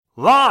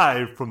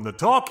Live from the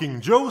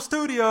Talking Joe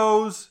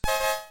Studios,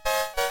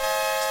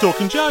 it's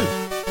Talking Joe.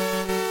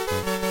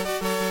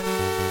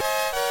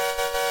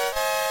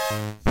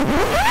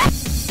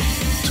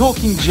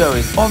 Talking Joe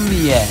is on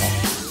the air.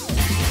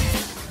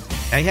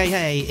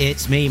 Hey,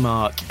 it's me,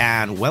 Mark,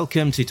 and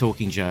welcome to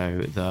Talking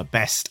Joe, the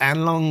best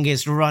and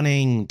longest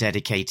running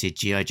dedicated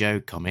G.I.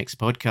 Joe comics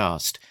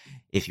podcast.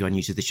 If you are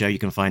new to the show, you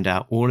can find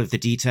out all of the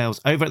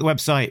details over at the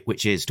website,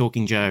 which is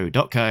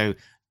talkingjoe.co.uk.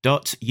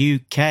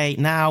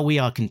 Now we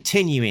are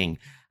continuing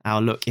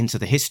our look into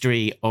the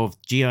history of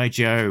G.I.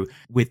 Joe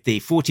with the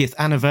 40th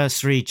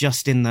anniversary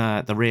just in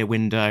the rear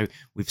window.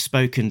 We've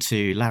spoken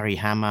to Larry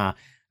Hama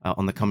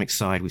on the comic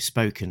side. We've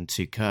spoken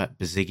to Kurt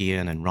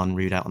Bazigian and Ron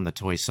Rudat on the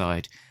toy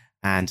side.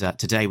 And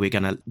today we're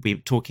going to be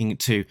talking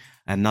to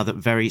another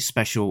very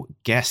special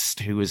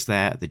guest who was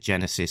there at the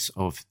genesis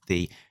of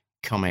the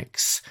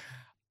comics.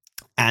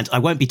 And I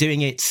won't be doing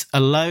it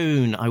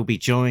alone. I will be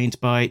joined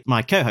by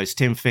my co-host,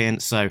 Tim Finn.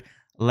 So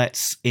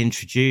let's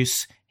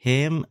introduce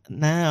him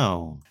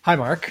now. Hi,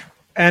 Mark.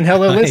 And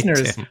hello, Hi,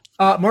 listeners. Tim.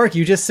 Mark,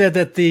 you just said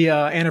that the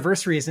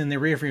anniversary is in the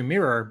rearview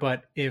mirror,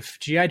 but if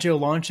G.I. Joe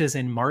launches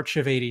in March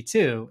of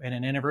 82 and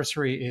an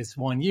anniversary is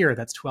 1 year,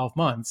 that's 12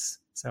 months.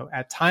 So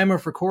at time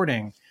of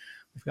recording,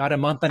 we've got a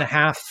month and a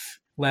half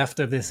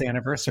left of this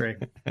anniversary.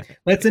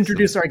 Let's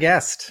introduce our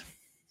guest.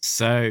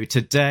 So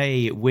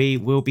today we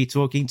will be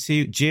talking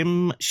to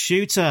Jim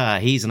Shooter.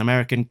 He's an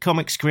American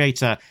comics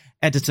creator,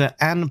 editor,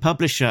 and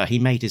publisher. He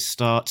made his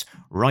start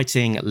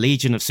writing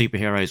Legion of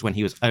Superheroes when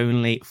he was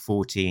only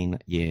 14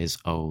 years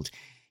old.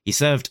 He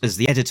served as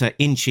the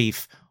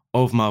editor-in-chief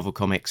of Marvel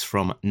Comics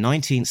from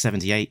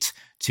 1978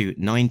 to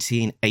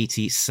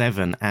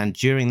 1987. And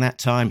during that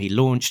time, he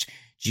launched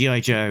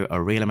G.I. Joe,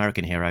 A Real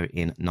American Hero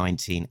in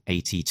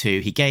 1982.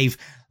 He gave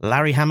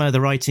Larry Hama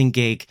the writing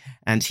gig,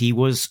 and he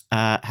was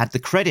had the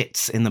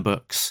credits in the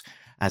books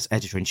as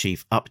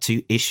editor-in-chief up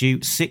to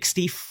issue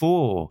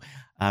 64.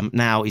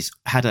 Now, he's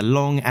had a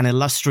long and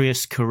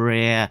illustrious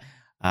career.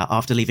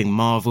 After leaving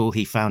Marvel,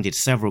 he founded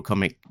several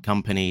comic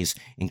companies,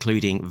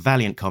 including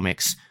Valiant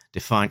Comics,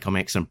 Defiant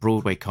Comics, and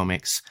Broadway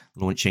Comics,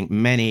 launching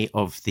many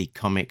of the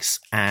comics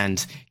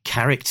and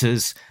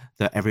characters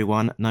that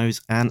everyone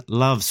knows and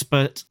loves.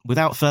 But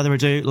without further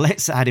ado,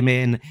 let's add him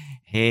in.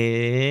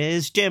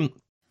 Here's Jim.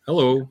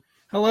 Hello.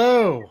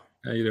 Hello.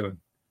 How you doing?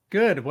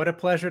 Good. What a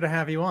pleasure to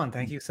have you on.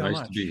 Thank you so Nice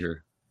much. to be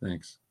here.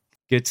 Thanks.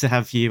 Good to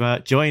have you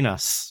join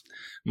us.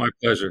 My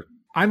pleasure.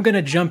 I'm going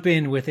to jump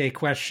in with a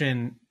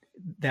question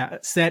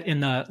that set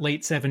in the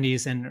late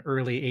 70s and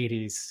early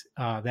 80s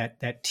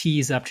that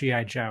tees up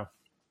G.I. Joe.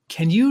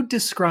 Can you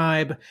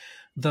describe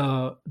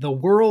the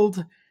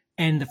world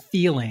and the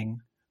feeling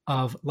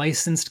of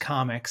licensed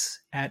comics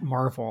at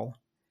Marvel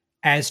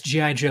as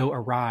G.I. Joe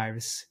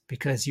arrives?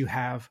 Because you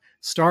have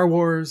Star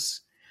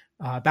Wars,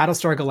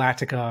 Battlestar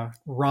Galactica,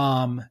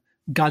 ROM,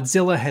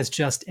 Godzilla has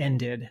just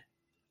ended.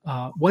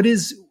 What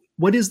is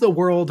the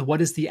world?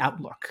 What is the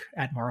outlook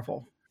at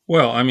Marvel?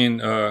 Well, I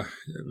mean,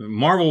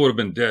 Marvel would have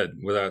been dead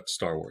without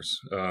Star Wars.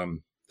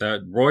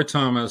 That Roy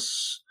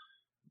Thomas,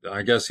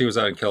 I guess he was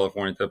out in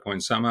California at that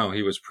point. Somehow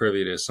he was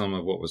privy to some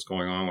of what was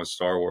going on with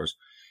Star Wars,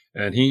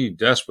 and he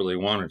desperately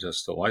wanted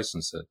us to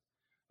license it.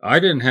 I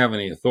didn't have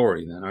any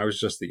authority then. I was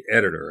just the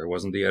editor. I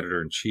wasn't the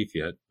editor-in-chief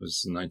yet. It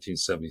was in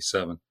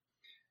 1977.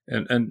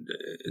 And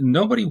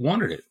nobody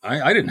wanted it.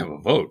 I didn't have a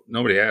vote.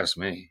 Nobody asked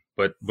me,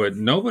 but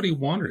nobody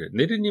wanted it. And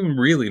they didn't even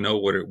really know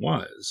what it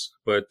was.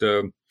 But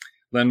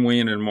Len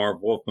Wein and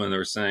Marv Wolfman, they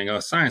were saying,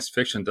 oh, science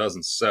fiction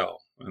doesn't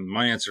sell. And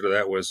my answer to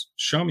that was,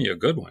 show me a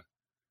good one.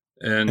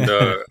 And,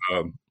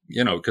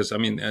 because, I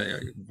mean,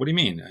 what do you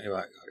mean?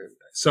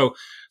 So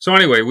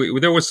anyway,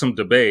 there was some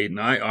debate, and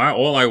I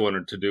all I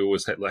wanted to do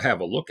was have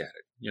a look at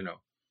it,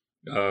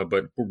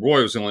 but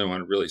Roy was the only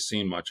one who really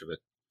seen much of it.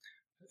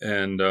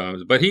 And,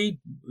 but he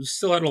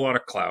still had a lot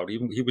of clout.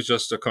 He was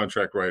just a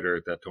contract writer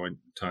at that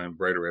time,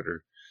 writer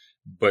editor.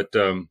 But,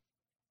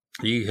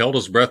 he held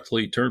his breath till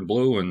he turned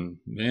blue, and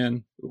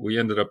man, we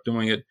ended up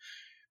doing it,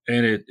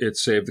 and it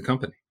saved the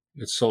company.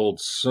 It sold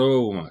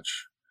so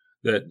much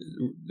that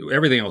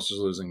everything else was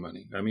losing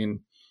money. I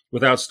mean,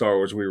 without Star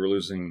Wars, we were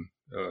losing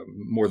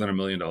more than $1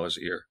 million a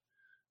year.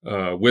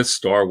 With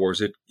Star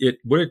Wars, it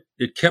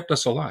kept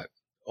us alive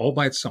all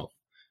by itself,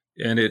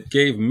 and it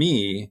gave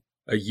me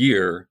a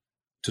year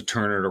to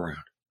turn it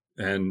around.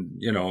 And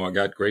I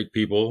got great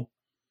people,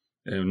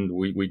 and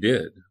we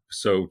did.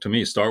 So to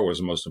me, Star Wars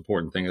is the most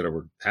important thing that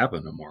ever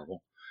happened to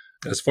Marvel.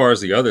 As far as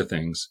the other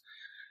things,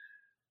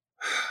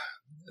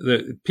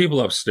 the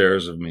people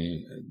upstairs of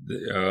me,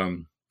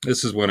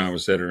 this is when I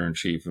was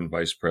editor-in-chief and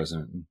vice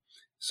president.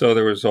 So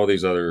there was all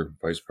these other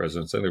vice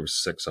presidents, and there were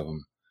 6 of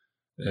them,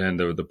 and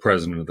the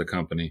president of the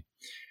company.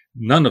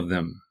 None of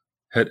them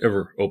had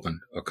ever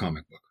opened a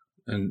comic book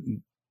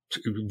and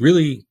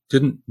really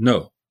didn't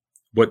know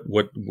what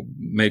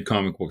made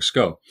comic books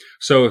go.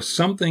 So if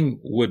something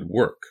would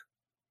work,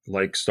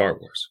 like Star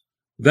Wars,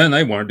 then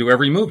they want to do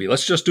every movie.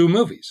 Let's just do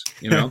movies,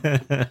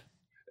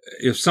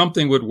 If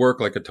something would work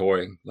like a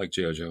toy, like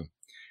G.I. Joe,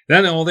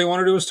 Then all they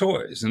want to do is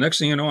toys. The next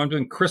thing you know, I'm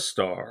doing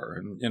Crystar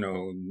and,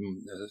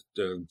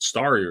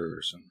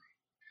 Starriers. And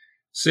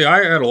see,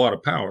 I had a lot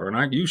of power,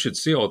 and you should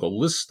see all the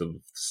list of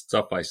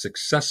stuff I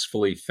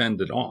successfully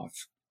fended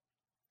off.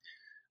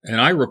 And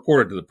I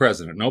reported to the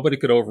president. Nobody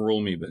could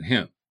overrule me but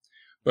him.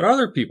 But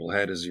other people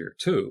had his ear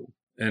too.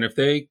 And if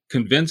they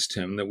convinced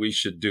him that we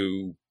should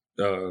do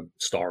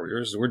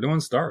Starriers, we're doing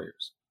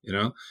Starriers,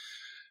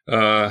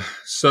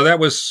 So that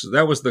was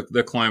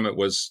the climate.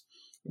 Was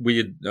we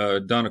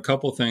had done a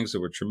couple things that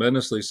were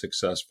tremendously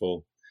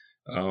successful.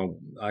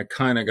 I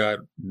kind of got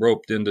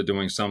roped into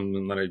doing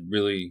something that I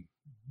really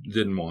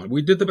didn't want.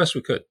 We did the best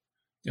we could,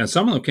 and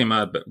some of them came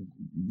out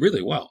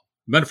really well.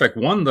 Matter of fact,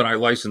 one that I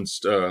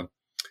licensed all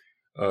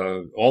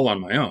on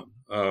my own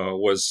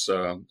was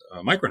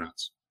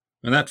Micronauts,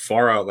 and that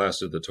far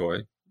outlasted the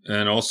toy,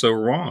 and also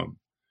ROM.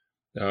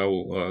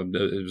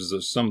 It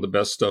was some of the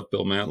best stuff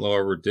Bill Mantlo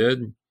ever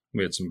did.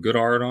 We had some good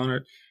art on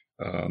it.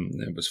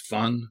 It was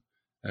fun,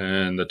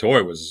 and the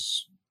toy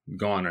was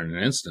gone in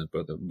an instant.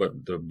 But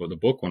the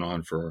book went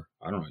on for,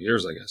 I don't know,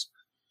 years, I guess.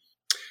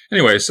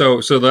 Anyway,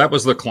 so that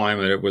was the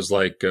climate. It was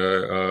like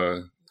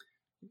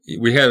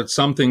we had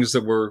some things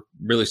that were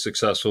really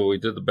successful. We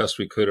did the best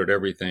we could at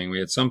everything. We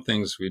had some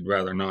things we'd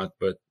rather not,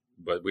 but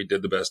we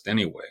did the best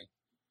anyway.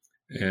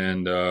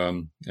 And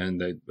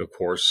they, of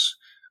course,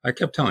 I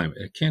kept telling him,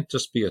 it can't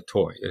just be a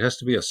toy. It has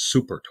to be a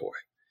super toy.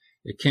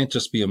 It can't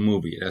just be a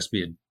movie. It has to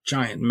be a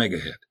giant mega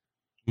hit,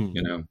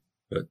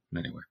 But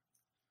anyway.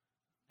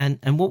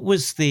 And what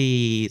was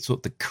the sort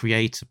of the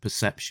creator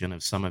perception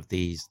of some of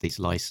these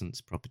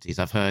licensed properties?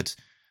 I've heard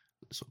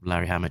sort of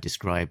Larry Hama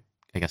describe,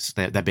 I guess,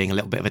 there being a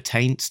little bit of a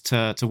taint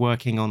to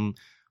working on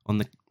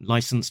the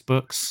licensed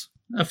books.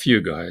 A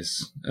few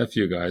guys. I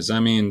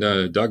mean,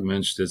 Doug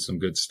Minch did some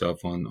good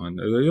stuff on.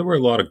 There were a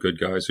lot of good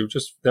guys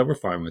that were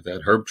fine with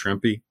that. Herb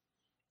Trimpe,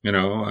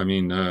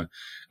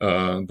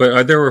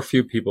 but there were a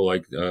few people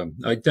like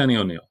Denny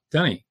O'Neil.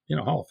 Denny,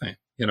 Hall of Fame,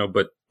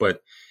 but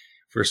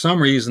for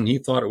some reason he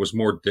thought it was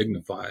more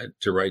dignified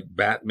to write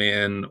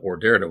Batman or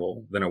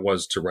Daredevil than it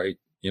was to write,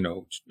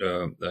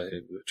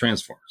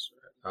 Transformers.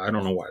 I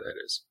don't know why that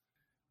is.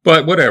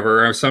 But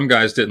whatever, some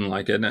guys didn't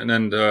like it.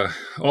 And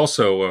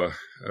also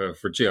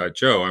for G.I.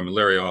 Joe,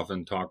 Larry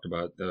often talked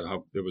about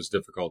how it was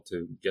difficult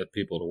to get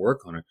people to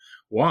work on it.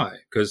 Why?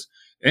 Because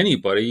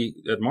anybody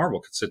at Marvel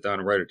could sit down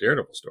and write a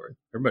Daredevil story.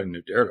 Everybody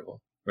knew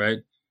Daredevil, right?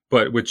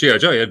 But with G.I.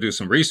 Joe, you had to do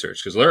some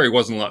research because Larry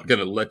wasn't going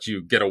to let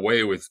you get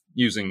away with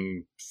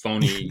using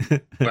phony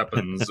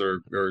weapons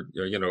or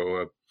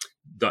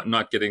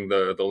not getting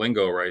the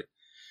lingo right.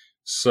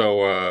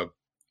 So it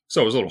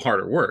was a little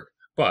harder work.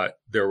 But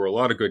there were a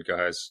lot of good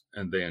guys,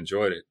 and they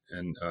enjoyed it.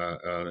 And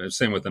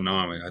same with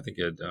Anami. I think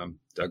it had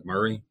Doug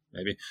Murray,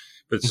 maybe.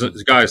 But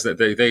the guys that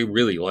they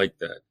really liked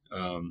that.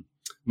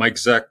 Mike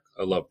Zeck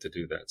loved to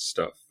do that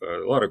stuff. A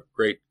lot of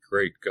great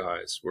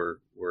guys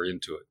were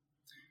into it.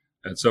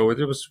 And so it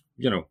was,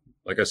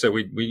 like I said,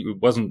 we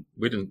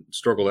didn't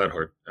struggle that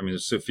hard.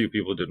 There's a few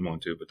people didn't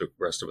want to, but the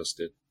rest of us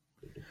did.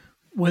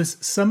 Was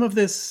some of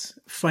this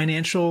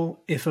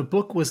financial? If a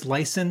book was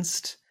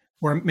licensed,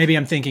 or maybe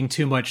I'm thinking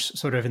too much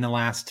sort of in the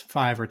last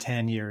 5 or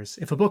 10 years.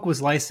 If a book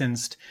was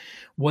licensed,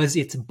 was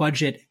its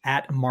budget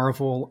at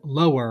Marvel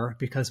lower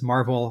because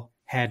Marvel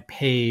had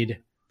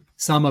paid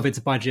some of its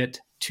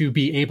budget to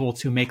be able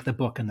to make the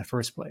book in the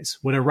first place?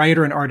 Would a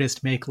writer and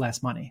artist make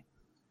less money?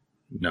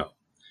 No.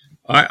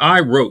 I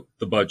wrote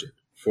the budget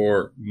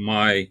for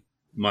my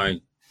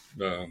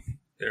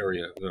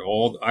area.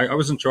 I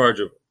was in charge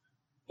of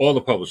all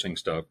the publishing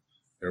stuff.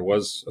 There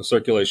was a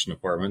circulation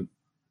department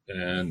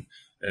and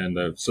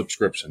the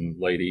subscription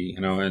lady,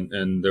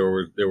 and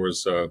there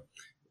was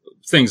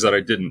things that I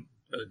didn't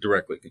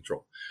directly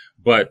control,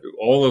 but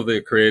all of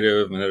the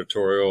creative and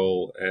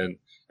editorial and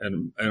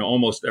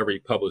almost every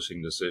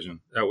publishing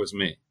decision, that was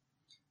me.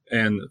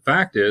 And the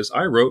fact is,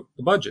 I wrote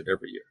the budget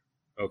every year.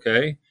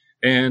 Okay.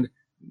 And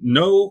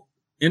no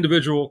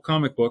individual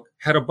comic book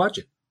had a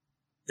budget.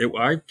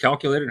 I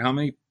calculated how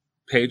many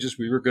pages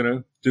we were going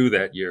to do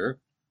that year.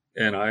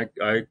 And I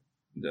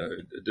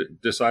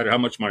decided how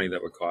much money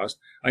that would cost.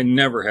 I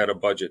never had a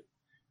budget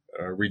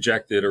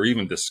rejected or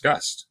even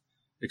discussed,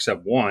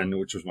 except one,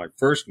 which was my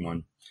first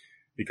one,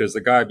 because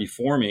the guy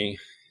before me,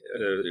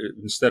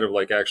 instead of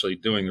like actually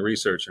doing the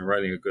research and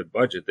writing a good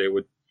budget, they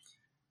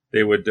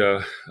would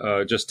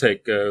just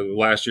take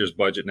last year's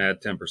budget and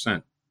add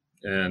 10%.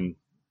 And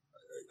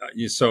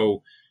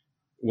so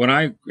when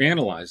I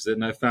analyzed it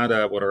and I found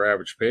out what our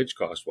average page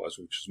cost was,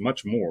 which is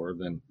much more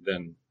than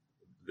the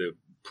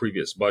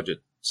previous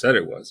budget said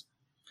it was,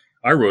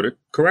 I wrote it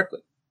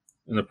correctly.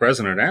 And the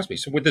president asked me,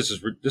 so this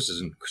is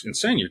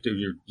insane.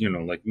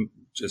 You're like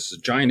just a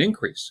giant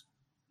increase.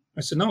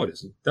 I said, no, it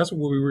isn't. That's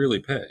what we really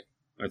pay.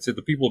 I said,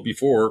 the people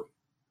before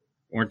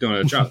weren't doing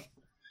a job.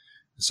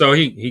 So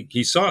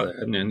he saw that,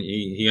 and then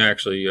he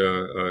actually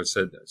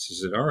said,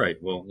 all right,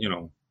 well,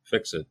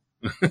 fix it.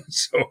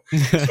 so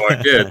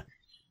I did.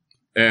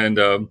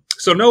 And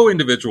so no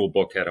individual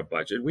book had a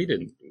budget. We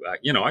didn't,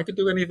 I could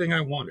do anything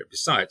I wanted.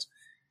 Besides,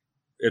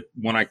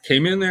 when I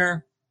came in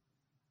there,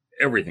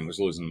 everything was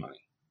losing money,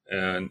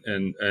 and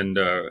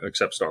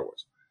except Star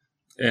Wars.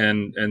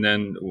 And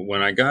then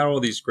when I got all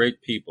these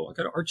great people, I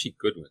got Archie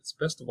Goodwin, it's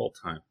best of all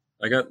time.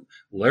 I got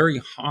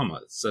Larry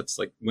Hama, that's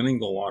like winning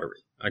the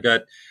lottery. I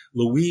got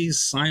Louise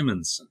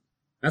Simonson.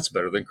 That's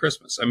better than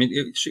Christmas. I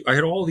mean, I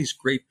had all these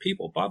great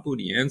people: Bob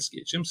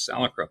Budiansky, Jim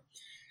Salicrup,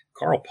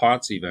 Carl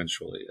Potts,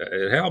 eventually,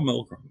 Hal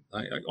Milgram,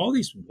 all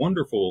these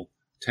wonderful,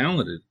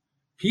 talented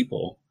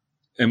people.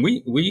 And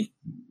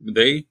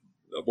they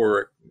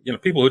were,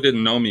 people who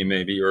didn't know me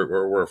maybe, or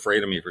were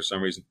afraid of me for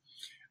some reason.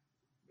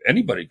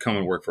 Anybody come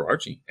and work for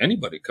Archie,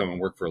 anybody come and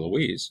work for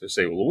Louise. They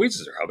say, well, Louise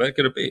is there. How bad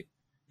could it be?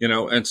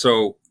 And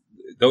so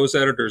those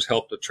editors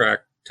helped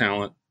attract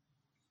talent.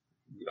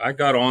 I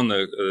got on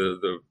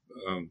the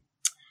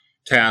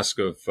task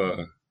of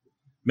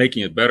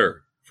making it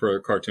better for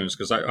cartoons,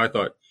 because I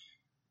thought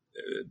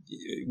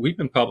we've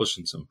been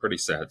publishing some pretty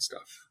sad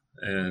stuff,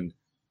 and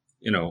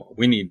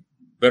we need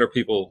better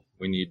people.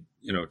 We need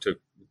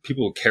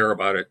people who care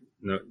about it.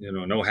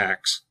 No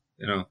hacks.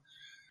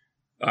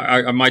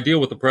 My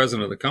deal with the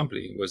president of the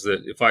company was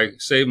that if I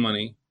save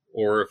money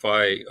or if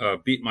I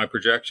beat my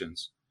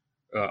projections,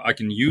 I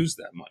can use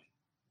that money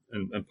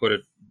and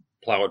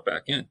plow it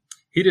back in.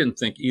 He didn't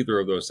think either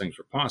of those things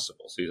were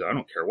possible. So he said, I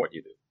don't care what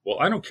you do. Well,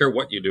 I don't care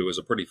what you do is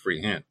a pretty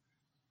free hand.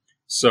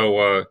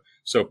 So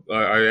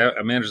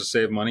I managed to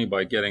save money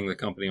by getting the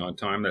company on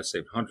time. That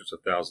saved hundreds of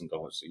thousands of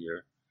dollars a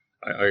year.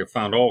 I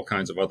found all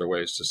kinds of other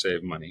ways to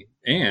save money.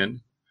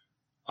 And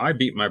I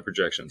beat my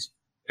projections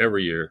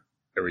every year,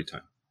 every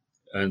time.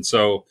 And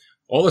so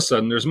all of a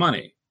sudden there's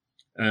money.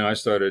 And I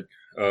started,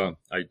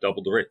 I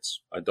doubled the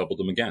rates. I doubled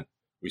them again.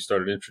 We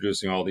started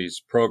introducing all these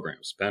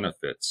programs,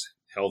 benefits,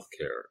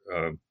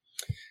 healthcare.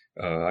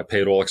 I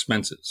paid all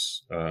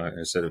expenses.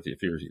 I said,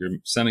 if you're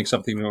sending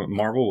something to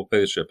Marvel, we'll pay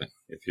the shipping.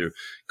 If you're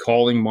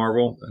calling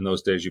Marvel, in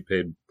those days you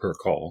paid per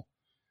call.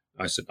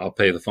 I said, I'll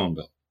pay the phone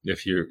bill.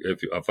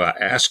 If I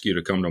ask you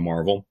to come to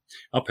Marvel,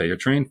 I'll pay your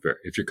train fare.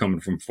 If you're coming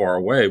from far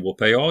away, we'll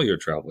pay all your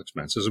travel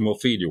expenses, and we'll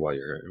feed you while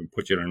you're here and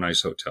put you in a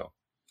nice hotel.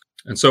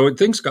 And so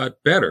things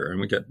got better,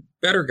 and we got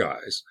better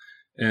guys,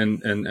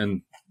 and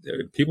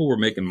people were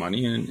making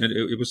money, and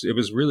it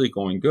was really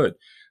going good.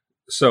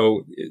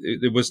 So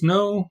there was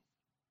no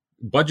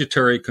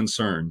budgetary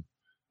concern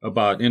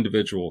about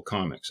individual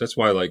comics. That's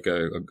why, like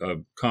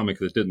a comic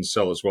that didn't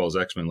sell as well as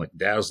X-Men, like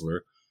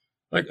Dazzler,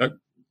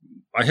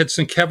 I had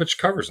Sienkiewicz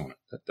covers on it.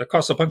 That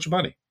cost a bunch of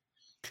money,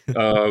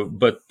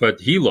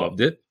 but he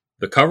loved it.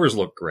 The covers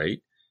looked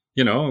great.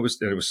 It was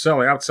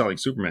outselling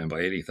Superman by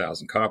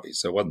 80,000 copies,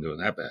 so it wasn't doing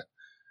that bad.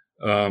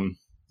 I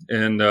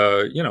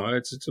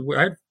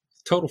had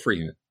total free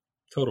hand.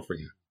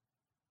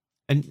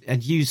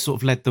 And you sort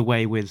of led the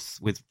way with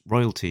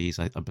royalties,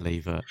 I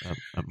believe. At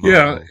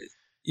Marvel.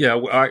 Yeah.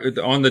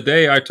 On the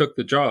day I took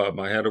the job,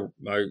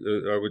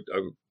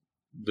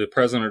 the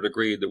president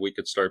agreed that we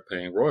could start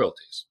paying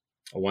royalties.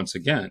 Once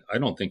again, I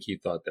don't think he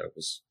thought that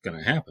was going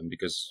to happen,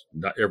 because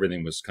not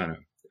everything was kind of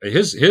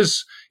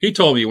he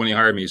told me when he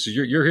hired me, he said,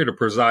 you're here to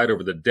preside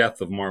over the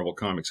death of Marvel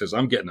Comics. He says,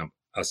 I'm getting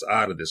us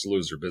out of this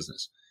loser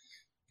business.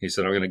 He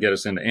said, I'm going to get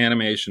us into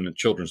animation and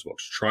children's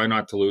books. Try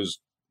not to lose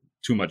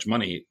too much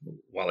money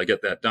while I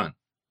get that done.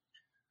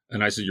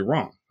 And I said, you're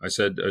wrong. I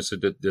said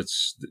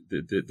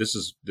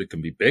that it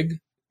can be big, and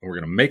we're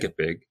going to make it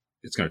big.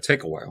 It's going to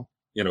take a while,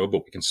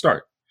 but we can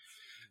start.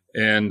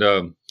 And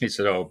he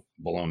said, oh,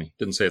 baloney.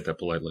 Didn't say it that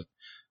politely.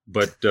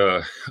 But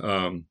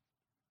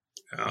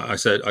I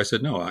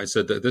said, no. I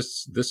said that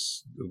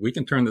this we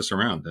can turn this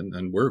around,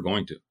 and we're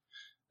going to.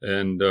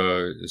 And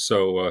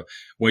so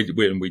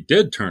when we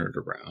did turn it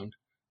around,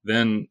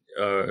 then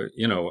the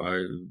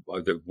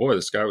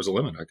sky was the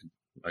limit.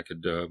 I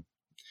could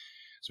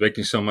was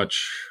making so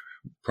much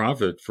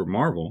profit for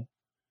Marvel,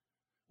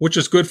 which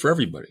is good for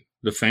everybody.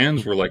 The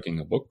fans were liking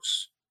the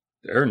books;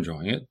 they're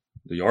enjoying it.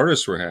 The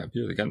artists were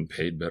happier; they're getting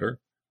paid better.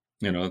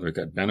 They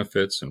got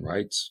benefits and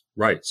rights.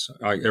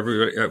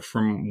 Everybody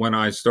from when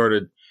I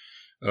started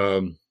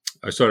a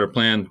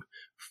plan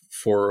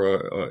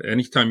for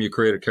anytime you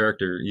create a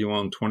character, you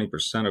own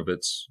 20% of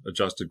its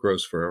adjusted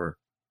gross forever.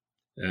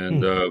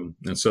 And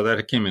so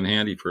that came in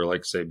handy for,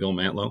 like, say, Bill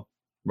Mantlo,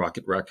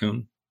 Rocket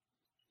Raccoon.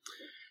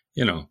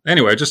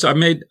 Anyway,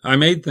 I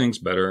made things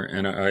better,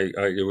 and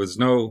it was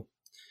no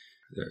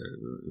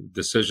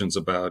decisions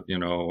about,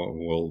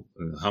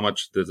 how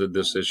much did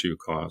this issue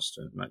cost?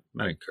 And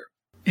I didn't care.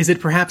 Is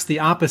it perhaps the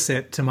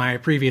opposite to my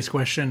previous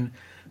question?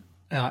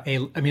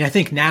 I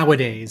think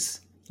nowadays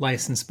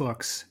licensed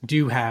books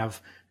do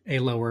have a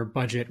lower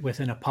budget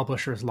within a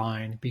publisher's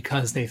line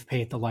because they've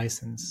paid the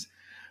license.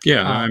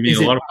 Yeah,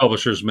 a lot of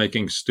publishers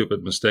making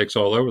stupid mistakes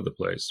all over the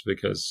place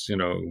because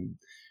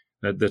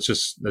that's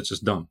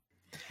just dumb.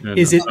 And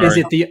is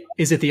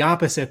it the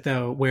opposite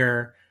though,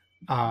 where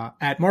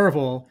at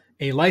Marvel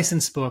a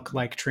licensed book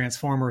like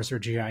Transformers or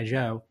G.I.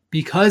 Joe,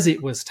 because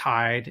it was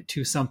tied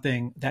to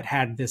something that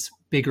had this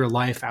bigger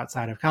life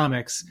outside of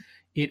comics,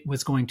 it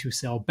was going to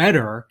sell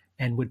better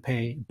and would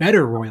pay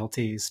better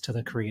royalties to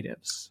the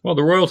creatives? Well,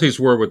 the royalties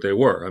were what they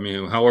were.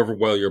 However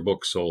well your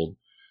book sold,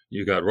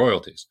 you got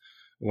royalties.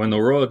 when the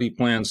royalty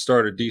plan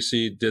started,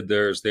 DC did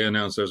theirs. They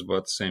announced theirs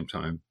about the same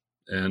time.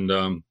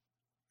 And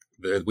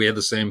we had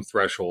the same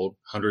threshold,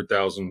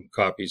 100,000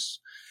 copies.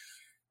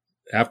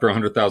 After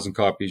 100,000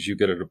 copies, you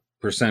get a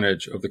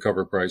percentage of the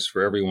cover price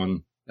for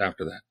everyone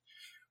after that.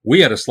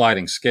 We had a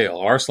sliding scale.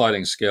 Our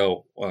sliding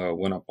scale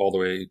went up all the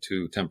way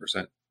to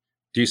 10%.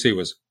 DC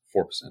was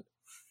 4%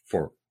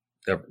 for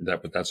that,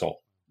 but that's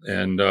all.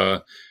 And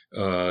the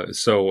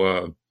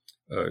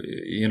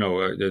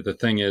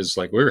thing is,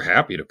 like, we're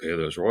happy to pay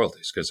those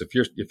royalties, because if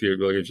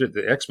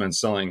the X-Men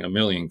selling 1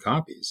 million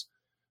copies,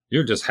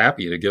 you're just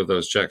happy to give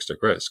those checks to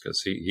Chris,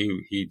 because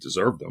he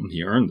deserved them,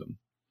 he earned them,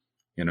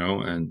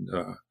 and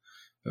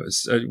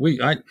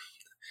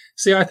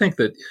I think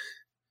that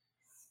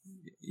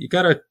you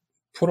got to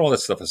put all that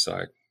stuff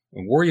aside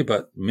and worry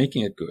about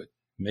making it good,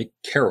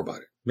 care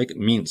about it, make it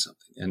mean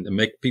something, and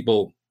make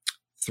people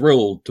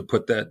thrilled to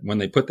put that, when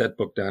they put that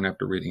book down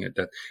after reading it,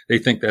 that they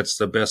think that's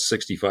the best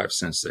 65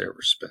 cents they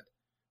ever spent.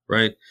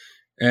 Right.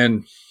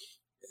 And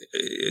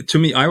to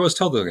me, I always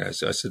tell the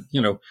guys, I said,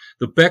 the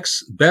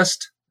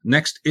best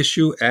next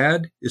issue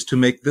ad is to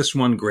make this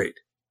one great.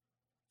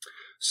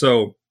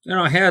 So,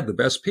 I had the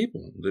best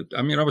people.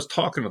 I was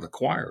talking to the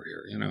choir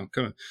here,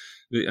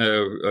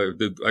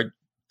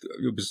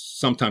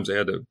 sometimes I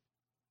had to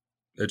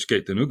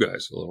educate the new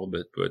guys a little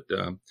bit, but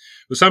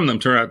some of them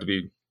turned out to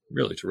be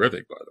really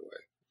terrific, by the way.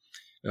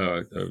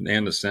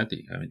 Ann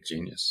Nesenti,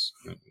 genius,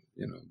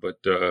 but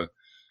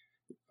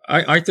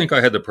I think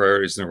I had the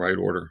priorities in the right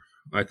order.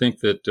 I think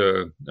that,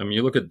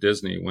 you look at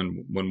Disney,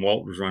 when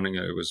Walt was running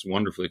it, it was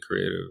wonderfully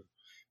creative.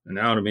 And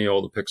now to me,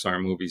 all the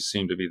Pixar movies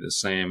seem to be the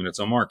same, and it's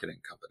a marketing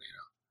company now.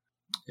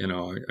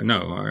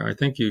 I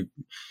think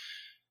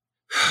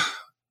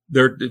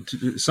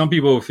some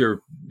people,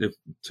 to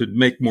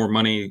make more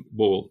money,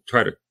 will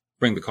try to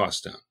bring the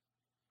cost down.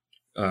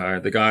 One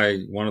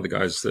of the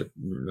guys that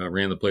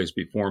ran the place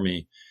before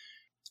me,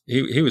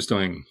 he was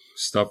doing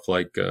stuff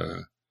like,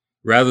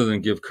 rather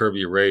than give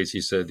Kirby a raise,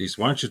 he said,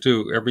 why don't you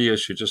do every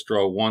issue, just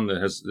draw one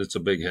that's a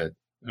big head.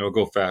 It'll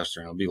go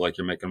faster, and it'll be like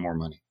you're making more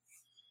money.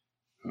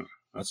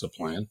 That's a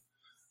plan.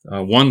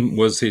 One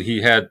was that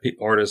he had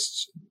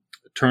artists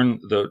turn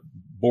the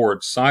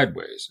board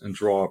sideways and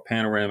draw a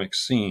panoramic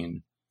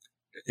scene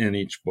in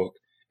each book.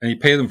 And he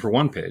paid them for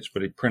one page,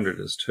 but he printed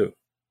it as two.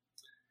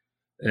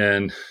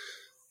 And,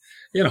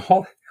 I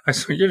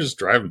said, you're just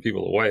driving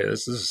people away.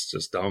 This is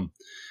just dumb.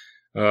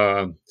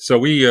 So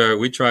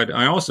we tried.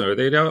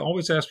 They'd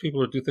always ask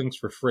people to do things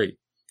for free.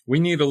 We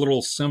need a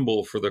little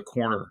symbol for the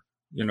corner.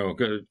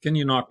 Can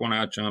you knock one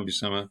out, John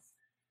Buscema?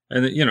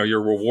 And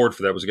your reward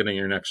for that was getting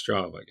your next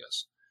job, I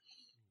guess.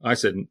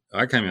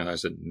 I came in, I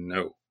said,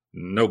 no,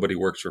 nobody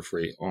works for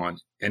free on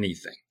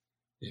anything.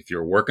 If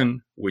you're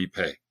working, we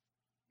pay.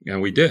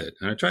 And we did.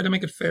 And I tried to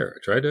make it fair. I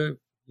tried to,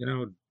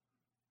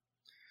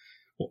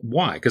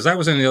 why? Because I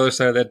was on the other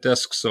side of that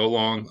desk so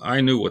long,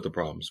 I knew what the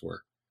problems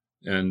were.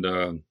 And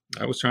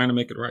I was trying to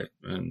make it right,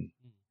 and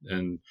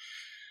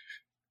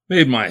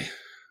made my,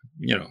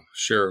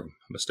 share of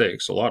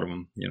mistakes, a lot of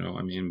them,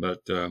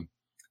 but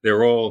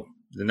they're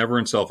never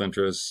in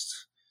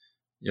self-interest,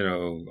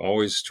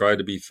 always tried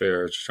to be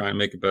fair, trying to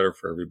make it better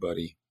for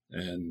everybody.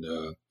 And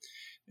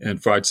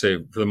I'd say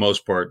for the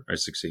most part, I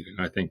succeeded.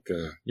 I think,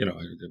 I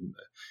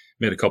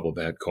made a couple of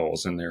bad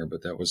calls in there,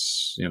 but that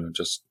was,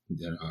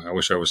 I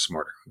wish I was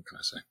smarter. What can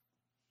I say?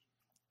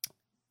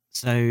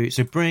 So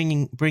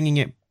bringing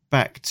it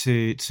back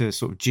to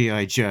sort of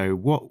G.I. Joe,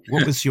 what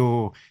was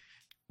your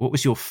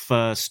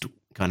first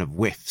kind of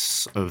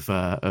whiffs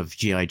of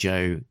G.I.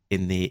 Joe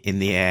in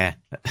the air?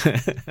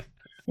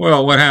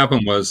 Well, what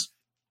happened was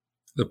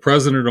the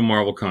president of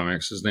Marvel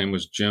Comics, his name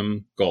was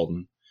Jim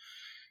Galton.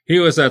 He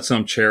was at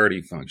some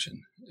charity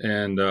function,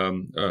 and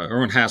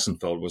Erwin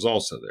Hassenfeld was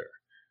also there,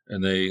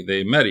 and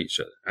they met each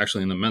other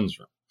actually in the men's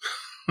room,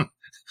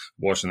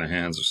 washing their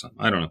hands or something.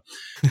 I don't know,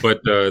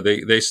 but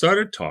they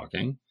started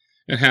talking.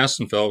 And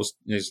Hassenfeld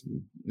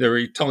they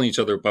were telling each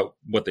other about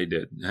what they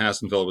did.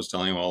 Hassenfeld was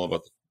telling him all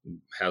about the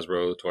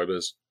Hasbro, the Toy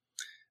Biz.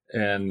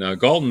 And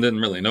Galton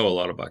didn't really know a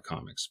lot about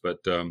comics,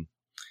 but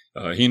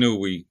he knew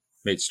we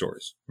made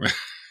stories.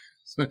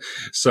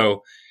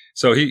 So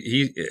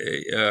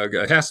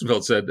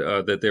Hassenfeld said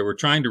that they were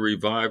trying to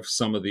revive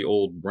some of the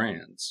old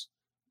brands.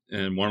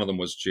 And one of them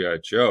was G.I.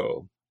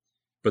 Joe,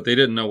 but they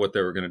didn't know what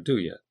they were going to do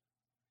yet.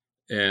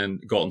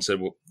 And Galton said,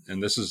 well,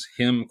 and this is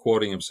him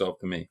quoting himself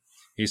to me.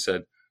 He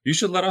said, you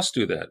should let us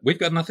do that. We've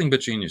got nothing but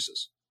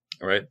geniuses.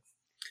 All right.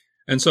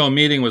 And so a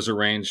meeting was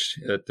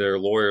arranged at their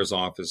lawyer's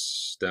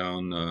office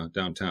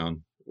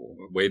downtown,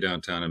 way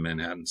downtown in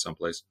Manhattan,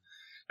 someplace.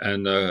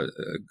 And the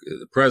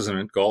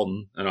president,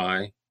 Galton, and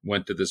I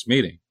went to this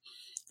meeting.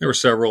 There were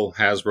several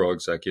Hasbro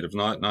executives,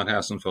 not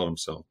Hassenfeld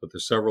himself, but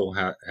there's several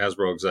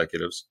Hasbro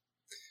executives.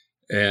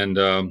 And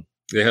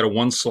they had a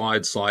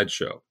one-slide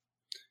slideshow.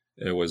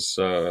 It was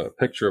a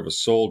picture of a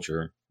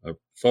soldier, a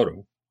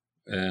photo,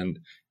 and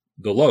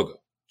the logo.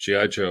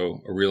 G.I.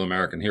 Joe, a real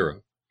American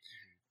hero.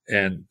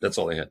 And that's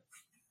all they had.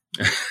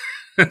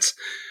 I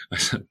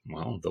said,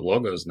 well, the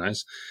logo is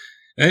nice.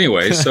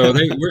 Anyway, so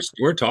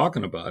we're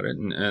talking about it,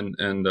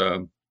 and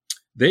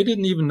they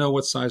didn't even know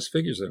what size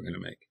figures they were going to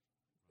make.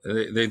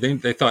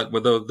 They thought,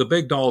 well, the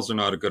big dolls are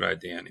not a good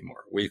idea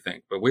anymore, we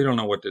think, but we don't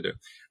know what to do.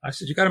 I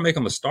said, you got to make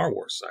them a Star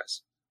Wars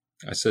size.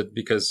 I said,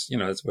 because,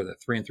 it's with a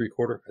 3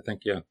 3/4, I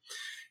think. Yeah.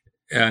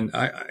 And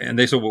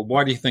they said, well,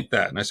 why do you think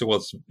that? And I said,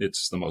 well,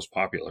 it's the most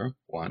popular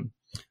one.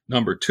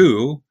 Number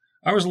two,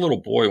 I was a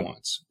little boy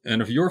once.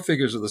 And if your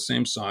figures are the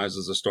same size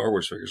as the Star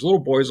Wars figures, little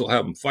boys will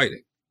have them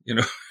fighting,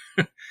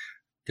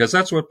 because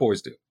that's what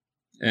boys do.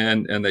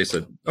 And they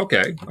said,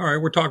 okay, all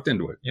right, we're talked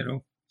into it,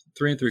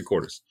 3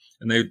 3/4.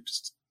 And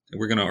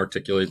we're going to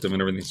articulate them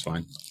and everything's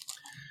fine.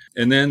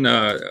 And then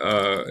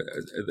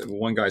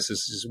one guy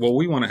says, well,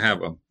 we want to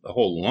have a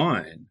whole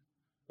line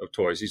of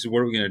toys. He said, what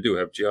are we going to do?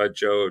 Have G.I.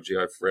 Joe,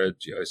 G.I. Fred,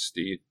 G.I.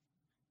 Steve?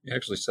 He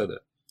actually said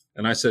that.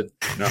 And I said,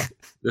 no,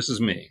 this is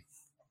me.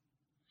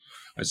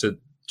 I said,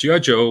 G.I.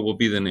 Joe will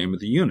be the name of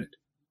the unit.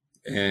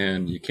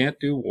 And you can't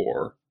do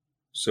war,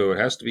 so it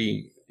has to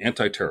be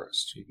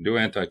anti-terrorist. You can do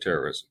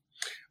anti-terrorism.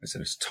 I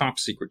said, it's top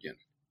secret unit.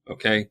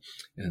 Okay.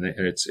 And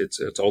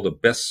it's all the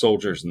best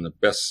soldiers and the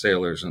best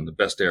sailors and the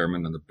best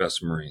airmen and the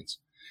best Marines,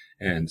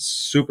 and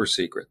super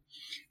secret.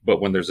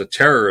 But when there's a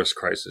terrorist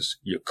crisis,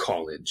 you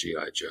call in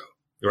G.I. Joe,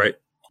 right?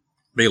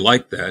 They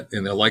like that.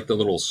 And they like the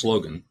little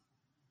slogan.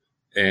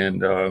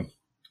 And,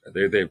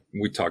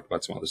 we talked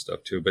about some other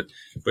stuff too, but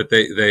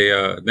they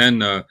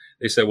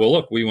said, well,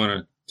 look, we want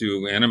to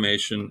do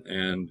animation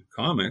and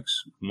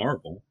comics,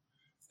 Marvel.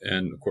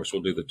 And of course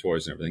we'll do the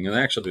toys and everything. And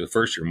actually the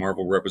first year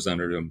Marvel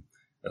represented them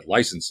at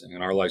licensing,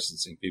 and our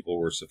licensing people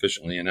were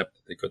sufficiently inept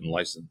that they couldn't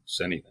license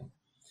anything.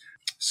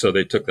 So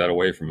they took that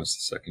away from us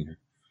the second year.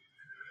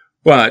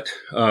 But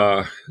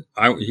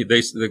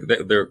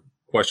their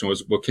question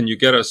was, well, can you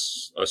get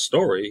us a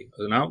story,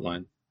 an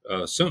outline,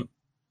 soon?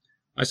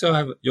 I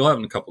said, you'll have it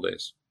in a couple of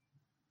days.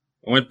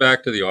 I went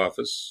back to the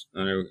office,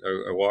 and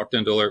I walked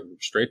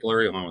straight to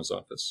Larry Hama's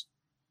office,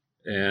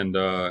 and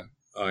I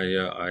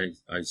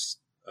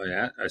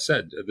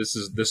said, this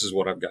is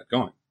what I've got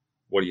going.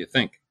 What do you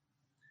think?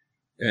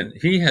 And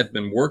he had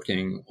been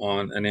working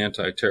on an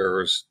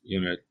anti-terrorist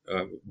unit,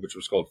 which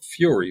was called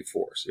Fury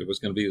Force. It was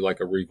going to be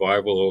like a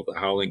revival of the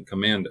Howling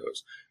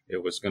Commandos.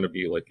 It was going to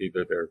be like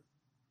either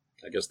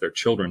their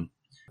children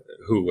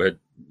who had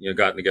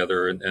gotten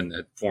together and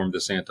had formed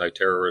this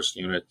anti-terrorist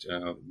unit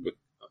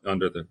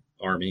under the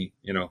army.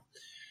 It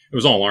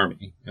was all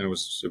army, and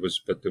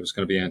but it was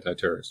going to be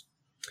anti-terrorist.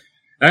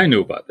 I knew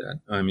about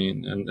that. I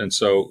mean, and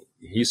so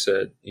he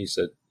said,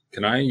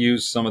 can I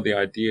use some of the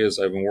ideas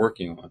I've been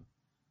working on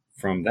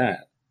from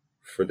that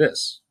for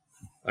this?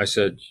 I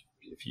said,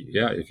 if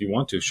you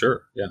want to,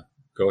 sure. Yeah,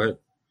 go ahead.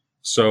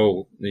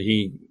 So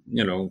he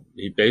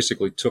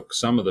basically took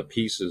some of the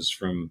pieces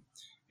from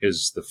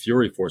the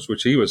Fury Force,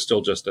 which he was still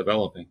just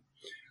developing.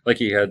 Like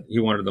he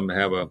wanted them to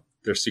have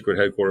their secret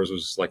headquarters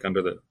was like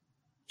under the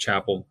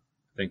chapel,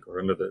 I think, or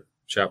under the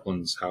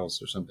chaplain's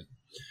house or something.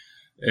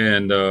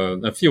 And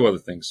a few other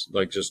things,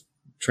 like just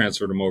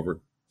transferred them over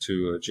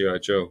to G.I.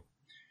 Joe.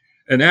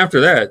 And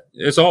after that,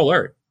 it's all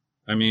Larry.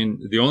 I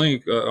mean, the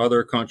only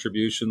other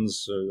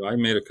contributions, I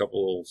made a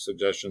couple of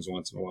suggestions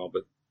once in a while,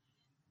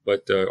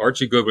 but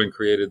Archie Goodwin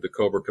created the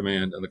Cobra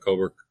Command and the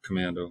Cobra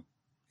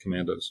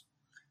Commandos.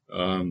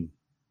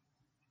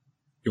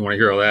 You want to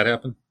hear how that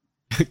happened?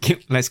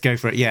 Let's go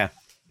for it. Yeah.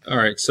 All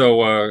right.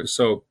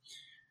 So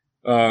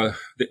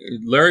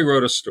Larry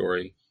wrote a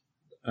story,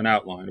 an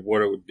outline of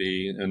what it would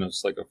be, and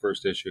it's like a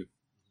first issue.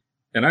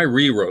 And I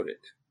rewrote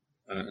it,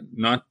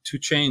 not to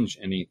change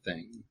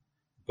anything,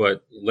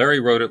 but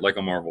Larry wrote it like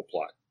a Marvel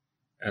plot.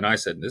 And I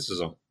said, this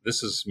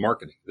is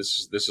marketing.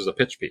 This is a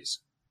pitch piece.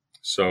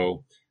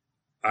 So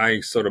I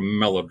sort of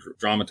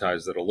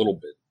melodramatized it a little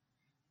bit.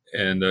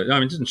 And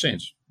it didn't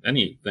change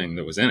anything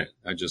that was in it.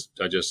 I just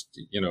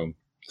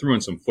threw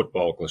in some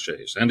football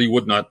cliches, and he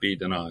would not be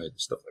denied,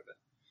 stuff like that.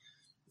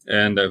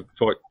 And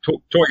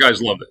toy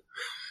guys loved it.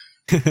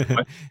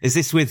 Is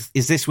this with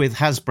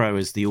Hasbro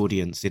as the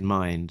audience in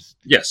mind?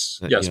 Yes,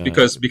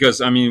 because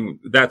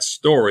that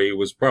story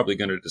was probably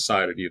going to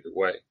decide it either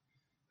way,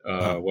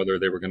 whether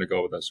they were going to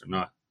go with us or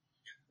not.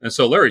 And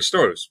so Larry's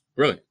story was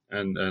brilliant,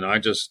 and I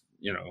just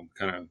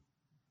kind of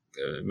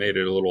made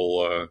it a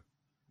little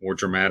more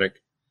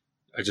dramatic.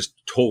 I just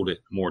told it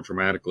more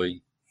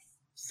dramatically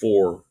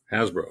for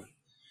Hasbro,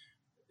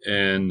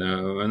 and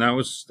that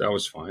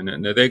was fine.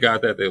 And they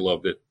got that, they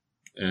loved it,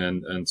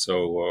 and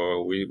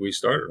so we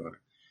started on it.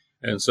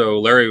 And so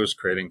Larry was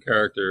creating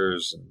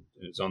characters, and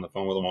he was on the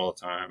phone with them all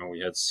the time, and we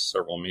had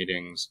several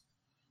meetings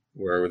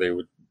where they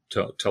would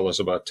tell us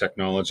about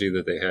technology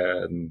that they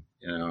had, and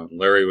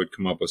Larry would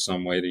come up with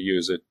some way to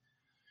use it.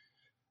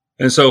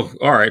 And so,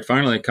 all right,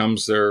 finally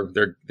comes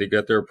they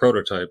get their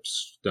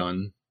prototypes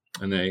done.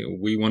 And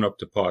we went up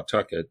to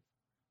Pawtucket,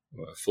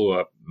 flew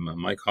up,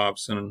 Mike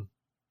Hobson,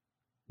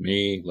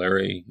 me,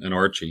 Larry, and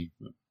Archie.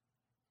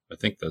 I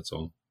think that's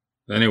all.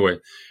 Anyway,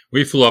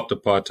 we flew up to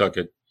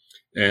Pawtucket,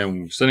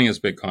 and we're sitting in this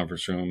big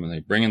conference room, and they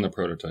bring in the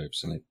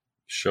prototypes, and they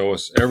show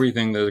us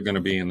everything that are going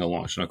to be in the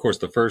launch. And of course,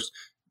 the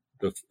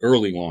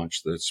early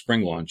launch, the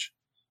spring launch,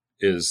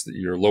 is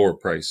your lower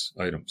price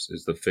items,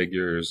 is the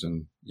figures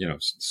and,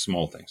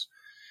 small things.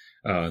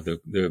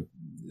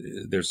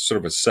 There's sort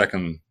of a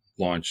second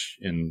launch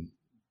in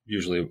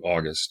usually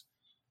August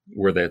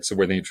where they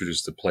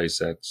introduce the play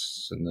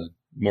sets and the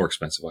more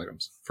expensive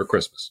items for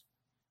Christmas.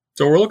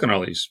 So we're looking at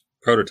all these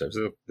prototypes.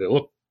 They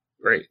look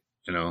great,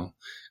 and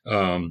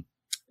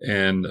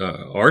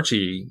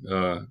Archie,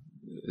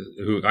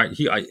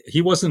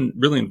 he wasn't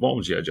really involved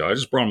in G.I. Joe. I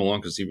just brought him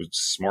along because he was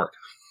smart.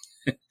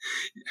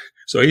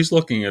 So he's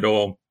looking at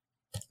all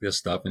this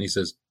stuff and he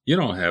says, "You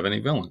don't have any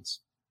villains."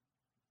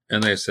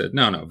 And they said,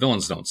 no,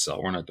 villains don't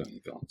sell. We're not doing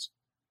any villains.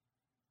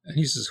 And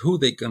he says, "Who are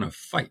they going to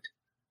fight?"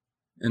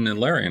 And then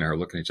Larry and I are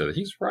looking at each other.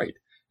 He's right.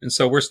 And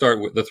so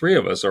the three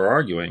of us are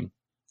arguing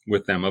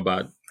with them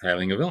about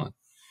having a villain.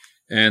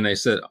 And they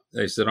said,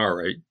 "All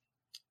right,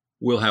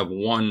 we'll have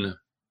one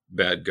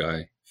bad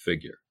guy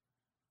figure.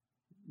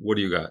 What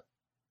do you got?"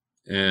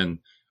 And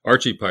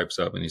Archie pipes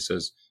up and he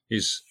says,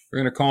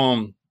 we're going to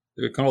call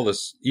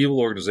this evil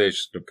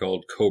organization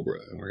called Cobra.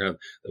 And there'll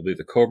be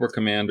the Cobra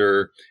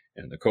Commander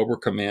and the Cobra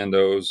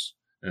Commandos.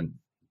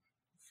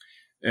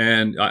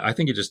 And I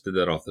think he just did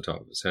that off the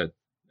top of his head.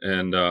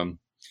 And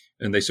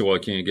they said, "Well,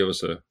 can you give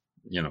us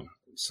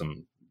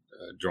some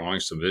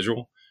drawings, some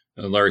visual?"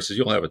 And Larry says,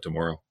 "You'll have it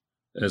tomorrow."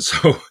 And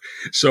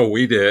so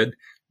we did.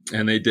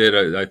 And they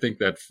did, I think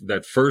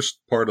that first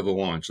part of the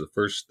launch,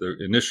 the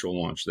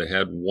initial launch, they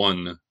had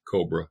one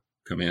Cobra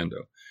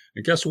Commando.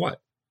 And guess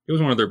what? It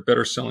was one of their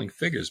better selling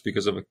figures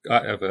because if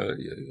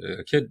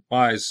a kid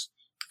buys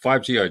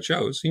 5 G.I.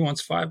 Joes, he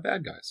wants 5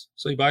 bad guys.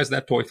 So he buys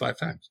that toy 5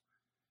 times.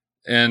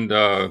 And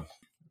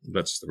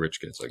that's the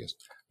rich kids, I guess.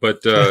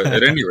 But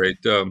at any rate,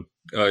 it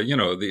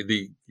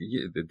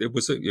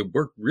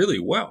worked really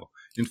well.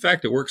 In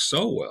fact, it worked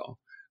so well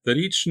that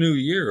each new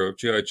year of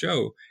G.I.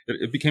 Joe,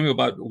 it became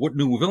about what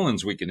new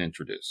villains we can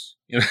introduce.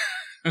 The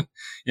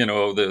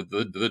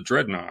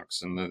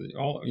Dreadnoks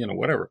and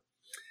whatever.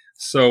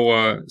 So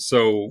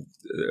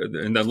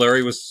and then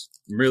Larry was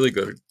really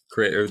good at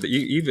creating.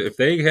 Even if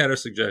they had a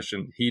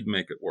suggestion, he'd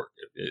make it work.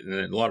 And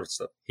a lot of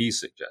stuff he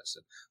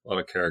suggested, a lot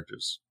of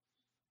characters,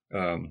 he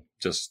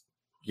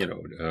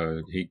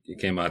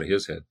came out of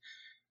his head.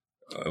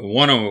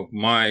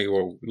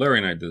 Larry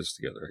and I did this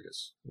together, I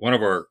guess. One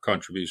of our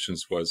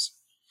contributions was,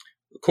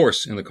 of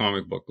course, in the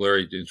comic book,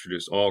 Larry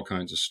introduced all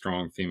kinds of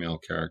strong female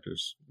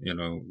characters,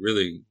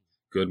 really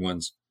good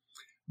ones,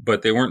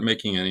 but they weren't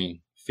making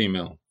any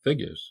female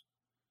figures.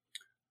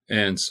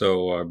 And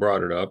so I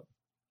brought it up.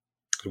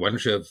 Why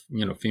don't you have,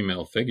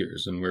 female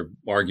figures? And we're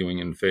arguing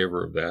in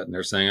favor of that. And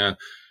they're saying,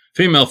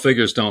 female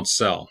figures don't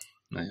sell.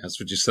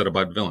 That's what you said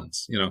about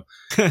villains.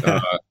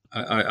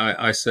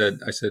 I said,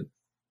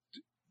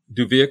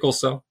 "Do vehicles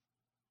sell?"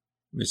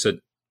 He said,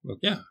 "Well,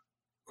 yeah,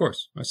 of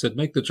course." I said,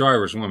 "Make the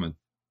drivers women."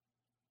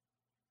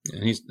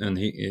 And he's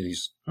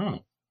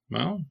 "Oh,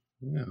 well,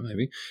 yeah,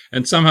 maybe."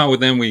 And somehow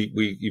then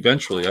we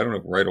eventually, I don't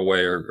know, right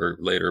away or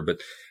later,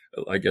 but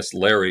I guess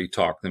Larry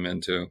talked them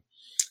into,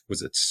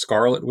 was it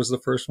Scarlet was the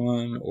first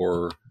one?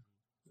 Or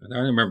I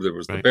remember there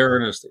was the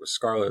Baroness, there was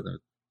Scarlet.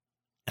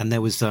 And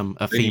there was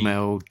a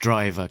female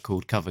driver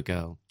called Cover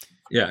Girl.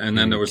 Yeah, and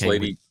then there was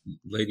Lady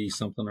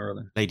something or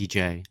other. Lady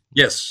J.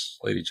 Yes,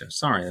 Lady J.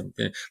 Sorry.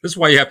 This is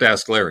why you have to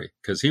ask Larry,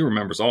 because he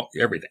remembers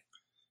everything.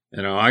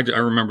 I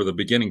remember the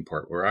beginning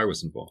part where I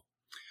was involved.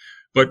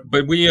 But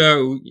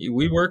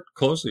we worked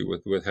closely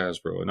with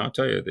Hasbro, and I'll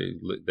tell you,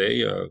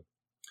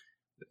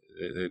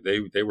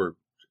 they were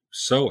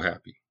so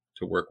happy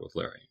to work with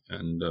Larry,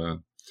 and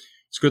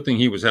it's a good thing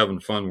he was having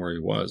fun where he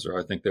was, or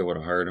I think they would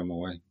have hired him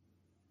away.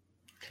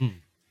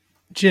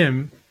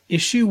 Jim,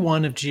 issue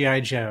 1 of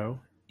G.I. Joe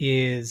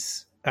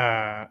is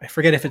I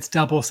forget if it's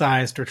double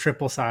sized or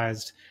triple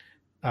sized.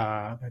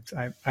 I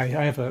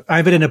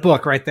have it in a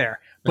book right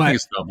there, but I think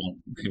it's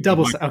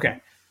double.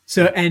 Okay.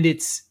 So, and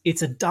it's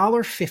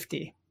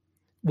 $1.50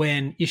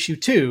 when issue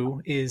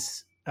 2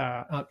 is,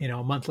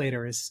 a month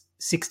later is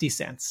 60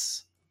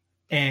 cents.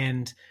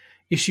 And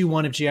issue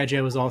 1 of G.I.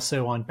 Joe is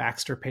also on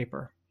Baxter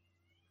paper.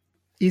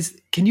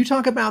 Can you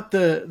talk about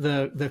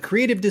the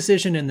creative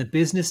decision and the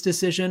business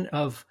decision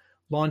of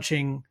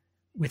launching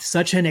with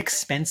such an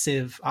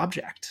expensive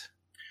object?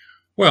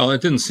 Well,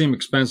 it didn't seem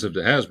expensive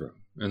to Hasbro,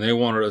 and they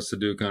wanted us to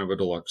do kind of a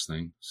deluxe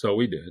thing. So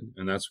we did,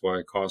 and that's why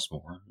it cost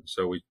more.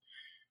 So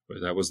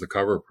that was the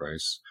cover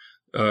price.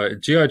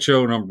 G.I.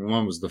 Joe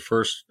 #1 was the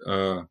first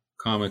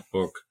comic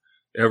book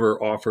ever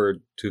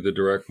offered to the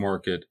direct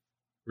market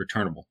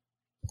returnable.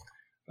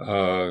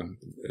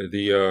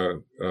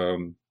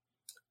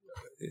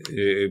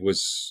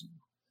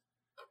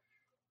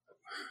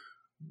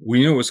 We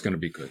knew it was going to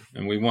be good,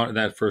 and we wanted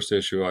that first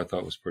issue. I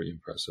thought was pretty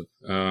impressive.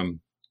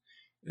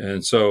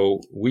 And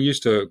so we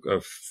used to,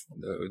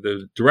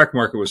 the direct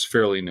market was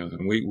fairly new,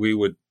 and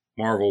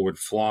Marvel would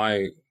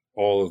fly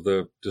all of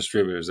the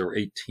distributors, there were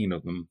 18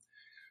 of them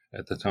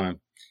at the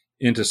time,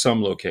 into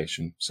some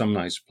location, some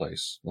nice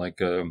place, like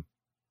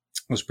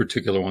this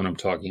particular one I'm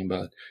talking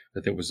about,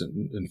 I think was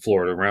in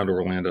Florida, around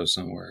Orlando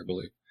somewhere, I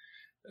believe.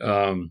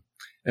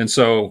 And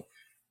so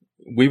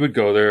we would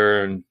go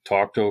there and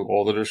talk to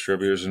all the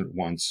distributors at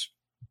once.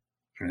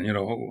 And,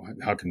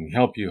 how can we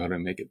help you? How to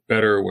make it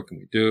better? What can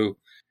we do?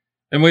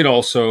 And we'd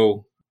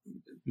also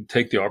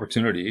take the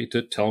opportunity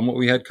to tell them what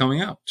we had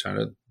coming out, trying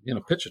to,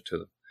 pitch it to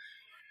them.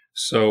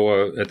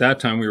 So at that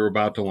time, we were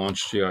about to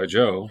launch G.I.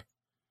 Joe.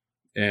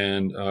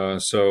 And I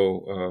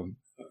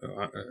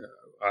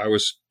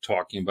was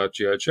talking about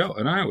G.I. Joe,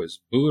 and I was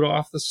booed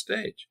off the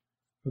stage.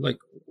 Like,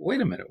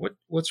 wait a minute,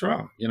 what's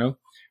wrong?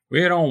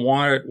 We don't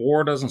want it.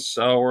 War doesn't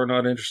sell. We're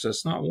not interested.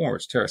 It's not war.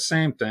 It's terror.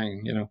 Same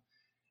thing,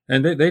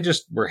 And they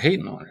just were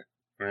hating on it,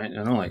 right?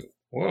 And I'm like,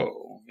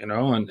 whoa,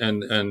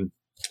 and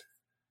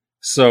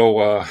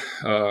so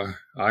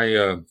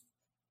I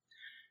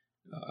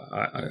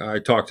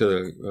talked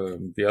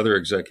to the other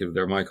executive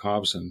there, Mike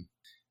Hobson.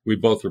 We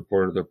both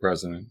reported to the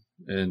president,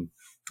 and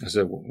I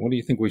said, well, what do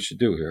you think we should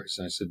do here?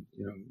 So I said,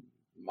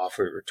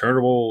 offer it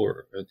returnable,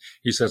 or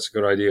he said, that's a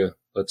good idea.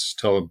 Let's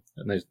tell him.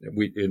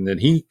 And then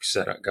he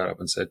got up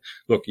and said,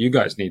 look, you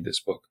guys need this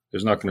book.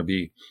 There's not going to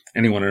be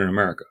anyone in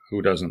America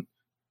who doesn't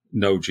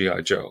know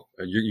G.I. Joe.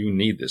 You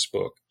need this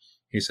book.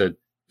 He said,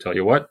 tell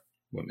you what,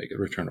 we'll make it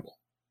returnable.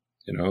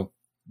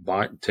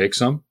 Take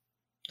some,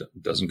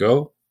 doesn't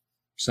go,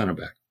 send it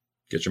back,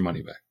 get your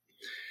money back.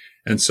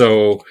 And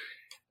so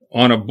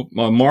on a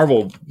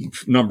Marvel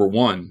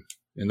 #1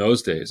 in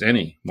those days,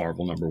 any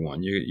Marvel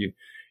 #1,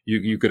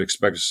 you could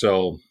expect to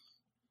sell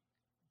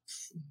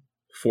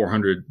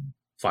 400,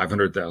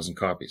 500,000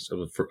 copies of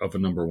a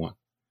 #1.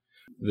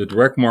 The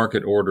direct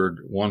market ordered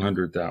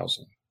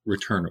 100,000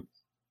 returnable.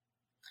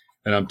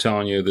 And I'm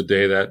telling you, the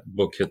day that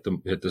book hit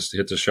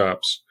the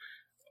shops,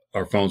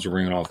 our phones were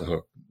ringing off the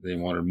hook. They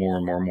wanted more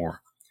and more and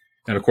more.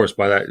 And of course,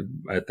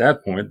 at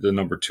that point, the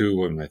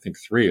 #2 and I think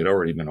 3 had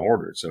already been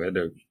ordered. So I had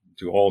to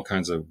do all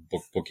kinds of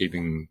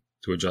bookkeeping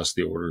to adjust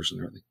the orders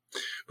and everything.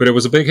 But it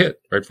was a big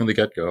hit right from the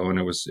get-go, and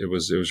it was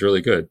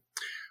really good.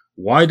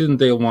 Why didn't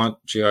they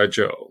want G.I.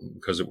 Joe?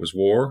 Because it was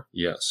war?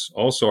 Yes.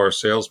 Also, our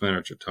sales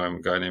manager at the time,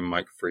 a guy named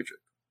Mike Friedrich,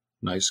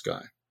 nice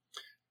guy.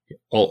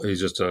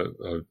 He's just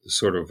a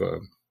sort of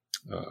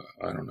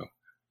I don't know.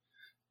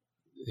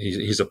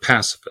 He's a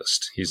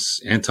pacifist. He's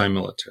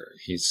anti-military.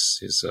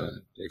 He's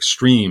an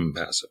extreme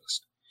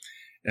pacifist.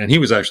 And he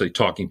was actually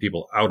talking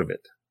people out of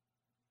it.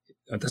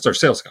 That's our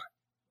sales guy.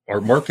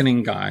 Our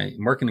marketing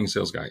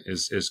sales guy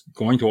is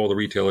going to all the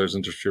retailers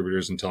and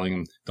distributors and telling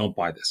them, don't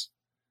buy this.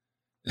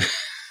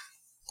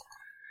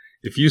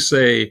 If you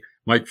say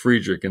Mike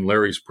Friedrich in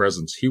Larry's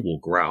presence, he will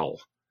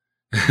growl.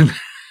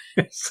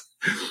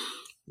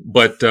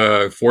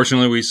 But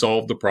fortunately, we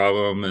solved the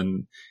problem.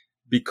 And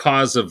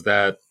because of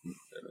that,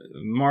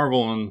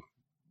 Marvel and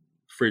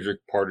Friedrich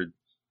parted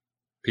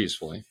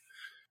peacefully.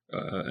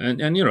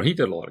 And he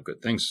did a lot of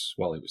good things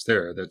while he was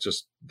there.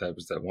 That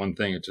was that one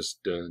thing. It just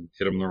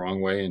hit him the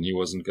wrong way, and he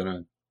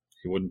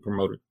wouldn't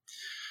promote it.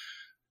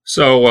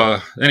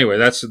 So anyway,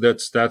 that's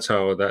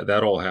how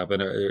that all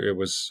happened. It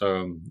was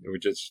we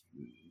just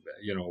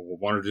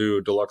wanted to do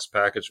a deluxe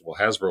package. Well,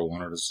 Hasbro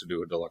wanted us to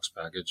do a deluxe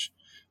package.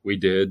 We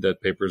did.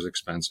 That paper is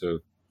expensive.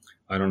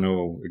 I don't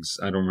know.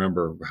 I don't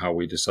remember how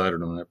we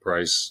decided on that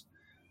price.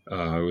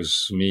 It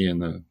was me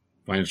and the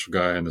financial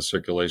guy and the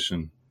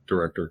circulation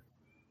director.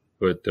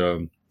 But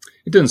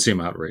it didn't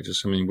seem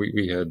outrageous. I mean,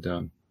 we had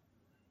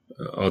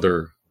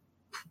other,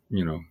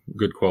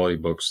 good quality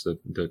books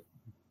that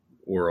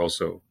were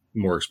also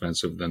more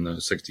expensive than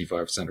the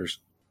 65 centers.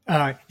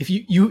 If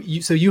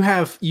you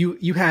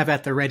have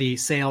at the ready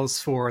sales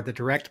for the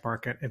direct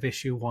market of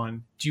issue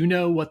 1. Do you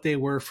know what they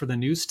were for the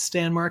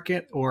newsstand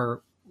market,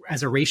 or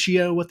as a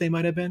ratio what they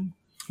might have been?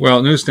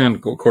 Well, newsstand,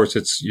 of course,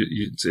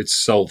 it's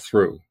sold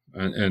through,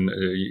 and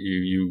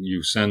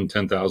you send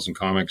 10,000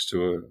 comics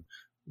to a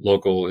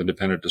local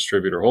independent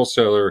distributor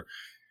wholesaler.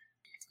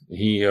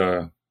 He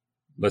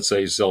let's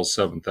say he sells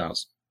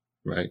 7,000,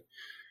 right?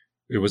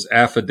 It was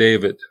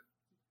affidavit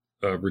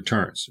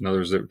returns. In other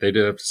words, they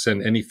didn't have to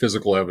send any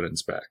physical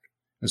evidence back,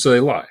 and so they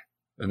lie,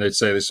 and they'd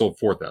say they sold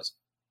 4,000,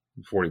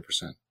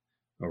 40%,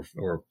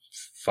 or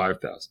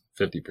 5,000,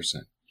 50%.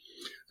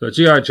 So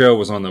G.I. Joe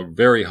was on the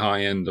very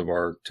high end of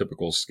our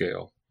typical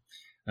scale,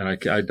 and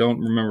I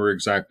don't remember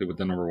exactly what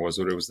the number was,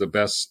 but it was the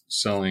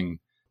best-selling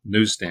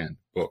newsstand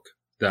book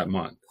that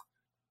month.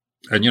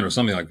 And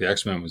something like the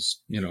X-Men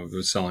was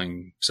was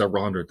selling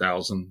several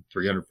 100,000,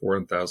 300,000,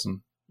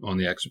 400,000 on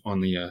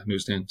the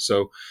newsstand.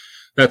 So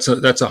that's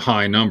a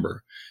high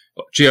number.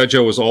 G.I.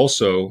 Joe was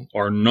also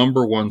our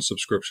 #1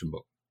 subscription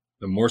book.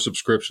 The more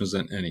subscriptions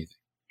than anything.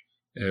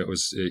 It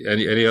was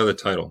any other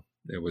title.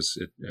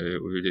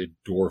 It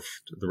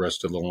dwarfed the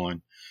rest of the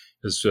line.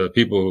 There's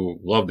people who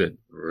loved it,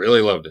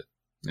 really loved it,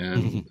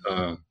 and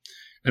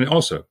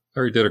also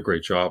Larry did a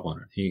great job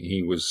on it.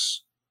 He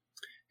was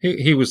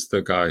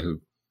the guy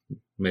who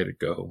made it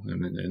go,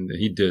 and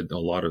he did a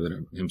lot of it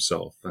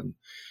himself. And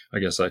I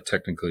guess I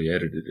technically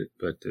edited it,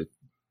 but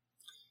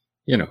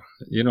you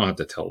don't have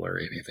to tell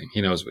Larry anything.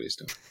 He knows what he's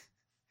doing.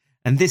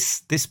 And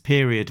this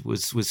period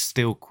was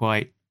still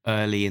quite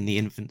early in the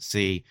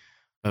infancy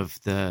of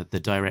the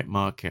direct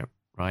market,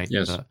 right?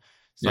 Yes. So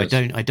yes.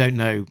 I don't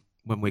know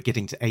when we're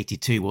getting to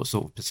 82, what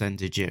sort of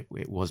percentage it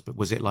was, but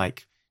was it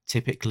like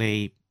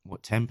typically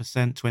what 10%,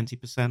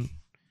 20%?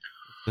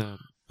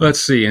 Let's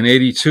see, in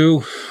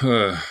 82.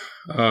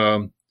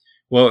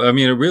 Well, I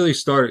mean, it really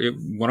started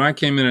when I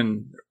came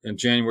in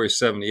January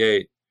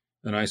 78,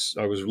 and I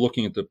was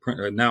looking at the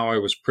print. Now I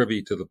was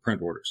privy to the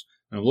print orders,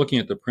 and I'm looking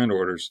at the print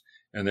orders,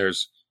 and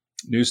there's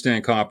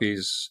newsstand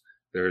copies,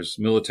 there's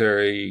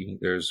military,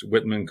 there's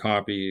Whitman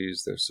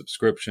copies, there's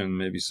subscription,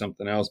 maybe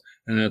something else,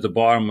 and then at the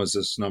bottom was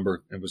this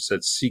number. It was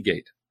said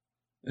Seagate,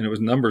 and it was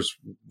numbers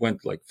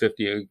went like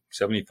 50,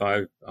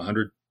 75,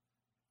 100,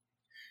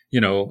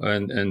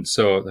 and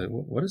so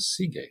what is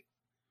Seagate?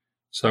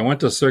 So I went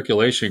to a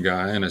circulation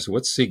guy and I said,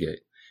 "What's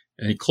Seagate?"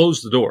 And he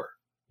closed the door.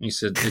 And he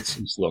said,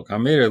 "It's look, I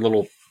made a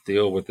little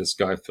deal with this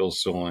guy, Phil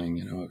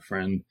Silling, a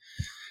friend.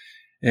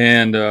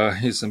 And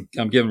he said,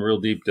 I'm giving a real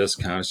deep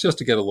discount. It's just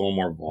to get a little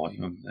more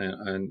volume.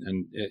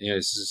 And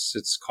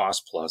it's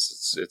cost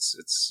plus.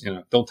 It's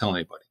don't tell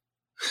anybody."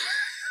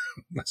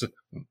 I said,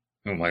 "Who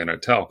am I going to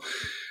tell?"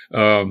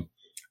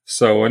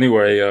 So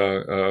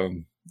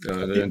anyway,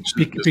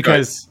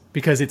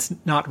 because it's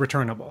not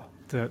returnable.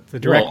 The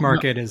direct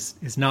market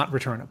is not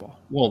returnable.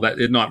 Well, that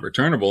is not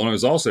returnable, and it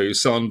was also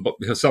he's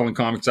selling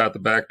comics out the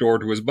back door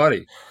to his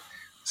buddy.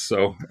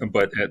 So,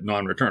 but at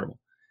non-returnable,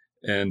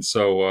 and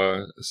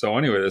so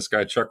anyway, this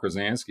guy Chuck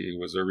Rosansky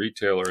was a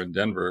retailer in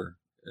Denver.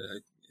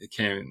 He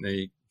came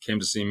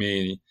to see me,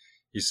 and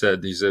he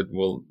said,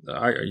 well,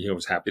 I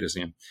was happy to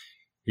see him.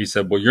 He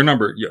said, well,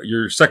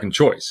 your second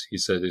choice. He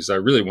said, I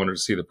really wanted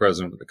to see the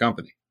president of the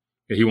company.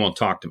 He won't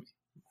talk to me,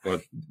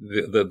 but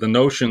the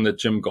notion that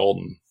Jim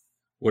Galton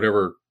would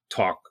ever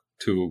talk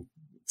to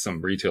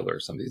some retailer or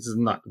something,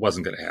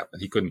 wasn't going to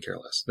happen. He couldn't care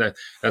less.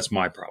 That's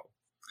my problem.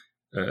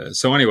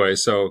 So anyway,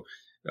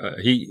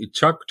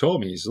 Chuck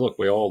told me, he said, look,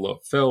 we all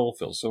love Phil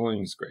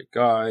Silling, he's a great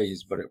guy.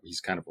 But he's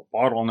kind of a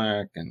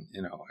bottleneck, and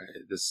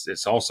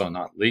it's also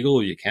not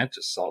legal. You can't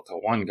just sell to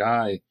one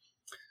guy.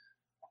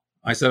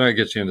 I said, I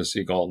get you in to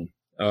see Galton.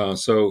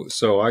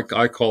 So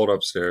I called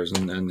upstairs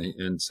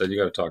and said, you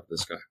got to talk to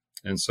this guy.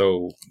 And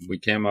so we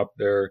came up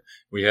there,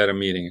 we had a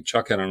meeting, and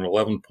Chuck had an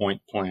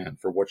 11-point plan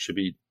for what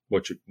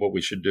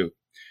we should do.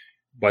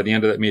 By the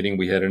end of that meeting,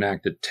 we had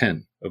enacted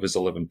 10 of his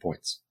 11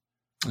 points.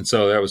 And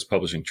so that was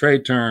publishing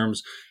trade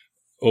terms,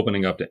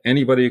 opening up to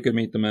anybody who could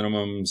meet the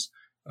minimums,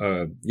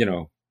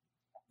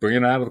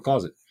 bringing it out of the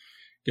closet.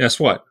 Guess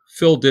what?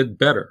 Phil did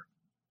better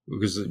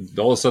because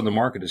all of a sudden the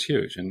market is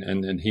huge,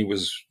 and he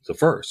was the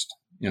first.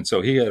 And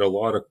so he had a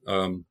lot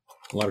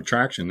of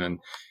traction, and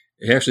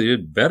he actually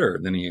did better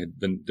than he had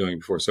been doing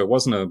before. So it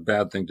wasn't a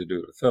bad thing to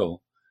do to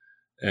Phil,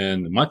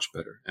 and much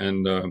better.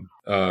 And the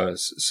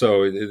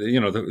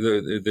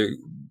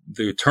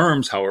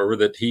terms, however,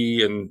 that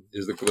he and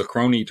the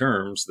crony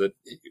terms that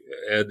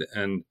Ed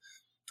and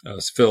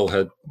Phil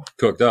had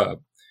cooked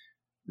up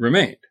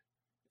remained.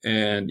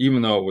 And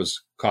even though it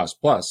was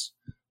cost plus,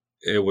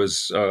 it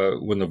was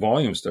when the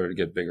volume started to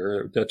get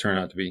bigger, that turned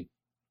out to be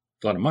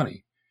a lot of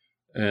money.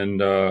 And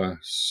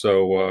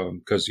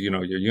because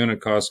your unit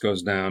cost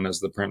goes down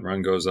as the print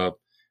run goes up,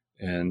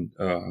 and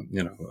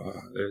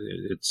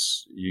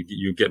it's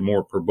you get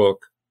more per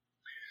book.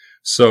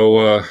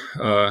 So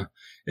and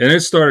it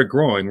started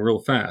growing real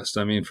fast.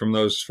 I mean, from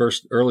those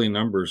first early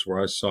numbers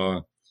where I saw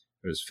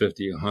it was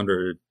 50,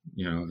 100,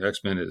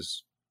 X-Men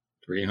is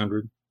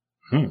 300.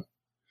 The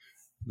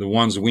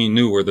ones we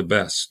knew were the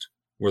best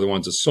were the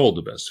ones that sold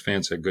the best.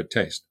 Fans had good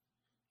taste,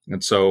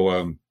 and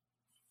so.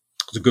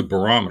 It's a good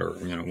barometer,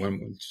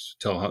 when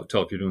tell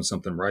if you're doing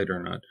something right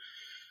or not.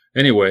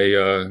 Anyway,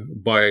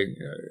 by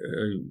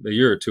a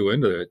year or two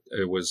into it,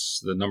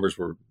 the numbers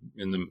were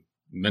in the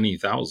many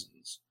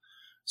thousands.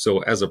 So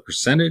as a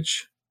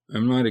percentage,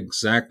 I'm not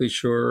exactly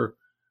sure.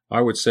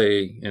 I would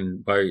say,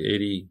 by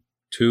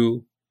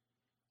 82,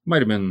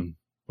 might have been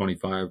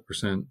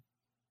 25%,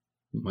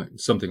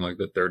 something like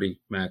that, 30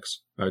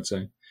 max, I'd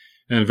say.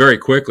 And very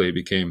quickly it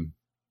became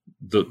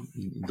the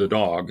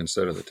dog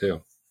instead of the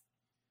tail.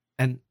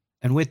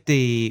 And with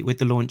the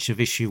launch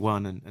of issue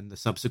 1 and the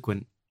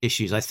subsequent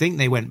issues, I think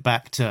they went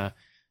back to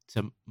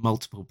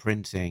multiple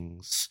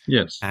printings.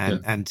 Yes.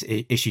 And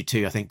issue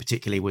 2, I think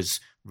particularly was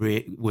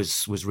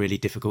really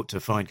difficult to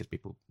find because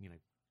people,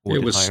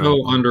 it was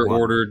so under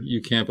ordered.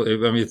 You can't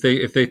believe. I mean,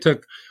 if they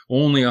took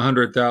only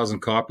 100,000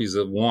 copies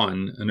of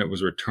 1 and it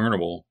was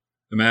returnable,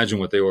 imagine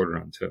what they ordered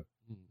on 2.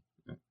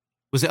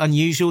 Was it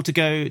unusual to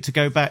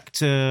go back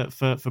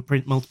for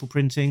multiple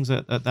printings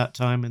at that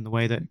time in the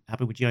way that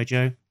happened with G.I.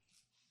 Joe?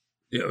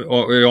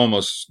 It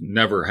almost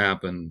never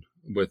happened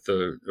with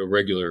a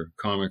regular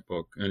comic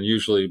book. And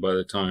usually by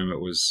the time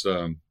it was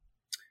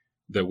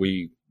that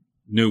we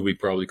knew we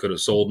probably could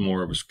have sold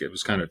more, it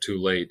was kind of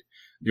too late.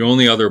 The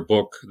only other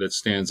book that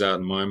stands out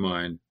in my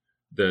mind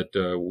that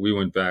we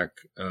went back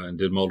and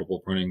did multiple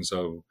printings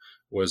of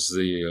was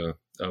the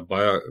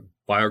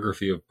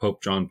biography of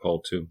Pope John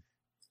Paul II.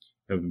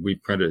 And we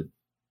printed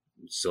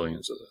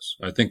zillions of this.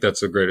 I think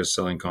that's the greatest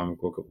selling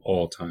comic book of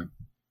all time,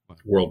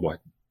 worldwide.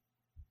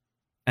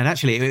 And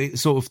actually,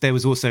 there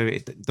was also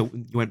you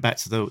went back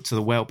to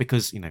the well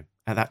because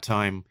at that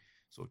time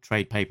sort of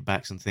trade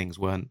paperbacks and things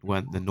weren't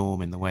the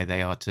norm in the way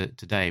they are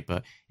today.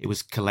 But it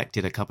was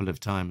collected a couple of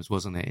times,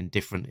 wasn't it, in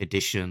different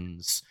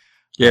editions?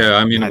 Yeah,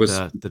 I mean, You it had was,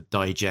 the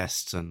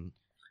digests and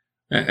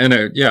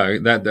yeah,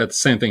 that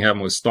same thing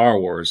happened with Star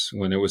Wars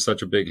when it was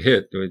such a big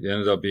hit. It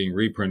ended up being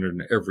reprinted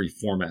in every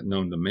format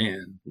known to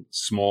man,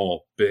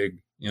 small, big,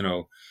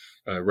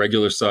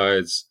 regular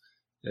size.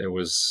 It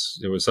was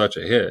such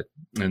a hit,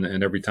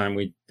 and every time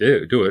we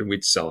do it,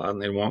 we'd sell out,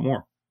 and they'd want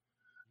more.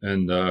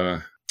 And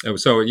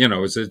so it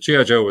was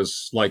GI Joe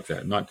was like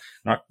that, not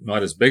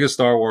as big as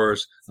Star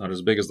Wars, not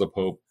as big as the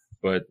Pope,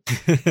 but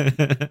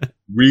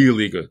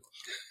really good.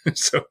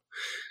 So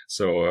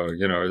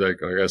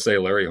like I say,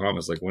 Larry Hama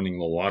is like winning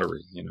the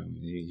lottery.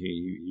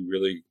 He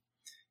really,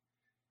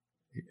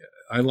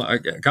 I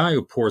like a guy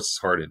who pours his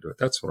heart into it.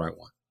 That's what I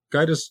want.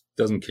 Guy just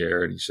doesn't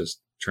care, and he's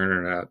just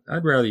churning it out.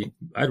 I'd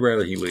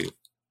rather he leave.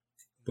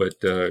 But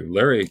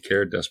Larry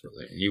cared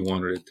desperately. He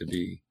wanted it to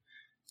be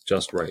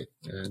just right,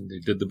 and he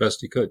did the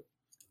best he could.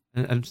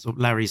 And so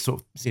Larry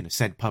sort of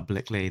said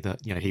publicly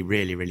that he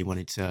really really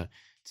wanted to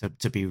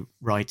be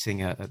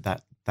writing at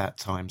that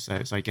time.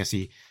 So I guess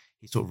he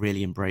sort of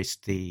really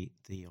embraced the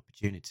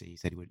opportunity. He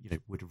said he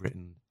would have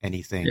written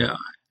anything. Yeah,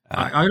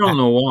 I don't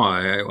know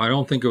why. I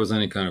don't think it was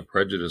any kind of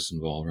prejudice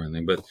involved or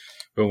anything. But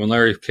when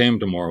Larry came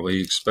to Marvel,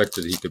 he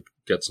expected he could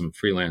get some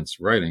freelance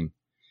writing,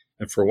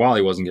 and for a while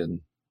he wasn't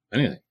getting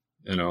anything.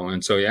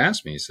 And so he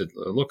asked me. He said,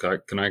 "Look,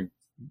 can I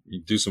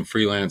do some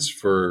freelance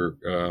for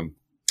the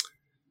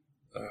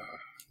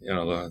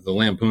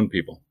Lampoon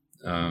people,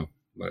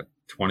 but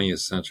 20th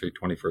century,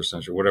 21st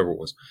century, whatever it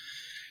was?"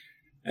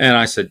 And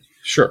I said,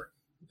 "Sure."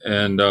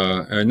 And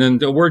then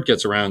the word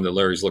gets around that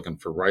Larry's looking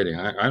for writing.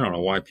 I don't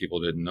know why people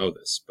didn't know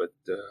this, but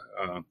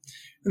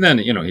and then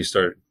he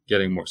started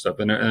getting more stuff,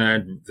 and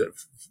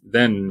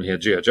then he had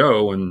G.I.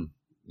 Joe, and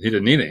he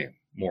didn't need any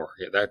more.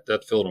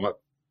 That filled him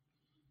up.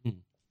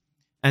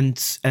 And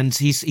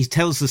he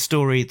tells the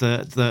story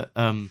that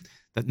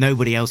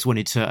nobody else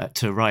wanted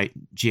to write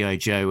G.I.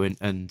 Joe,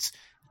 and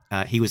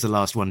he was the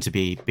last one to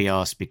be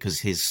asked because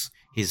his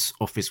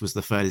office was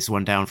the furthest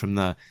one down from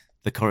the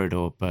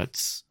corridor.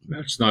 But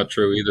that's not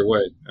true either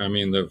way. I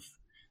mean,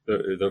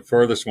 the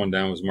furthest one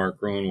down was Mark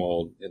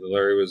Gruenwald.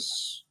 Larry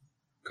was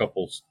a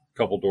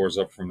couple doors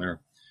up from there.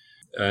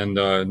 And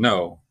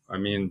no, I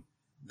mean,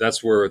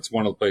 that's where it's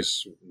one of the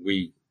places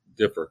we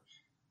differ.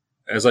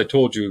 As I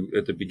told you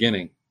at the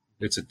beginning,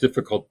 it's a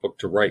difficult book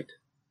to write.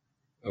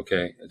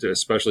 Okay,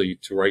 especially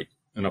to write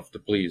enough to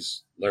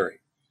please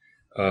Larry.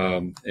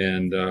 And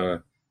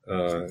at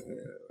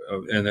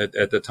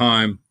the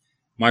time,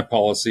 my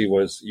policy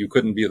was you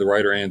couldn't be the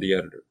writer and the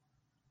editor.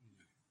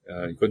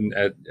 You couldn't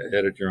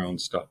edit your own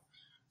stuff.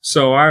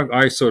 So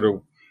I sort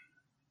of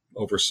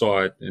oversaw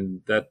it,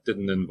 and that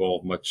didn't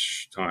involve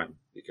much time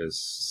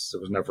because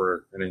there was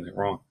never anything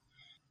wrong.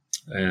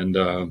 And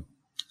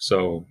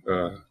so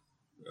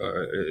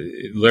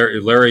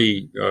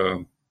Larry,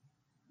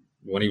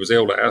 when he was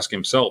able to ask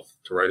himself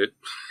to write it,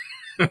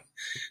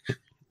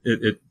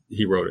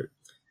 he wrote it.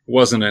 It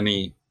wasn't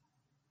anybody.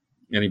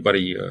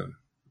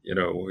 He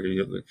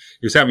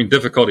was having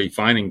difficulty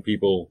finding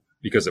people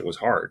because it was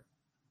hard.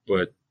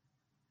 But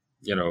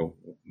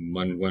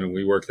when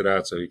we worked it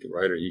out so he could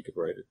write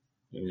it.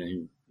 I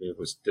mean, he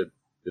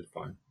did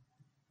fine.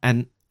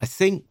 And I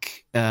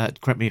think,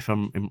 correct me if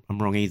I'm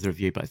wrong, either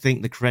of you, but I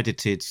think the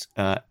credited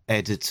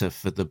editor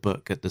for the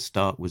book at the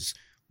start was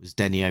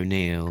Denny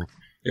O'Neil.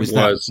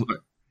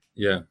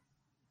 Yeah.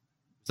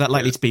 Is that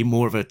likely to be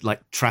more of a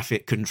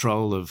traffic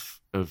control of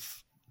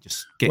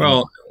just getting?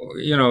 Well,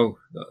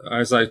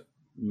 as I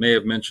may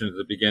have mentioned at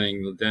the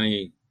beginning,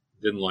 Denny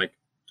didn't like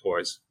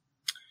toys.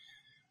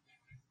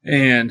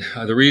 And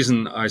the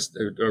reason I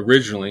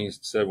originally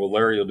said, well,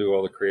 Larry will do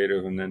all the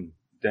creative and then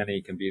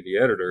Denny can be the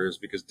editor is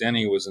because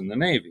Denny was in the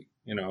Navy,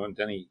 and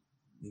Denny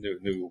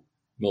knew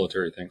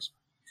military things.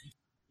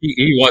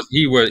 He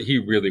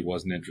really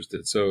wasn't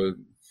interested. So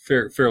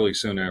fairly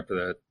soon after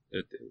that,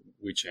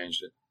 we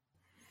changed it.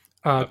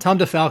 Tom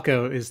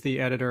DeFalco is the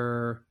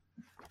editor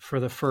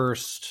for the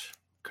first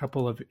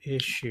couple of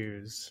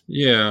issues.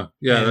 Yeah,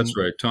 that's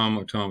right. Tom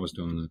was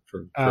doing that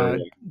for a while.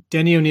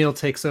 Denny O'Neil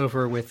takes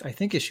over with, I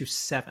think, issue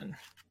 7.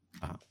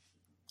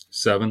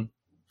 7?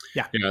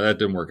 Yeah. That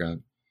didn't work out.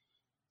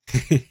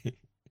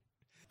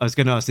 I was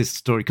going to ask this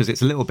story because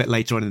it's a little bit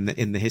later on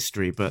in the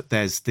history, but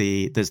there's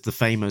the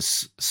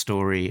famous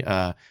story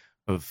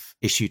of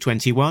issue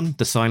 21,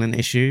 the silent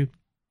issue,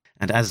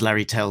 and as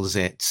Larry tells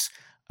it,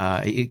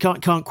 he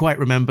can't quite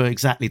remember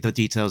exactly the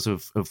details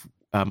of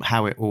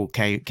how it all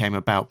came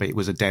about, but it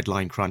was a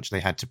deadline crunch. They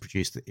had to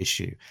produce the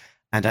issue,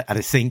 and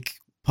I think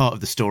part of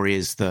the story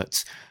is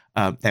that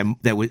there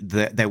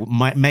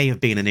may have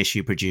been an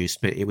issue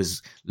produced, but it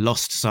was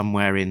lost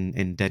somewhere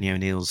in Denny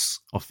O'Neil's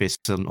office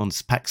on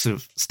stacks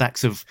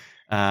of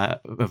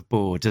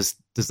board. Does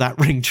that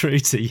ring true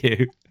to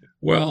you?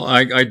 Well,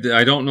 I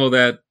don't know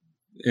that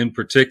in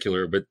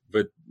particular, but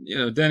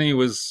Denny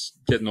was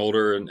getting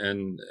older, and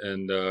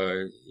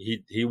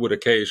he would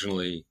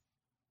occasionally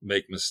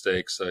make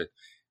mistakes.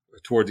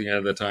 Toward the end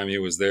of the time he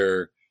was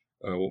there,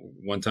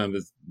 One time,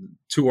 the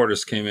two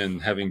artists came in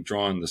having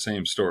drawn the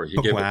same story.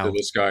 He gave it to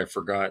this guy,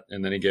 forgot,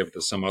 and then he gave it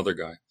to some other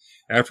guy.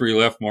 After he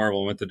left Marvel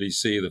and went to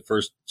DC, the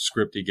first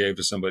script he gave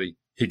to somebody,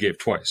 he gave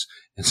twice.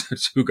 And so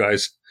two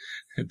guys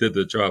did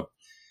the job.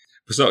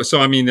 So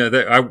I mean,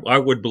 I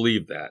would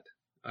believe that.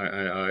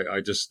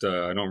 I just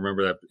I don't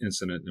remember that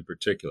incident in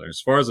particular. As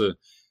far as the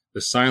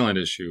silent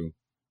issue,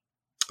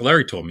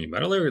 Larry told me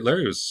about it.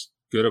 Larry was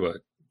good about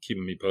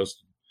keeping me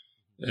posted.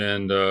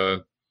 And,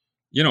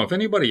 if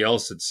anybody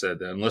else had said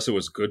that, unless it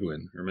was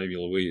Goodwin or maybe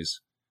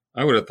Louise,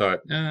 I would have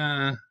thought,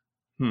 I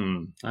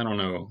don't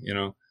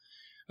know,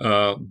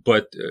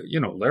 but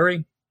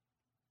Larry,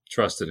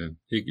 trusted him.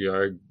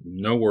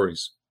 No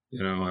worries.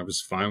 I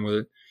was fine with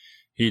it.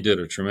 He did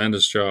a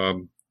tremendous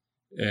job.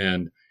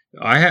 And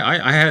I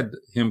had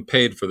him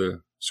paid for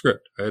the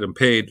script. I had him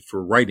paid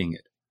for writing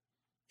it.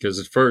 Because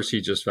at first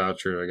he just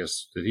vouchered, I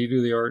guess, did he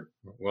do the art?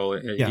 Well,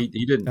 yeah.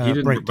 he didn't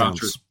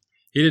voucher.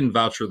 He didn't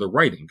voucher the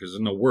writing because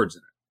there's no words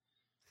in it.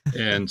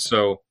 And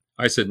so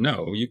I said,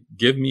 no, you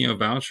give me a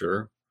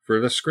voucher for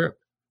the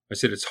script. I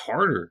said, it's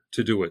harder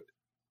to do it,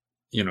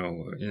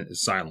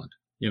 silent,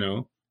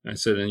 I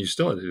said, and you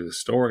still have to do the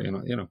story,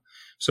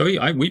 So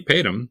we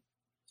paid him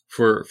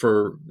for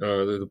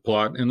the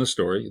plot and the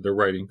story, the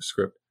writing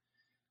script.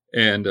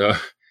 And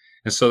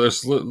so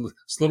there's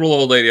this little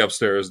old lady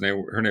upstairs,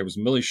 her name was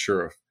Millie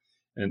Sheriff.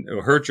 And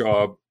her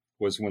job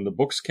was when the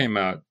books came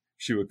out,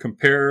 she would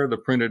compare the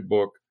printed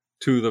book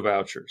to the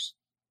vouchers,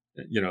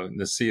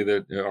 to see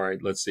that, all right,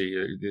 let's see.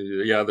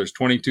 Yeah, there's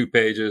 22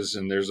 pages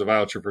and there's a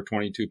voucher for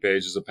 22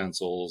 pages of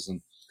pencils.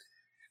 And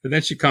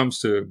then she comes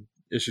to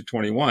issue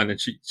 21 and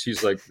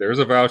she's like, there's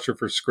a voucher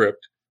for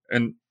script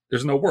and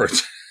there's no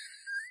words.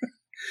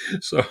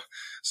 So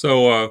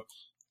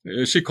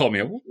she called me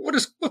up.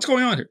 What's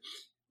going on here?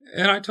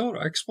 And I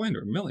explained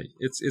to her, Millie,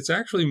 it's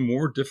actually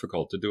more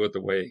difficult to do it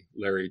the way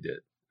Larry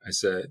did. I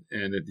said,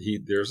 and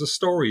there's a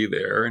story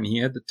there and he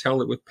had to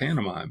tell it with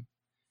pantomime.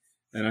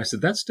 And I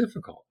said, that's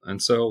difficult. And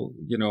so,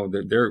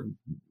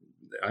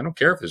 I don't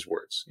care if there's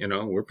words,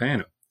 we're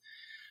paying him.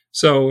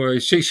 So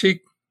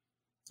she,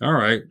 all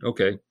right,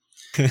 okay.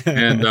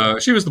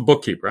 And she was the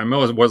bookkeeper. I mean,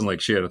 it wasn't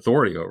like she had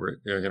authority over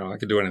it. I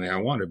could do anything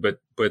I wanted, but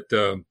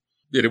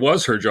it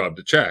was her job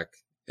to check,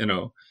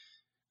 And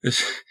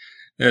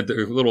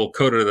the little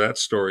coda to that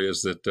story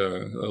is that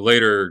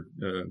later,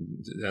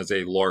 as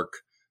a lark,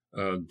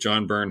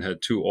 John Byrne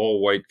had two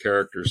all-white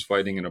characters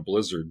fighting in a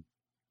blizzard.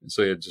 And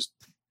so he had just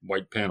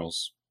white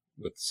panels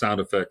with sound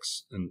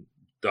effects and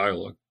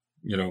dialogue,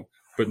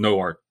 but no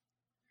art.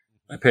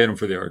 I paid him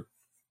for the art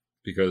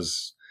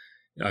because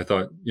I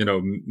thought,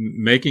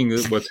 making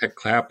what's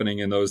happening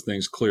in those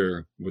things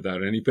clear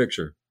without any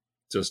picture,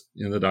 just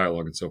in the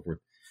dialogue and so forth.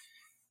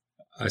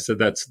 I said,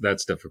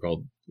 that's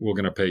difficult. We're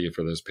going to pay you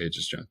for those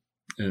pages, John.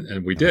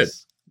 And we did.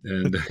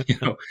 And,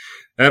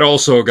 that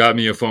also got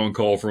me a phone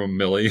call from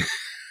Millie.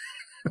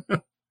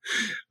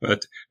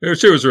 But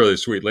she was a really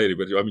sweet lady.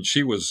 But I mean,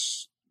 she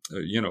was,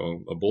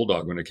 a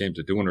bulldog when it came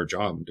to doing her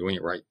job and doing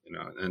it right,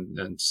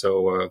 And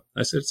so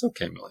I said, it's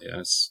okay, Millie.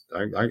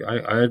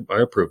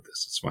 I approve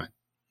this. It's fine.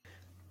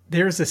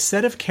 There's a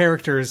set of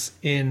characters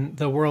in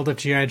the world of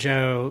G.I.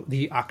 Joe,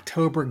 the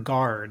October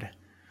Guard.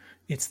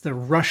 It's the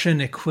Russian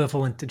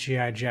equivalent to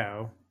G.I.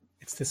 Joe.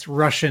 It's this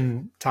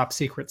Russian top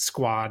secret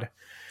squad.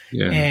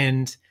 Yeah.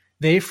 And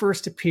they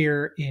first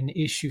appear in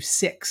issue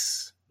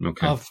 6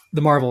 of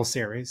the Marvel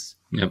series.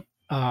 Yep.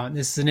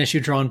 This is an issue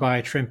drawn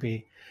by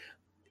Trimpe.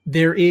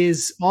 There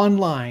is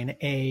online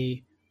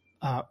a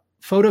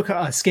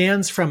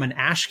scans from an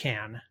ash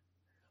can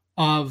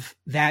of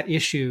that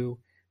issue,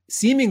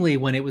 seemingly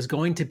when it was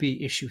going to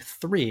be issue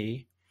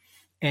 3.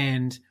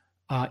 And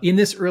in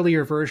this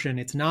earlier version,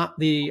 it's not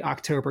the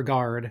October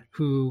Guard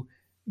who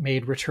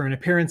made return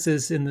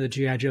appearances in the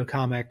G.I. Joe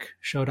comic,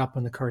 showed up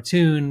in the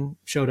cartoon,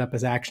 showed up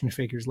as action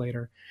figures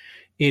later.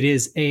 It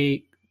is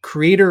a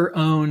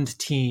creator-owned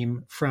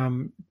team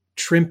from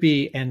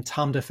Trimpe and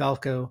Tom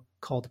DeFalco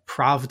called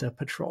Pravda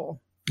Patrol.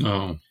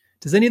 Oh.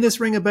 Does any of this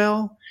ring a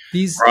bell?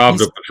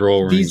 Pravda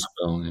Patrol rings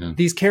a bell, yeah.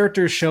 These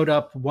characters showed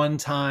up one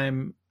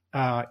time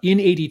in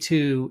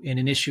 82 in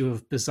an issue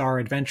of Bizarre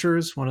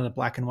Adventures, one of the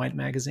black and white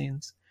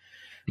magazines.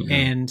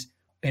 Mm-hmm.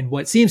 And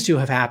what seems to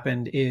have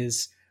happened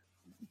is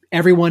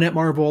everyone at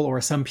Marvel,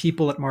 or some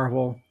people at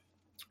Marvel,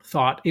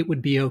 thought it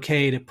would be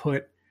okay to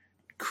put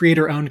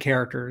creator-owned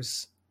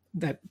characters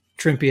that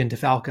Trimpe and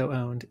DeFalco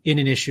owned in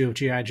an issue of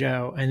G.I.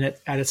 Joe. And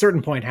at a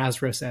certain point,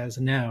 Hasbro says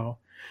no.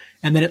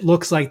 And then it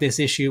looks like this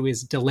issue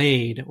is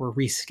delayed or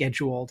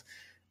rescheduled.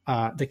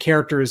 The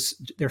characters,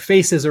 their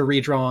faces are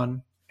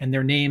redrawn and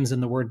their names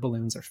and the word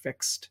balloons are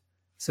fixed,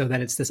 so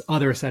that it's this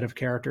other set of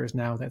characters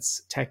now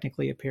that's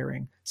technically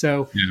appearing.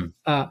 So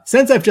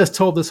since I've just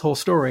told this whole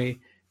story,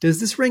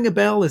 does this ring a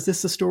bell? Is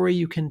this a story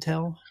you can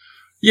tell?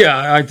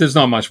 Yeah, there's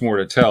not much more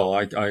to tell.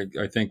 I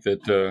think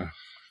that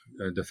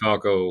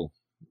DeFalco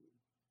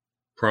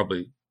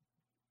probably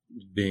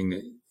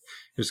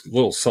there's a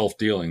little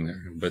self-dealing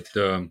there, but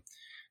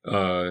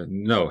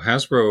no,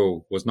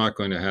 Hasbro was not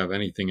going to have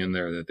anything in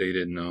there that they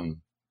didn't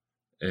own.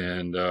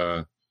 And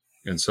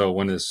And so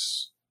when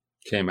this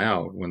came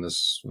out, when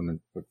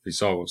we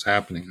saw what was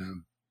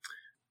happening,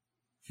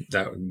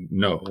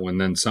 and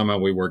then somehow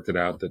we worked it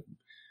out that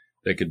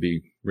they could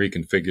be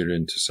reconfigured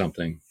into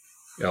something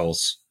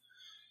else,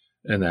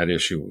 and that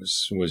issue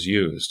was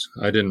used.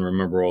 I didn't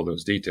remember all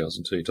those details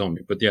until you told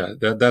me, but yeah,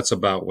 that's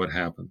about what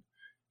happened.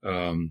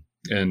 And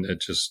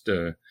it just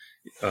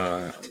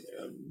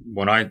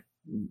when I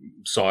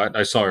saw it,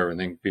 I saw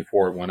everything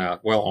before it went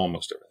out. Well,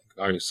 almost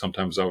everything.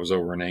 Sometimes I was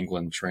over in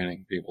England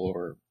training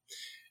people,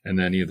 and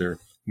then either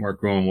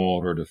Mark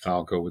Gruenwald or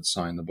DeFalco would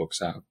sign the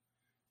books out.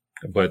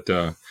 But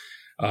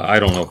I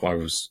don't know if I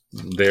was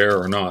there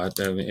or not.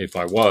 I mean, if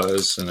I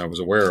was and I was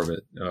aware of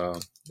it,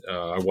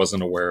 I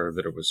wasn't aware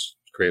that it was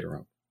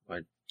Creator-owned. I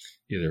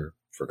either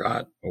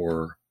forgot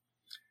or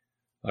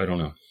I don't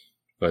know.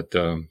 But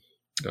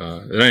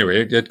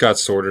anyway, it got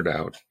sorted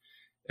out,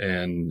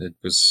 and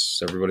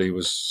everybody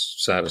was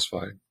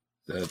satisfied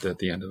at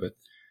the end of it.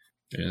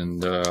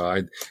 And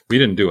we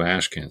didn't do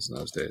ash cans in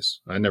those days.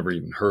 I never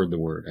even heard the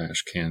word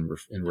ash can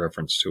in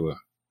reference to a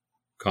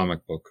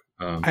comic book.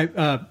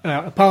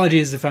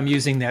 Apologies if I'm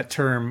using that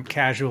term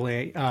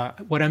casually.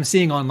 What I'm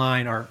seeing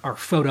online are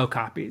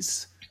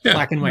photocopies,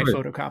 black and white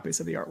photocopies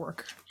of the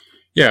artwork.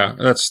 Yeah,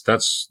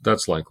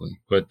 that's likely.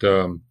 But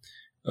no,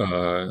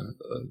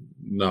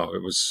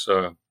 it was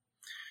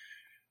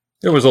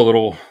a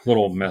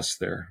little mess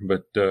there,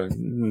 but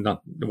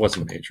it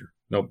wasn't major.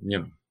 No,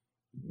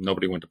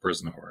 nobody went to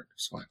prison over it.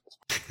 It's fine.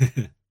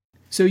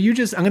 So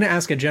I'm going to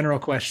ask a general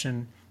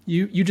question.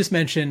 You just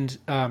mentioned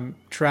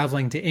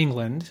traveling to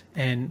England,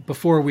 and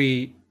before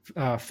we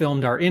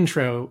filmed our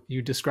intro,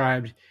 you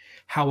described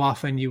how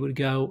often you would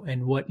go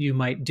and what you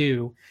might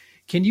do.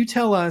 Can you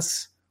tell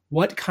us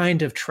what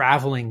kind of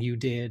traveling you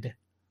did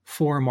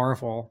for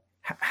Marvel?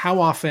 How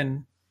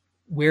often,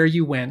 where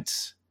you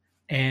went,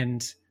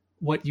 and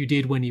what you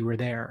did when you were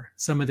there?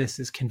 Some of this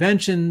is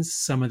conventions.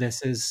 Some of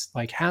this is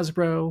like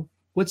Hasbro.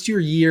 What's your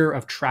year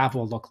of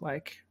travel look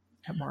like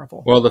at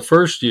Marvel? Well, the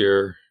first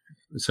year,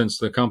 since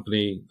the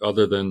company,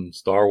 other than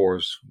Star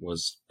Wars,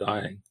 was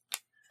dying,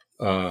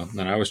 and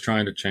I was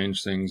trying to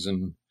change things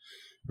and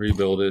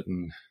rebuild it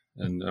and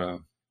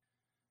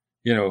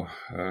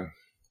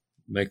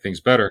make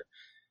things better,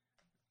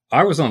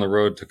 I was on the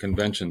road to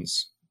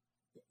conventions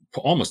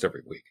almost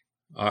every week.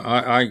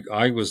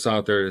 I was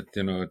out there,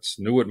 it's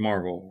new at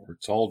Marvel, or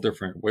it's all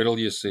different. Wait till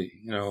you see,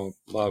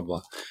 blah,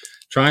 blah,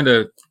 trying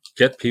to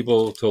get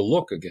people to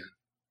look again,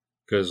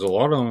 because a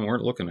lot of them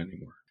weren't looking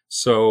anymore.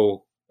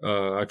 So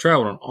I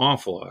traveled an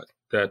awful lot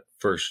that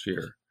first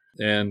year,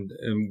 and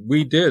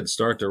we did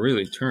start to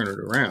really turn it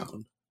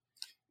around.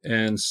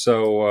 And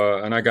so,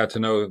 and I got to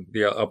know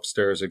the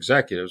upstairs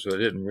executives, who I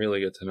didn't really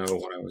get to know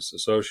when I was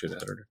associate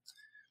editor.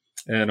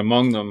 And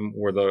among them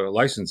were the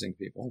licensing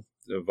people,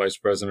 the vice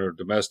president of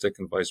domestic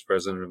and vice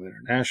president of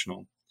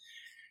international.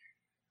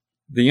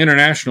 The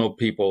international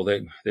people,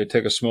 they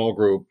take a small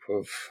group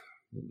of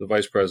the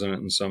vice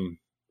president and some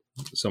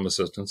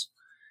assistants,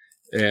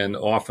 and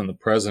often the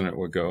president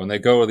would go, and they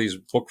go to these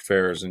book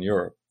fairs in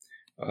Europe.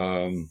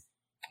 We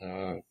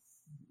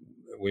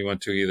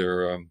went to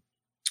either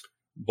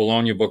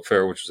Bologna Book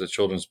Fair, which is a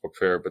children's book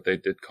fair, but they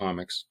did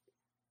comics,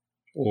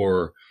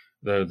 or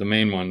the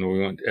main one we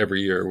went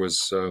every year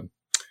was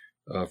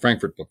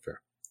Frankfurt Book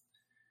Fair.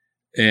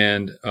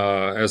 And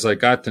as I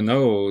got to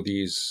know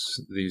these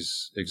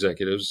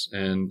executives,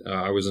 and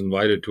I was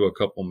invited to a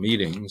couple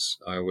meetings,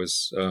 I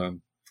was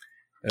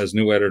as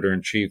new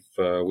editor-in-chief,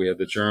 we had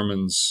the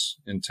Germans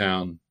in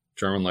town,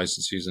 German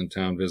licensees in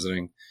town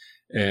visiting,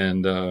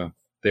 and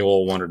they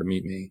all wanted to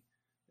meet me.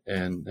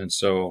 And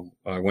so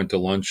I went to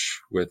lunch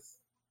with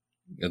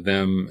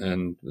them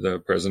and the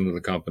president of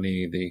the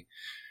company, the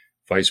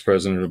vice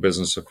president of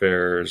business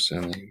affairs,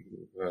 and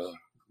the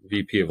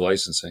VP of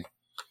licensing.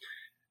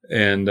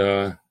 And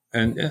the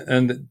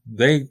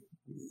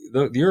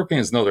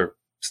Europeans know their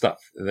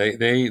stuff.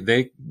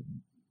 They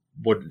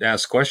would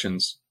ask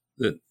questions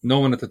that no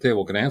one at the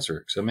table could answer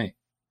except me.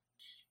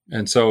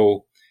 And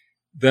so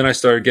then I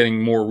started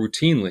getting more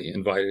routinely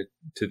invited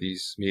to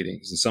these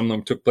meetings, and some of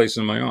them took place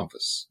in my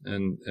office.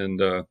 And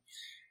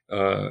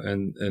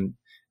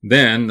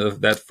then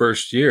that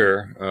first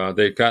year,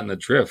 they'd gotten the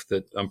drift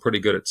that I'm pretty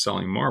good at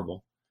selling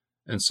Marvel.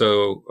 And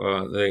so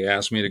they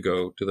asked me to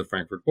go to the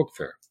Frankfurt Book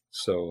Fair.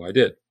 So I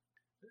did,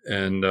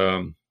 and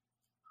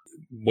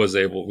was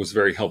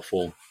very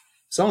helpful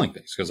selling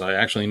things, because I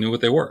actually knew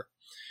what they were.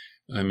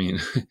 I mean,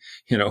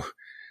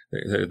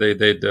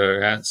 they'd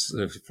ask,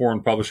 if a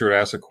foreign publisher would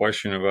ask a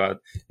question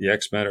about the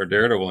X-Men or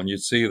Daredevil, and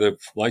you'd see the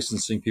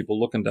licensing people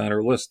looking down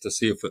her list to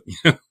see if it,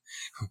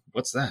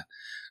 what's that?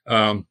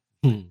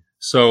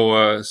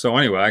 So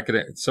anyway, I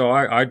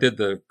did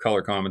the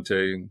color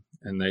commentary,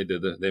 and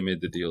they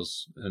made the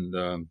deals,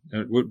 and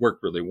it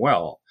worked really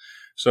well.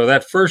 So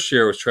that first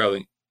year I was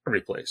traveling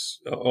every place,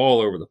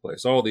 all over the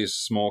place, all these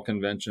small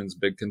conventions,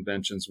 big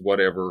conventions,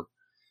 whatever.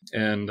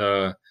 And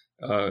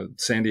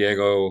San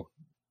Diego,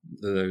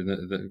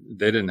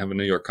 they didn't have a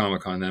New York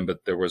Comic Con then,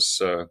 but there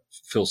was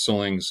Phil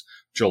Silling's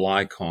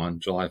July Con,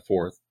 July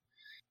 4th.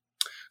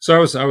 So I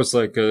was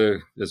like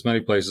as many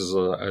places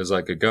as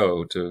I could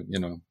go to,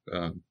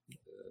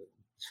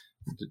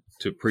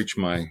 to preach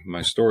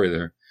my story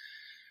there.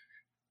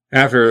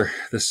 After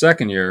the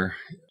second year,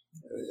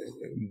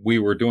 we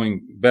were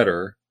doing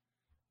better.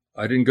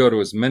 I didn't go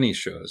to as many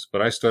shows,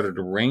 but I started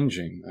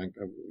arranging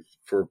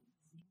for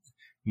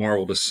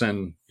Marvel to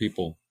send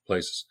people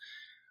places.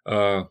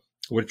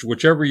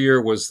 Whichever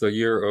year was the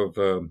year of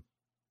the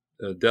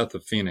death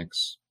of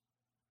Phoenix.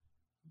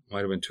 Might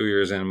have been 2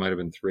 years and it might have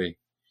been 3.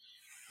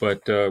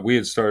 But we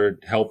had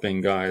started helping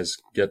guys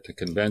get to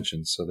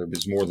conventions, so there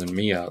was more than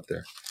me out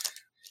there.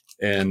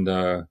 And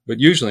but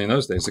usually in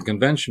those days, the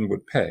convention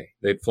would pay.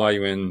 They'd fly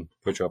you in,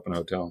 put you up in a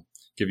hotel,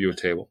 give you a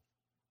table.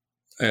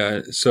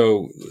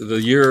 So the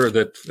year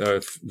that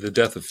the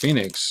death of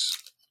Phoenix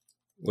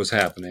was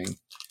happening,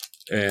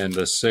 and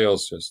the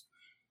sales just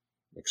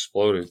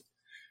exploded,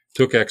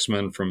 took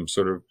X-Men from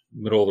sort of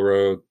middle of the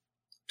road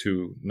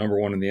to number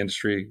one in the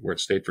industry, where it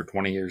stayed for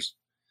 20 years.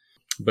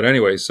 But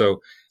anyway,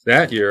 so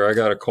that year I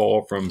got a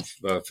call from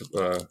what's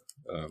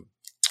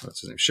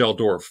his name, Shel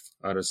Dorf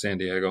out of San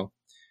Diego,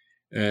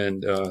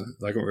 and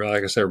like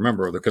I said,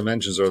 remember the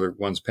conventions are the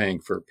ones paying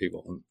for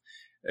people,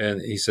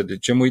 and he said,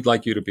 "Jim, we'd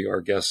like you to be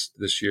our guest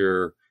this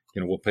year.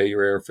 We'll pay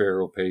your airfare,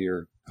 we'll pay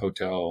your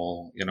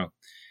hotel,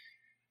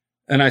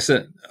 And I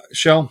said,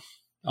 Shel,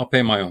 I'll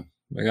pay my own.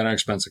 I got an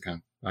expense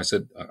account. I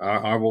said,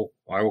 I will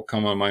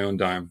come on my own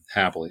dime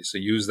happily. So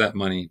use that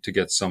money to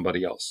get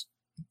somebody else.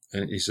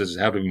 And he says,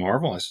 have to be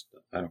Marvel? I said,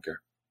 I don't care.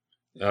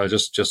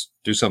 Just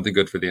do something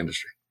good for the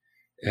industry.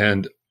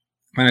 And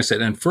I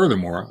said, and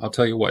furthermore, I'll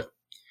tell you what,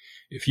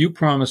 if you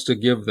promise to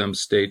give them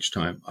stage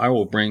time, I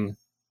will bring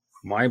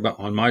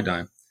on my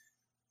dime,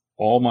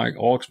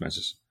 all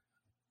expenses,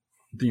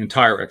 the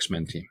entire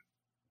X-Men team.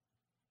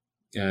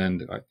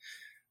 And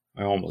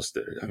I almost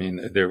did it. I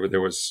mean,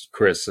 there was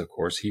Chris, of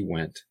course, he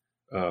went.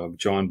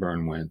 John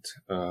Byrne went.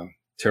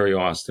 Terry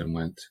Austin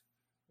went.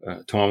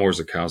 Tom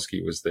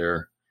Orzechowski was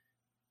there.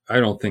 I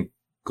don't think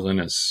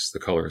Glynis, the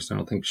colorist, I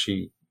don't think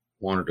she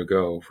wanted to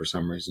go for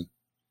some reason.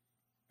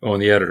 Oh,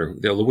 and the editor,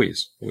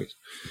 Louise.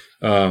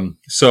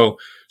 So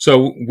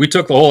we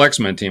took the whole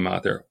X-Men team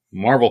out there.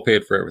 Marvel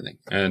paid for everything,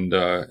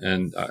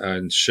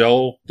 and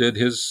Shel did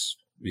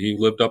he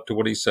lived up to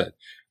what he said.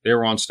 They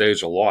were on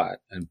stage a lot,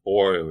 and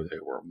boy, they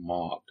were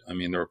mobbed. I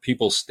mean, there were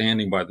people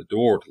standing by the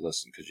door to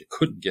listen because you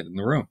couldn't get in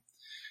the room.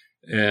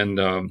 And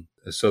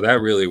so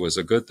that really was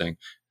a good thing.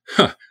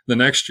 The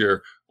next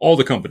year, all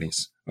the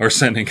companies are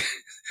sending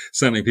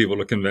people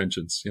to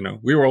conventions.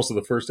 We were also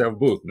the first to have a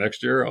booth.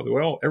 Next year,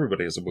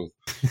 everybody has a booth.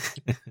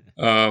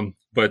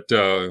 But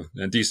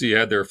and DC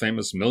had their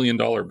famous $1 million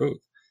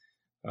booth.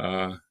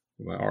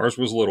 Ours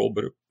was little,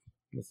 but it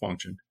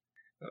functioned.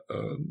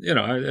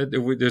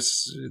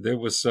 There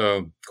was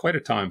quite a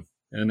time.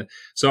 And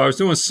so I was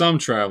doing some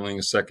traveling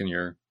the second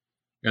year.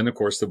 And of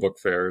course the book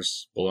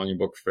fairs, Bologna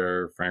Book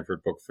Fair,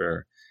 Frankfurt Book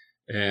Fair.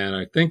 And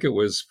I think it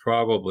was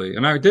probably,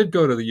 and I did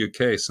go to the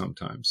UK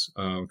sometimes,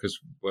 because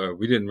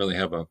we didn't really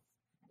have a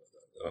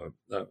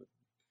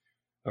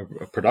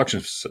production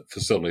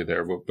facility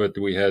there, but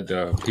we had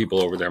people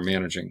over there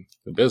managing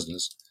the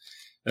business.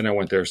 And I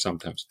went there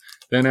sometimes.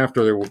 Then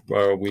after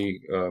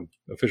we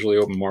officially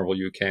opened Marvel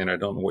UK, and I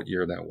don't know what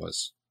year that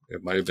was.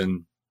 It might have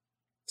been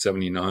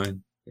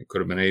 79. It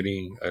could have been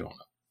 80. I don't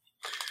know.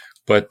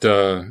 But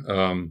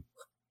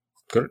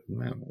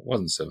it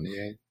wasn't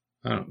 78.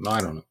 I don't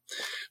know.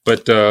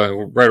 But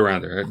right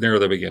around there, near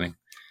the beginning.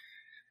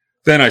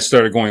 Then I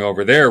started going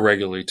over there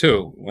regularly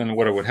too. And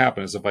what would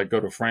happen is if I'd go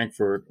to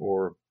Frankfurt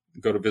or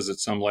go to visit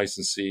some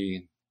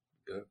licensee,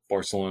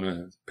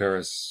 Barcelona,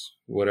 Paris,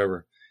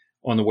 whatever,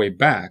 on the way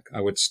back, I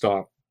would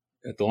stop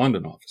at the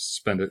London office,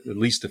 spend at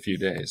least a few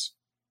days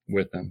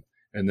with them,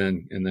 and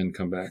then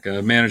come back. And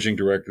the managing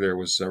director there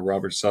was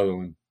Robert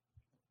Sutherland,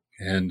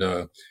 and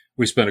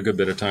we spent a good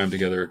bit of time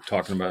together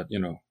talking about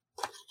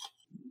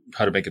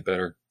how to make it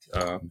better,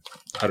 how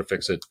to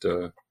fix it,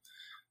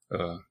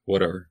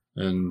 whatever.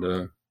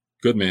 And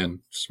good man,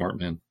 smart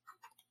man.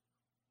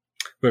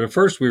 But at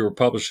first, we were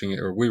publishing it,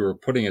 or we were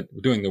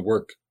doing the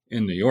work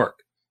in New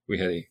York. We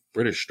had a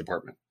British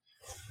department.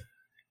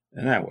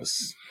 And that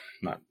was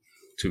not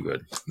too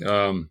good.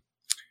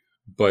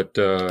 But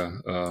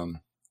the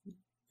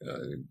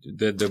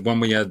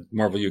when we had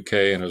Marvel UK,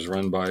 and it was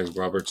run by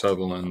Robert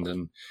Sutherland,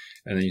 and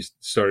he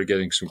started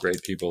getting some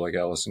great people like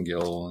Alison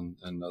Gill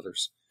and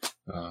others.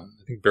 I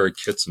think Barry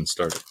Kitson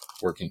started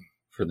working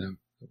for them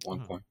at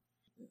one point.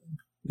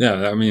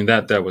 Yeah, I mean,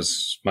 that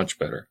was much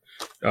better.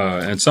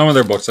 And some of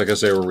their books, like I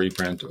say, were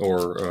reprint,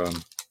 or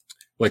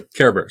like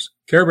Care Bears.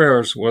 Care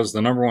Bears was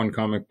the number one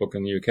comic book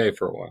in the UK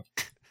for a while.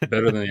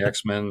 Better than the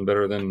X-Men,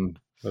 better than,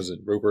 was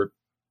it Rupert?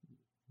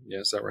 Yeah,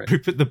 is that right?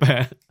 Rupert the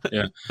Bear.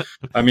 Yeah.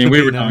 I mean,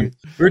 we were doing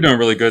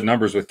really good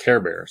numbers with Care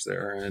Bears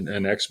there,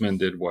 and X-Men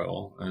did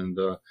well, and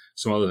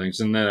some other things.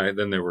 And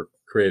then they were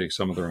creating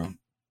some of their own.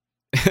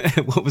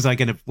 What was I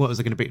going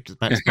to be?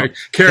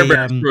 Care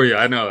Bears. Oh, yeah,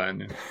 I know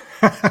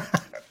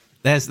that.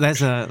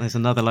 There's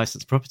another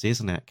licensed property,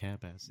 isn't it? Care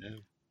Bears. Yeah.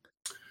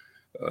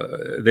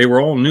 They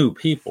were all new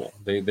people.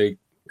 They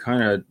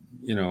kind of,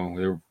 they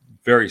were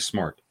very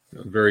smart,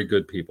 very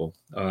good people,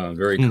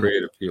 very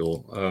creative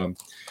people,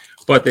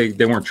 but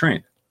they weren't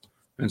trained.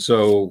 And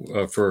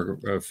so for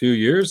a few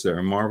years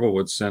there, Marvel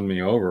would send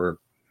me over,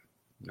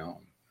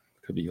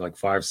 could be like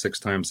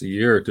 5-6 times a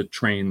year to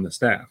train the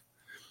staff.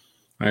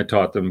 I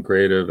taught them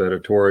creative,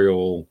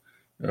 editorial,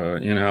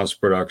 in-house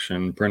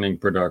production, printing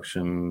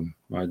production.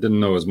 I didn't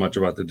know as much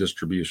about the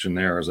distribution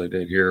there as I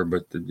did here,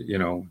 but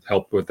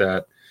helped with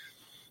that.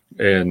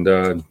 And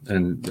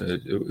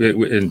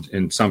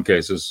in some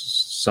cases,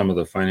 some of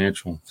the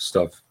financial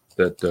stuff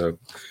that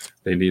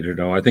they needed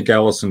to know. I think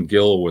Allison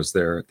Gill was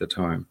there at the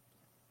time,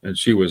 and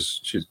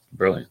she's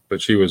brilliant,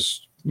 but she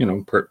was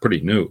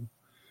pretty new,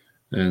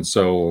 and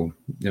so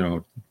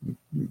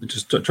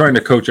just trying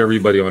to coach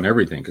everybody on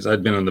everything because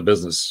I'd been in the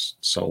business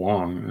so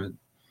long.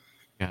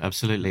 Yeah,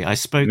 absolutely. I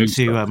spoke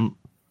to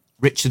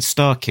Richard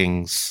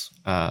Starkings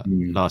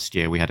last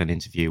year. We had an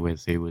interview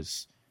with who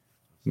was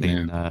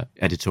in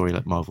editorial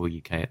at Marvel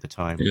UK at the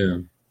time.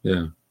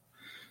 Yeah.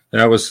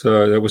 That was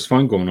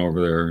fun going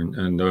over there,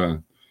 and I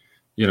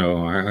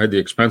had the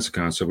expense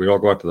account, so we'd all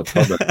go out to the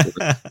pub after.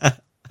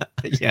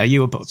 Yeah,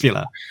 you were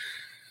popular.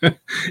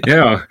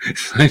 Yeah,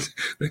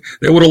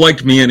 they would have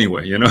liked me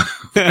anyway, even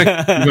if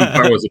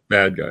I was a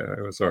bad guy.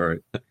 I was all right.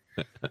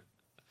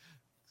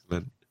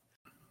 Excellent.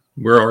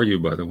 Where are you,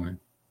 by the way?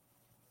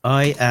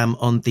 I am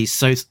on the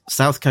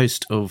south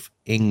coast of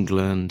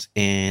England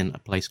in a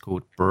place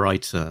called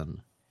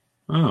Brighton.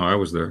 Oh, I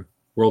was there.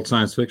 World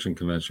Science Fiction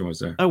Convention was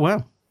there. Oh,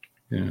 wow.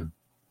 Yeah.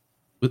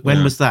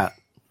 When was that?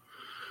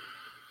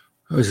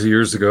 It was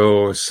years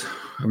ago. It was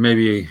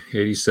maybe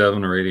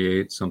 87 or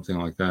 88, something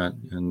like that.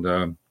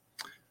 And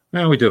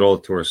we did all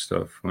the tourist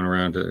stuff. Went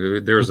around to,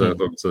 there's a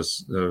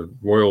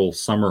Royal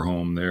Summer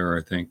Home there,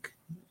 I think.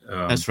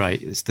 That's right.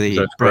 It's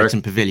the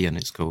Brighton Pavilion,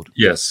 it's called.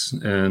 Yes.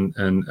 And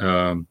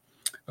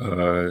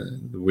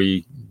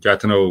we got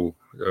to know,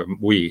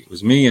 it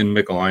was me and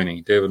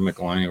Michelini, David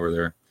Michelini were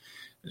there.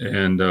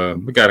 And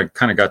we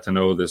got to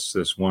know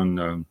this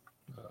one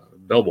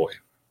bellboy.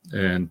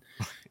 And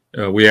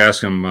we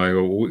asked him,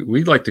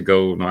 we'd like to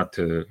go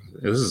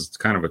this is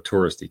kind of a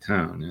touristy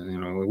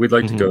town. We'd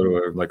like to go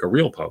to a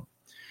real pub.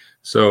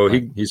 So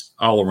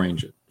I'll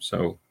arrange it.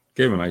 So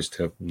gave him a nice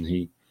tip, and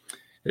he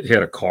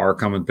had a car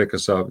come and pick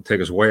us up, take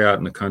us way out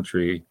in the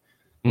country.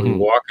 We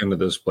walk into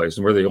this place,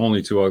 and we're the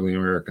only two ugly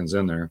Americans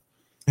in there,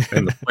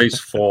 and the place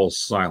falls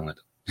silent.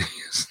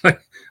 It's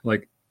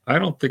like I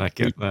don't think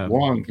he's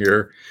wrong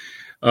here.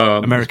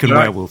 American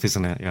Werewolf,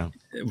 isn't it? Yeah.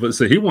 But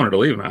so he wanted to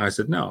leave, and I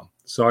said no.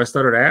 So I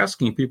started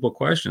asking people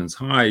questions.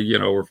 Hi,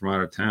 we're from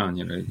out of town.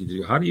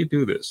 How do you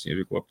do this?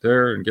 You go up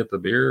there and get the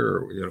beer,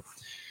 or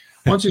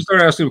Once you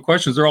start asking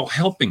questions, they're all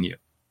helping you,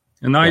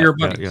 and now you're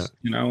buddies.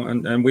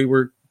 And we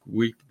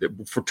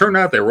turned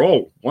out they were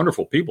all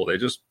wonderful people. They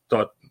just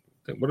thought,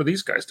 what are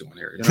these guys doing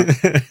here?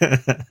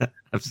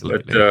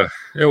 Absolutely. But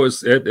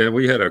and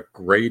we had a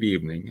great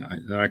evening.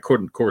 I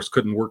couldn't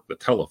work the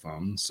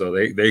telephone, so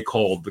they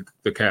called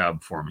the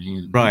cab for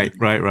me. Right. It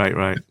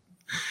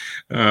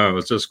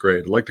was just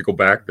great. I'd like to go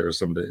back there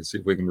someday and see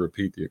if we can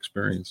repeat the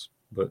experience.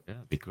 But yeah,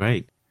 it'd be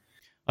great.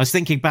 I was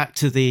thinking back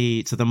to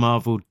the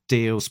Marvel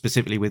deal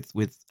specifically with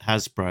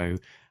Hasbro,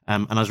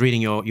 and I was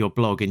reading your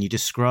blog, and you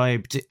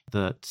described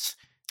that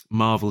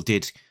Marvel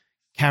did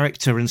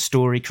character and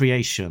story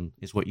creation,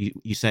 is what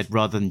you said,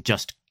 rather than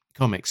just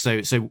comics.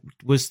 So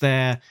was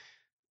there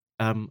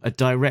a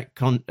direct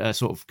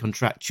sort of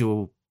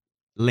contractual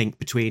link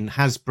between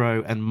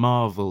Hasbro and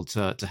Marvel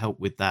to help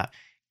with that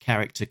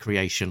character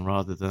creation,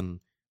 rather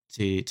than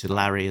to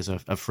Larry as a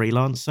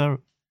freelancer?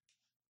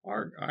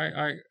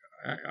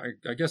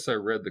 I guess I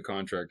read the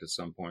contract at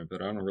some point,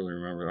 but I don't really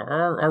remember.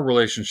 Our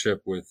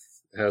relationship with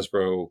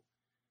Hasbro,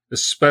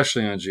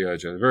 especially on G.I.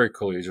 Joe, very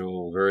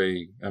collegial,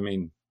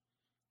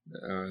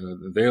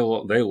 they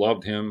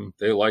loved him.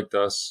 They liked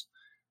us.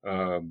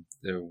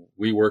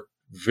 We worked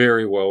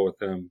very well with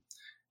them.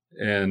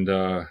 And,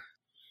 I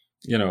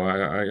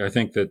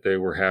think that they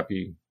were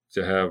happy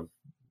to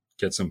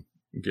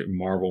get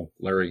Marvel,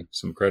 Larry,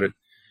 some credit.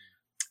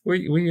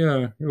 It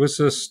was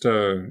just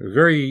a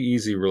very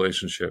easy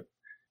relationship.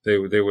 They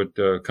would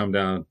come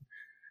down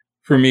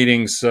for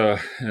meetings,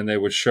 and they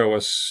would show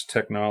us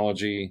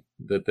technology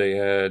that they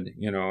had.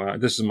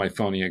 This is my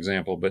phony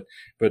example, but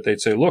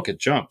they'd say, "Look, it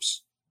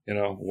jumps.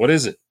 What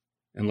is it?"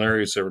 And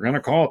Larry would say, "We're going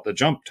to call it the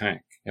jump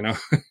tank.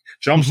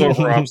 Jumps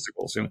over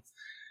obstacles."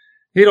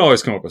 He'd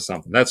always come up with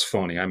something. That's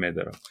phony. I made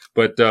that up.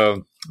 But there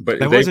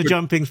was a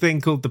jumping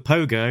thing called the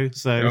pogo,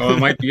 so it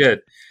might be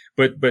it.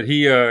 But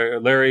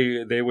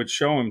Larry, they would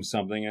show him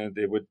something, and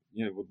they would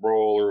would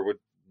roll or would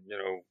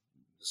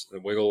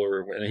wiggle,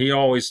 and he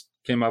always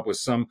came up with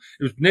it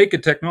was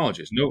naked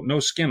technologies,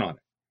 no skin on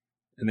it.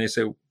 And they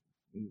say,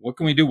 "What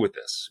can we do with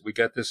this? We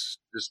got this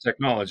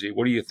technology.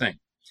 What do you think?"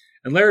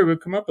 And Larry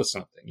would come up with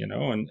something,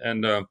 and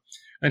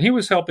he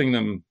was helping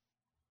them.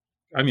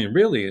 I mean,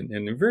 really,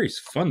 in very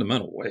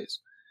fundamental ways.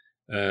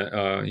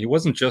 He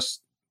wasn't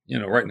just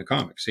writing the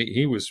comics.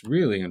 He was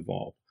really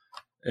involved,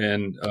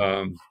 and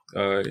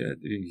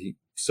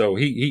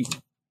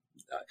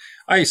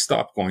I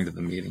stopped going to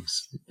the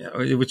meetings.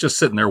 It was just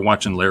sitting there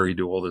watching Larry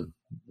do all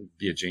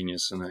be a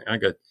genius. And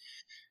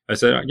I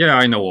said, yeah,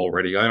 I know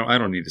already. I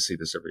don't need to see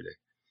this every day.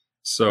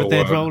 So but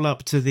they'd roll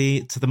up to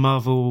the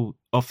Marvel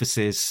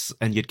offices,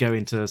 and you'd go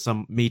into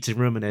some meeting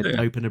room, and they'd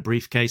open a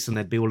briefcase, and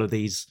there'd be all of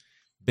these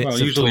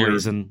bits of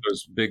toys and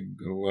those big,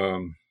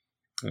 what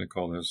do they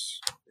call those,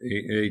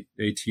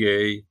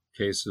 ATA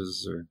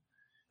cases,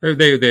 or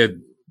they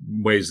had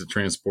ways to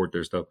transport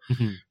their stuff.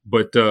 Mm-hmm.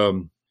 But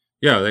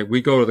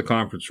we go to the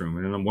conference room,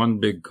 and in one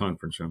big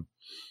conference room,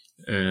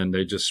 and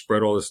they just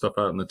spread all this stuff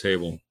out on the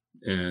table.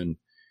 And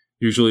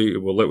usually,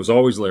 it was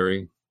always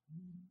Larry,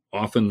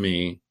 often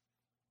me,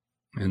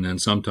 and then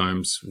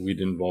sometimes we'd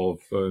involve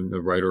a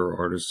writer or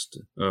artist.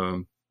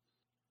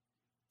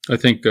 I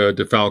think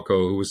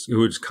DeFalco, who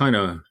was kind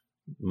of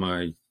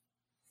my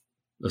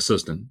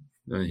assistant,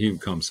 he would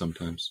come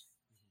sometimes.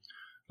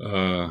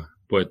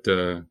 But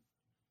it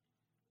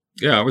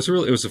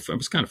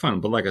was kind of fun.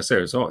 But like I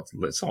said, it's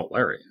all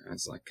Larry.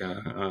 It's like,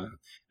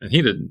 and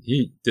he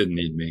didn't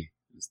need me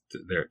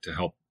there to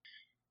help.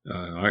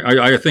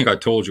 I think I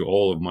told you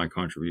all of my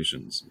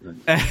contributions.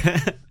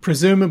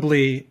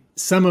 Presumably,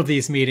 some of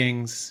these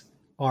meetings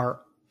are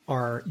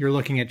you're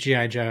looking at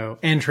G.I. Joe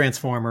and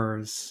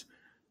Transformers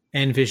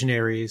and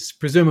Visionaries.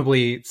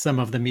 Presumably, some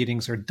of the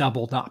meetings are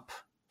doubled up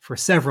for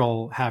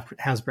several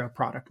Hasbro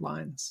product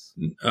lines.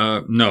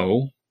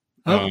 No.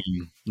 Oh.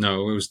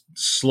 No, it was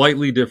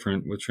slightly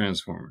different with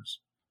Transformers.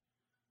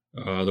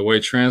 The way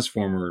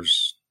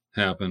Transformers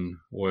happened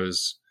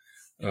was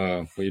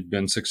we'd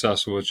been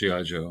successful with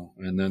G.I. Joe,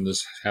 and then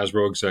this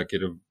Hasbro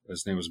executive,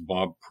 his name was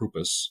Bob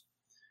Prupus,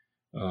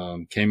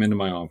 came into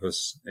my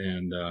office,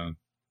 and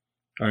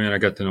I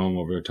got to know him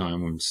over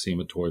time. We'd see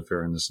him at Toy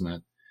Fair and this and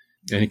that.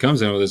 And he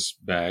comes in with this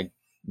bag,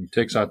 and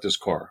takes out this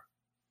car,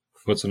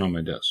 puts it on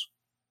my desk.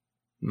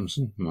 I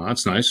said, well,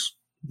 that's nice.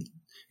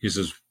 He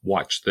says,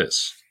 watch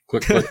this.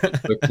 Click, click,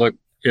 click, click.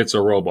 It's a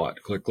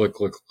robot. Click, click,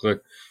 click, click.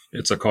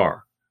 It's a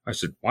car. I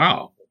said,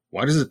 wow,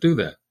 why does it do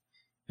that?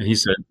 And he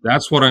said,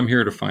 that's what I'm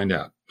here to find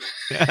out.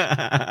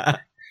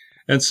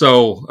 And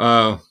so,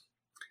 I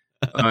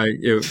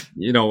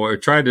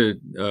tried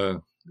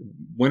to,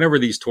 whenever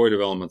these toy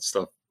development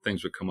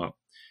things would come up,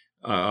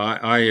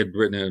 I had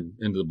written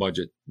into the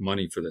budget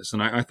money for this.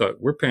 And I thought,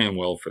 we're paying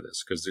well for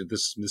this because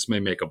this may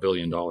make $1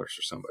 billion for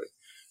somebody.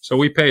 So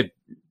we paid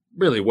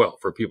really well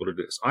for people to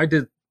do this. I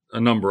did a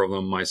number of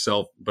them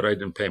myself, but I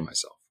didn't pay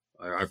myself.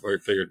 I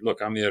figured,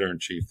 look, I'm the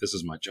editor-in-chief. This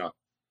is my job,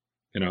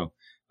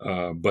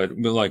 but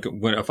like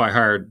if I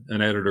hired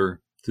an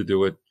editor to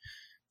do it,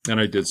 and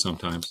I did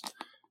sometimes,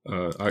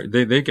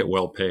 they get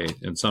well paid.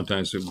 And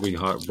sometimes we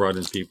brought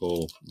in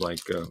people like,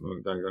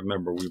 I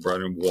remember we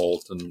brought in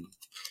Walt and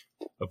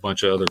a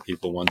bunch of other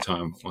people one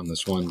time on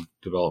this one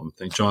development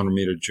thing, John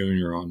Romita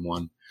Jr. on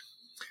one.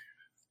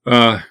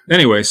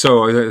 Anyway,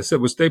 so I said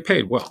they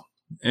paid well.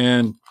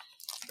 And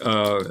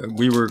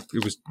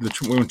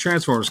when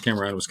Transformers came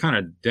around, it was kind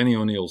of Denny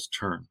O'Neil's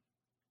turn.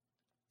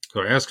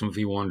 So I asked him if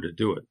he wanted to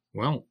do it.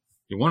 Well,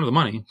 he wanted the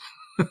money.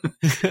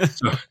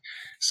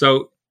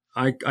 so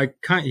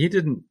he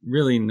didn't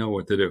really know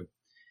what to do.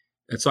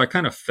 And so I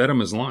kind of fed him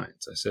his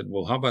lines. I said,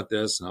 well, how about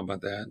this? And how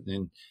about that?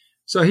 And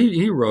so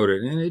he wrote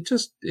it, and he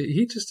just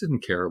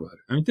didn't care about it.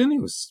 I mean, Denny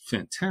was a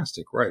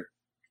fantastic writer,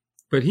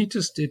 but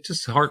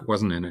his heart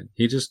wasn't in it.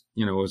 He just,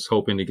 was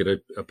hoping to get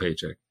a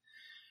paycheck.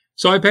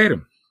 So I paid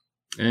him.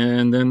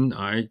 And then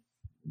I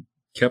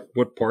kept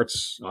what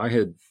parts I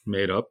had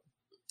made up,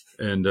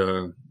 and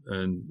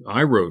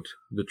I wrote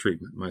the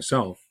treatment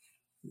myself,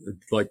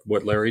 like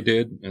what Larry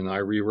did, and I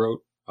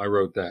wrote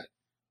that.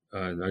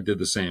 I did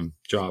the same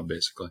job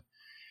basically.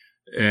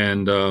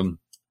 And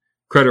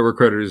credit where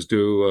credit is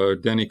due.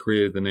 Denny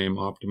created the name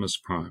Optimus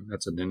Prime.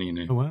 That's a Denny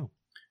name. Oh wow!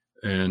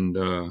 And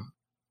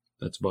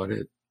that's about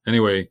it.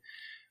 Anyway.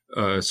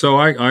 So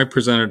I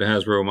presented to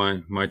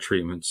Hasbro my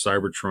treatment,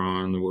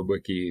 Cybertron, the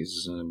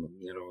Wikis, and,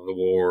 the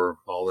war,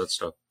 all that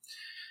stuff.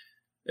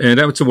 And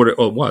that's what it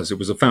was. It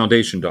was a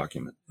foundation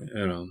document,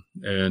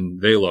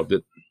 and they loved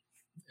it.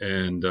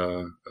 And,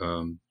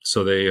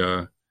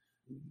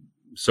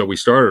 so we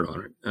started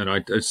on it.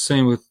 And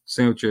same with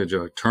G.I.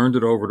 Joe. I turned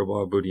it over to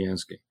Bob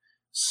Budiansky.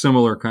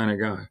 Similar kind of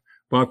guy.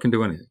 Bob can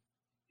do anything.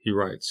 He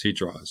writes, he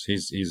draws. He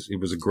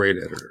was a great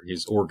editor.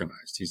 He's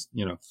organized.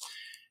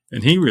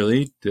 And he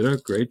really did a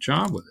great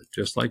job with it,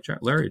 just like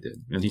Larry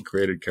did. And he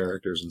created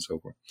characters and so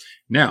forth.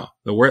 Now,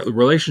 the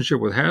relationship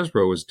with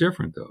Hasbro was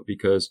different, though,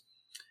 because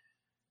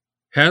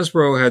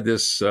Hasbro had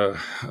this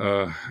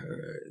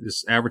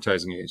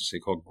advertising agency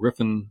called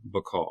Griffin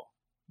Bacall.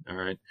 All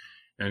right.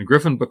 And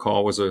Griffin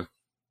Bacall was a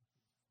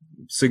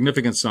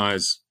significant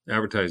size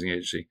advertising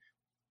agency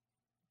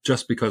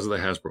just because of the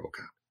Hasbro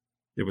account.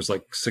 It was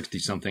like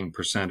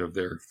 60-something% of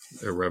their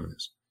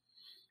revenues.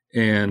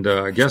 And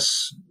I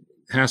guess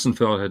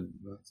Hassenfeld had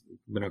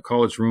been a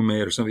college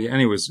roommate or something.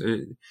 Anyways,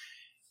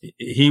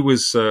 he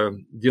was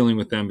dealing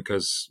with them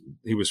because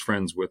he was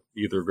friends with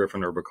either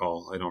Griffin or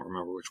Bacall. I don't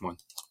remember which one.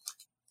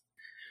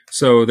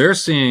 So they're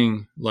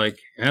seeing like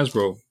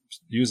Hasbro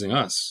using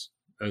us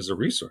as a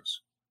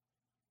resource.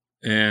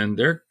 and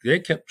they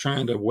kept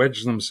trying to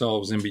wedge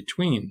themselves in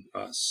between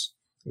us.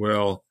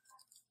 Well,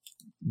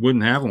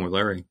 wouldn't happen with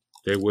Larry.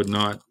 They would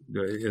not.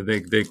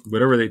 They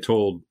whatever they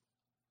told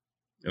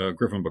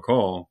Griffin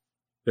Bacall,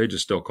 they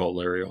just still called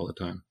Larry all the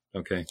time.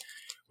 Okay,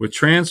 with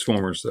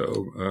Transformers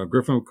though,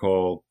 Griffin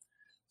Bacall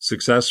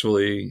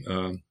successfully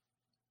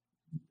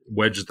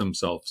wedged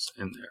themselves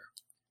in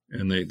there,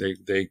 and they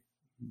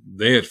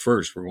at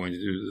first were going to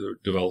do the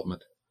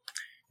development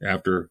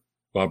after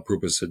Bob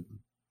Prupus had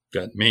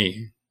got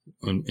me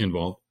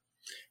involved,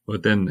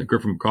 but then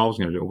Griffin Bacall was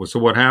going to do it. So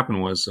what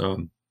happened was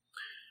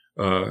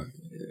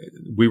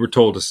we were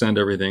told to send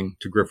everything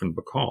to Griffin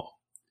Bacall,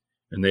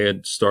 and they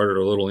had started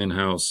a little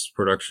in-house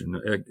production,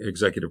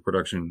 executive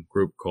production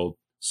group called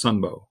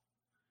Sunbow.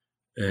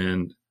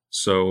 And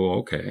so,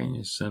 okay,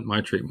 I sent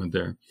my treatment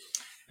there.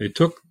 They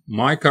took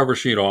my cover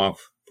sheet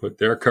off, put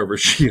their cover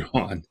sheet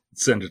on,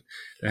 sent it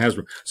to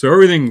Hasbro. So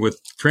everything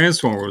with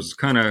Transformers was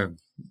kind of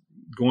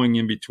going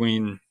in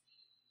between,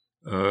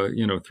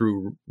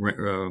 through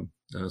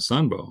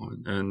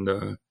Sunbow,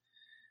 and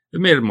it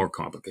made it more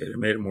complicated. It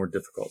made it more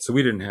difficult. So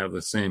we didn't have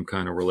the same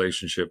kind of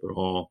relationship at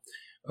all.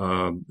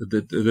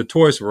 The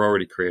toys were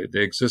already created.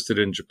 They existed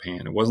in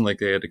Japan. It wasn't like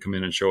they had to come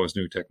in and show us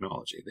new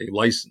technology. They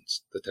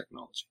licensed the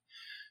technology.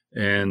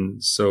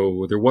 And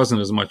so there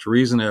wasn't as much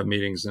reason to have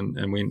meetings, and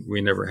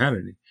we never had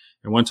any.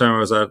 And one time I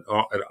was at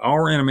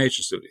our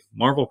animation studio,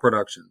 Marvel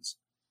Productions,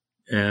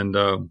 and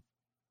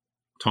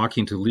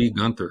talking to Lee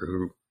Gunther,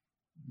 who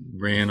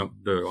ran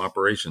the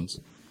operations.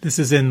 This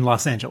is in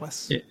Los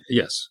Angeles.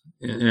 Yes.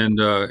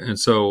 And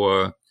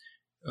so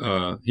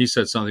he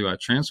said something about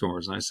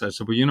Transformers, and I said,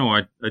 well,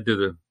 I did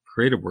the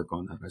creative work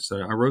on that. I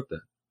said, I wrote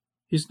that.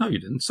 He said, no, you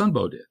didn't.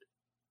 Sunbow did.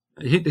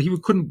 He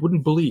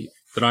wouldn't believe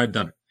that I'd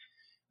done it.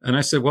 And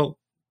I said, well,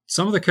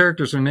 some of the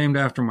characters are named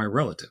after my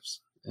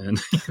relatives,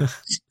 and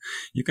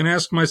you can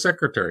ask my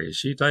secretary.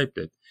 She typed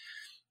it.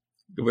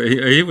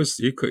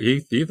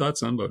 He thought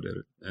Sunbow did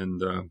it.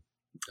 And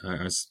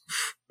I said,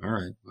 all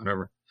right,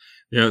 whatever.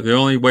 Yeah, the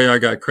only way I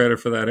got credit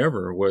for that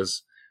ever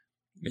was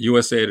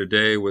USA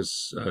Today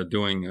was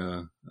doing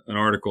an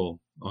article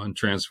on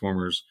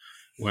Transformers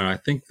when I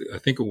think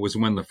it was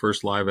when the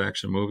first live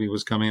action movie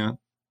was coming out,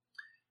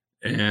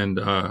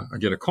 and I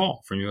get a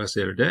call from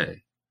USA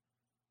Today,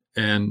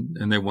 and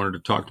they wanted to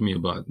talk to me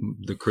about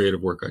the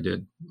creative work I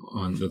did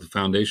on the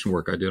foundation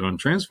work I did on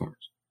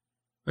Transformers.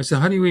 I said,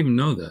 how do you even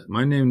know that?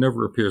 My name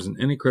never appears in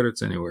any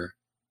credits anywhere.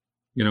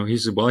 He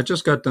said, well, I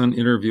just got done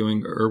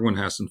interviewing Erwin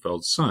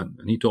Hassenfeld's son,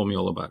 and he told me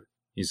all about it.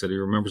 He said he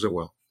remembers it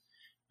well.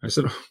 I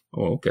said,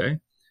 oh, okay.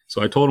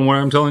 So I told him what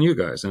I'm telling you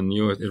guys, and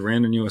it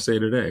ran in USA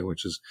Today,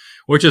 which is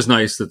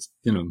nice. That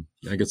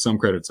I get some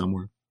credit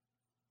somewhere.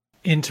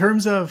 In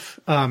terms of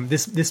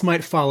this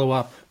might follow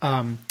up.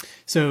 Much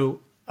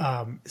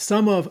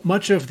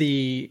of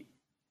the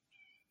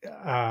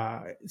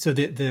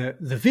the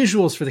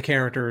visuals for the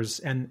characters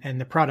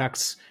and the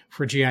products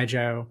for G.I.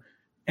 Joe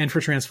and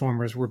for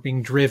Transformers were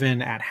being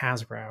driven at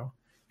Hasbro,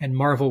 and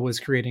Marvel was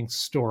creating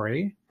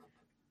story.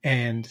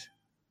 And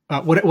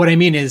what I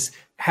mean is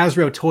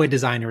Hasbro toy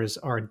designers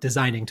are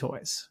designing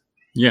toys.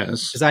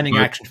 Yes. Designing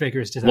action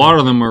figures. A lot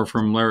of them are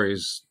from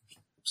Larry's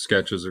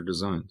sketches or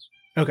designs.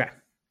 Okay.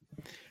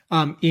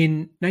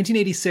 In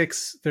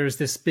 1986, there's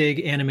this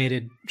big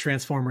animated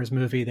Transformers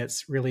movie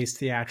that's released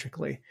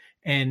theatrically.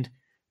 And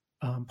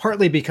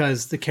partly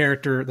because the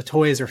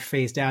toys are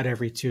phased out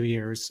every 2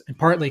 years, and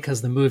partly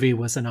because the movie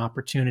was an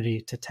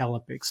opportunity to tell a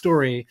big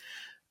story,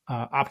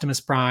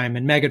 Optimus Prime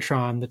and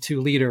Megatron, the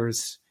two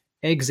leaders,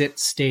 exit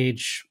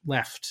stage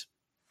left.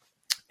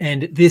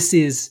 And this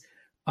is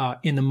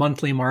in the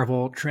monthly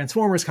Marvel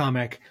Transformers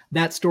comic.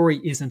 That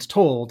story isn't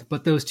told,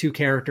 but those two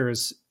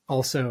characters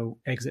also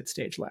exit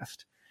stage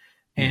left.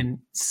 And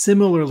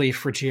similarly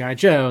for G.I.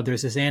 Joe,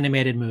 there's this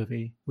animated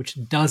movie, which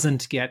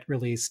doesn't get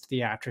released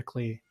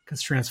theatrically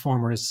because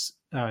Transformers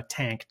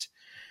tanked.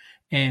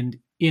 And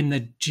in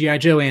the G.I.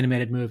 Joe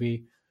animated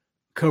movie,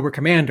 Cobra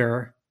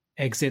Commander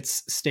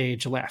exits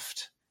stage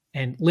left.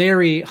 And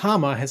Larry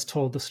Hama has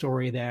told the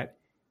story that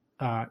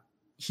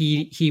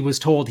he was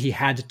told he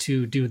had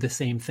to do the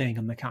same thing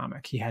in the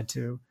comic. He had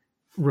to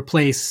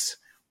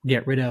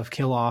get rid of,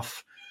 kill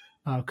off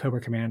Cobra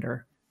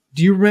Commander.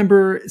 Do you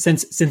remember,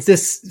 since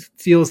this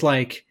feels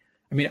like,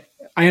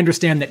 I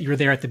understand that you're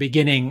there at the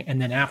beginning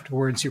and then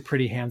afterwards you're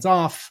pretty hands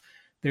off.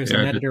 There's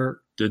an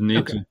editor. Didn't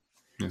need to.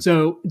 Yeah.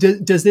 So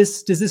does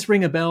this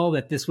ring a bell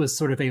that this was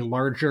sort of a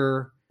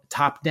larger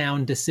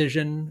top-down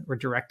decision or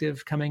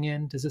directive coming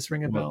in? Does this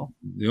ring a bell?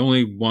 The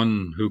only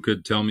one who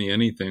could tell me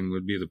anything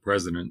would be the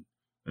president.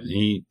 And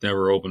he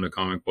never opened a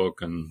comic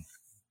book and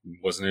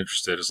wasn't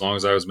interested. As long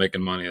as I was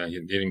making money, he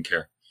didn't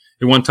care.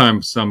 At one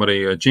time,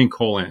 somebody, Gene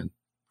Colan,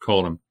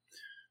 called him,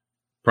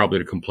 probably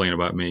to complain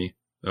about me,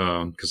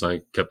 because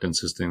I kept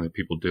insisting that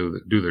people do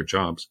their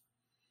jobs.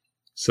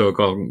 So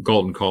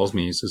Galton calls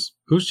me. He says,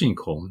 "Who's Gene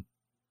Colan?"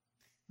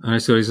 And I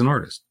said, "He's an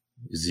artist."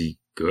 "Is he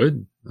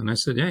good?" And I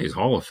said, "Yeah, he's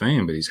Hall of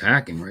Fame, but he's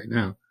hacking right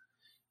now."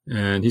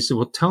 And he said,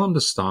 "Well, tell him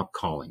to stop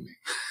calling me."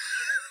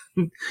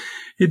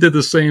 He did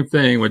the same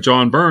thing when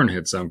John Byrne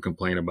had some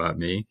complaint about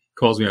me.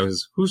 Calls me,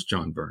 who's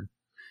John Byrne?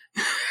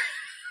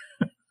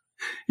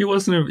 He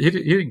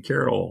didn't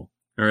care at all.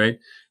 All right.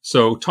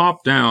 So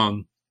top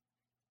down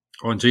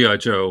on G.I.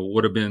 Joe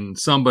would have been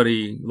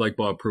somebody like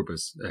Bob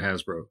Prupus at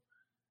Hasbro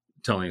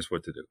telling us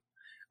what to do.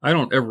 I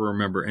don't ever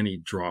remember any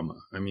drama.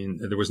 I mean,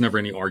 there was never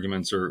any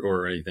arguments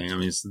or anything. I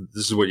mean, this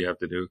is what you have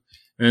to do.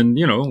 And,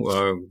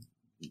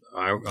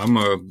 I'm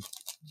a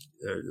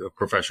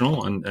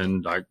professional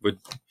and I would,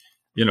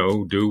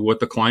 do what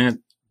the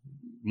client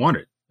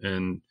wanted.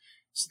 And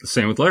it's the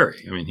same with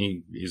Larry. I mean,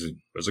 he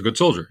was a good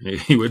soldier.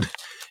 He would,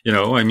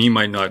 he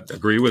might not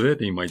agree with it.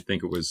 He might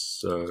think it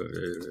was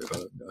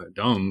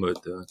dumb,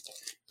 but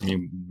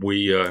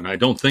and I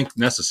don't think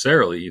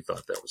necessarily he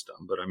thought that was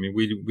dumb. But I mean,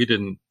 we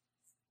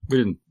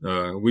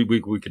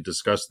could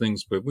discuss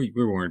things, but we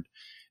weren't.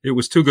 It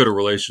was too good a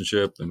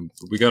relationship, and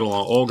we got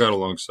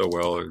along so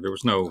well. There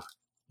was no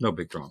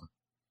big drama.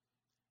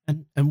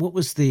 And what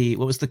was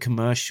the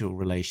commercial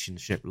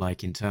relationship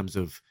like in terms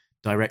of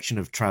direction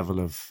of travel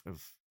of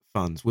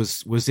funds?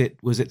 Was it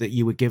that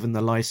you were given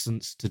the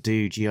license to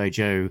do G.I.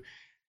 Joe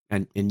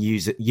and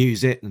use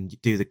it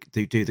and do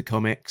the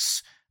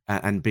comics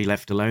and be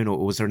left alone,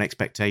 or was there an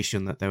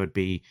expectation that there would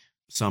be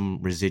some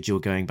residual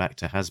going back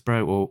to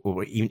Hasbro,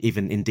 or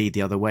even indeed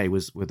the other way?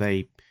 Were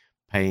they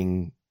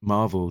paying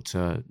Marvel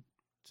to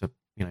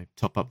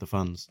top up the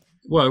funds?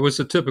 Well, it was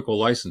a typical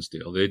license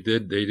deal. They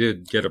did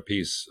get a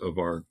piece of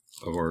our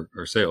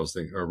sales,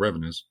 our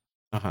revenues.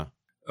 Uh-huh.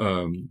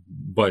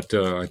 But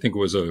I think it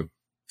was a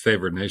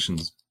favored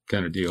nations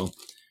kind of deal,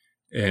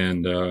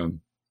 and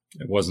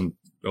it wasn't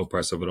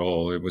oppressive at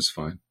all. It was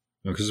fine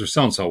because they're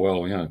selling so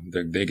well. Yeah,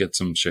 they get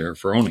some share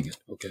for owning it.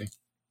 Okay.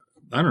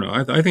 I don't know.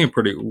 I think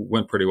it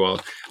went pretty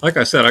well. Like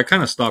I said, I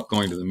kind of stopped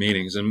going to the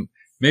meetings, and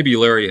maybe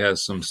Larry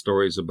has some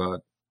stories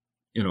about,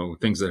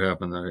 things that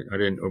happened that I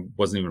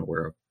wasn't even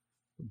aware of.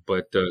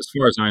 But as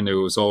far as I knew,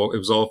 it was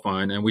all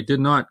fine, and we did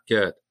not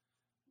get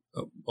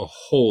a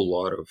whole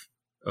lot of.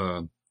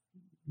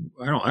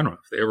 I don't know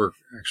if they ever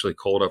actually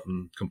called up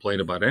and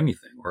complained about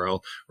anything,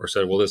 or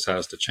said, "Well, this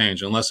has to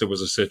change," unless it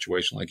was a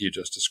situation like you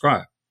just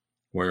described,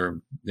 where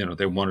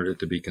they wanted it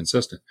to be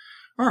consistent.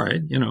 All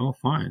right,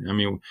 fine. I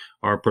mean,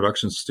 our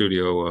production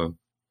studio,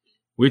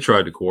 we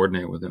tried to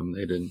coordinate with them.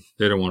 They didn't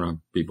want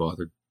to be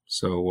bothered.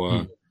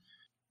 So,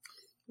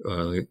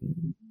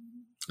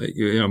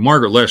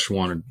 Margaret Lesh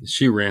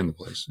she ran the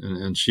place,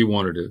 and she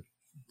wanted to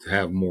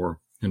have more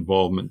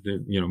involvement,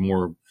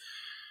 more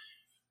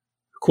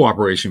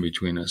cooperation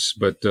between us.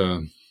 But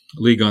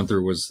Lee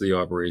Gunther was the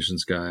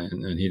operations guy,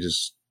 and he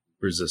just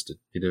resisted.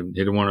 He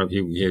didn't want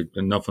to. He had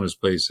enough on his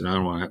plate, and I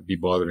don't want to be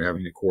bothered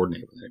having to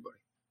coordinate with anybody.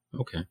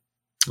 Okay.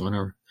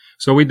 Whatever.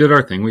 So we did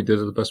our thing. We did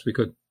it the best we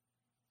could.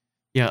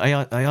 Yeah,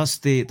 I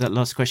asked that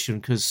last question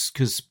because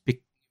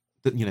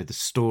the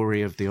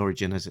story of the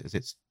origin as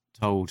it's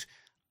told,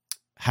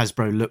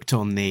 Hasbro looked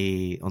on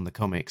the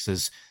comics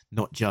as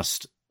not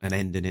just an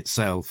end in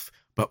itself,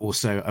 but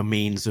also a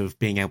means of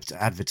being able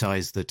to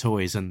advertise the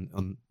toys.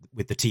 And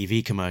with the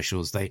TV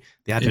commercials, they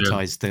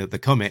advertised the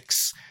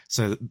comics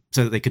so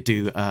that they could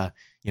do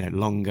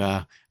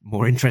longer,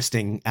 more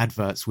interesting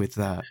adverts with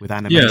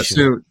animation. Yeah,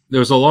 so there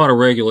was a lot of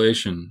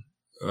regulation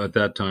at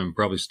that time,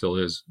 probably still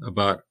is,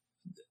 about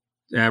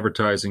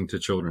advertising to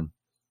children,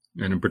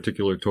 and in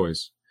particular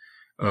toys.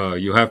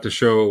 You have to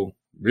show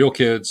real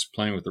kids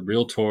playing with the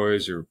real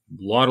toys. There are a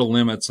lot of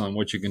limits on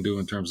what you can do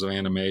in terms of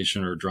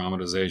animation or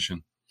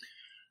dramatization.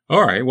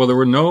 All right, well, there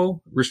were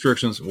no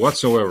restrictions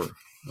whatsoever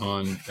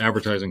on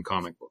advertising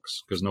comic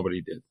books because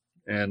nobody did.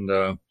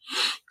 And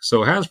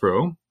so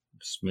Hasbro,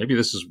 maybe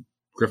this is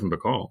Griffin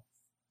Bacall,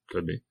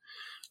 could be.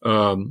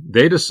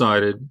 They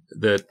decided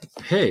that,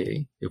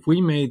 hey, if we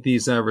made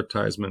these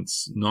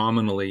advertisements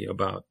nominally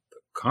about the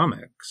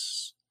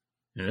comics,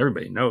 and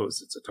everybody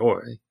knows it's a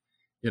toy,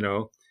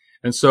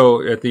 and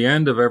so at the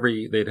end of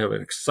they'd have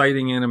an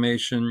exciting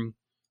animation,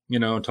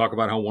 and talk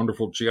about how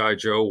wonderful G.I.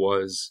 Joe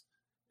was.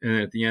 And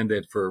at the end,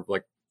 for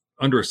like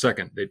under a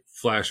second, they'd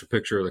flash a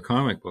picture of the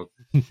comic book.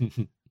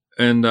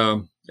 And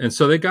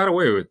so they got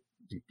away with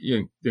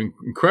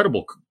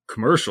incredible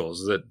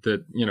commercials that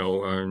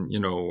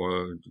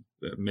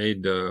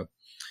made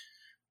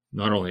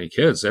not only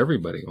kids,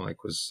 everybody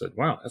said,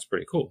 "Wow, that's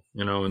pretty cool,"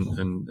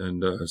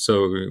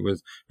 so it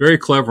was very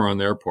clever on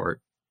their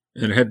part,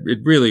 and it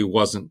really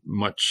wasn't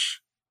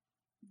much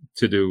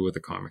to do with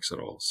the comics at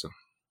all. So,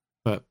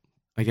 but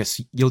I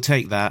guess you'll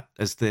take that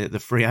as the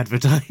free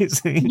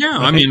advertising. Yeah,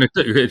 right? I mean,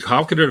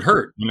 how could it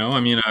hurt?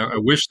 I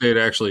wish they'd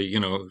actually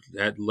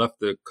had left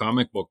the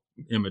comic book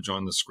image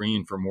on the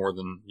screen for more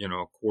than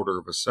a quarter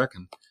of a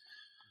second.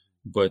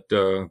 But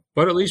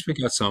at least we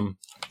got some.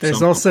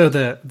 There's also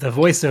the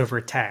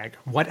voiceover tag.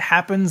 What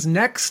happens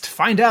next?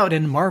 Find out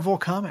in Marvel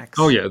Comics.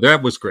 Oh yeah,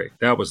 that was great.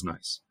 That was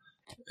nice.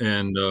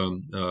 And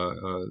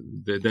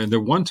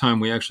the one time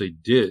we actually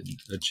did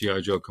a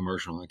G.I. Joe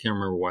commercial. I can't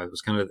remember why. It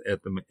was kind of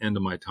at the end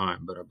of my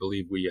time, but I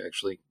believe we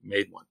actually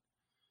made one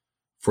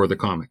for the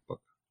comic book.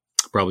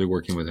 Probably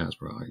working with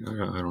Hasbro.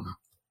 I don't know.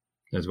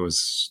 There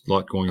was a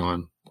lot going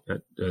on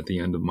at the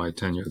end of my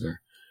tenure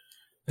there,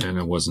 and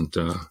I wasn't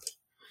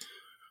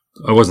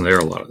there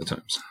a lot of the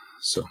times.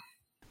 So,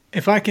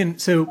 if I can,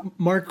 so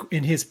Mark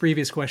in his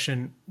previous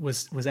question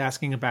was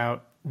asking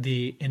about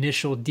the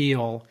initial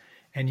deal,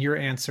 and your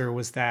answer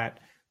was that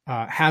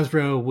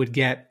Hasbro would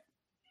get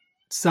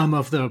some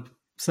of the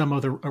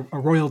a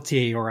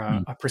royalty or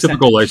a percentage.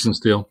 Typical license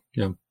deal.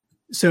 Yeah.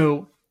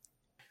 So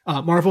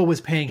Marvel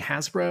was paying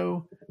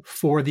Hasbro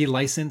for the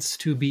license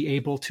to be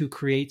able to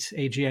create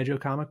a G.I. Joe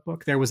comic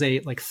book. There was a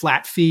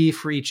flat fee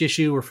for each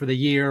issue, or for the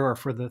year, or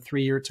for the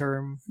 3-year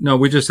term. No,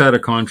 we just had a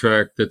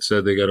contract that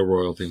said they got a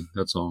royalty.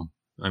 That's all.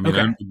 I mean,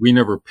 Okay. we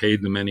never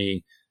paid them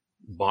any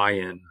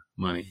buy-in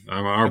money.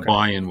 Our Okay.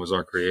 buy-in was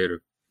our creative.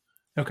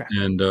 Okay.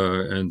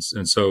 And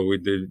so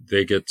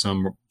they get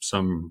some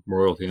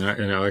royalty.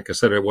 And like I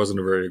said, it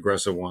wasn't a very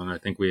aggressive one. I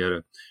think we had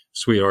a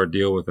sweetheart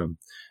deal with them.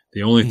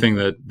 The only thing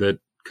that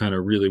kind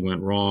of really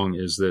went wrong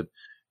is that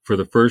for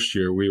the first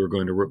year, we were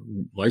going to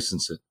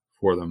license it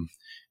for them.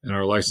 And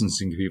our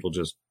licensing people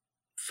just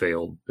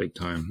failed big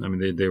time. I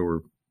mean, they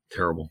were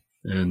terrible.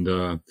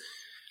 And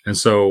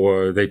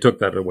so they took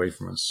that away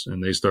from us,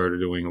 and they started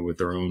doing it with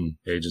their own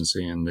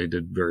agency, and they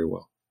did very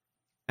well.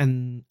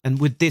 And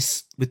would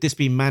this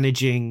be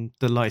managing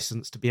the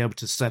license to be able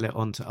to sell it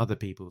on to other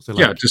people? So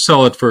Yeah, to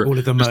sell it for all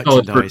of the to sell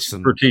it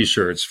merchandise for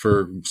T-shirts,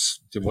 for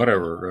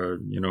whatever,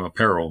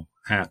 apparel,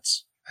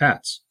 hats,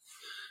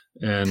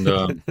 and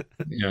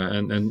yeah,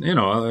 and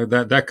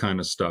that kind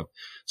of stuff.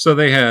 So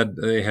they had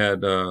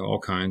all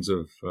kinds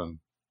of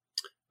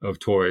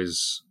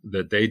toys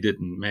that they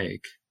didn't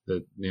make,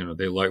 that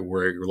they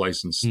were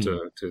licensed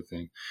to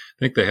thing. I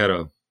think they had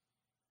a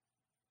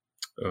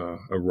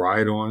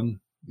ride on.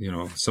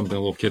 Something a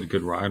little kid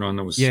could ride on.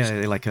 That was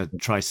like a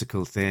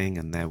tricycle thing,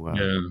 and there were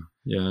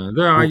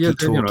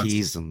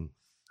walkie-talkies and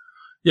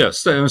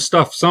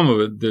stuff. Some of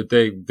it that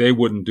they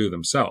wouldn't do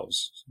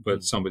themselves,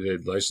 but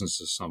they'd license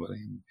to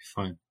somebody and be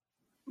fine.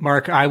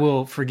 Mark, I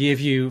will forgive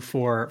you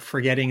for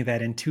forgetting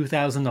that in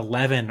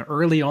 2011,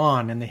 early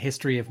on in the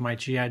history of my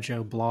G.I.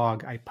 Joe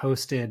blog, I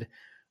posted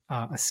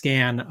a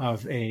scan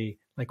of a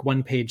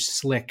one-page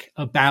slick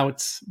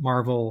about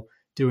Marvel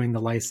doing the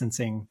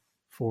licensing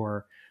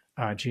for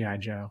G.I.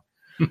 Joe.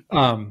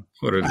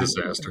 What a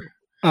disaster.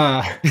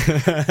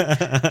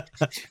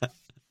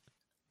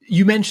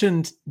 You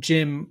mentioned,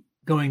 Jim,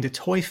 going to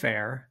Toy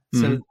Fair.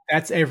 So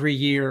that's every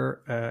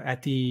year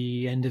at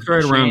the end of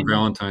right around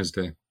Valentine's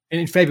Day.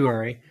 In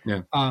February.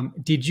 Yeah.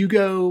 Did you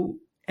go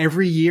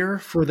every year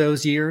for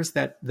those years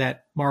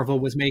that Marvel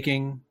was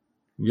making?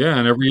 Yeah,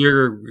 and every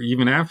year,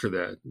 even after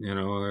that,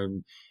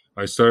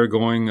 I started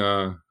going,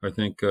 I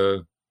think,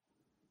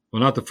 well,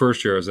 not the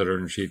first year I was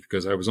editor-in-chief,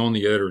 because I was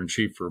only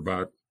editor-in-chief for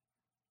about,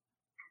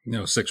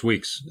 6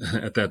 weeks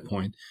at that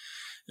point.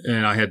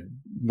 And I had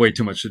way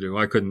too much to do.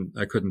 I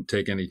couldn't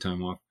take any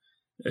time off.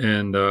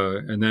 And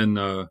then,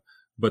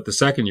 but the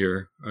second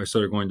year I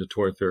started going to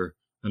Toy Fair,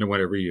 and I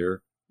went every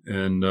year,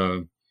 and,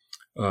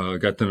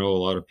 got to know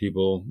a lot of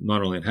people,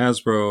 not only at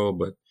Hasbro,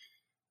 but,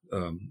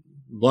 a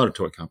lot of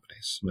toy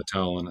companies,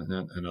 Mattel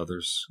and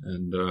others.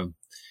 And,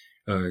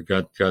 I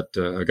got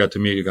to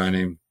meet a guy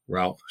named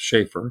Ralph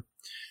Schaefer.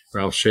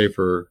 Ralph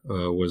Schaefer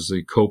was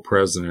the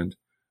co-president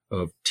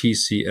of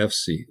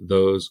TCFC,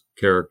 those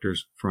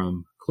characters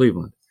from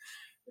Cleveland,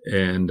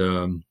 and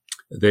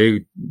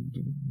they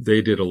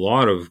did a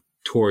lot of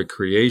toy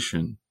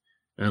creation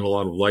and a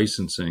lot of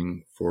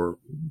licensing for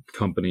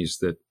companies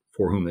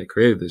for whom they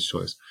created these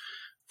toys.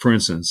 For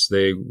instance,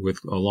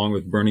 along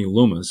with Bernie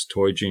Loomis,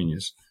 Toy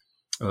Genius,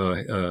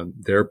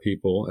 their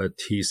people at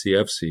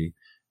TCFC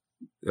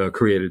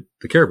created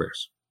the Care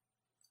Bears.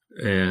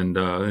 And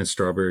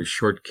Strawberry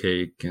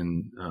Shortcake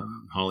and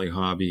Holly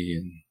Hobby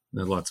and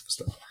lots of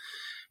stuff.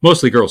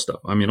 Mostly girl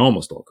stuff. I mean,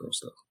 almost all girl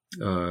stuff.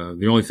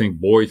 The only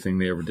boy thing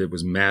they ever did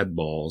was Mad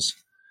Balls.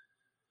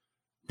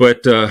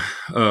 But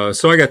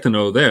so I got to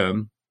know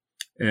them,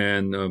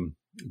 and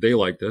they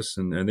liked us,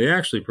 and they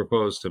actually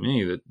proposed to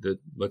me that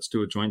let's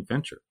do a joint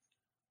venture,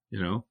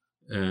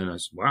 And I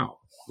said, wow,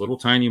 little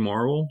tiny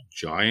Marvel,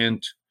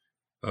 giant.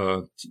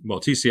 Well,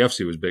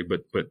 TCFC was big,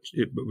 but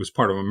it was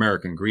part of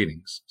American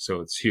Greetings,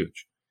 so it's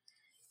huge.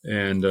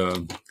 And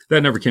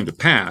that never came to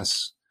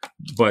pass,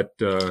 but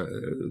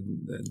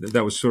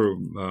that was sort of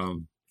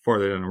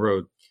farther down the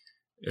road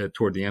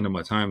toward the end of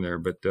my time there.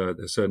 But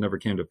so it never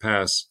came to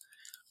pass.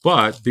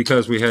 But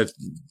because we had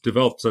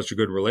developed such a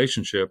good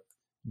relationship,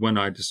 when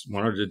I just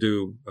wanted to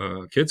do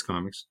kids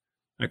comics,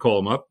 I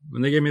called them up,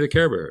 and they gave me the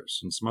Care Bears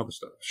and some other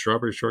stuff,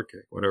 Strawberry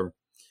Shortcake, whatever.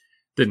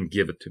 Didn't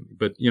give it to me,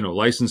 but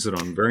licensed it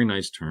on very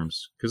nice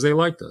terms because they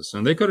liked us,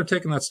 and they could have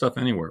taken that stuff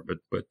anywhere,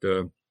 but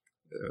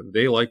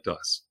they liked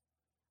us,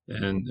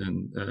 and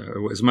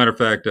as a matter of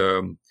fact,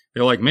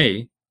 they like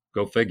me.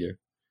 Go figure.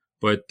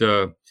 But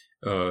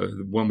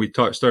when we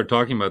started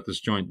talking about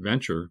this joint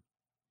venture,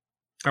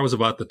 that was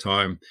about the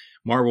time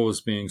Marvel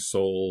was being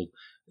sold.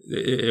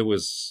 It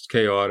was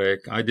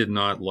chaotic. I did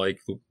not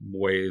like the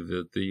way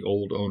that the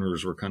old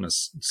owners were kind of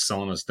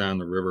selling us down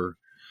the river.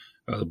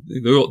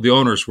 The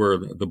owners were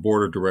the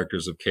board of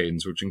directors of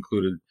Cadence, which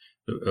included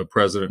a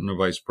president and a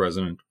vice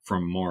president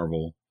from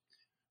Marvel.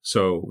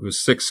 So it was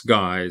 6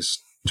 guys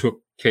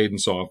took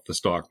Cadence off the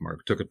stock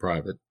market, took it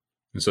private.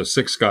 And so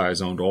 6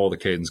 guys owned all the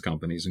Cadence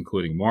companies,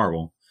 including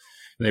Marvel.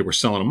 And they were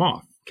selling them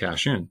off,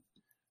 cash in.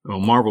 Well,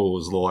 Marvel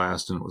was the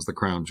last, and it was the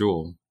crown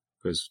jewel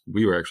because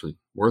we were actually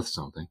worth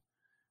something.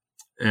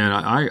 And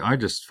I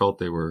just felt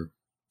they were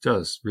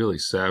just really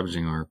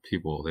savaging our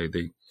people.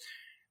 They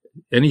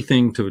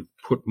anything to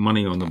put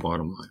money on the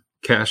bottom line,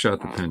 cash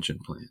out the pension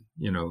plan,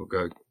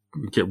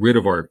 get rid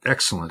of our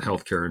excellent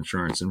healthcare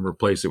insurance and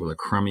replace it with a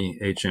crummy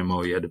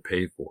HMO you had to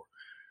pay for.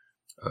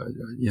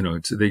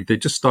 They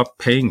just stopped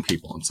paying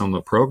people on some of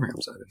the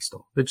programs I'd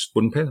installed. They just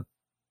wouldn't pay them.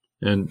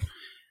 And,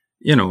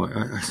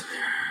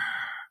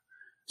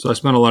 so I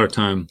spent a lot of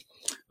time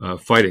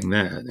fighting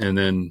that. And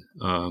then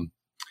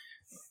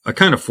I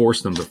kind of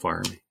forced them to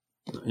fire me,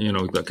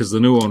 because the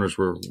new owners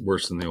were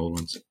worse than the old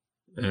ones.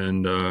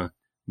 And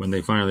when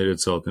they finally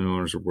did sell it, the new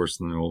owners were worse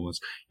than the old ones.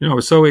 I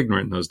was so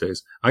ignorant in those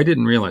days. I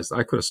didn't realize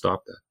I could have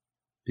stopped that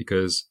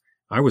because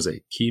I was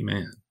a key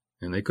man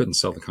and they couldn't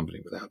sell the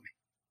company without me.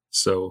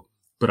 So,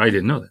 but I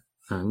didn't know that.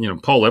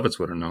 Paul Levitz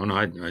would have known.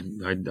 I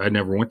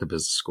never went to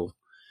business school.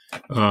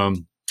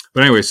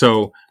 But anyway,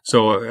 so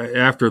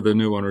after the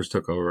new owners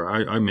took over,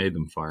 I made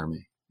them fire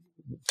me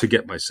to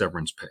get my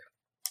severance pay.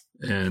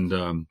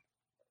 And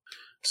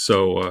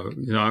so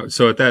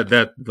at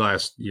that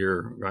last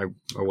year, I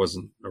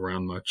wasn't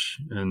around much,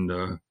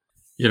 and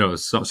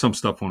some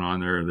stuff went on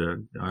there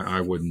that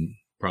I wouldn't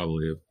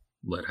probably have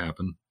let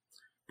happen.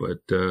 But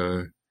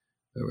where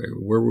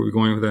were we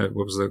going with that?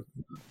 What was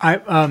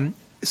the?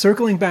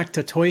 Circling back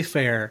to Toy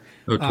Fair.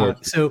 Oh,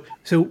 so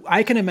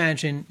I can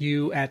imagine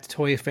you at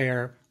Toy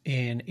Fair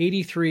in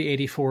 83,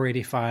 84,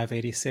 85,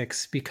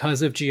 86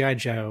 because of G.I.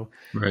 Joe,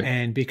 right,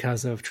 and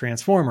because of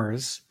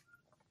Transformers.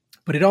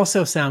 But it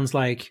also sounds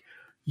like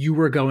you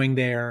were going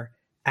there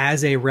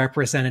as a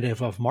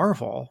representative of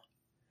Marvel.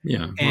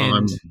 Yeah.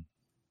 And,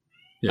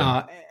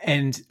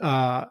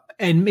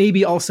 and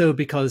maybe also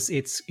because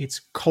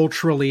it's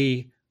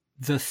culturally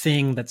the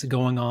thing that's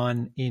going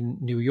on in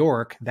New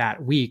York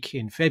that week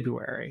in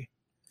February.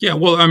 Yeah.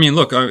 Well, I mean,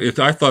 look, if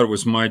I thought it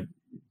was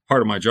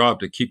part of my job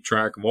to keep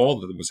track of all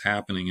that was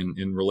happening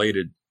in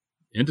related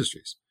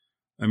industries.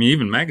 I mean,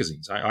 even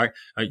magazines. I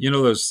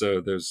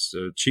those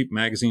cheap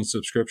magazine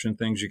subscription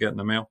things you get in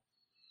the mail.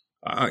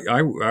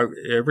 I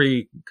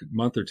every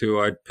month or two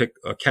I'd pick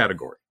a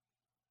category,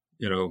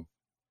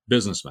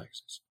 business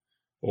magazines,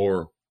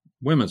 or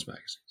women's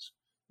magazines,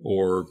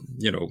 or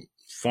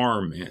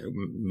farm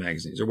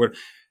magazines, or what,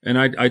 and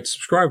I'd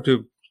subscribe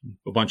to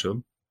a bunch of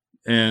them,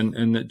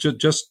 and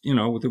just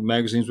with the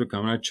magazines would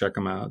come and I'd check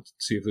them out,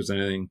 see if there's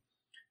anything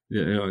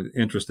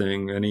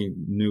interesting, any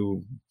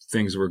new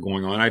things that were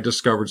going on. I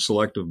discovered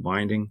selective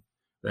binding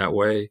that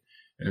way,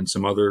 and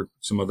some other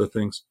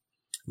things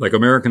like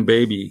American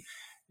Baby.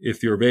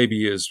 If your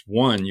baby is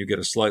 1, you get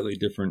a slightly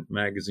different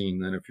magazine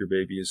than if your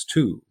baby is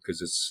 2,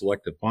 because it's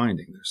selective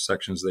binding. There's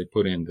sections they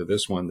put into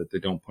this one that they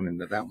don't put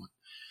into that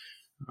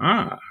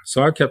one.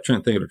 So I kept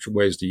trying to think of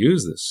ways to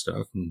use this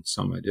stuff, and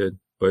some I did.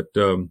 But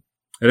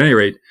at any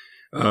rate,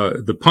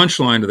 the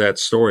punchline to that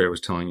story I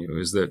was telling you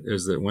is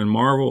that when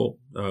Marvel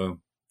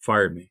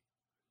fired me,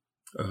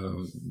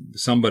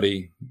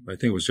 somebody, I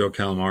think it was Joe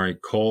Calamari,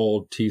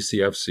 called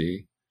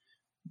TCFC.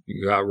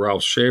 You got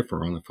Ralph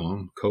Schaefer on the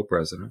phone,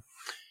 co-president.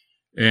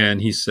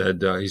 And he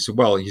said,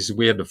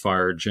 we had to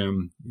fire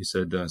Jim. He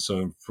said,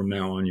 so from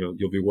now on,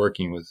 you'll be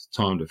working with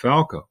Tom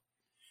DeFalco.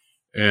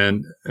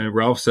 And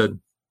Ralph said,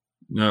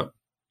 no,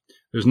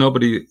 there's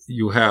nobody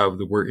you have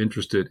that we're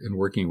interested in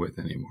working with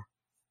anymore.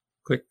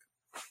 Click.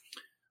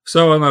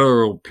 So another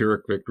little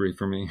Pyrrhic victory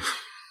for me.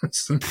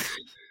 It's like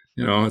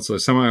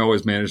somehow I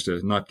always managed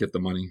to not get the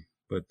money.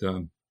 But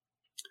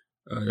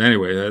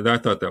anyway, I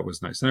thought that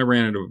was nice. And I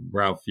ran into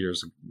Ralph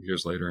years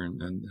later,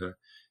 and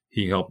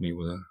he helped me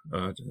with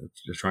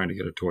trying to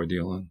get a toy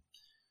deal.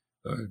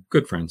 And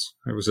good friends.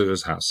 I was at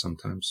his house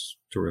sometimes.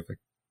 Terrific.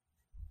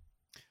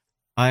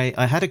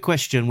 I had a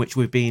question which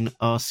we've been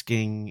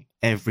asking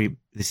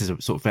this is a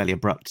sort of fairly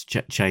abrupt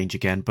change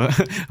again, but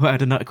I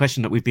had another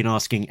question that we've been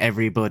asking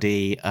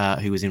everybody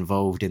who was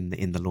involved in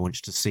the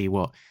launch to see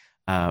what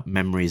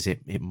memories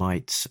it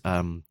might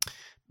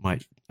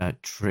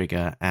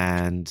trigger,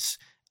 and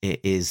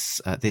it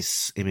is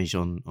this image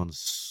on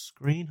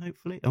screen,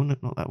 hopefully. Oh no,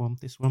 not that one.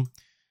 This one.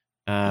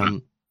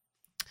 So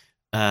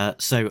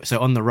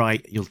on the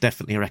right, you'll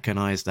definitely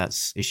recognize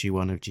that's issue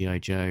 1 of G.I.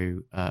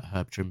 Joe,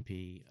 Herb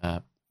Trimpe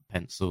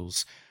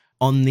pencils.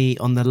 On the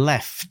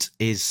left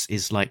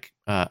is like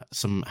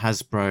some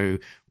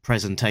Hasbro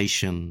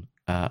presentation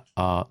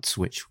art,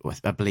 which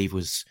I believe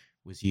was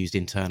used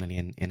internally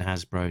in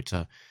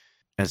Hasbro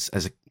as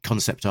a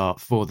concept art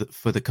for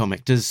the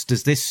comic. Does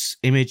this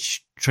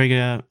image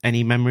trigger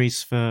any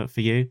memories for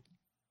you?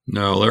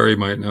 No, Larry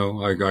might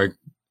know.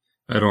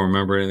 I don't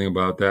remember anything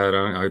about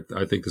that.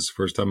 I think this is the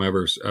first time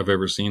I've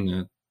ever seen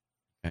that.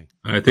 Okay.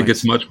 I think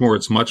it's much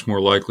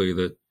more likely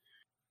that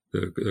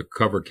the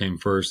cover came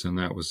first and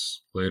that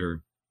was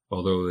later.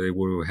 Although they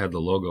would have had the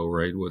logo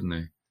right, wouldn't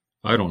they?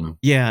 I don't know.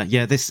 Yeah.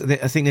 I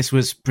think this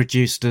was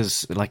produced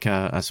as like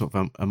a sort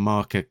of a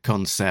marker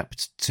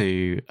concept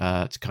to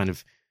kind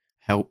of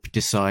help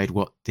decide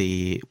what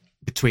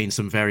between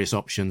some various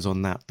options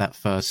on that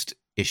first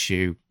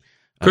issue.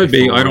 Could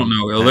be. I don't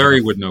know. Larry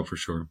would know for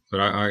sure,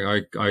 but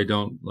I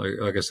don't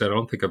like I said. I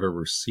don't think I've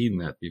ever seen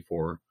that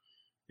before.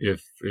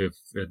 If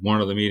at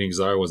one of the meetings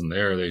I wasn't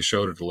there, they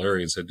showed it to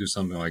Larry and said, "Do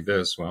something like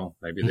this." Well,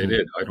 maybe they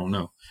did. I don't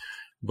know.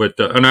 But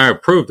and I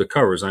approved the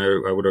covers. I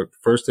would have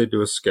first they'd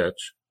do a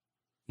sketch.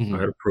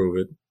 I'd approve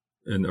it,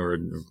 or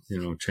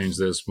change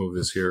this, move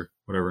this here,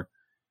 whatever,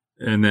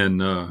 and then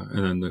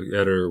the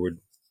editor would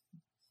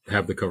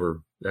have the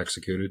cover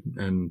executed,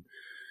 and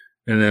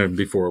then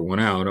before it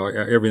went out,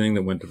 everything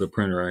that went to the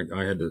printer,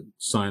 I had to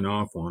sign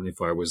off on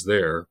if I was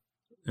there,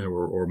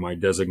 or my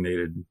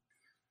designated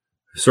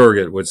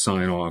surrogate would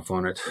sign off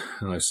on it.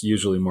 And I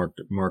usually Mark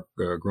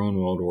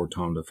Gronwald or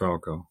Tom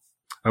DeFalco.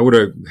 I would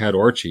have had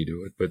Archie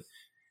do it, but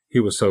he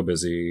was so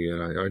busy,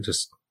 and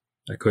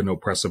I couldn't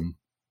oppress him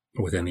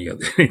with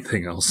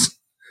anything else.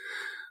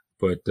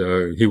 But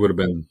he would have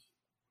been,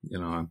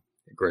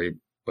 great.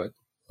 But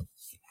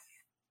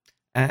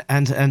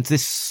and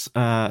this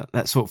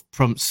that sort of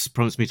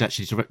prompts me to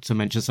actually to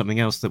mention something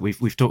else that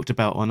we've talked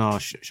about on our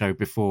show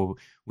before,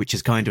 which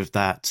is kind of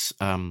that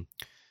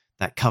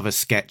that cover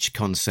sketch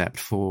concept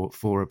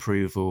for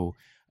approval.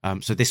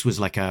 So this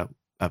was like a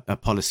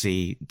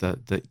policy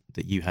that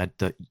you had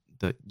that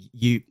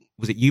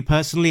you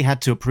personally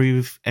had to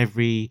approve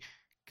every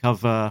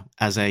cover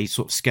as a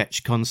sort of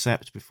sketch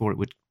concept before it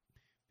would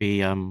be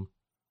and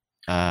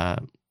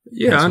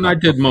I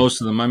did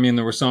most of them. I mean,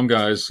 there were some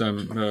guys,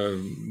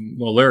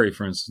 Larry,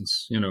 for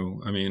instance,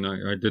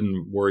 I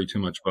didn't worry too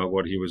much about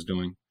what he was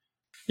doing.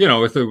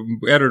 With the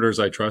editors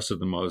I trusted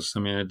the most,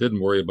 I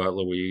didn't worry about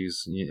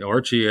Louise.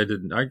 Archie, I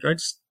didn't,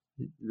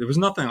 there was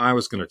nothing I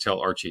was going to tell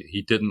Archie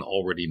he didn't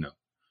already know.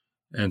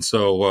 And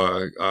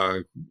so,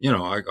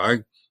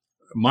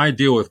 my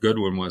deal with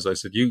Goodwin was I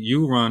said,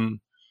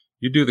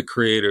 you do the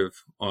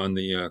creative on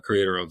the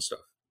creator-owned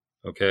stuff,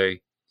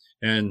 okay?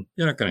 And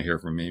you're not going to hear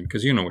from me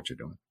because you know what you're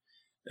doing.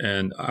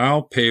 And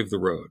I'll pave the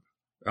road.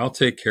 I'll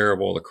take care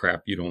of all the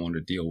crap you don't want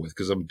to deal with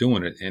because I'm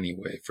doing it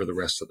anyway for the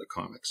rest of the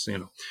comics,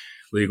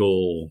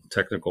 legal,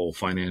 technical,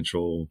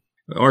 financial.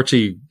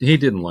 Archie, he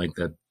didn't like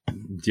that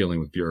dealing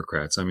with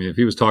bureaucrats. If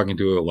he was talking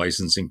to a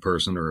licensing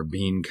person or a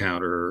bean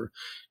counter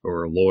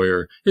or a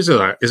lawyer, his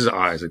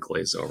eyes would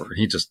glaze over.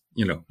 He just,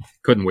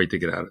 couldn't wait to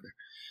get out of there.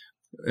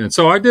 And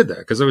so I did that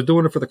because I was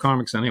doing it for the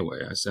comics anyway.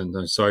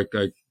 So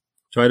I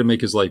tried to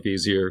make his life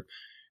easier.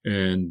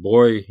 And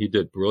boy, he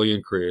did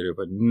brilliant creative.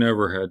 I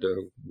never had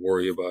to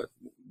worry about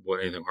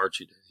what anything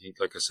Archie did.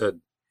 Like I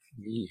said,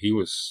 he knew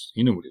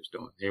what he was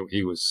doing.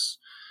 He was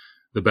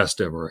the best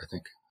ever, I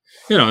think.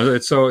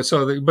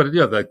 But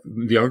yeah, the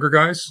younger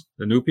guys,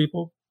 the new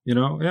people,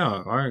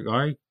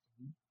 I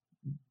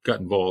got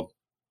involved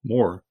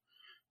more,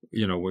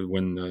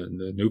 when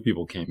the new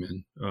people came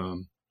in.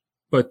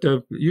 But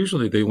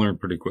usually they learn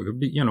pretty quick.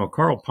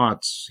 Carl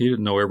Potts, he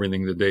didn't know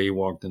everything the day he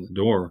walked in the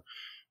door,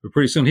 but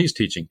pretty soon he's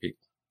teaching people.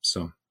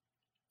 So,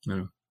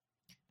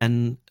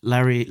 And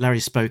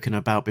Larry's spoken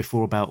about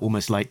before about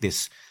almost like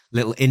this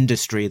little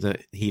industry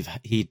that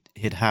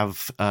he'd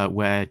have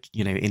where,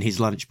 in his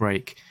lunch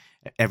break,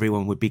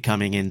 everyone would be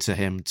coming into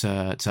him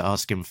to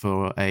ask him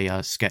for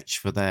a sketch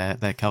for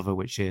their cover,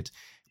 which he'd,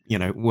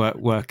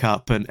 work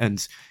up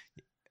and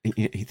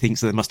he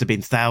thinks there must have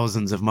been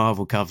thousands of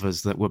Marvel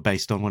covers that were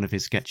based on one of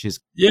his sketches.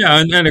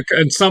 Yeah,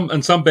 and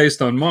some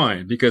based on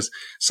mine, because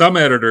some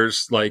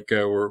editors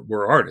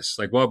were artists,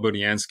 like Bob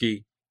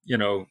Budiansky.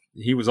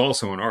 He was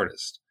also an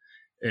artist,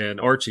 and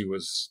Archie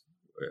was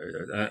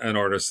an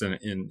artist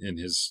in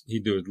his. He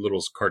did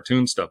little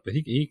cartoon stuff, but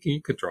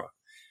he could draw,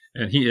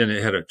 and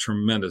it had a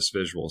tremendous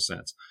visual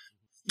sense.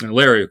 And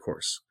Larry, of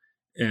course,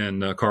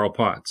 and Carl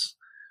Potts,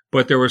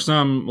 but there were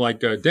some like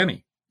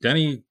Denny.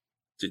 Denny.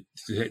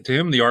 To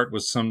him, the art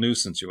was some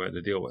nuisance you had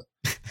to deal with.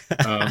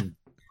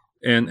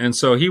 And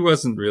so he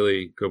wasn't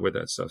really good with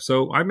that stuff.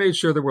 So I made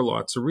sure there were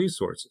lots of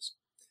resources.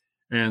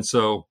 And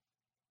so,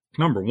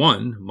 number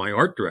one, my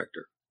art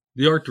director,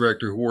 the art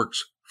director who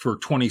works for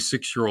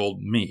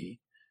 26-year-old me,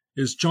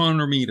 is John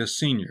Romita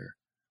Sr.,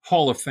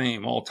 Hall of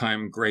Fame,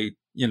 all-time great,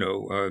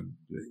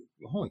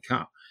 holy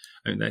cow.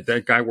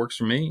 That guy works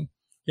for me.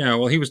 Yeah,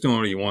 well, he was doing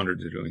what he wanted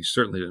to do. He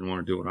certainly didn't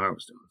want to do what I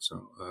was doing.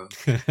 So,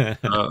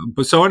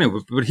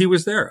 but he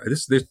was there.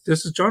 This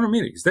is John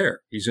Romita. He's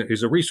there.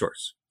 He's a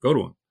resource. Go to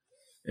him.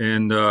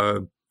 And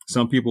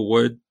some people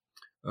would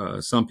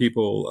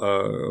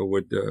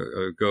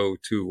go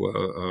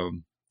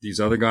to these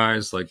other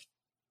guys like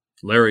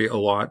Larry a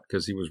lot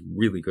because he was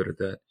really good at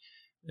that,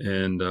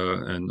 and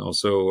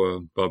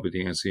also Bob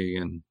Budiansky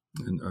and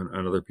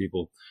other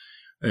people,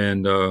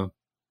 and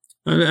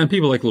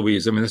people like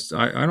Louise.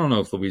 I don't know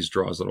if Louise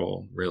draws at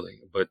all,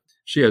 really, but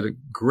she had a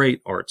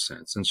great art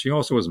sense. And she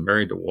also was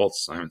married to Walt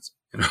Simonson,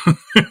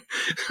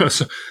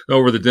 so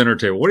over the dinner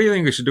table. What do you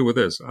think we should do with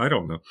this? I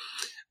don't know.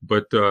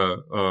 But,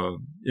 I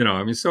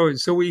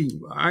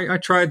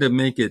tried to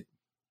make it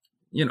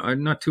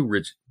not too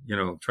rigid.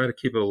 Try to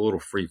keep it a little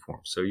free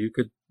form. So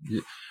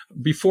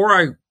before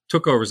I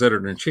took over as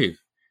editor-in-chief,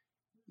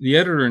 the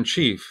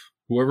editor-in-chief,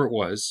 whoever it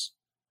was,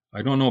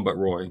 I don't know about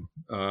Roy,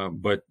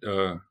 but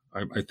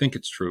I think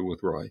it's true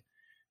with Roy.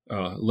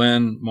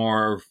 Len,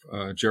 Marv,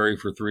 Jerry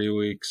for 3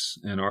 weeks,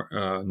 and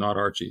not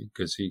Archie,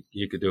 because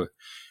he could do it.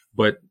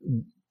 But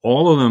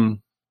all of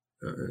them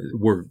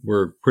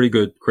were pretty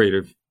good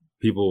creative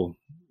people,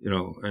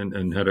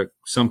 and had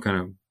some kind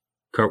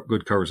of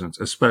good cover sense,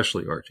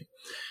 especially Archie.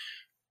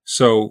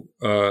 So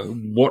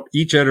what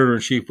each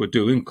editor-in-chief would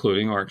do,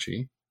 including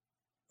Archie,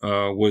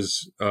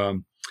 was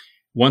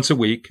once a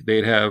week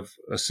they'd have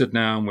a sit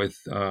down with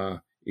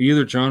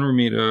either John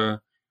Romita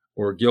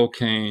or Gil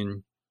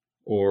Kane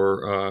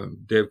or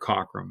Dave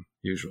Cockrum,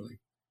 usually,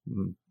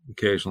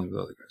 occasionally with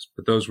other guys.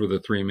 But those were the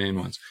three main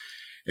ones.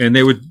 And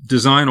they would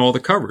design all the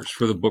covers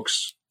for the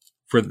books,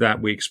 for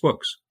that week's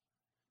books.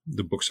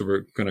 The books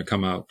were going to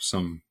come out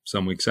some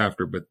weeks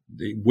after, but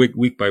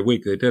week by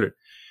week they did it.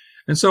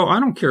 And so I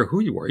don't care who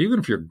you are, even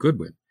if you're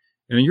Goodwin,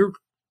 and you're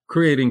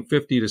creating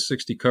 50 to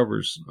 60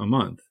 covers a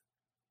month,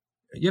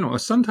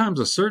 sometimes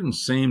a certain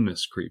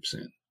sameness creeps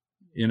in.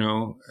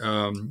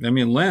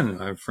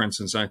 Len, for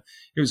instance, it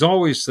was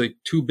always like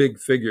two big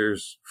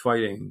figures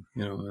fighting,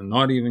 and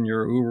not even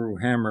your Uru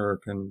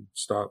hammer can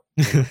stop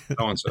so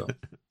and so.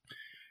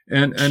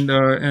 And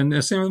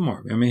the same with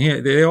Marv.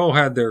 They all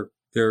had their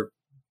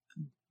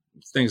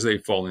things they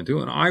fall into,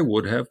 and I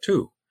would have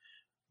too.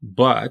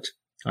 But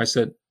I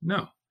said,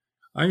 no,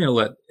 I'm going to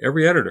let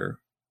every editor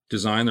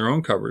design their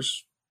own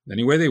covers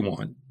any way they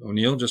want.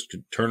 O'Neill, just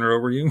to turn it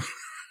over to you,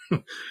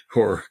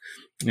 or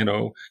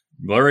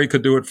Larry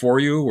could do it for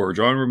you, or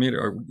John Romita,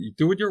 or you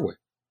do it your way.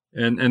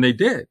 And they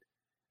did.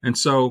 And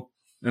so,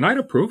 and I'd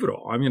approve it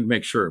all.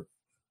 Make sure,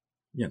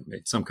 it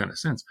made some kind of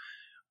sense.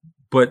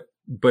 But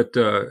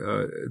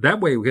that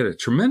way we had a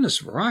tremendous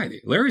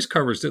variety. Larry's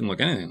covers didn't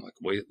look anything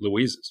like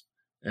Louise's.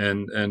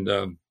 And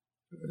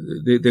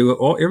they were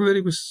all,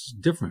 everybody was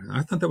different.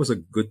 I thought that was a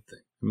good thing.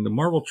 The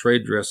Marvel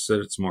trade dress said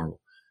it's Marvel.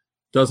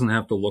 Doesn't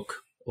have to look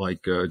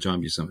like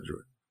John Buscema drew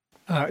it.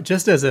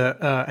 Just as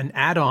an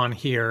add-on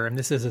here, and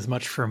this is as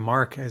much for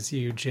Mark as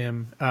you,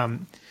 Jim,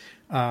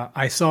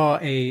 I saw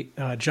a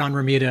John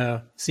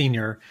Romita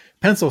Sr.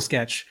 pencil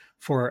sketch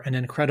for an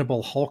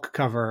Incredible Hulk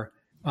cover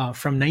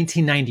from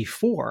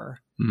 1994.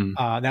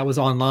 That was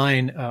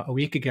online a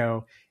week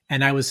ago,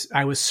 and I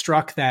was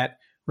struck that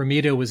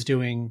Romita was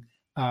doing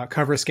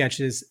cover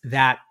sketches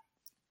that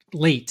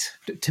late.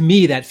 To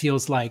me, that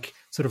feels like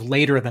sort of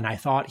later than I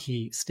thought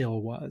he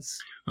still was.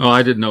 Oh,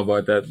 I didn't know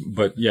about that,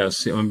 but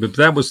yes, but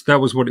that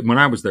was what, when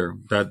I was there,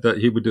 that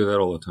he would do that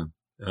all the time.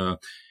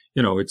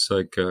 It's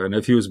like, and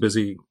if he was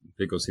busy,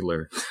 they go see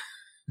Larry.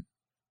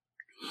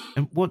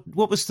 And what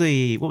was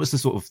the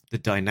sort of the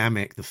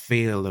dynamic, the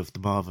feel of the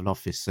Marvel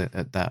office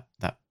at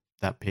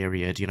that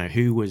period?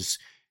 Who was,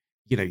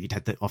 you'd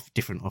had the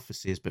different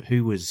offices, but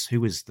who was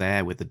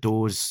there with the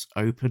doors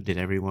open? Did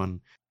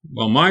everyone?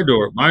 Well, my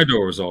door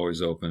was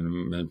always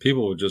open, and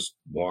people would just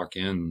walk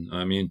in.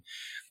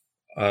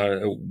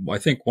 I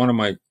think one of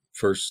my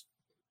first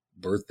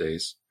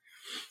birthdays,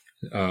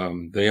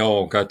 they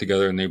all got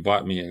together and they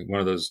bought me one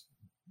of those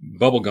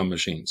bubblegum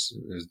machines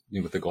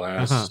with the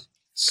glass. Uh-huh.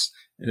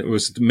 It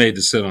was made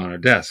to sit on a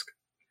desk.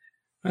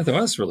 I thought,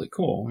 that's really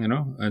cool,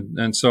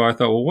 and so I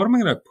thought, well, what am I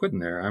going to put in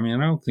there? I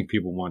don't think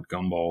people want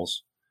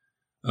gumballs.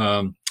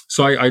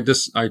 So I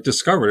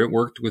discovered it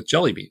worked with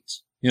jelly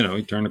beans.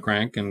 You turn the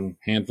crank and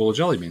a handful of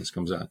jelly beans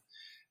comes out.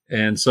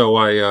 And so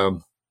I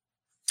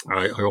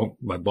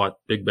bought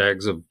big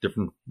bags of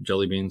different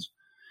jelly beans,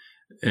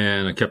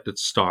 and I kept it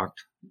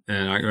stocked,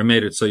 and I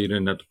made it so you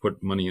didn't have to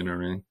put money in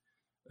or anything.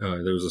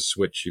 There was a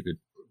switch you could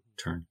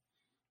turn.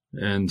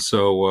 And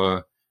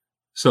so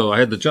I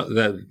had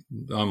that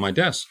on my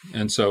desk.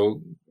 And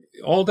so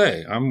all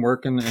day I'm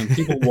working, and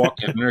people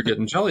walk in and they're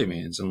getting jelly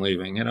beans and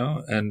leaving,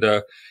 and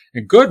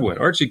Goodwin,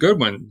 Archie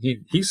Goodwin,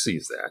 he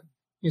sees that.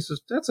 He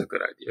says, that's a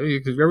good idea,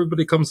 because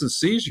everybody comes and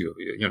sees you,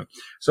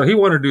 So he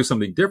wanted to do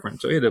something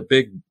different. So he had a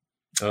big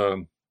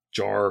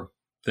jar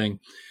thing,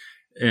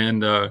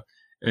 and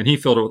he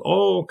filled it with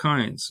all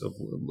kinds of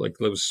like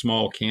those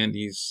small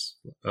candies,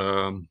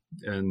 and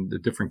the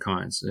different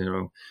kinds,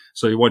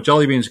 So you want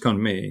jelly beans, come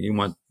to me. You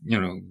want,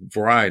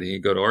 variety, you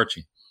go to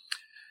Archie.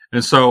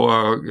 And so,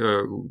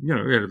 we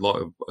had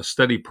a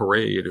steady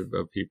parade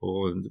of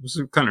people, and it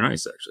was kind of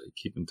nice, actually,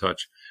 keep in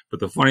touch. But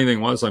the funny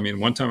thing was,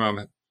 one time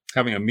I'm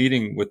having a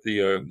meeting with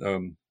the, I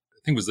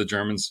think it was the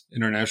Germans,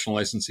 international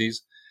licensees.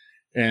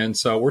 And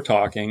so we're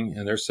talking,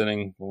 and they're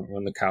sitting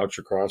on the couch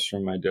across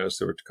from my desk.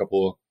 There were a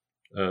couple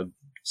of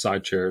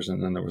side chairs,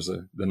 and then there was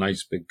the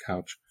nice big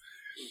couch.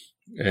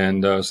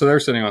 And so they're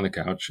sitting on the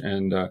couch,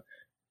 and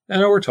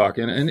we're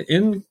talking, and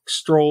in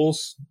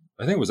strolls,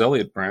 I think it was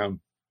Elliot Brown.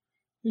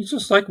 He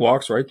just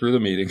walks right through the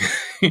meeting,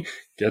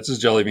 gets his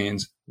jelly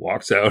beans,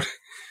 walks out,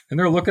 and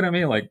they're looking at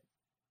me like,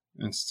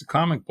 it's a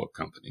comic book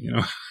company,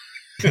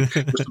 We're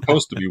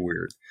supposed to be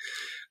weird.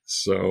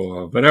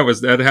 So, but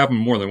that happened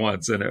more than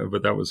once,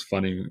 but that was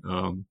funny.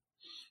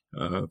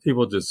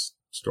 People just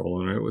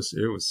strolling. That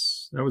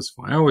was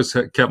fine. I always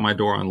kept my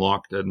door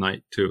unlocked at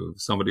night too.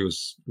 If somebody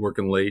was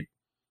working late,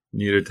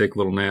 needed to take a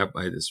little nap,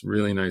 I had this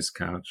really nice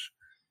couch.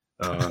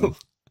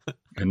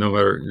 And no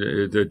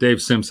matter,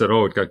 Dave Sims said,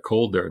 "Oh, it got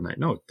cold there at night."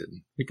 No, it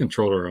didn't. We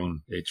controlled our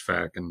own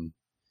HVAC, and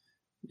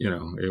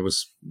it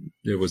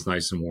was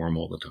nice and warm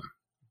all the time.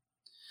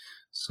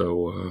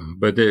 So,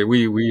 but it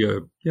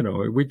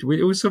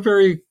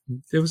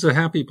was a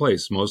happy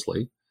place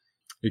mostly.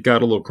 It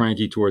got a little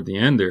cranky toward the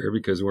end there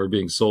because we were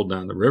being sold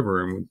down the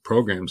river, and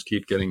programs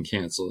keep getting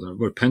canceled,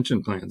 and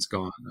pension plans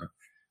gone,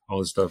 all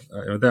this stuff.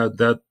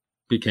 That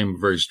became a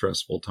very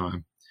stressful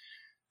time,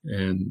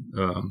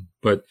 and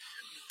but.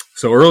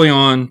 So early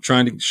on,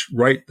 trying to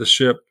right the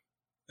ship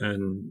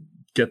and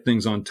get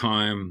things on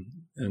time.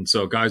 And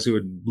so guys who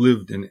had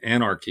lived in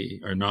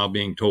anarchy are now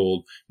being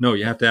told, no,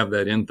 you have to have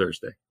that in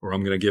Thursday or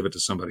I'm going to give it to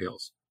somebody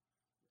else.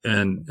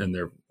 And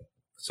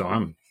so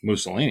I'm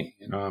Mussolini,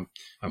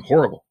 I'm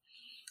horrible,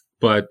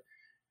 but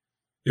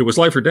it was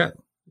life or death.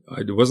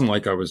 It wasn't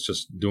like I was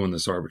just doing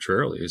this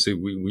arbitrarily. I say,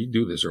 we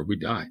do this or we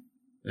die.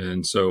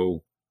 And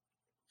so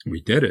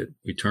we did it.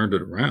 We turned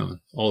it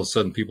around. All of a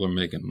sudden people are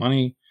making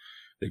money.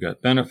 They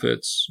got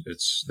benefits.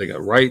 They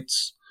got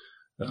rights.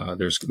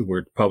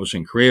 We're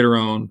publishing creator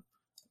owned,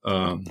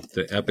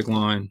 the Epic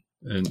line.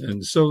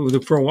 And so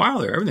for a while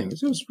there, everything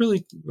was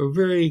really a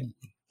very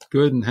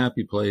good and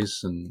happy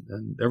place. And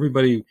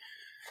everybody,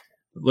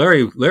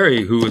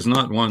 Larry, who is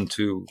not one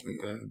to,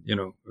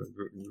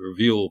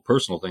 reveal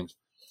personal things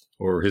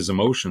or his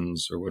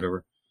emotions or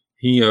whatever.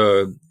 We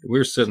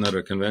were sitting at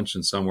a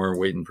convention somewhere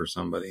waiting for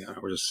somebody. And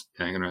we're just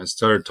hanging around. I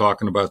started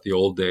talking about the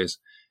old days.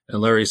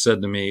 And Larry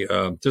said to me,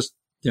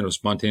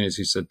 spontaneous.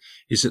 He said,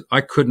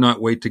 I could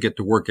not wait to get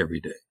to work every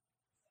day.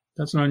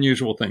 That's an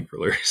unusual thing for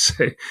Larry to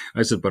say.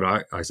 I said, but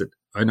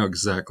I know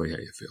exactly how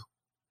you feel.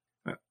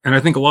 And I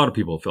think a lot of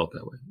people felt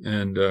that way.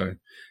 And,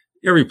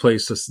 every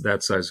place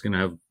that size is going to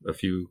have a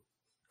few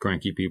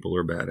cranky people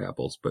or bad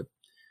apples, but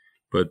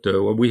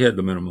we had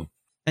the minimum.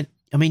 And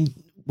I mean,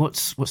 what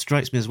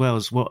strikes me as well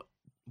is what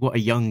a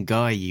young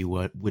guy you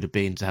would have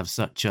been to have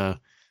such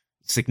a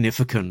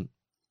significant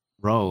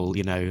role,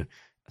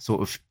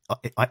 sort of,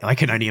 I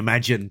can only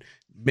imagine,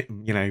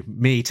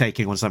 me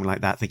taking on something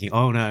like that, thinking,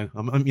 oh no,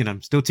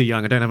 I'm still too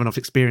young. I don't have enough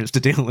experience to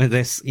deal with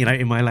this,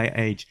 in my late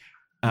age.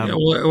 How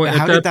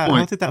did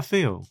that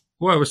feel?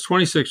 Well, I was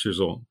 26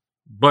 years old,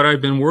 but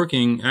I'd been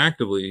working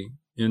actively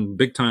in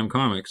big time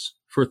comics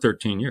for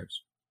 13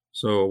 years.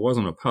 So it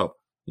wasn't a pup,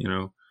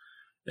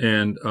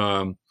 and,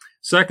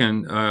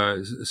 second,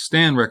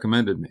 Stan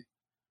recommended me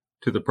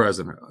to the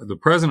president. The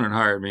president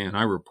hired me and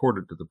I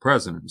reported to the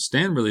president.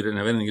 Stan really didn't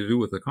have anything to do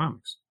with the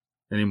comics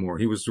anymore.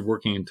 He was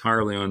working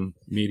entirely on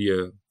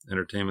media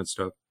entertainment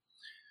stuff.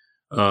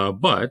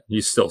 But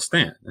he's still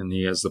Stan and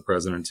he has the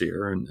president's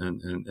ear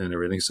and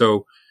everything.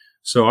 So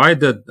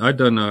I'd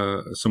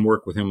done some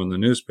work with him on the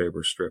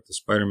newspaper strip, the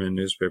Spider-Man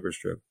newspaper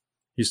strip.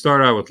 He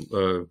started out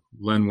with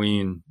Len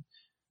Wein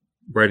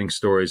writing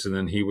stories, and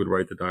then he would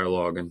write the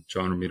dialogue and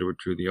John Romita would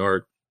do the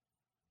art.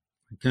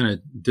 I kind of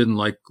didn't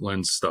like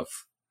Len's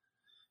stuff.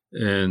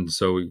 And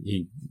so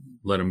he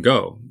let him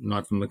go,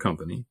 not from the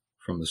company,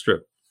 from the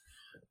strip.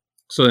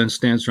 So then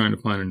Stan's trying to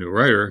find a new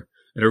writer,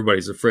 and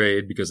everybody's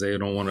afraid because they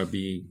don't want to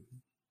be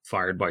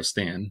fired by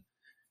Stan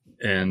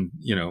and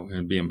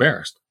be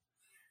embarrassed.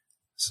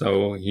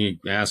 So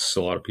he asks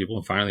a lot of people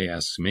and finally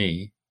asks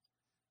me.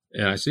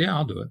 And I said, yeah,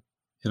 I'll do it,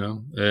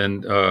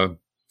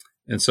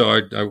 And so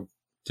I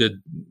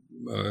did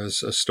a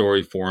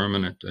story for him,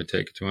 and I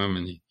take it to him,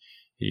 and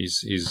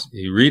he's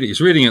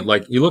reading it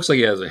like, he looks like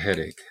he has a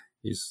headache.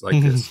 He's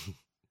like this,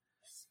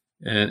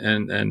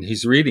 and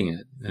he's reading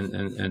it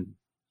and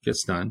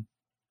gets done.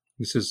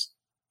 He says,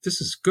 "This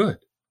is good."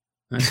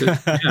 I said,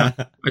 "Yeah."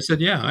 I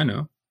said, "Yeah, I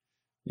know."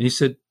 And he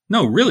said,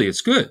 "No, really,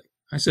 it's good."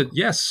 I said,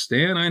 "Yes,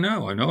 Stan, I know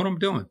what I'm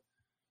doing."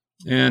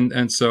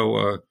 And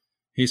so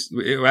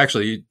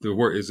actually the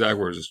exact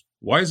words is,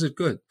 "Why is it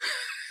good?"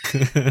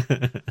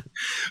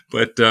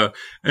 But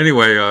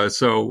anyway,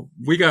 so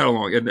we got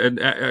along, and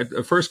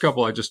the first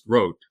couple I just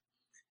wrote,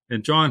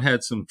 and John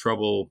had some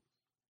trouble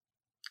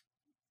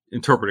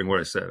interpreting what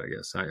I said, I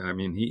guess. I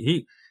mean,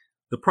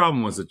 the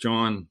problem was that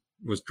John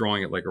was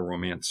drawing it like a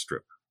romance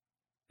strip,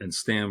 and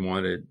Stan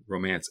wanted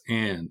romance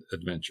and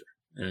adventure.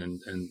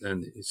 And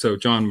so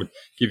John would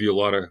give you a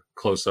lot of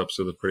close-ups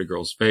of the pretty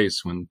girl's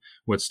face when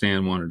what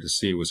Stan wanted to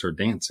see was her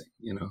dancing,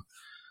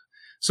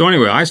 So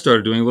anyway, I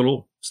started doing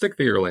little stick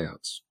figure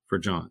layouts for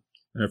John.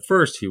 And at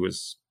first he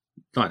was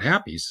not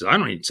happy. He says, I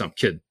don't need some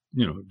kid,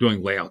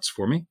 doing layouts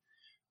for me.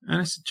 And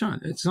I said, John,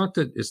 it's not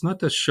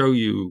to show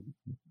you,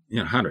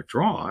 how to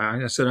draw.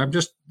 I said, I'm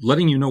just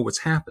letting you know what's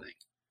happening.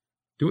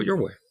 Do it your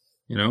way,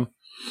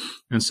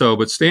 And so,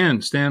 but Stan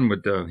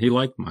would, he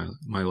liked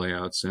my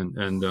layouts and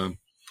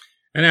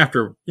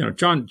after,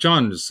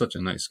 John is such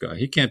a nice guy.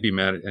 He can't be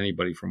mad at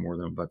anybody for more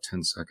than about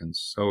 10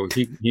 seconds. So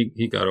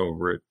he got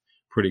over it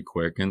pretty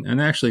quick.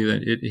 And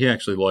actually he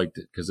actually liked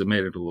it because it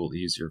made it a little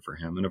easier for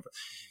him. And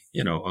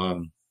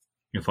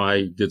if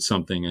I did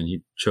something and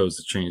he chose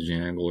to change the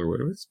angle or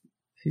whatever,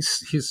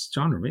 he's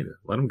John Romita.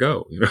 Let him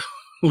go.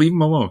 Leave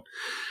him alone.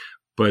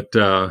 But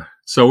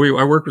so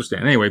I worked with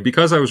Stan anyway.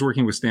 Because I was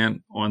working with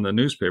Stan on the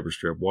newspaper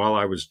strip while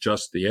I was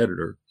just the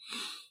editor.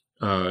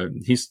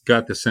 He's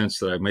got the sense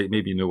that I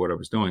maybe knew what I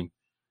was doing,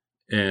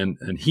 and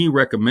he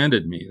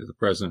recommended me to the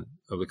president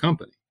of the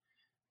company.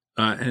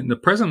 And the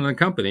president of the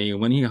company,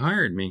 when he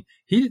hired me,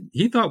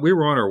 he thought we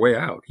were on our way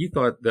out. He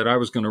thought that I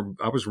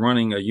was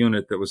running a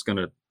unit that was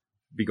gonna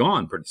be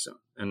gone pretty soon.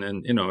 And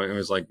then, it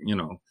was like,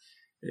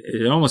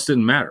 it almost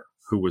didn't matter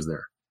who was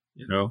there,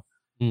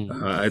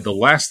 the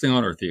last thing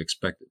on earth he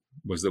expected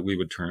was that we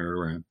would turn it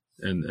around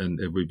and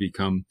it would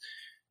become,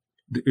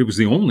 it was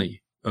the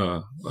only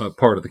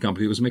part of the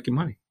company that was making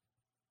money.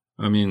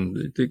 I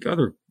mean, the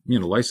other,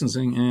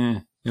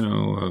 licensing,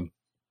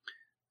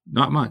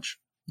 not much.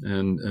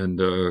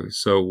 And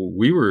so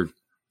we were,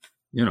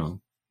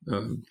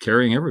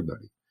 carrying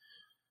everybody.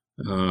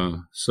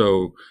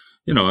 So,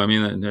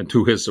 and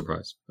to his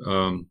surprise.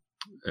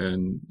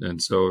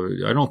 And so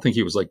I don't think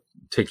he was like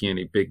taking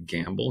any big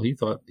gamble. He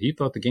thought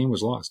the game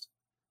was lost.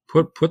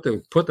 Put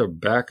the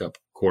backup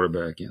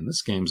quarterback in.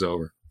 This game's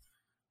over.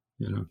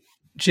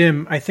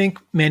 Jim, I think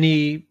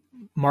many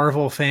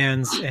Marvel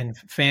fans and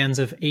fans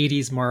of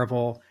 80s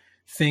Marvel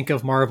think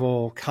of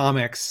Marvel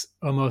Comics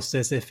almost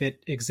as if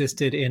it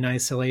existed in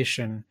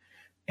isolation,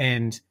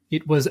 and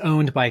it was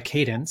owned by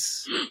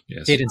Cadence,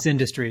 yes. Cadence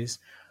Industries.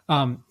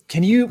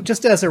 Can you,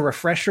 just as a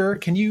refresher,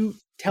 can you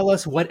tell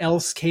us what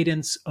else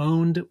Cadence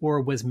owned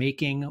or was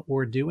making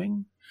or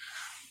doing?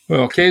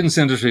 Well, Cadence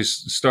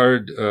Industries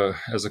started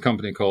as a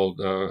company called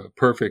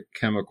Perfect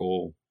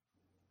Chemical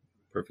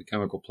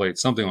Plate,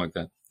 something like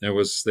that.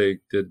 They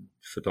did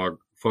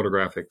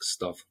photographic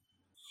stuff.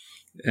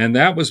 And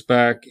that was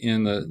back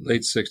in the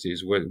late 60s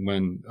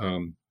when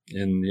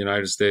in the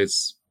United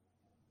States,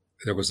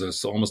 there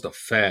was almost a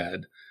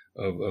fad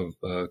of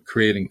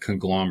creating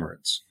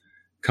conglomerates,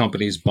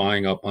 companies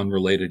buying up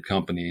unrelated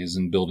companies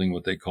and building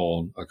what they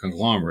called a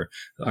conglomerate.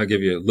 I'll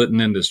give you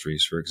Litton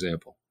Industries, for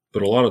example.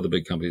 But a lot of the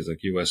big companies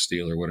like U.S.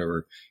 Steel or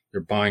whatever,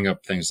 they're buying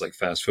up things like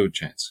fast food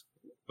chains.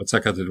 What's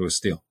that got to do with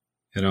steel?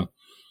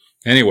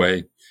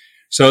 Anyway,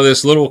 so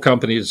this little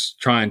company is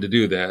trying to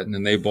do that. And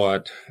then they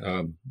bought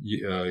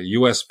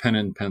U.S. Pen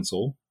and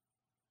Pencil,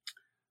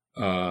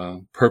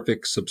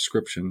 Perfect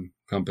Subscription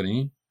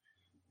Company,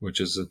 which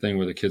is a thing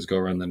where the kids go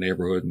around the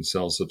neighborhood and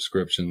sell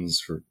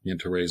subscriptions for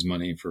to raise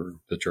money for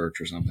the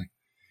church or something.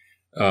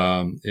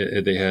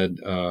 They had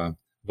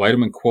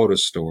vitamin quota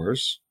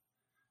stores.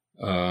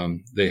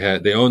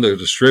 They owned a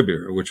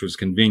distributor, which was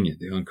convenient.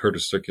 They owned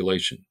Curtis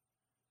Circulation.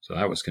 So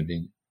that was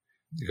convenient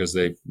because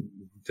they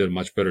did a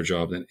much better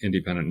job than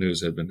independent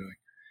news had been doing.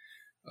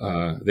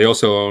 They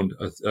also owned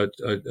a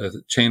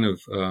chain of,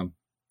 I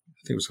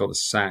think it was called the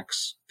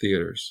Saks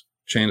Theaters,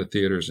 chain of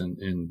theaters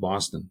in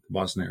Boston, the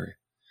Boston area.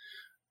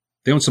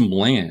 They owned some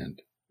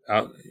land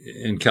out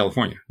in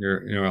California,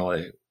 near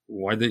LA.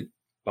 Why'd they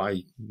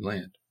buy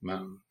land?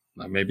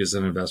 Maybe it's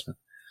an investment.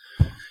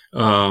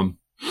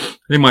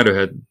 They might have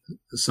had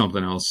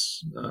something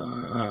else.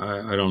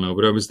 I don't know,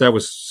 but that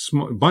was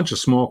a bunch of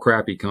small,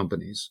 crappy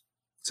companies,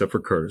 except for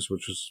Curtis,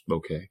 which was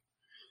okay.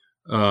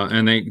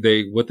 And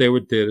what they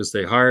did is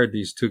they hired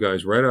these two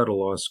guys right out of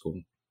law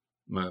school,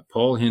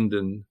 Paul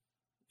Hinden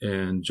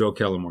and Joe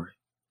Calamari.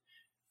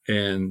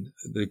 And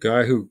the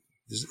guy who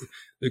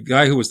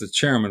was the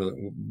chairman of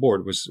the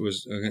board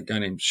was a guy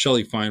named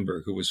Shelley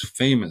Feinberg, who was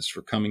famous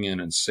for coming in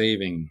and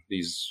saving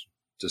these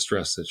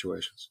distress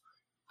situations.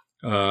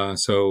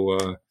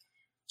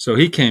 So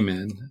he came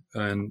in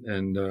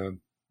and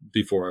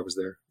before I was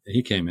there,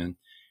 he came in and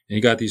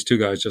he got these two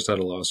guys just out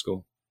of law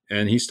school,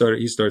 and he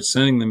started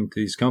sending them to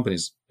these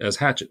companies as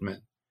hatchet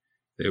men.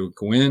 They would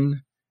go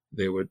in,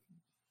 they would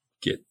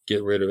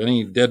get rid of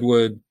any dead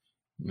wood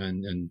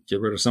and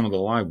get rid of some of the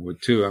live wood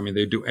too. I mean,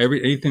 they do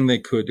anything they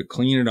could to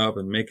clean it up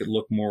and make it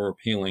look more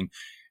appealing.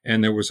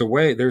 And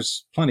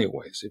there's plenty of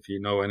ways, if you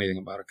know anything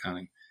about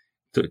accounting,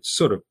 to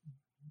sort of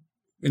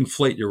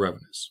inflate your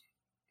revenues,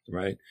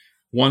 right?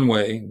 One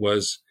way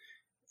was,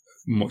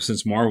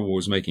 since Marvel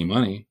was making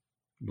money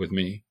with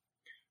me,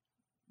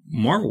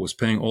 Marvel was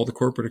paying all the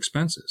corporate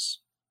expenses.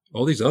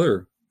 All these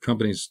other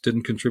companies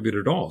didn't contribute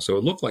at all. So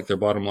it looked like their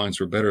bottom lines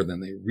were better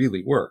than they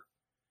really were.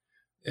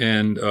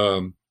 And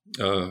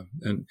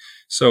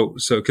so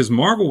because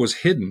Marvel was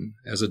hidden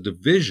as a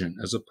division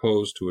as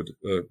opposed to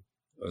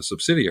a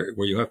subsidiary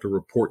where you have to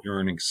report your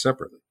earnings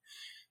separately,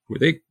 where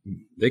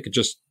they could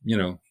just,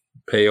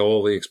 pay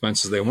all the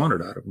expenses they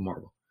wanted out of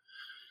Marvel.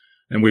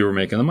 And we were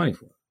making the money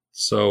for it.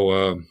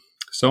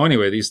 So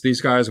anyway,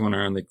 these guys went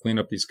around, they clean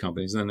up these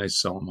companies, and then they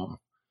sell them off.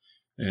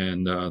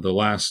 And the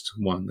last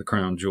one, the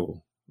crown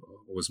jewel,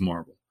 was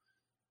Marvel.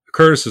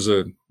 Curtis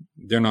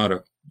they're not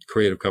a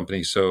creative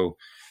company, so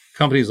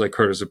companies like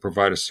Curtis that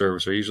provide a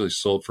service are usually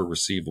sold for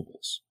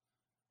receivables.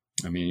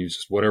 I mean, you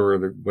just whatever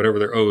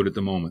they're owed at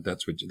the moment,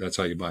 that's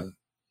how you buy them.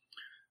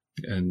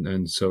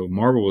 And so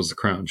Marvel was the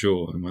crown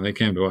jewel, and when they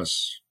came to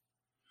us,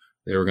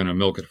 they were going to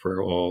milk it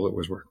for all it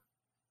was worth.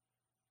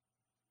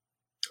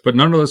 But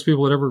none of those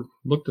people had ever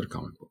looked at a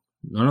comic book.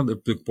 None of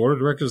the board of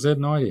directors had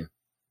no idea.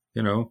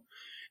 you know,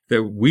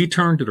 that we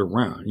turned it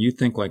around. You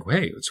think like,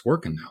 hey, it's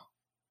working now.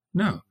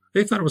 No,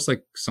 they thought it was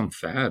like some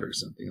fad or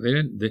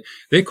something.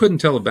 They couldn't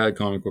tell a bad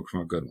comic book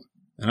from a good one.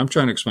 And I'm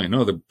trying to explain,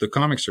 no, the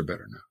comics are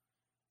better now,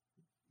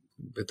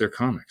 but they're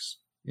comics,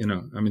 you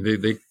know. I mean,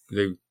 they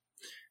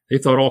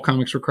thought all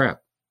comics were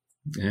crap,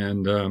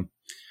 and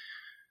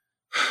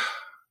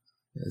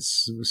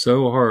it's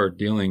so hard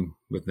dealing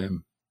with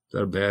them.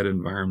 That a bad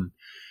environment.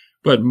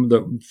 But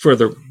for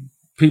the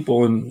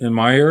people in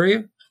my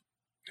area,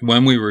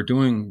 when we were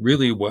doing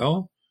really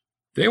well,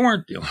 they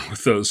weren't dealing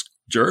with those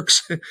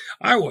jerks.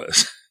 I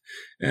was.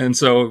 And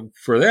so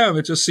for them,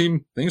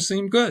 things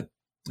seemed good,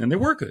 and they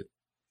were good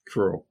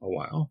for a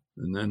while.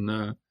 And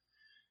then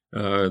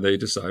they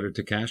decided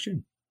to cash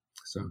in.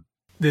 So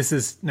this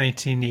is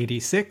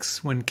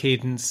 1986 when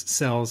Cadence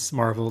sells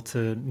Marvel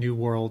to New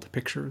World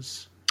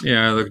Pictures.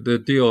 Yeah, the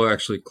deal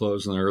actually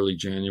closed in early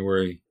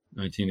January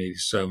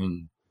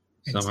 1987.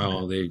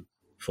 Somehow they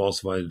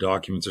falsified the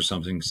documents or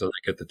something so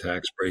they get the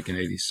tax break in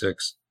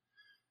 86.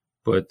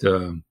 But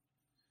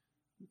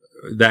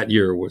that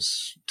year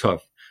was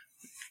tough.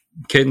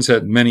 Cadence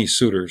had many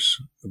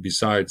suitors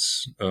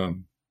besides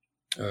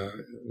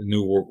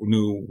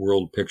New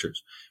World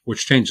Pictures,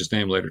 which changed its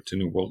name later to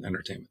New World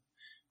Entertainment.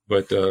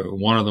 But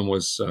one of them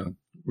was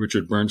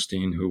Richard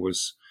Bernstein, who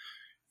was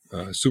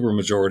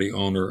supermajority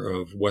owner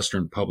of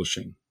Western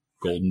Publishing,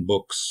 Golden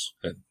Books,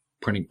 had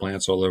printing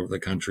plants all over the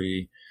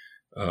country.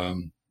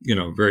 You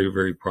know, very,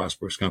 very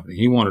prosperous company.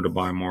 He wanted to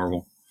buy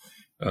Marvel,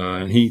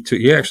 and he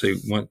actually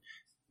went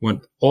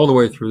all the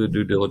way through the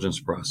due diligence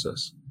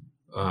process.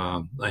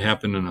 I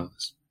happen to know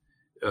this.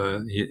 I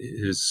think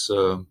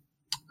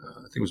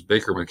it was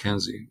Baker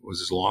McKenzie was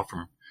his law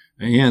firm,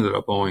 and he ended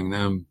up owing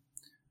them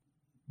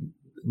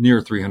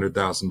near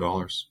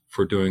 $300,000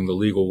 for doing the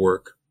legal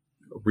work,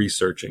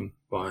 researching,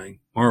 buying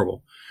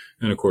Marvel.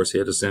 And of course, he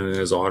had to send in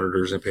his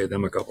auditors and pay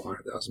them a couple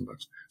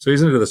 $100,000. So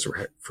he's into this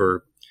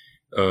for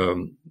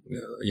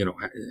you know,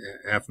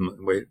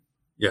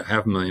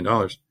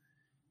 $500,000.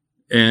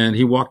 And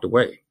he walked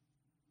away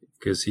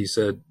because he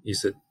said,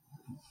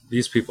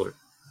 these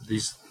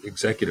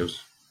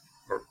executives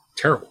are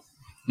terrible.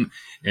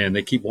 And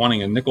they keep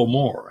wanting a nickel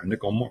more.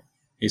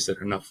 He said,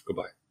 enough,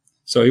 goodbye.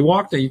 So he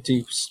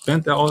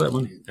spent all that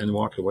money and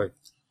walked away.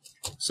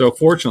 So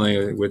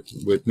fortunately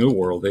with New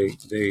World, they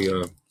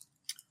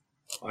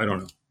I don't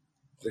know,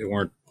 they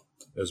weren't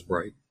as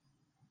bright,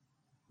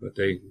 but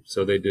they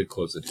did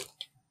close the deal.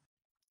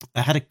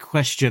 I had a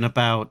question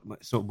about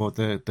sort of more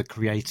the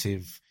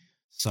creative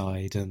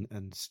side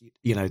and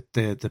you know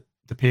the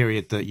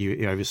period that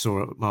you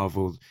oversaw at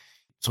Marvel,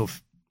 sort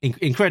of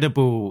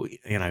incredible,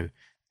 you know,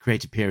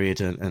 creative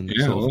period and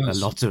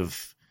sort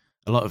of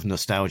a lot of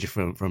nostalgia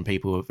from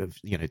people of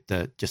you know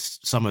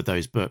just some of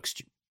those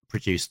books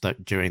produced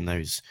during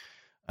those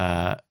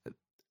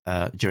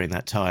during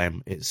that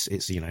time.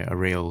 It's you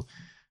know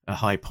a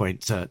high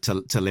point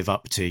to live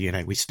up to. You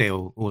know, we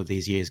still all of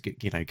these years,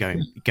 you know,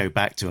 go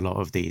back to a lot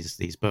of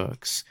these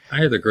books. I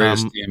had the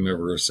greatest team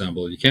ever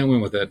assembled. You can't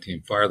win with that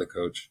team. Fire the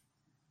coach.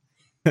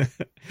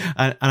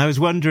 And I was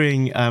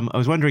wondering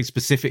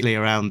specifically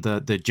around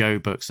the Joe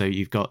book. So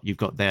you've got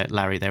there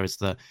Larry there as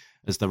the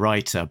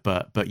writer,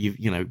 but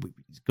you know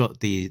got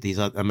these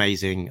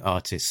amazing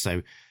artists.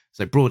 So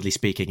broadly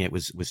speaking, it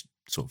was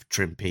sort of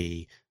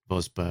Trimpe,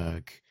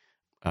 Vosberg,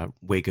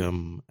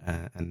 Wiggum,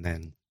 and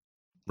then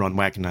Ron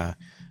Wagner.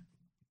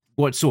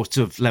 What sort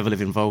of level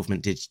of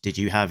involvement did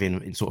you have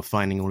in sort of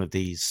finding all of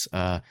these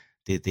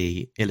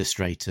the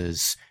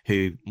illustrators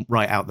who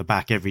right out the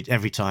back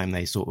every time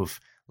they sort of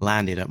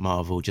landed at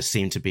Marvel just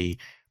seemed to be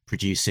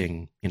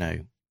producing, you know,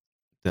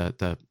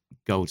 the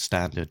gold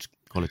standard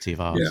quality of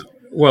art? Yeah,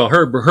 well,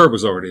 Herb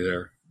was already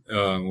there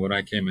when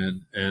I came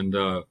in, and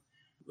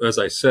as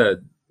I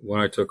said, when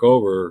I took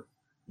over,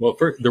 well,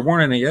 first, there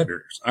weren't any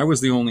editors. I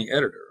was the only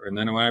editor. And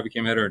then when I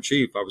became editor in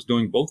chief, I was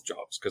doing both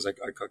jobs because I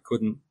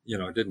couldn't, you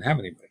know, I didn't have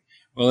anybody.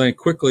 Well, I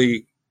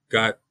quickly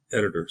got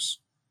editors.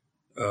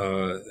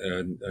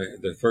 And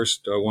the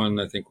first one,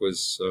 I think,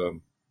 was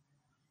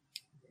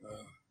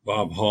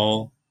Bob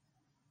Hall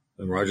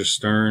and Roger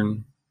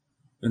Stern.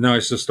 And then I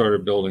just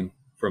started building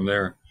from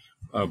there.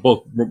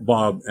 Both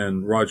Bob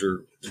and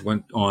Roger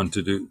went on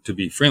to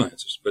be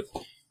freelancers. But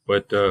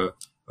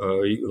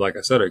like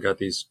I said, I got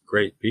these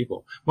great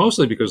people,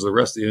 mostly because the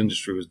rest of the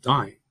industry was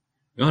dying.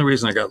 The only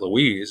reason I got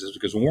Louise is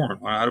because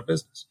Warren went out of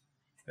business,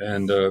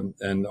 and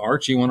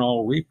Archie went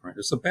all reprint.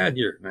 It's a bad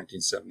year,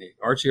 1978.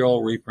 Archie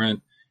all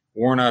reprint,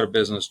 Warren out of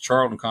business,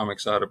 Charlton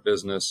Comics out of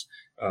business.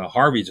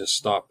 Harvey just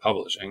stopped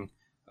publishing.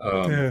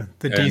 The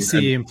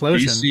DC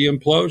implosion. DC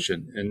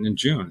implosion in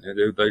June.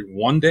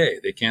 One day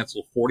they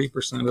canceled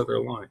 40% of their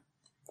line.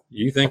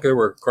 You think there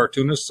were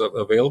cartoonists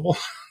available?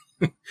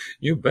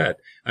 You bet.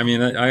 I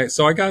mean, that's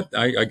why I got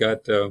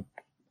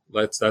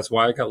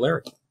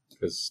Larry,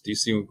 because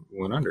DC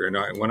went under. And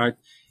when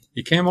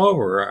he came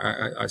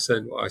over, I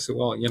said,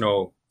 well, you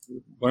know,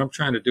 what I'm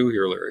trying to do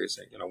here, Larry, is,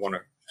 you know, I want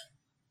to,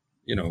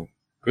 you know,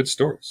 good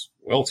stories,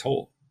 well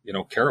told, you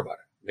know, care about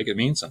it, make it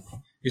mean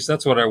something. He said,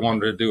 that's what I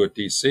wanted to do at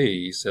DC.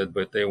 He said,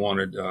 but they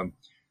wanted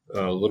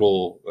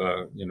little,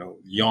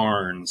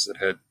 yarns that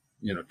had,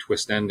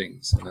 twist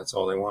endings, and that's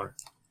all they wanted.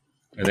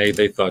 And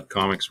they thought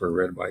comics were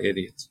read by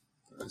idiots.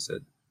 I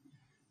said,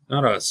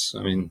 not us.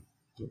 I mean,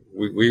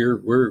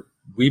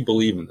 we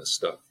believe in this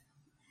stuff.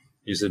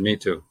 He said, me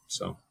too.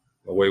 So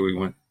away we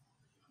went.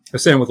 The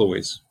same with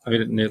Louise. I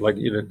mean, you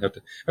didn't have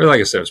to. I mean, like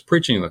I said, I was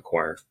preaching in the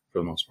choir for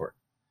the most part.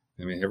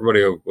 I mean,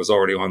 everybody was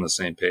already on the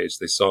same page.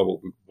 They saw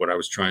what I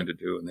was trying to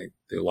do, and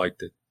they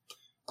liked it.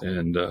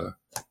 And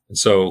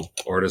so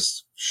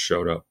artists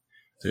showed up.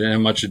 It didn't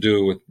have much to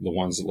do with the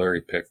ones that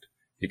Larry picked.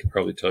 He could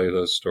probably tell you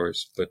those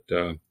stories. But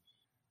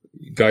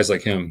guys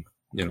like him,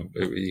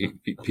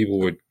 people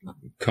would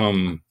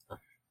come,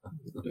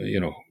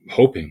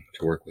 hoping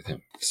to work with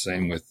him.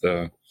 Same with,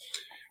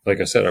 like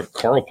I said,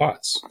 Carl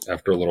Potts.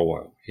 After a little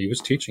while, he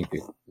was teaching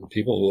people.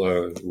 People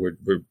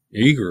were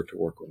eager to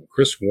work with him.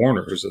 Chris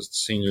Warner, who's a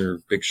senior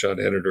big shot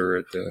editor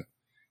at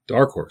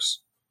Dark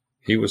Horse,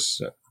 he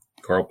was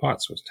Carl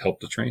Potts was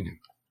helped to train him.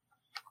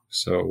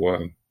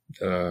 So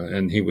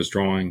and he was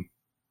drawing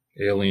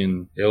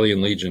Alien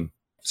Legion.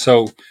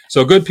 So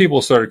good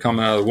people started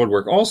coming out of the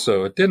woodwork.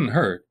 Also, it didn't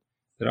hurt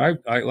that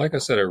I like I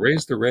said, I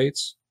raised the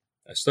rates.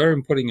 I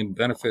started putting in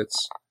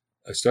benefits.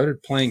 I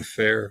started playing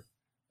fair.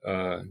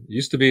 It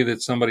used to be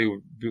that somebody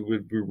would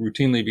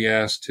routinely be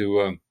asked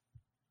to,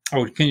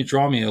 can you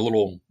draw me a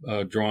little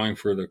drawing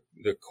for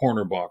the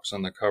corner box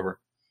on the cover?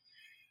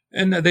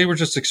 And they were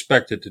just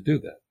expected to do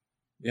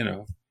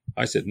that.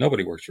 I said,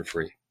 nobody works for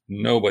free.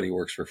 Nobody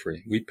works for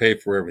free. We pay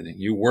for everything.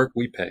 You work,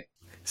 we pay.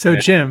 So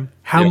Jim,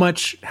 how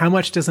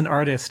much does an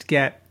artist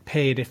get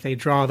paid if they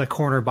draw the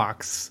corner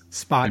box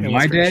spot in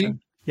illustration? My day?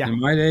 Yeah. In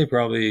my day,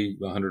 probably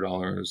 $100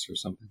 or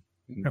something.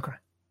 Okay.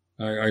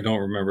 I don't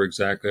remember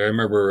exactly. I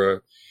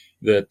remember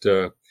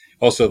that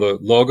also the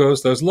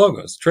logos, those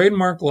logos,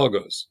 trademark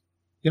logos.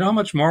 You know how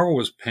much Marvel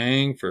was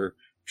paying for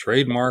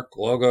trademark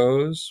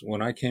logos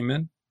when I came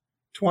in?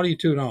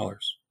 $22.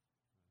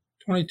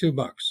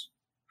 $22.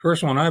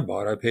 First one I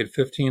bought, I paid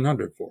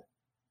 $1,500 for.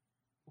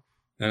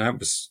 And that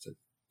was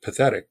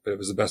pathetic, but it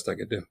was the best I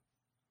could do.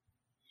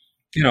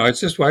 It's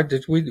just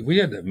we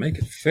had to make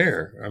it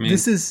fair. I mean,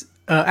 this is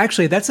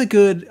actually that's a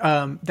good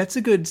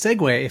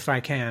segue, if I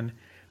can.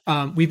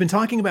 We've been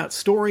talking about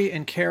story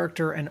and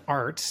character and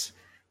art,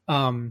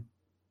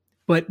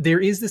 but there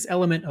is this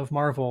element of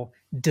Marvel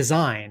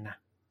design.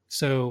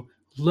 So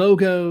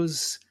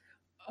logos,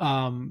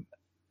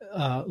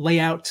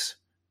 layout,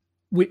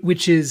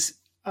 which is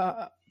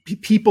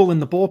people in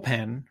the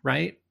bullpen,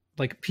 right?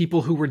 Like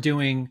people who were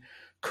doing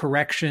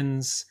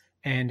corrections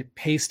and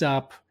paste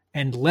up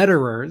and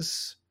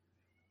letterers.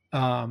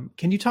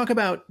 Can you talk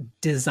about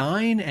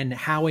design and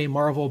how a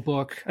Marvel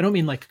book, I don't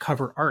mean like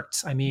cover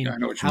art, I mean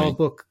how a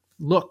book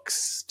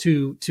looks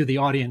to the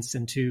audience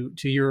and to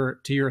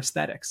your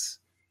aesthetics?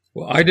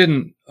 Well,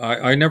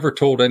 I never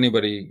told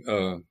anybody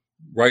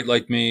write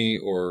like me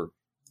or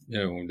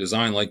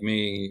design like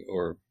me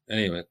or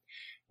any of it.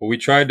 But we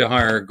tried to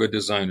hire good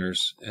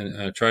designers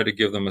and tried to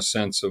give them a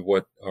sense of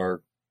what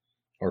our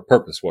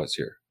purpose was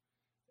here,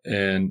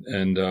 and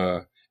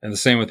the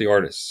same with the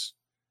artists.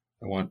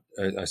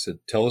 I said,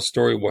 tell a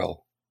story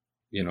well,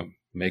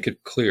 make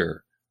it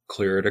clear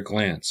at a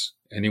glance.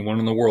 Anyone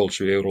in the world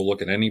should be able to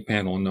look at any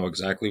panel and know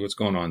exactly what's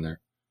going on there.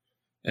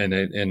 And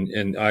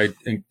I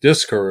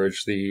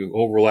discourage the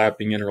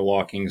overlapping,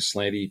 interlocking,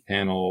 slanty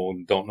panel.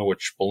 Don't know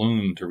which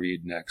balloon to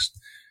read next.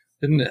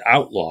 Didn't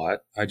outlaw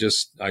it.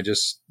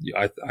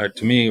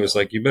 To me, it was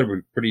like, you better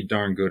be pretty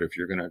darn good if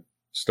you're going to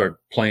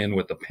start playing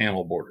with the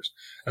panel borders.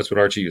 That's what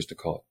Archie used to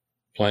call it,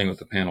 playing with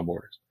the panel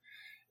borders.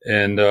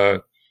 And,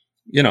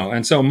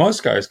 and so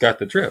most guys got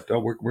the drift. Oh,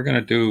 we're going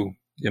to do,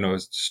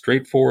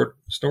 straightforward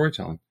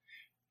storytelling.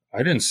 I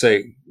didn't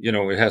say,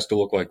 it has to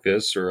look like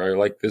this, or I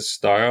like this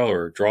style,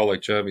 or draw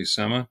like Joe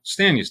Buscema.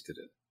 Stan used to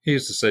do it. He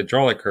used to say,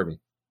 draw like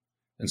Herbie.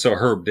 And so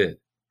Herb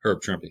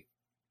Trimpe,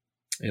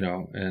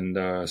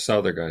 and some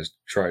other guys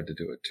tried to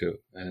do it too.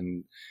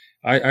 And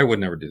I would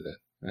never do that.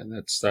 And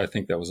I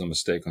think that was a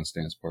mistake on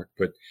Stan's part.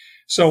 But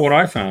so what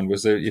I found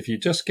was that if you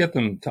just get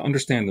them to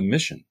understand the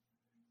mission,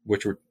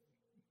 which were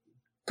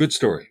good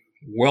story,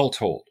 well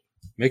told,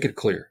 make it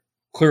clear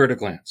at a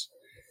glance.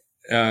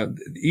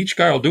 Each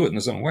guy will do it in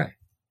his own way,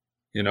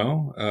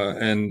 and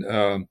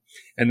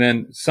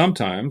then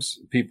sometimes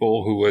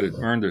people who had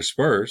earned their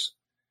spurs,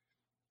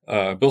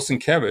 Bill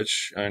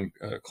Sienkiewicz and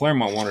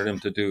Claremont wanted him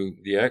to do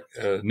the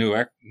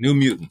New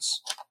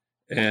Mutants,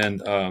 and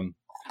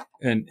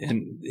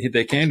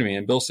they came to me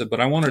and Bill said,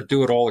 but I want to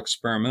do it all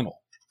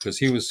experimental, because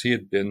he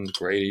had been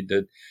great.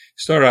 He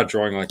started out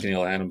drawing like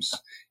Neil Adams.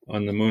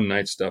 On the Moon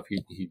Knight stuff,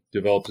 he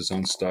developed his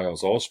own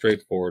styles, all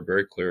straightforward,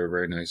 very clear,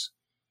 very nice.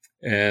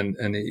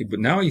 But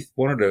now he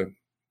wanted to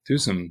do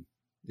some,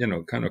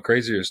 kind of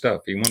crazier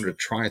stuff. He wanted to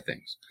try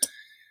things.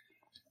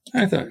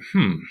 I thought,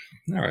 all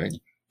right,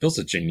 Bill's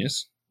a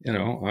genius,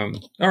 all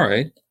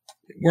right,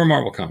 we're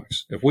Marvel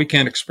Comics. If we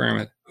can't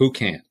experiment, who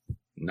can?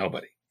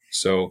 Nobody.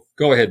 So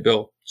go ahead,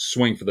 Bill,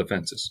 swing for the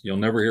fences. You'll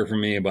never hear from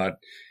me about,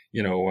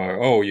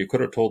 you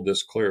could have told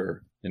this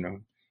clearer.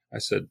 I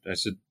said,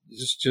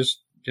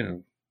 just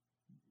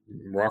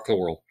rock the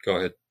world. Go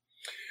ahead.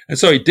 And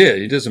so he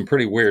did. He did some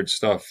pretty weird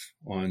stuff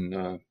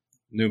on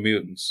New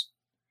Mutants.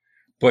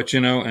 But,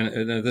 and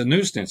the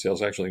newsstand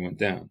sales actually went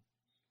down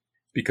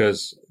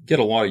because get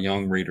a lot of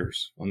young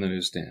readers on the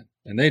newsstand,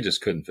 and they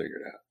just couldn't figure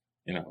it out.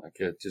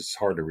 It's just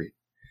hard to read.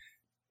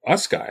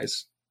 Us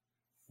guys,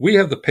 we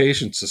have the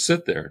patience to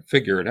sit there and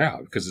figure it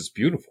out because it's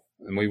beautiful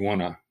and we want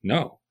to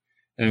know.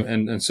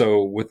 And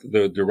so with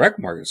the direct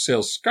market,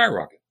 sales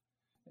skyrocket.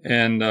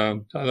 And I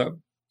thought,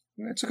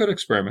 it's a good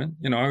experiment.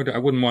 I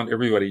wouldn't want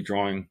everybody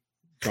drawing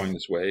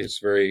this way. It's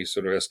very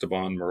sort of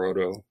Esteban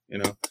Maroto,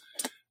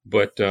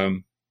 But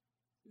when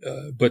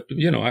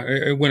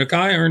a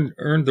guy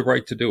earned the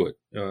right to do it,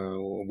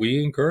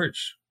 we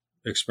encourage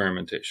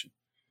experimentation.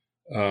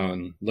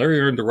 Larry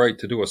earned the right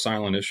to do a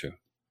silent issue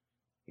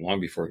long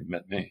before he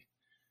met me,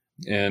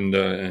 and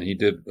he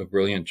did a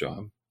brilliant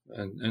job.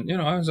 And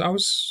I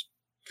was.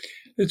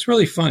 It's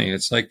really funny.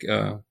 It's like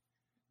there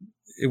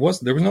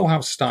was no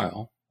house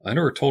style. I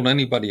never told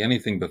anybody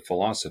anything but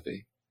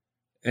philosophy,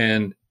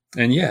 and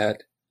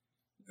yet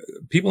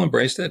people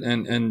embraced it,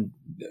 and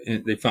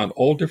they found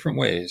all different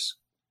ways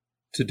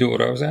to do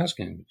what I was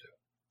asking them to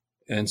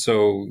do. And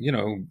so,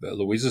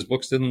 Louise's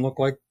books didn't look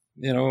like,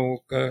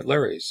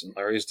 Larry's, and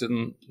Larry's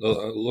didn't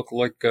look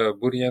like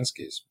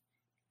Budiansky's,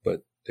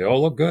 but they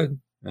all look good.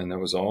 And there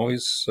was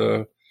always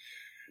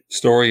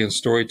story and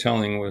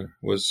storytelling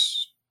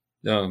was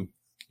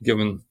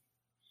given,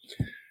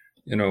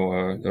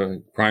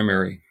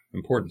 primary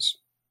importance.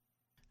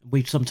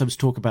 We sometimes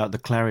talk about the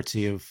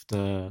clarity of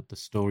the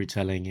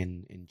storytelling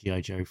in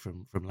G.I. Joe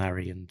from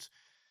Larry, and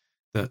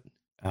that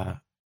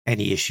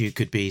any issue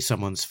could be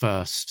someone's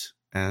first.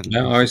 And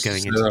I say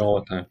that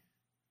all the time.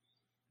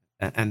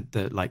 And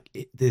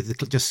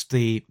just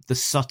the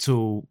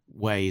subtle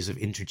ways of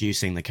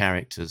introducing the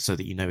characters so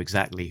that you know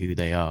exactly who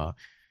they are.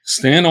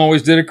 Stan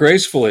always did it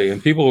gracefully,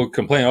 and people would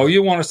complain, "Oh,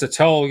 you want us to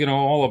tell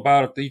all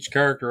about each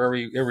character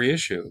every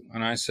issue?"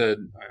 And I said,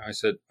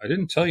 I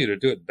didn't tell you to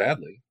do it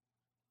badly.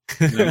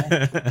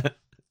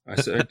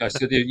 I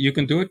said you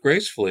can do it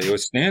gracefully.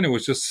 With Stan, it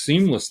was just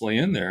seamlessly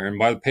in there, and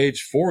by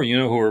page 4, you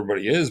know who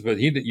everybody is, but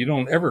you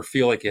don't ever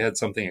feel like you had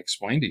something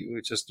explained to you.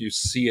 It's just you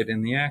see it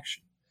in the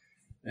action,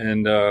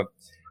 and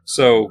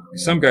so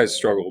some guys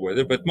struggle with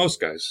it, but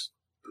most guys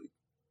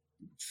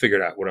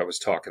figured out what I was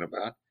talking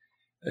about.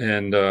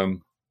 And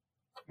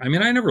I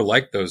never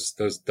liked those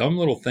dumb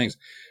little things.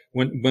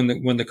 When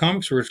the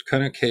comics were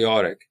kind of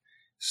chaotic,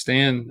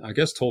 Stan, I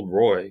guess, told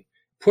Roy,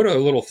 put a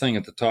little thing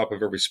at the top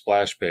of every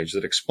splash page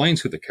that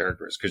explains who the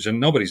character is, because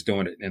nobody's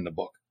doing it in the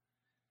book.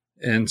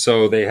 And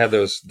so they had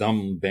those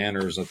dumb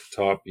banners at the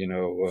top,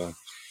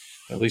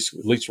 at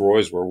least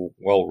Roy's were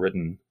well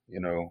written,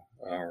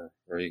 or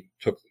he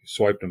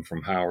swiped them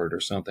from Howard or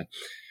something.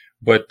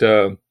 But,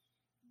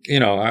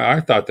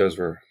 I thought those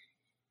were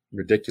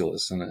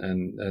ridiculous,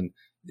 and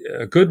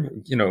a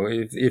good,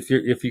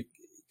 if you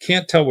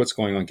can't tell what's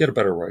going on, get a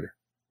better writer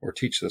or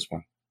teach this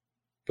one.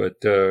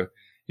 But,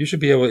 you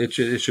should be able. It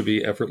should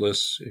be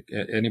effortless.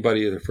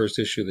 Anybody, the first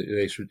issue,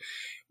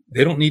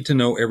 they don't need to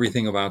know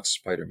everything about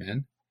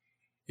Spider-Man.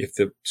 If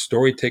the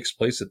story takes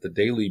place at the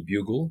Daily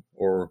Bugle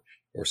or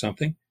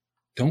something,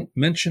 don't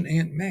mention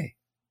Aunt May.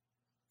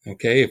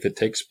 Okay, if it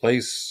takes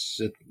place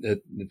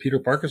at Peter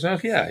Parker's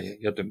house, yeah,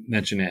 you have to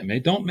mention Aunt May.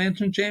 Don't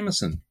mention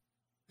Jameson.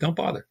 Don't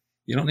bother.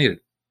 You don't need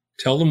it.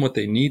 Tell them what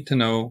they need to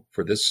know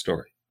for this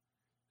story.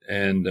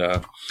 And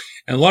a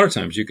lot of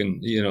times you can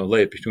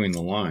lay it between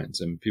the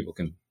lines, and people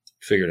can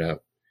figure it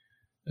out.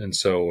 And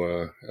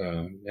so,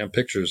 and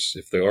pictures,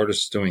 if the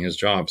artist is doing his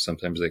job,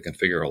 sometimes they can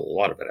figure a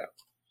lot of it out.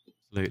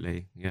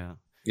 Absolutely. Yeah.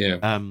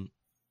 Yeah.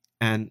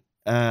 And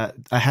I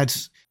had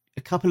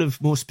a couple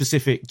of more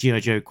specific G.I.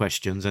 Joe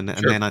questions, and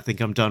Sure. then I think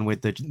I'm done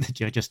with the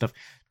G.I. Joe stuff.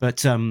 But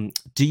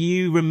do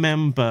you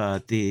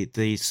remember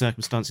the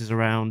circumstances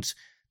around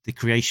the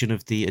creation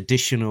of the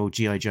additional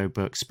G.I. Joe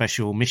book,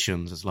 Special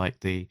Missions, as like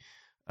the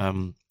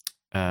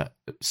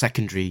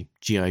secondary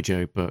G.I.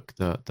 Joe book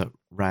that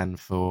ran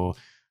for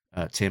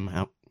Tim?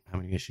 How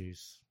many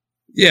issues?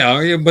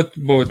 Yeah, but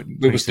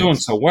it was doing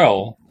so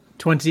well.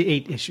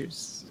 28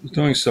 issues. It was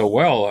doing so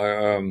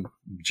well.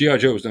 G.I.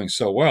 Joe was doing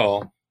so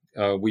well.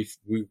 We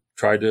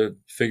tried to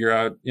figure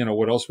out,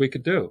 what else we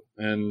could do.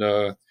 And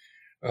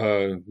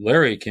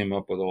Larry came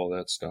up with all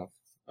that stuff.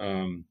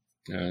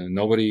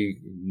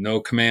 No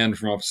command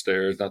from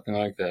upstairs, nothing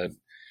like that.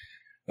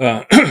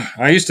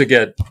 I used to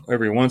get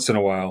every once in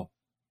a while,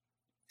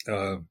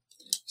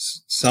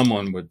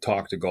 someone would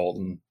talk to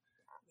Galton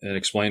and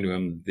explain to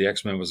him the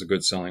X-Men was a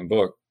good selling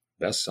book,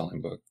 best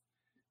selling book.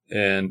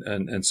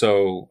 And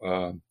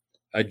so,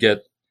 I'd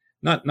get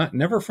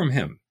never from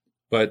him,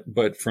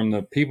 but from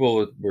the people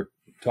that were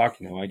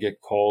talking to him, I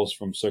get calls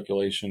from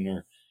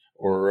circulation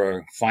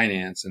or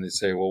finance, and they'd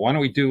say, well, why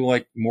don't we do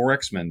like more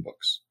X-Men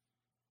books?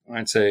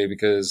 I'd say,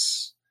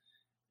 because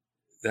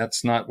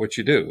that's not what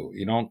you do.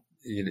 You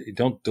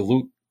don't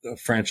dilute a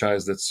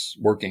franchise that's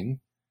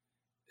working.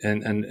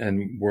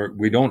 And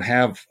we don't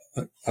have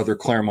other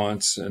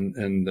Claremonts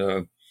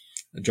and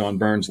John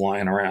Byrne's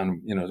lying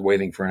around,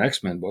 waiting for an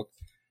X-Men book.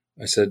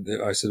 I said,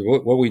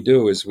 what we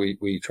do is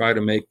we try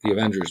to make the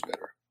Avengers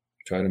better,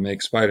 try to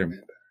make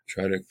Spider-Man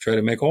better, try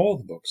to make all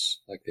the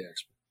books like the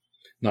X-Men,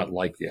 not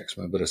like the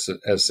X-Men, but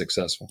as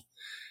successful.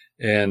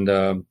 And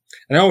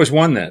I always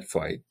won that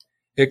fight,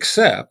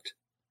 except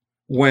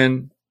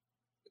when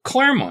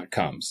Claremont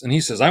comes and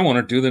he says, I want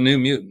to do the New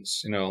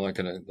Mutants, like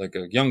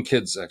a young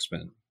kid's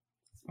X-Men.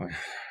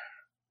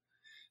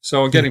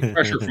 So I'm getting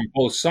pressure from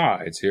both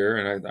sides here.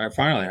 And I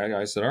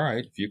finally said, all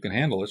right, if you can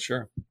handle it,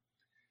 sure.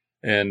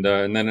 And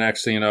then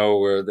next thing you know,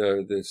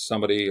 where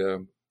somebody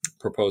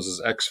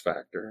proposes X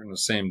Factor, and the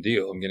same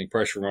deal. I'm getting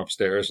pressure from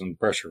upstairs and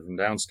pressure from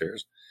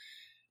downstairs.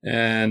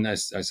 And I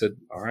said,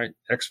 all right,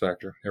 X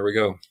Factor, here we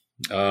go.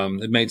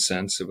 It made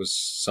sense. It was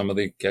some of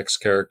the X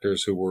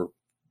characters who were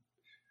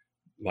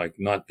like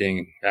not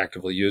being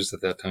actively used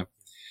at that time.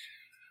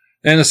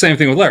 And the same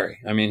thing with Larry.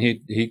 I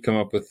mean, he'd come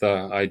up with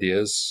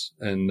ideas,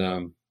 and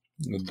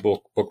the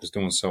book was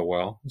doing so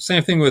well.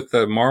 Same thing with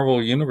the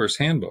Marvel Universe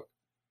Handbook.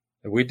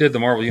 We did the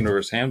Marvel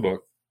Universe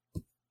Handbook.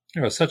 It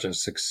was such a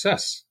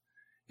success.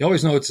 You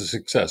always know it's a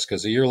success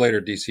because a year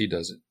later DC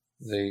does it.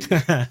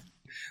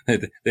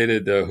 They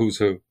did Who's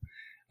Who.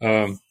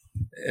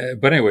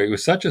 But anyway, it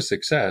was such a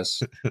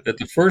success that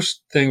the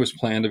first thing was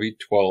planned to be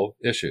 12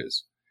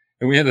 issues.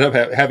 And we ended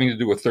up having to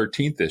do a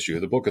 13th issue,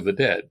 the Book of the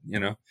Dead,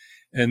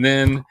 And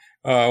then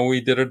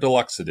we did a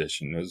deluxe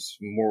edition. It was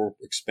more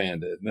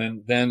expanded.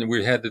 And then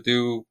we had to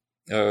do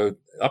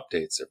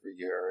updates every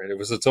year. And it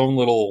was its own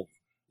little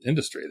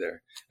industry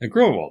there. And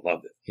Gruenwald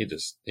loved it. He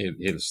just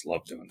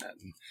loved doing that.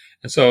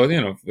 And so,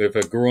 if a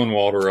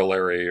Gruenwald or a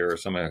Larry or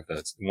somebody like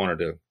that wanted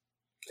to,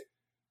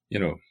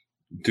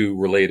 do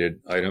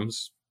related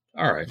items,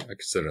 all right, I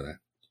consider that.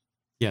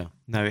 Yeah,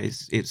 no,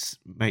 it's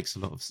makes a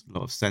lot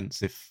of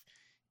sense if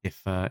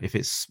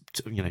it's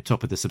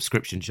top of the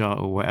subscription chart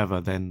or whatever,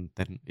 then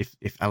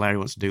if Larry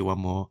wants to do one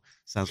more,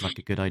 sounds like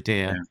a good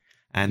idea. Yeah.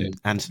 And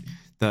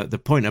the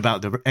point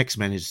about the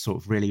X-Men is sort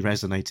of really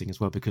resonating as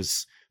well,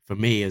 because for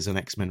me as an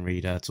X-Men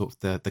reader, sort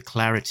of the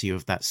clarity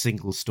of that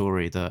single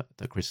story that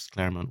Chris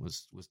Claremont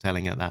was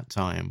telling at that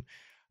time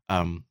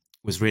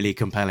was really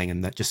compelling,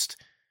 and that just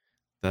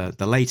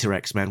the later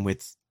X-Men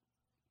with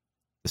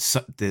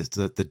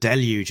the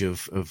deluge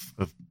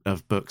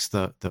of books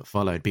that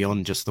followed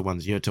beyond just the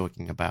ones you're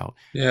talking about.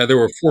 Yeah, there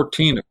were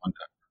 14 at one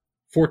time.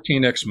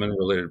 14 X-Men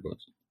related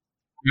books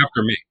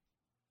after me.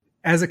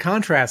 As a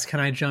contrast, can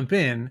I jump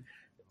in?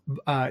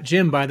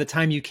 Jim, by the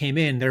time you came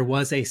in, there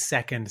was a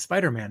second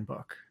Spider-Man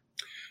book.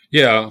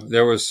 Yeah,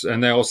 there was,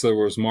 and there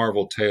was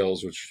Marvel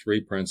Tales, which was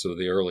reprints of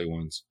the early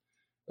ones.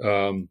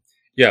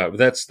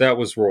 That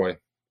was Roy,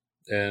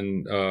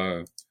 and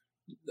I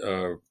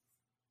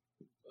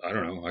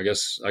don't know. I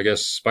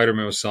guess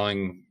Spider-Man was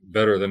selling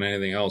better than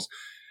anything else.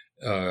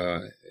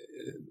 In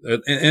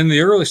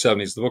the early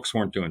 70s, the books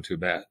weren't doing too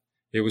bad.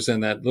 It was in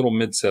that little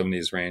mid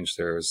 70s range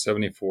there. It was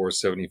 74,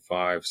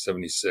 75,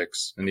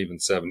 76, and even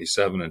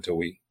 77 until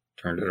we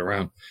turned it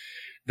around.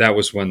 That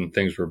was when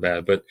things were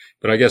bad. But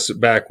I guess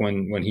back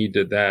when he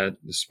did that,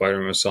 the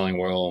Spider-Man was selling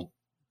well,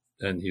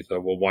 and he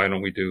thought, well, why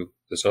don't we do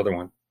this other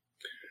one?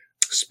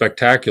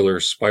 Spectacular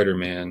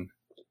Spider-Man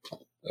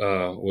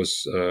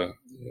was the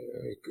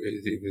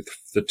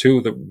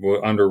two that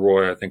were under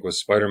Roy, I think, was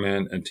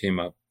Spider-Man and Team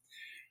Up.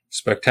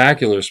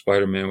 Spectacular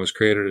Spider-Man was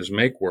created as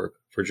make work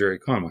for Jerry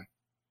Conway.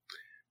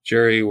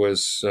 Jerry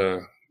was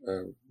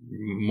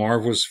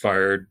Marv was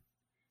fired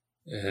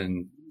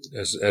and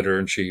as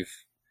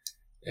editor-in-chief,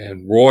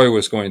 and Roy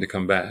was going to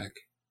come back.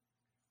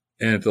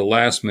 And at the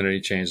last minute,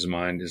 he changed his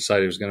mind,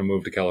 decided he was going to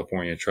move to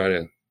California and try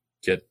to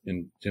get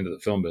into the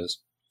film biz.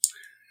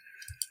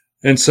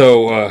 And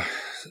so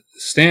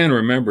Stan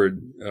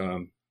remembered,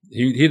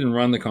 he didn't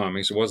run the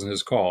comics. It wasn't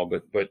his call,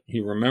 but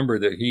he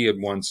remembered that he had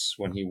once,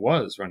 when he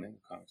was running the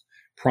comics,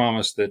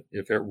 promised that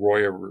if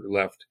Roy ever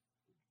left,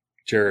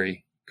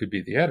 Jerry could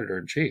be the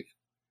editor-in-chief.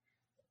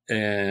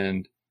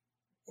 And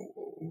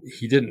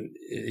he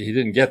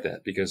didn't get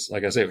that because,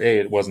 like I say,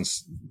 it wasn't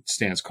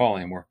Stan's call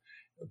anymore.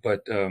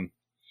 But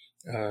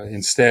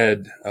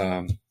instead,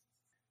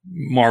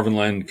 Marvin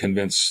Len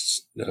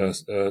convinced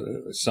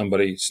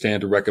Stan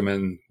to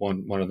recommend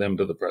one of them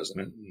to the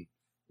president. And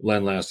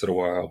Len lasted a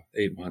while,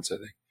 8 months, I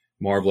think.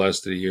 Marv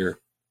lasted a year.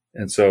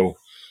 And so,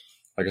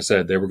 like I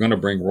said, they were going to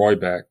bring Roy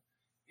back.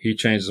 He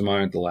changed his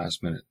mind at the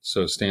last minute.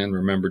 So Stan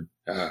remembered,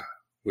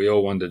 we owe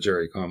one to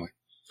Jerry Conway.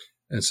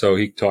 And so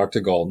he talked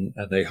to Galton,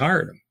 and they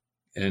hired him.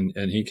 And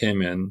he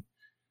came in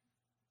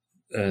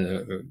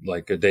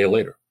like a day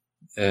later,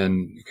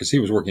 and because he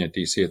was working at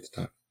DC at the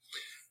time.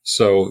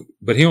 So,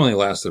 but he only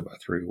lasted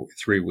about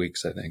three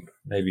weeks, I think,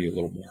 maybe a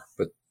little more,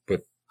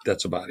 but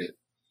that's about it.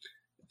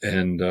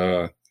 And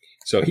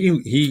so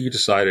he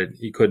decided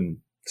he couldn't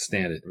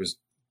stand it. It was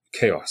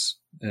chaos,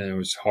 and it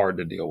was hard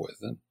to deal with.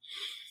 And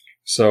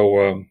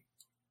so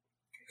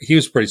he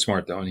was pretty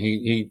smart though, and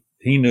he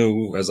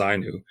knew, as I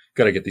knew,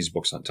 got to get these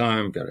books on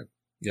time. Got to,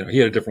 he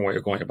had a different way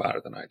of going about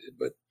it than I did.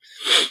 But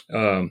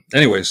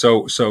anyway,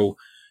 so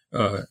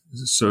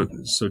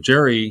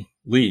Jerry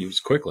leaves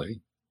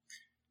quickly.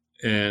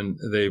 And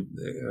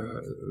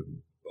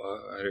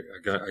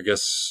I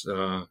guess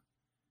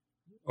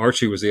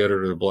Archie was the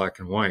editor of Black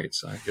and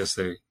Whites. I guess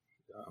they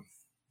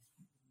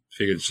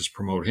figured to just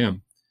promote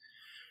him.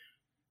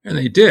 And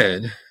they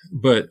did.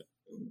 But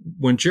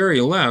when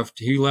Jerry left,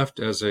 he left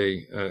as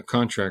a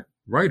contract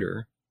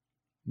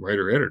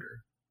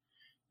writer-editor.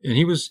 And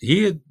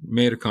he had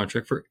made a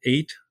contract for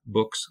 8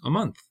 books a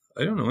month.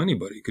 I don't know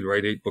anybody who could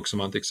write 8 books a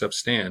month except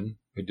Stan,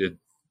 who did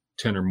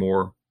 10 or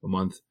more a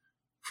month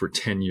for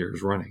 10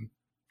 years running.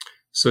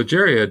 So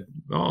Jerry had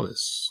all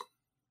this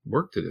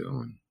work to do,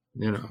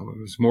 and it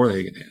was more than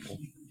he could handle.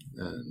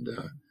 And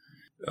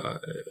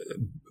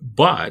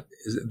but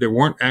there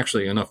weren't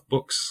actually enough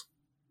books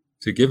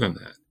to give him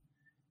that,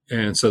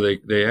 and so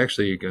they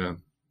actually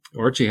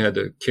Archie had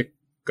to kick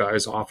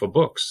guys off of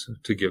books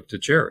to give to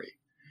Jerry,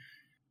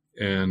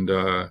 and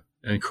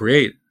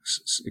created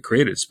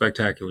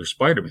Spectacular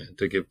Spider-Man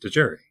to give to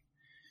Jerry.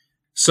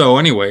 So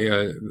anyway,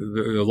 a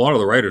lot of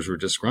the writers were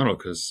disgruntled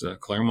because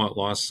Claremont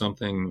lost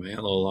something,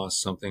 Mantlo lost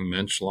something,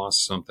 Mensch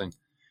lost something,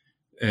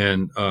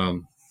 and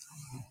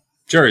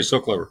Jerry's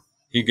so clever.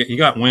 He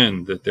got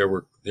wind that they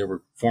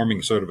were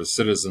forming sort of a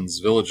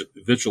citizens'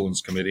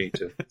 vigilance committee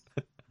to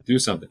do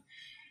something.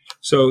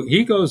 So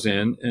he goes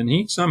in and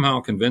he somehow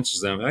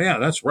convinces them, oh, yeah,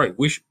 that's right.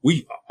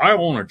 I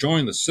want to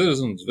join the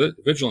citizens'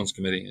 vigilance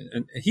committee,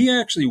 and he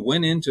actually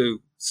went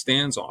into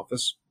Stan's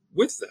office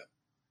with them.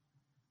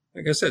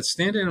 Like I said,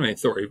 Stan didn't have any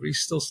authority, but he's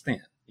still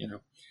Stan,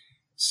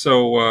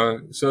 So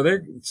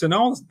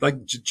now,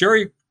 like,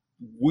 Jerry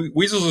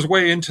weasels his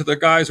way into the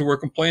guys who were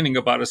complaining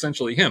about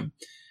essentially him,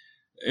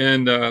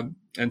 and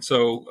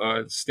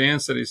so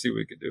Stan said, "See what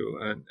we could do,"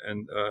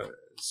 and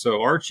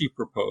so Archie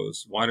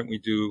proposed, "Why don't we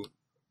do,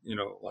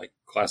 like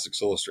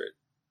Classics Illustrated,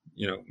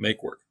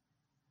 make work,"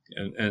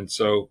 and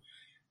so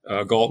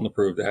Galton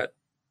approved that,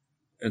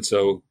 and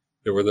so.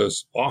 There were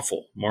those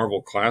awful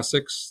Marvel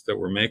Classics that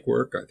were make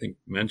work. I think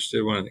Mensch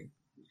did one. I think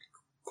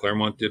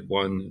Claremont did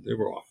one. They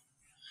were awful.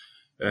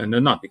 And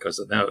not because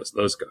of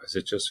those guys.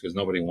 It's just because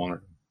nobody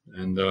wanted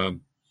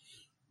them.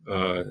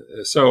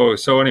 And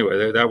so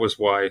anyway, that was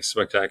why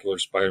Spectacular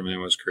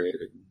Spider-Man was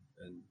created.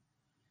 And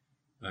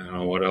I don't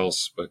know what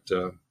else, but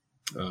then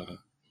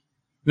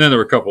there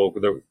were a couple of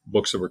the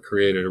books that were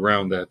created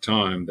around that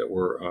time that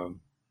were,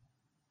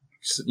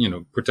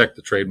 protect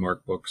the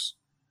trademark books,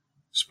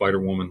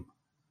 Spider-Woman,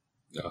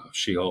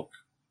 She-Hulk,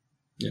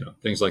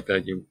 things like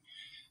that.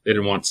 They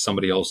didn't want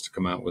somebody else to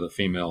come out with a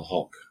female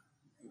Hulk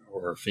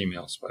or a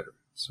female Spider-Man.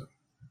 So,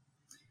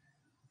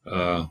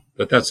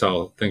 but that's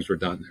how things were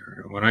done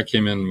there. When I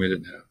came in, we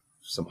didn't have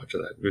so much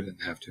of that. We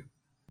didn't have to.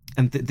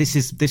 And this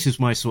is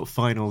my sort of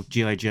final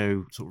G.I.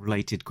 Joe sort of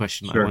related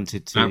question. Sure. I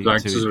wanted to. I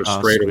sort of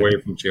strayed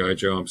away from G.I.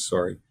 Joe. I'm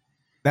sorry.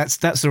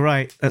 That's all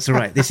right. That's all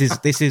right. This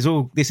is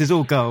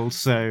all gold.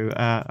 So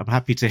I'm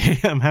happy to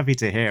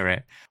hear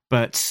it.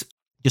 But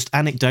just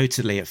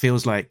anecdotally, it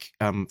feels like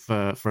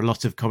for a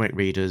lot of comic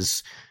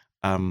readers,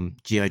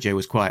 G.I. Joe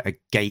was quite a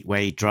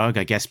gateway drug,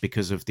 I guess,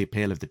 because of the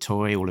appeal of the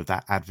toy, all of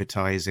that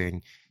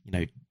advertising.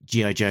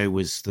 G.I. Joe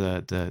was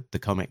the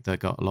comic that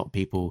got a lot of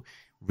people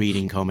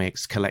reading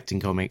comics, collecting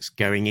comics,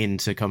 going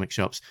into comic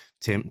shops.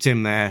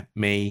 Tim there,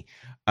 me.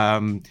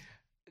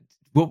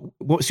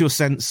 What's your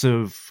sense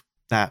of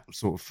that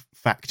sort of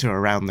factor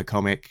around the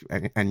comic,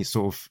 and you're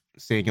sort of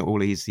seeing it all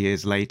these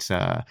years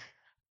later,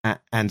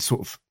 and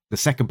sort of the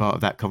second part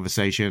of that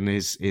conversation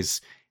is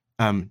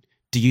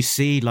do you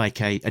see like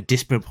a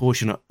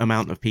disproportionate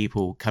amount of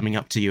people coming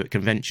up to you at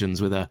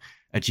conventions with a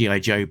G.I.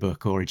 Joe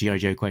book or a G.I.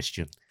 Joe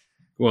question?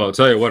 Well, I'll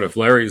tell you what, if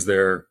Larry's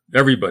there,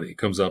 everybody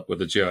comes up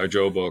with a G.I.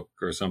 Joe book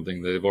or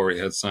something they've already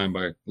had signed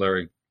by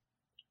Larry.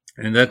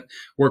 And that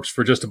works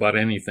for just about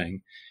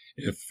anything.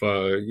 If,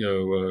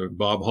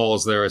 Bob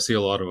Hall's there, I see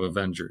a lot of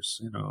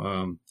Avengers,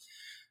 and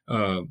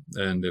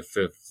if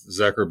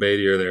Zachary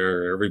Beatty are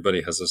there,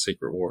 everybody has a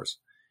Secret Wars.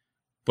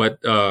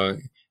 But,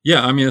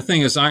 the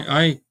thing is,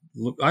 I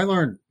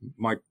learned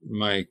a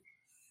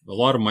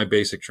lot of my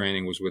basic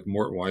training was with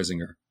Mort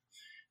Weisinger,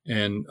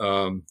 and,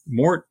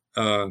 Mort,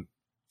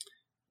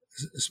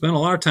 spent a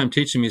lot of time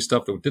teaching me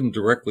stuff that didn't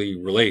directly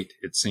relate,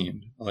 it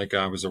seemed. Like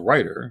I was a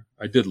writer.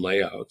 I did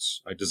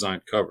layouts. I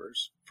designed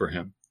covers for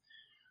him.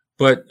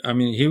 But I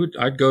mean,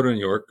 I'd go to New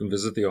York and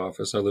visit the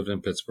office. I lived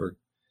in Pittsburgh.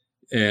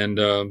 And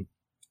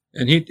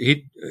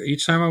he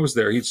each time I was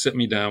there, he'd sit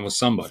me down with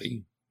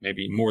somebody,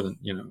 maybe more than,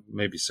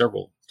 maybe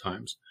several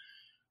times.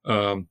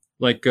 To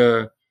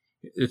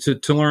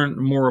learn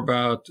more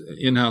about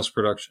in-house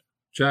production.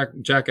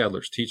 Jack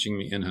Adler's teaching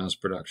me in-house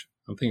production.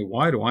 I'm thinking,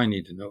 why do I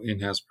need to know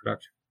in-house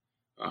production?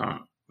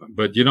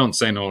 But you don't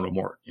say no to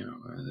Mort,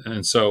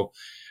 and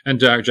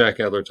Jack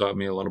Adler taught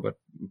me a lot about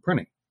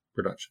printing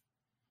production,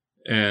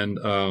 and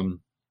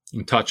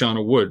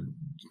Tatiana Wood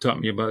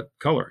taught me about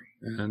coloring,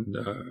 and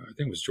I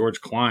think it was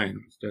George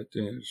Klein that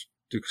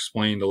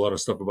explained a lot of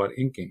stuff about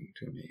inking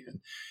to me,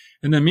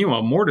 and then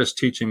meanwhile Mort is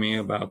teaching me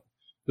about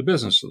the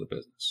business of the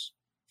business,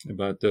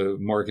 about the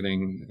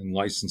marketing and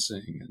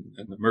licensing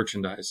and the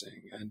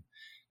merchandising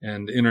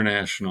and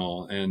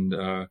international and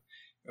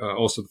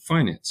also the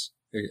finance.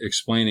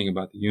 explaining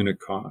about the unit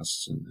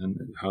costs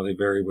and how they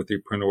vary with the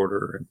print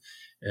order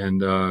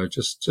and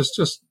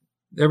just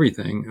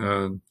everything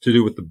to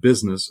do with the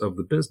business of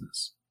the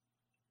business.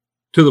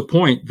 To the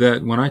point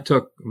that when I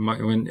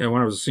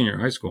was a senior in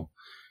high school,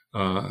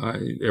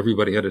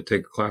 everybody had to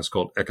take a class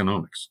called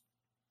economics.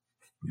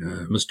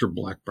 Mr.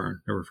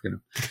 Blackburn, never forget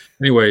him.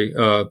 Anyway,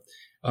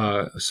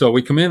 so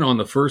we come in on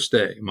the first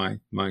day. My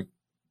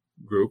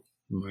group,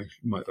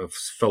 my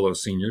fellow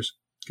seniors,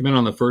 come in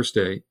on the first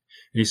day, and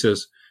he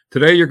says,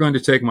 "Today you're going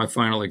to take my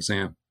final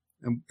exam."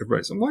 And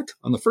everybody said, "What?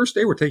 On the first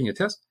day we're taking a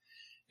test?"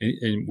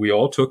 And we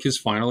all took his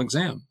final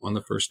exam on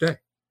the first day.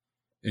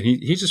 And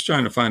he's just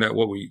trying to find out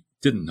what we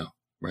didn't know,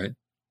 right?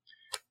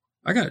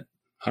 I got it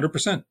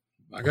 100%.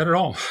 I got it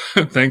all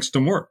thanks to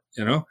Mort,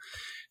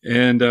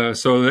 And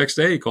so the next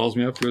day he calls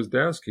me up to his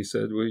desk. He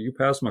said, "Well, you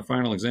passed my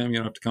final exam. You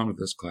don't have to come to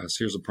this class.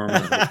 Here's a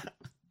permanent."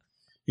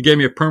 He gave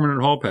me a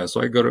permanent hall pass,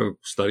 so I go to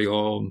study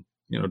hall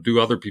and, do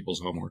other people's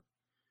homework.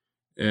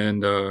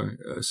 And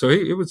so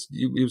it was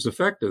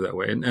effective that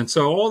way. And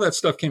so all that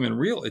stuff came in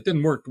real. It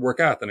didn't work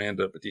out. Then I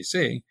ended up at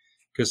DC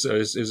because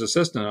his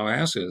assistant, I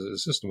asked his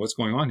assistant, "What's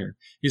going on here?"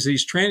 He said,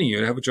 "He's training you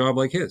to have a job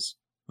like his."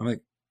 I'm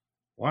like,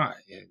 "Why?"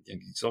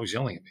 And he's always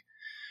yelling at me.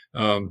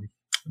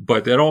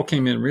 But that all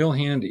came in real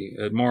handy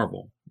at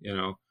Marvel,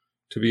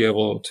 to be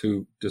able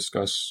to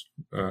discuss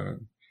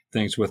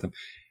things with him.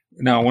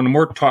 Now, when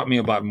Mort taught me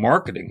about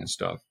marketing and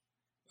stuff,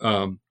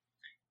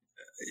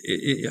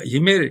 he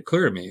made it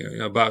clear to me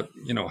about,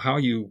 how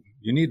you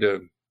need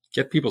to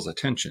get people's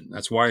attention.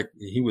 That's why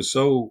he was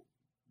so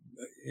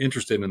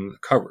interested in the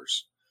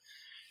covers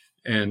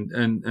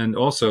and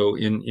also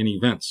in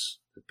events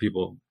that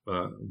people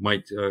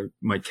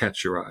might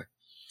catch your eye.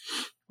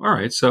 All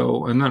right.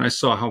 So, and then I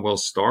saw how well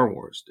Star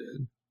Wars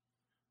did.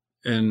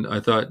 And I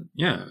thought,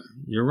 yeah,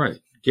 you're right.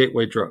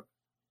 Gateway drug.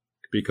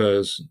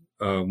 Because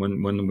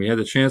when we had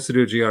the chance to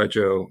do G.I.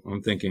 Joe,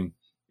 I'm thinking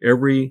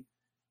every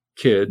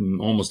kid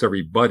and almost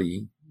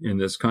everybody in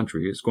this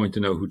country is going to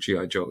know who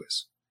G.I. Joe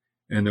is.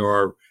 And there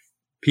are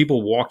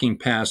people walking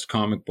past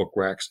comic book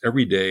racks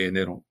every day and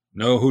they don't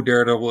know who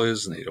Daredevil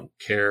is and they don't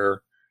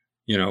care.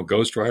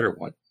 Ghost Rider,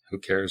 what? Who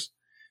cares?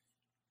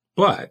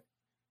 But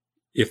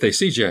if they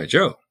see G.I.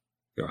 Joe,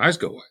 their eyes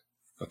go wide,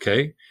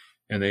 okay?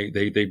 And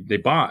they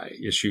buy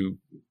issue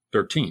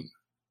 13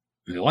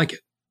 and they like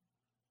it.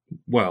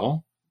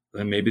 Well,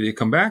 then maybe they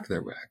come back to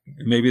that rack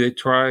and maybe they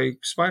try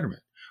Spider-Man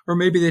or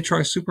maybe they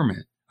try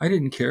Superman. I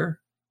didn't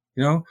care,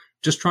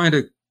 just trying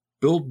to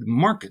build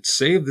markets,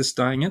 save this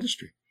dying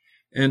industry.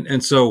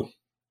 And so,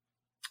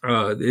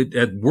 it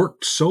had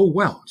worked so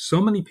well.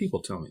 So many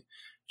people tell me,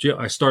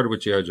 I started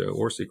with G.I. Joe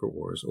or Secret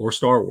Wars or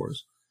Star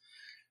Wars.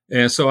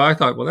 And so I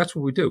thought, well, that's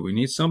what we do. We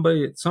need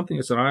something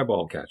that's an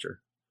eyeball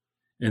catcher.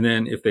 And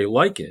then if they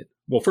like it,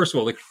 well, first of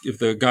all, if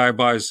the guy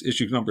buys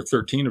issue number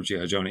 13 of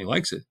G.I. Joe and he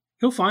likes it,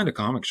 he'll find a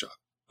comic shop.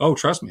 Oh,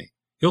 trust me.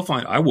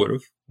 I would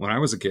have when I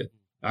was a kid.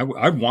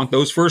 I'd want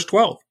those first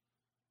 12.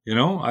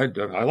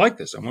 I like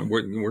this.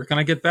 Where can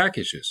I get back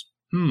issues?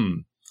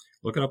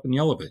 Look it up in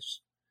Yellow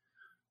Pages.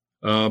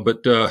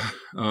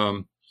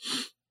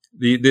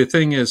 The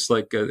thing is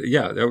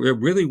it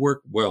really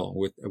worked well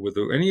with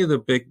any of the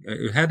big,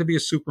 it had to be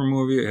a super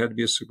movie. It had to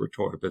be a super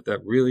toy, but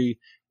that really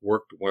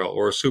worked well,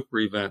 or a super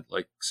event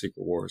like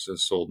Secret Wars that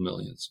sold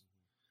millions.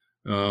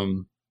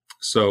 It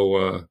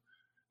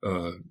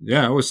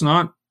was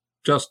not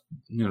just,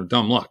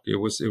 dumb luck. I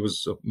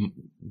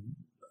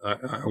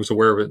was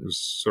aware of it. It was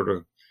sort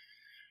of,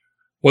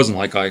 wasn't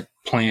like I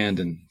planned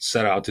and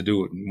set out to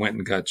do it and went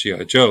and got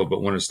G.I. Joe.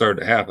 But when it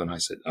started to happen, I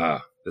said,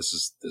 this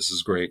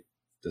is great.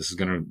 This is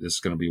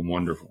gonna be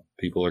wonderful.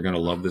 People are gonna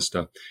love this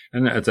stuff.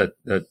 And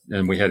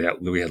and we had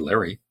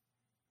Larry,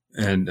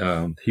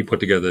 and he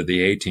put together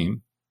the A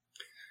team.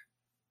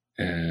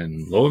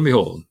 And lo and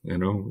behold,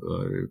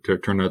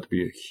 it turned out to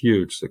be a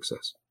huge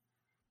success.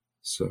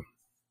 So,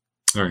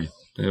 all right,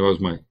 that was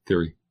my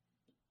theory.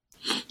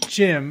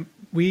 Jim,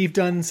 we've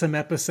done some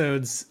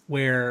episodes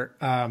where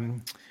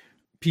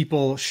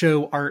people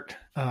show art,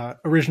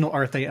 original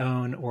art they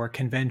own, or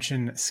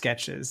convention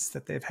sketches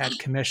that they've had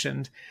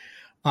commissioned.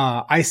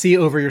 I see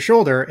over your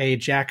shoulder a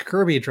Jack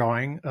Kirby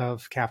drawing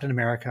of Captain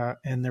America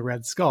and the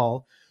Red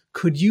Skull.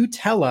 Could you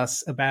tell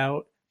us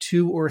about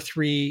 2 or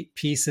 3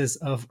 pieces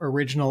of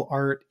original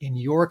art in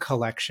your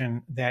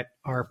collection that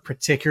are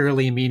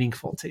particularly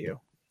meaningful to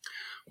you?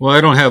 Well, I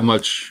don't have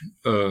much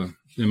in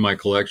my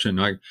collection.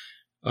 I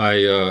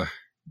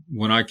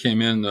when I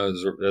came in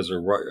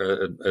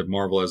at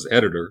Marvel as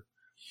editor,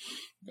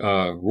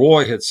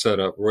 Roy Thomas had set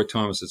up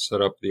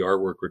the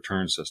artwork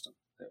return system.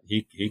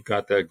 He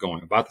got that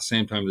going about the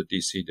same time that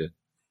DC did.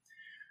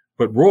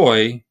 But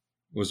Roy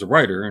was a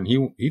writer, and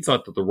he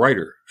thought that the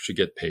writer should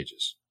get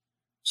pages.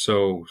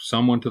 So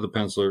some went to the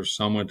penciler,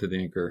 some went to the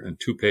inker, and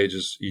 2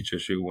 pages each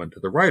issue went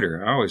to the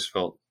writer. I always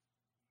felt,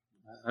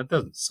 that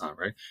doesn't sound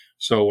right.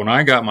 So when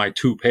I got my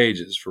 2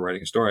 pages for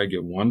writing a story, I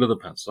give 1 to the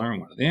penciler and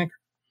 1 to the inker.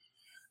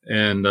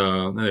 And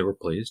they were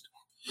pleased.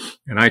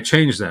 And I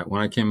changed that.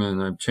 When I came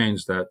in, I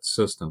changed that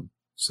system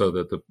so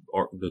that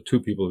the 2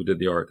 people who did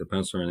the art, the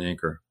penciler and the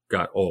inker,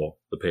 got all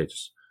the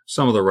pages.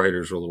 Some of the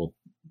writers were a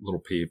little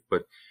peeved,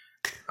 but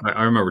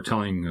I remember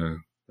telling, I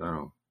don't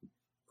know,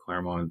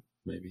 Claremont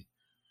maybe,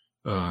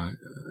 or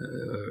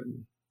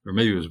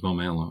maybe it was Bill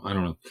Manilow. I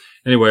don't know.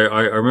 Anyway,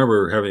 I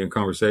remember having a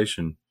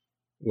conversation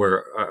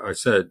where I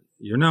said,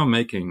 "You're now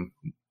making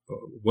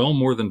well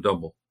more than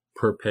double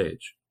per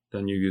page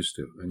than you used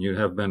to, and you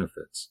have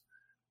benefits."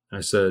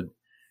 I said,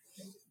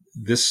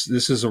 "This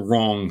is a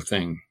wrong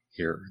thing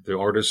here. The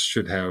artist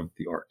should have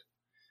the art,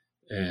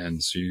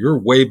 and so you're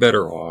way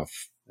better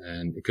off."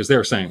 And because they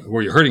were saying,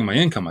 "Well, you're hurting my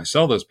income. I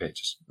sell those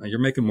pages. Now you're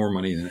making more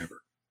money than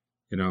ever,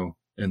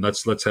 And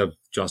let's have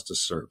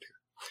justice served here."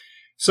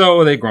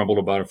 So they grumbled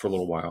about it for a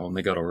little while, and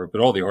they got over it.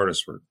 But all the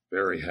artists were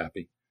very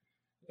happy,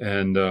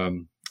 and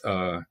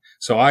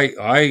so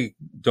I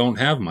don't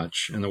have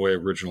much in the way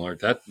of original art.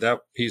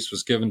 That piece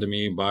was given to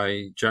me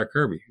by Jack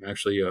Kirby.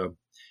 Actually,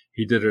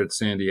 he did it at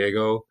San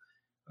Diego.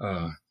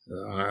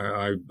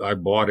 I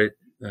bought it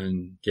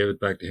and gave it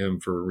back to him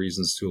for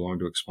reasons too long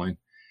to explain.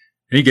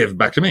 And he gave it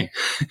back to me,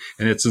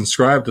 and it's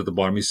inscribed at the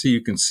bottom.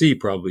 You can see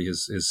probably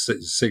his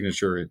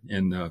signature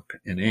in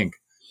ink.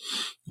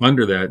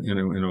 Under that,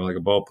 like a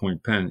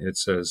ballpoint pen, it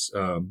says,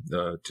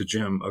 "To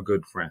Jim, a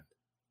good friend."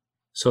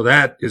 So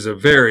that is a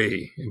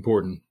very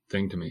important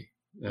thing to me.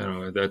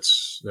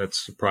 That's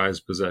a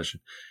prized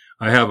possession.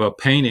 I have a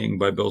painting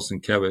by Bill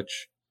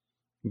Sienkiewicz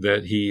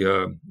that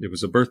it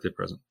was a birthday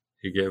present.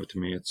 He gave it to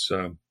me.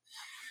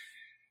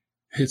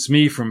 It's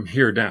me from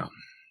here down.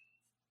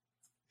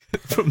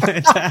 From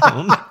there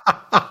down?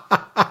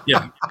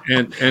 Yeah.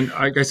 And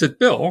I said,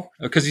 "Bill,"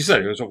 because he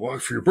said, "Well,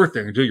 for your birthday,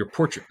 I'm going to do your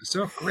portrait." I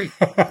said, "Oh, great."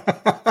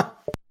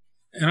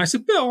 And I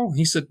said, "Bill,"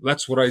 he said,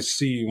 "That's what I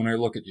see when I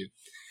look at you."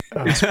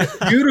 It's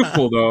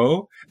beautiful,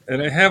 though,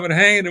 and I have it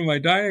hanging in my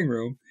dining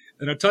room.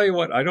 And I'll tell you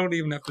what, I don't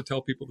even have to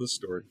tell people this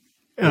story.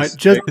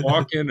 They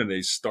walk in and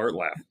they start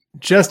laughing.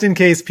 Just in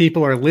case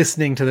people are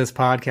listening to this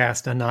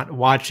podcast and not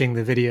watching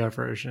the video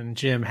version,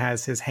 Jim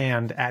has his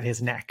hand at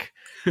his neck.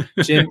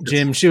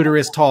 Jim Shooter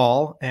is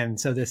tall, and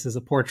so this is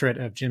a portrait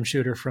of Jim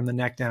Shooter from the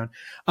neck down.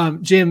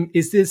 Jim,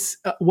 is this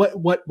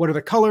what are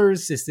the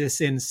colors? Is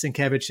this in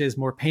Sienkiewicz's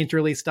more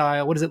painterly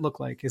style? What does it look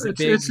like? Is it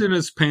big? It's in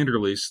his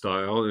painterly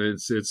style.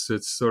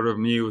 It's sort of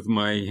me with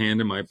my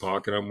hand in my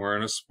pocket. I'm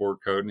wearing a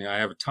sport coat, and I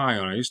have a tie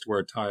on. I used to wear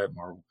a tie at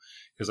Marvel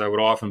because I would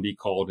often be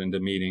called into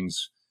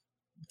meetings,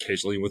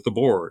 occasionally with the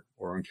board,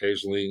 or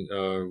occasionally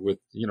with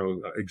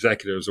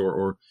executives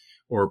or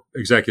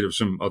executives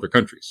from other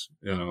countries,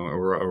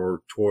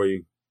 or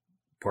toy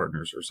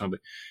partners or something.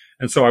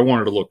 And so I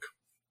wanted to look,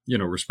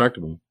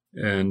 respectable.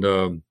 And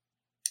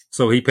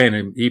so he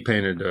painted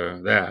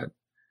that,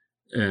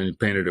 and he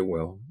painted it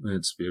well. And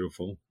it's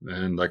beautiful.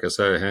 And like I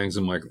said, it hangs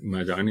in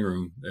my dining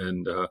room,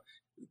 and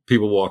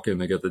people walk in,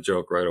 they get the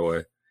joke right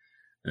away.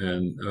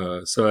 And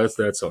so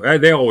that's all.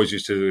 They always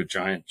used to do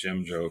giant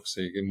Jim jokes.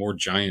 So you get more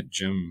giant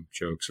Jim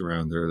jokes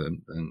around there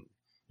than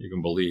you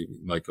can believe.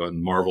 Like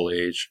on Marvel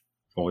Age,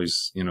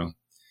 always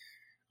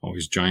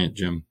giant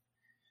Jim.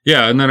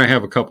 Yeah, and then I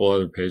have a couple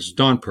other pages.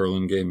 Don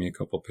Perlin gave me a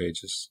couple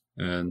pages,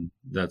 and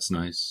that's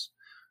nice.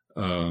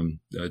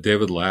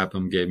 David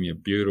Lapham gave me a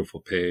beautiful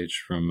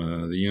page from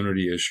the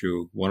Unity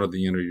issue, one of the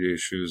Unity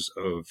issues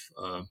of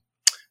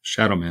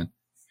Shadow Man.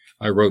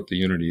 I wrote the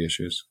Unity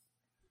issues,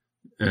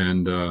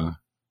 and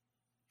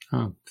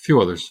a few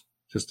others,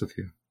 just a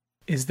few.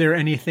 Is there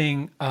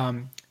anything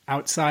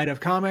outside of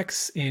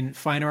comics in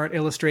fine art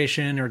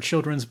illustration or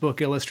children's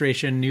book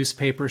illustration,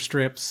 newspaper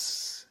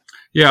strips?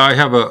 Yeah, I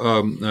have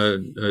a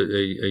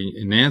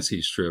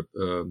Nancy strip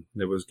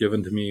that was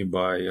given to me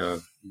by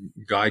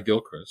Guy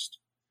Gilchrist,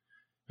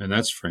 and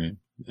that's framed,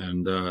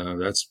 and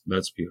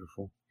that's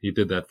beautiful. He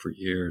did that for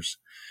years.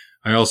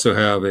 I also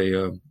have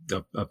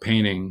a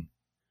painting.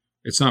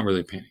 It's not really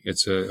a painting.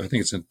 I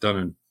think it's done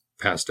in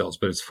pastels,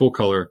 but it's full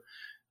color,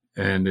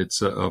 and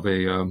it's of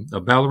a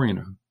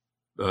ballerina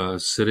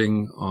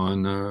sitting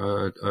on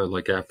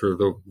like after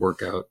the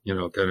workout,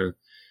 kind of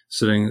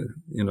sitting,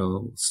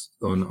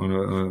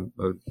 on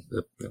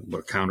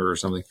a counter or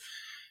something.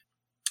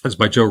 It's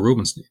by Joe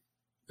Rubenstein,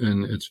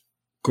 and it's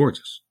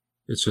gorgeous.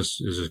 It's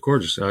just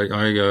gorgeous.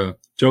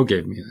 Joe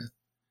gave me that,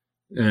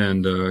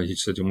 and he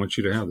said, "I want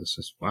you to have this."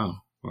 I said,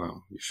 "Wow,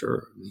 you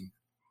sure?" I mean,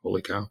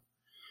 holy cow!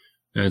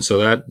 And so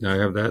that I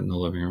have that in the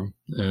living room,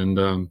 and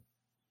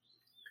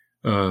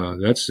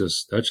that's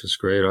just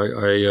great.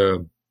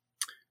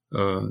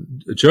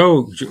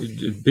 Joe,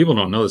 people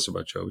don't know this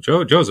about Joe.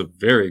 Joe's a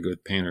very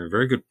good painter, a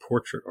very good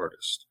portrait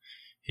artist.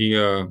 He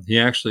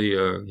actually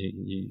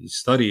he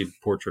studied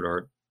portrait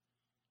art,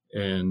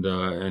 and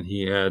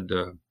he had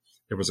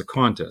there was a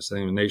contest, I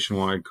think a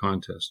nationwide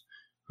contest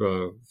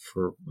for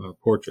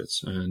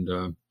portraits,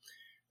 and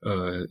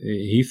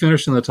he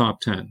finished in the top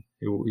 10.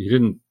 He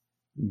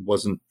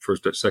wasn't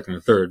first, second,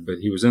 or third, but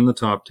he was in the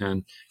top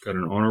 10. Got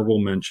an honorable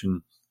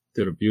mention.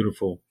 Did a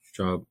beautiful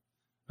job.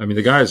 I mean,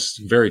 the guy's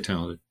very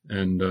talented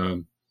and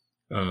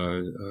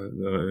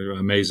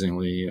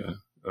amazingly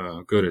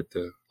good at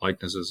the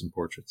likenesses and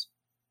portraits.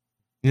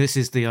 This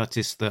is the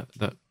artist that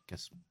I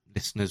guess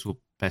listeners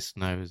will best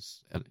know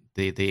as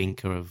the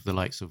inker of the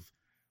likes of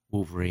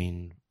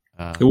Wolverine.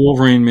 The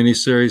Wolverine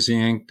miniseries he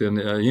inked, and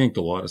he inked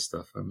a lot of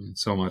stuff. I mean,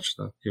 so much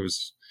stuff. He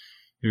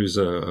was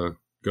a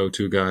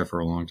go-to guy for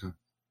a long time.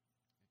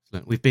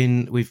 We've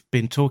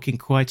been talking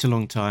quite a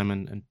long time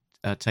and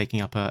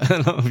taking up a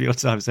lot of your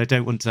time, so I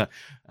don't want to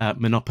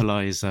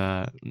monopolize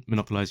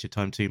your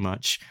time too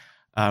much.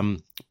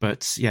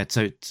 But yeah,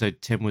 so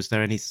Tim, was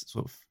there any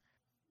sort of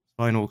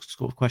final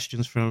sort of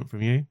questions from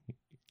you?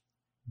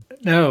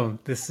 No,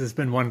 this has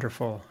been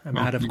wonderful. I'm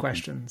out of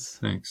questions.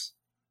 Thanks.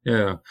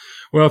 Yeah.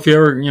 Well, if you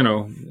ever,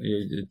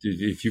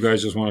 if you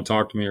guys just want to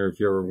talk to me, or if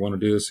you ever want to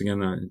do this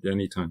again,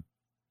 anytime.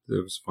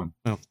 It was fun.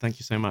 Oh, thank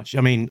you so much.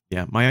 I mean,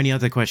 yeah, my only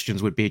other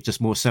questions would be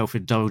just more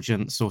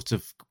self-indulgent sort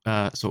of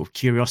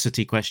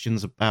curiosity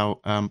questions about,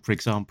 for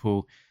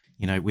example,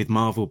 with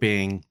Marvel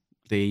being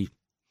the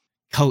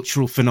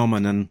cultural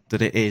phenomenon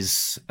that it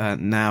is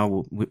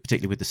now,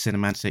 particularly with the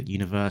cinematic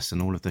universe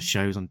and all of the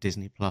shows on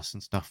Disney Plus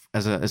and stuff.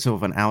 As a sort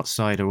of an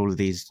outsider, all of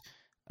these,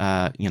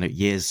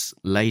 years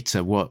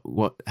later,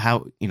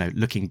 how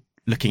looking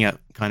at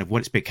kind of what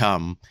it's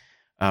become,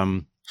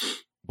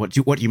 what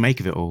do you make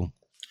of it all?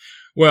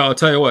 Well, I'll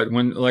tell you what.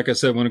 Like I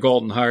said, when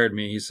Galton hired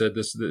me, he said,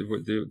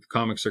 the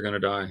comics are going to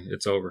die.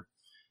 It's over.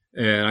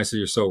 And I said,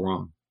 you're so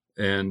wrong.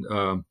 And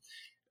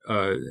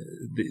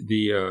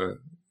the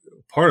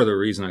part of the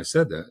reason I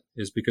said that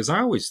is because I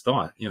always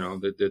thought,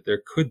 that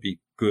there could be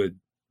good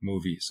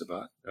movies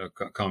about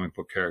comic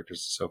book characters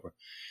and so forth.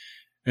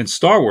 And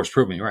Star Wars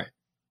proved me right.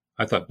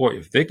 I thought, boy,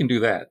 if they can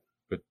do that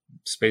with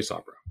space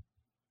opera,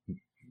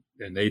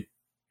 and they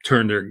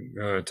turned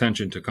their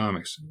attention to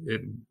comics,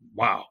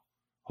 wow,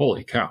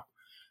 holy cow.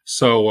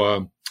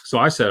 So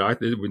I said, I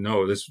would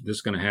know this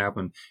is going to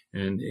happen,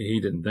 and he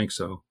didn't think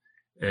so.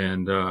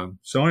 And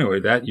so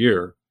anyway, that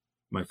year,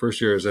 my first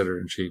year as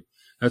editor-in-chief,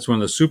 that's when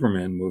the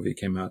Superman movie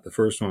came out, the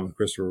first one with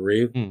Christopher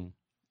Reeve.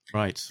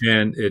 Right.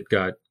 And it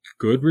got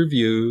good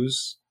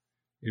reviews.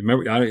 You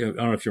remember? I don't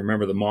know if you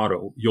remember the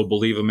motto, "You'll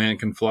believe a man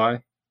can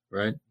fly,"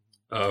 right?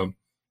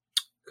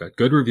 Got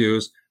good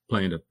reviews,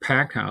 playing to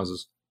packed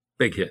houses,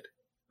 big hit.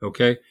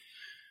 Okay.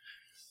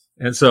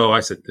 And so I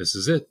said, this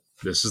is it.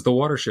 This is the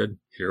watershed.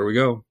 Here we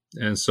go.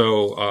 And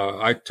so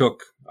I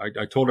told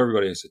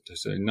everybody, I said,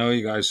 no,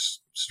 you guys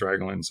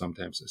straggling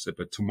sometimes. I said,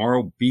 but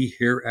tomorrow be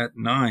here at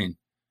 9.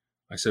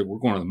 I said, we're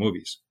going to the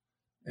movies.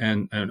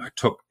 And I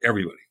took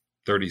everybody,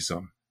 30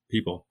 some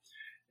people,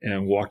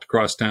 and walked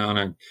across town.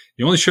 And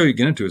the only show you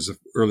get into is the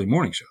early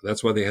morning show.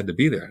 That's why they had to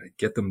be there, to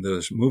get them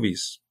those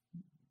movies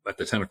at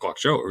the 10 o'clock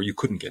show, or you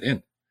couldn't get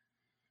in.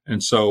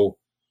 And so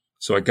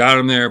I got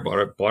them there,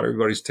 bought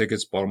everybody's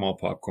tickets, bought them all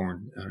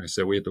popcorn. And I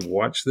said, we have to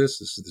watch this.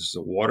 This is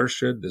a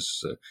watershed.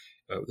 This is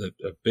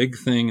a big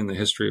thing in the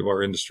history of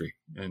our industry.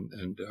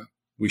 And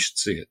we should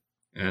see it.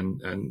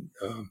 And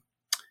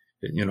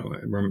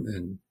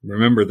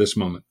remember this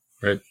moment,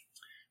 right?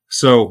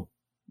 So,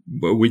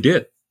 but we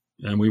did,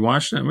 and we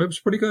watched it, and it was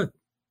pretty good.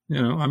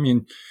 I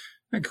mean,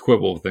 I could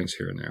quibble with things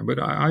here and there, but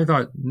I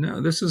thought,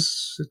 no,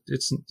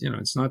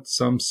 it's not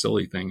some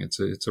silly thing.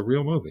 It's a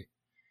real movie.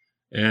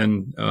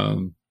 And,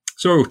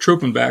 so we're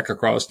trooping back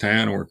across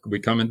town, or we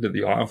come into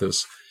the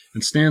office,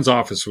 and Stan's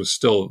office was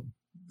still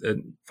at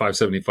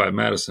 575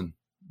 Madison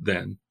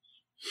then,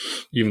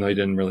 even though he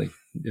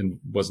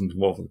wasn't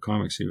involved with the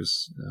comics. He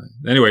was,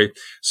 anyway,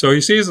 so he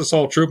sees us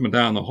all trooping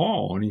down the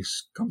hall, and he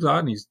comes out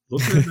and he's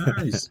looking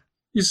at me.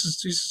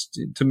 He's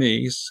to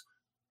me,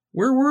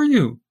 where were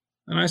you?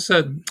 And I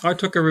said, I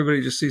took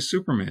everybody to see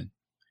Superman.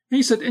 And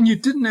he said, and you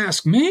didn't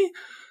ask me?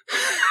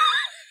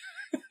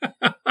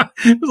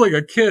 He was like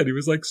a kid. He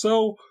was like,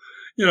 so,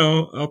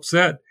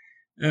 upset.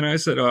 And I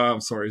said, oh,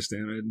 I'm sorry,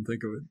 Stan. I didn't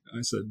think of it.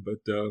 I said, but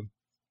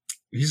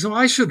he said,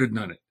 I should have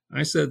done it.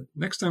 I said,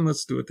 next time,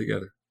 let's do it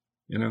together,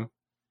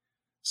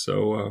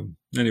 So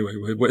anyway,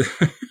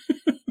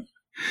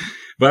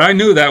 but I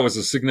knew that was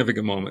a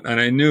significant moment. And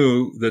I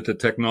knew that the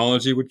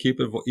technology would keep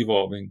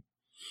evolving,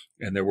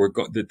 and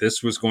that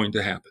this was going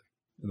to happen.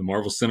 And the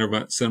Marvel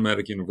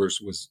Cinematic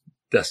Universe was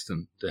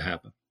destined to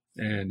happen.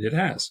 And it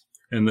has.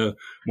 And the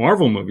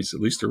Marvel movies, at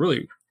least, are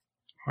really,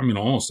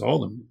 almost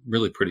all of them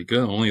really pretty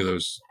good. Only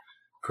those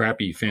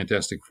crappy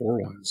Fantastic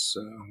Four ones,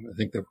 I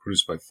think they're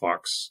produced by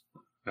Fox.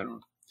 I don't know.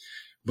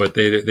 But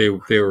they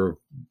were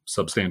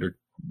substandard.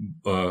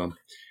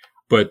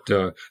 But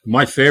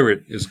my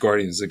favorite is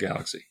Guardians of the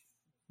Galaxy.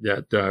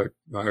 I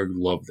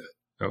loved that.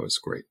 That was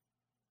great.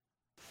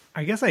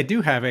 I guess I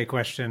do have a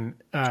question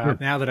Sure.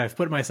 Now that I've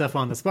put myself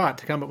on the spot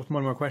to come up with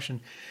one more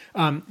question.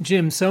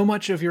 Jim, so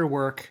much of your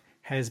work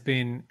has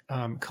been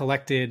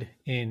collected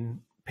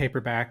in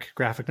paperback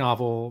graphic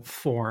novel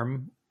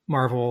form,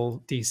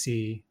 Marvel,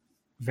 DC,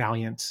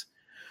 Valiant.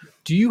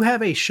 Do you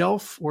have a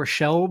shelf or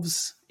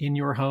shelves in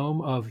your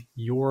home of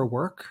your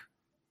work?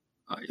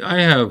 I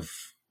have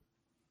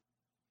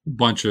a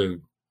bunch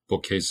of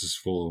bookcases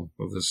full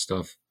of this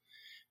stuff.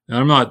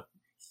 And I'm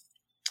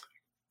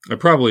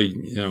probably,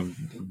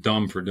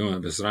 dumb for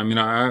doing this.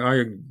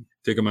 I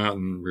dig them out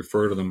and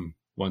refer to them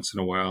once in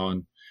a while,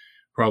 and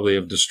probably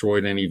have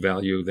destroyed any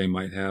value they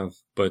might have.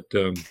 But,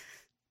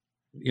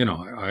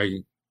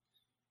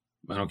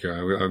 I don't care.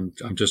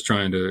 I'm just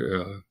trying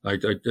to. I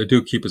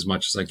do keep as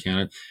much as I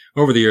can.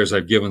 Over the years,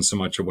 I've given so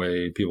much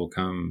away. People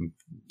come,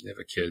 they have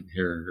a kid.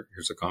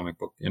 Here's a comic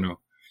book.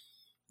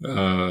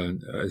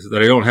 That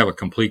I don't have a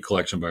complete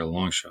collection by a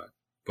long shot,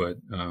 but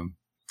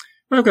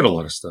I've got a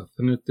lot of stuff,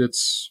 and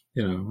it's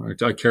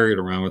I carry it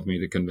around with me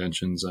to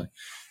conventions. I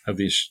have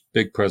these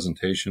big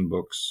presentation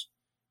books,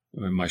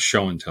 my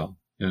show and tell,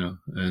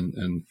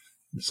 and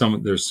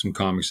there's some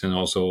comics and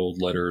also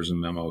old letters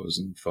and memos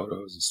and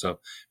photos and stuff.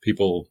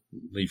 People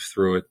leaf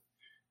through it,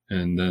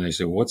 and then they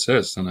say, well, "What's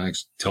this?" And I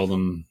tell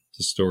them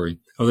the story.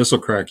 Oh, this will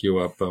crack you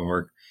up,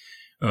 Mark.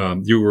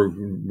 You were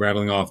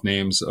rattling off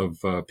names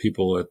of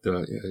people at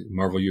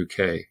Marvel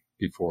UK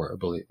before, I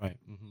believe. Right.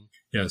 Mm-hmm.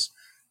 Yes.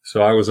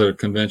 So I was at a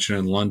convention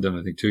in London,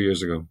 I think 2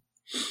 years ago,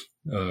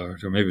 or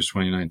maybe it was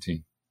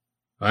 2019.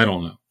 I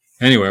don't know.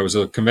 Anyway, I was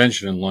at a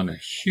convention in London,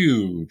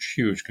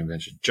 huge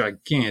convention,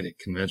 gigantic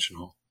convention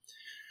hall.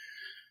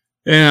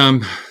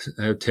 And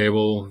I had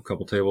a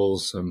couple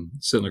tables. I'm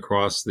sitting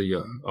across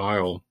the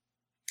aisle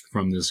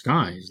from this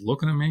guy. He's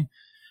looking at me.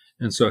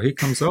 And so he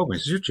comes over and he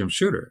says, "You're Jim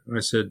Shooter." And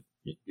I said,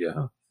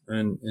 "Yeah."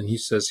 And he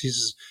says,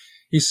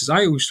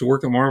 "I used to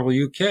work at Marvel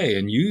UK,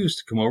 and you used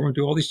to come over and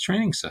do all these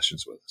training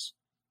sessions with us."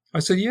 I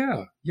said,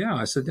 "Yeah."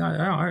 I said,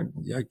 I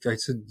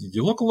said,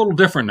 "You look a little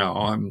different now.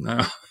 I'm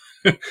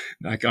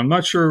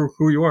not sure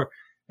who you are."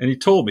 And he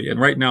told me, and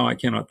right now I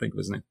cannot think of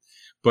his name,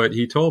 but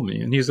he told me,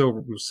 and he's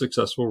a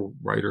successful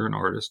writer and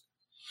artist.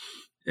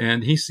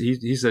 And he said,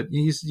 he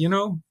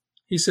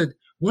said,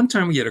 "One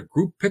time we had a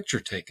group picture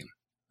taken."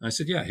 I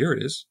said, "Yeah, here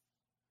it is."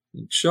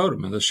 And showed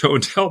him in the show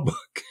and tell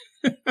book.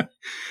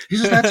 He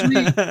says, "That's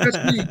me. That's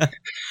me."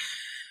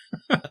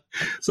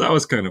 So that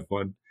was kind of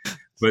fun.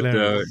 But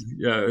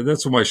yeah,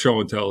 that's what my show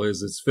and tell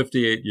is. It's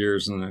 58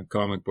 years in the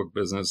comic book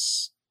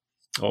business,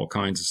 all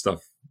kinds of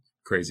stuff,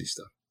 crazy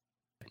stuff.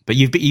 But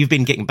you've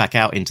been getting back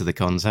out into the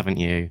cons, haven't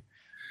you?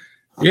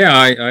 Yeah,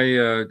 I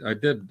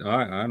did.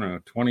 I don't know,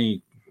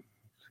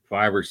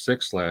 25 or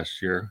 6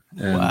 last year.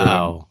 And,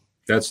 wow,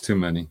 that's too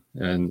many.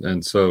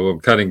 And so I'm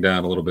cutting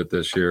down a little bit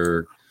this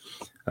year.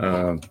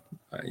 I'd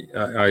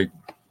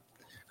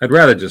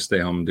rather just stay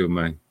home and do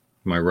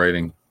my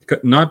writing.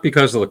 Not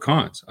because of the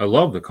cons. I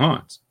love the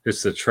cons.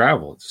 It's the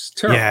travel. It's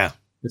terrible. Yeah.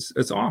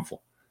 It's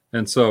awful.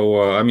 And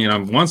so,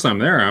 once I'm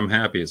there, I'm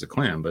happy as a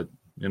clam. But,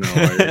 you got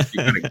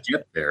to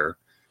get there.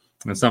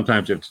 And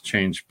sometimes you have to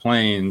change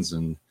planes.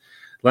 And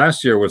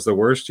last year was the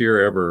worst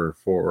year ever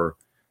for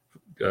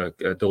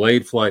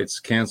delayed flights,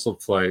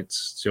 canceled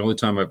flights. It's the only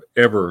time I've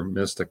ever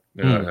missed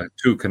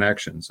 2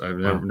 connections. I've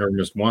never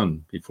missed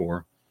one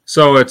before.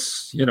 So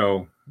it's,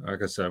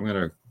 like I said,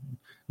 I'm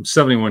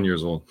 71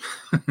 years old.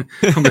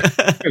 I'm going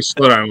to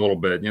slow down a little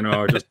bit,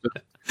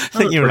 I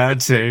think you're allowed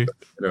to.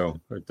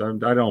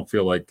 I don't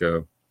feel like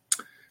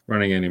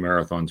running any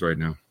marathons right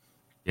now.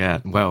 Yeah,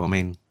 well,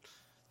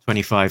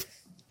 25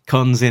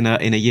 cons in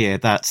a year.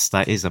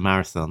 That is a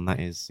marathon. That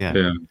is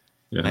yeah.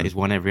 That is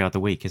one every other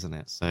week, isn't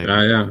it? So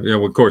yeah.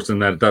 Well, of course,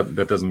 and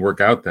that doesn't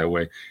work out that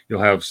way. You'll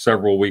have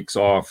several weeks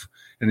off,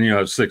 and then you'll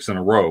have 6 in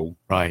a row.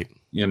 Right.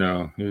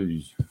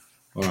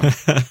 Well,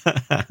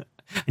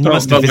 and you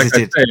must have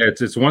visited. Like I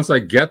say, it's once I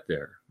get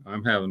there,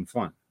 I'm having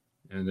fun,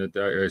 and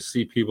I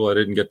see people I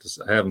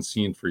haven't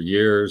seen for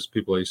years.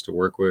 People I used to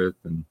work with,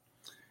 and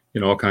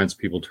all kinds of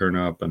people turn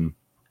up, and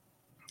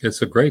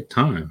it's a great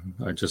time.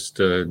 I just,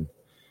 I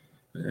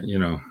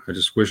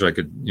just wish I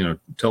could,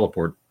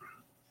 teleport.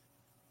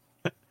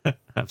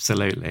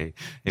 Absolutely,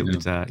 it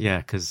would,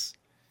 because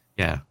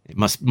it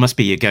must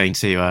be you're going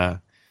to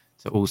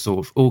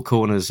all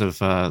corners of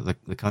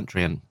the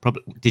country, and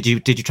probably did you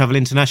travel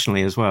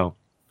internationally as well?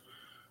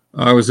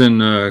 I was in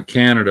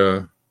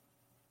Canada.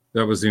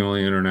 That was the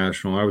only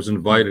international. I was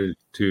invited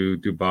to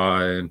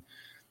Dubai, and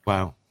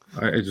wow,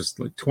 I just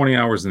like 20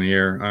 hours in the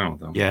air. I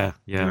don't know. Yeah.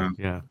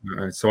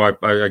 So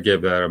I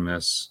gave that a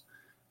miss.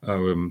 I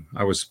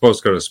was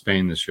supposed to go to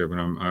Spain this year, but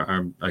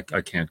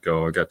I can't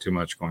go. I got too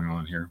much going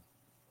on here.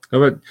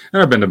 And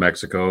I've been to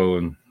Mexico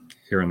and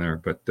here and there,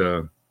 but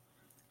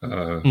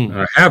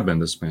I have been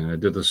to Spain. I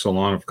did the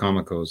Salon de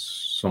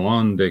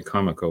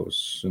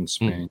Comicos in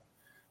Spain,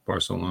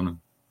 Barcelona.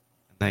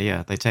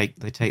 They take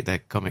their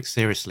comics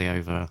seriously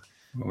over.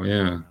 Oh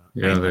yeah,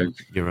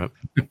 Europe.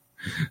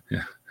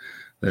 Yeah,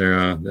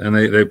 and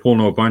they pull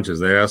no punches.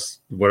 They ask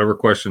whatever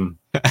question,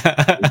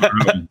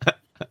 And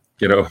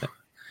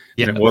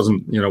it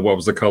wasn't what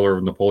was the color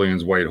of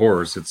Napoleon's white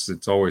horse.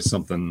 It's always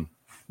something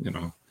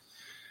that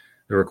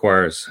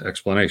requires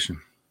explanation.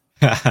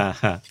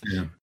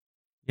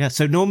 Yeah.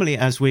 So normally,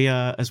 as we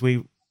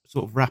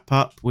sort of wrap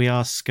up, we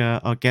ask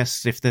our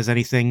guests if there's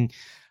anything.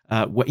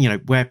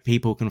 Where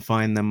people can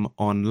find them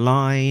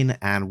online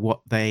and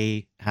what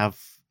they have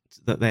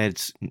that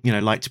they'd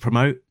like to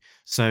promote.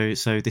 So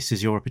this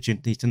is your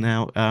opportunity to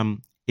now.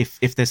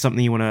 If there's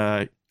something you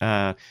want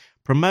to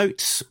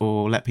promote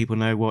or let people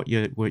know what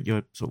you're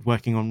sort of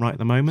working on right at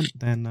the moment,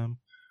 then.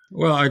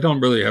 Well, I don't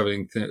really have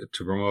anything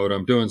to promote.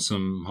 I'm doing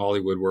some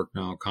Hollywood work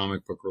now,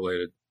 comic book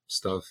related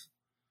stuff,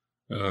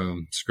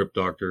 script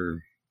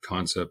doctor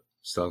concept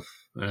stuff,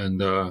 and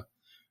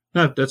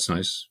That's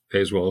nice.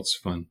 Pays well. It's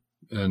fun.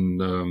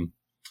 And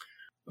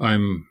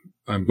I'm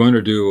going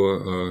to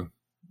do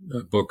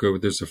a book.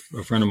 There's a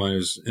friend of mine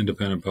who's an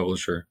independent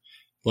publisher,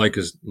 like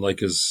his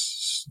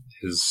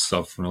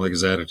stuff, and I like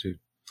his attitude.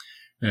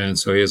 And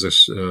so he has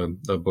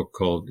a book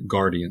called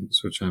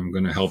Guardians, which I'm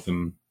going to help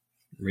him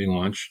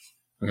relaunch.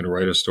 I'm going to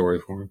write a story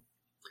for him.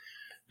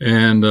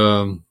 And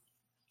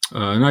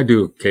I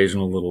do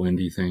occasional little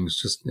indie things.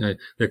 Just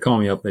they call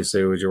me up. They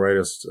say, "Would you write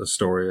us a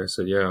story?" I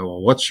said, "Yeah."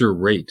 Well, what's your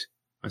rate?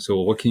 I said,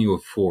 "Well, what can you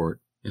afford?"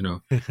 You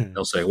know,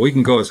 they'll say, "We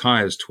can go as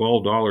high as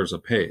 $12 a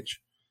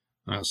page."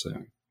 And I'll say,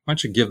 "Why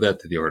don't you give that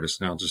to the artist,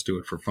 and I'll just do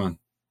it for fun?"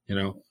 You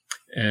know,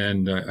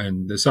 and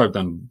so I've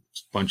done a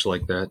bunch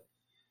like that,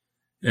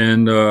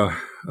 and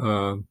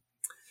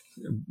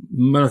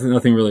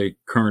nothing really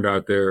current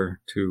out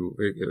there to.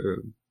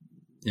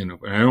 You know,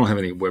 and I don't have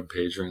any web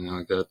page or anything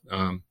like that.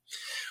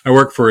 I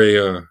work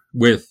for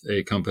with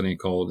a company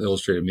called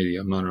Illustrated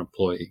Media. I'm not an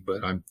employee,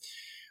 but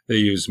they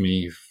use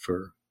me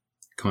for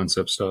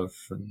concept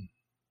stuff and,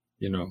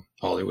 you know,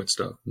 Hollywood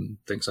stuff and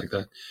things like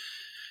that.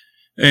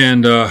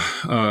 And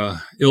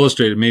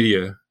Illustrated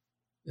Media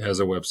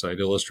has a website,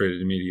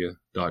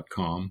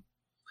 illustratedmedia.com.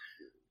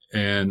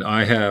 And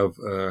I have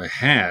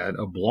had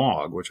a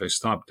blog, which I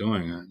stopped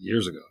doing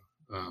years ago,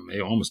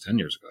 maybe almost 10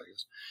 years ago, I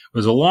guess.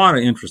 There's a lot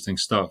of interesting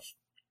stuff.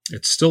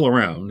 It's still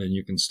around, and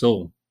you can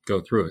still go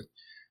through it.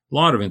 A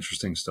lot of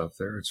interesting stuff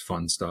there. It's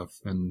fun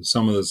stuff. And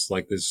some of this,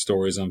 like these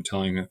stories I'm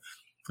telling,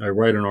 I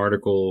write an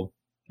article,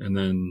 and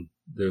then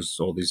there's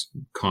all these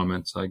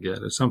comments I get.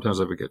 And sometimes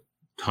I would get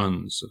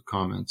tons of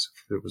comments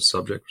if the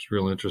subject was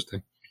real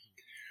interesting.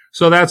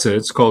 So that's it.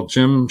 It's called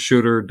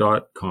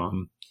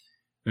jimshooter.com,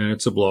 and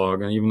it's a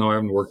blog. And even though I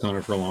haven't worked on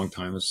it for a long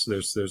time,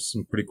 there's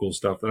some pretty cool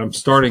stuff that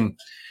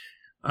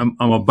I'm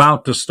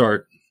about to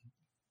start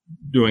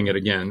doing it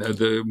again.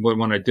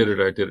 When I did it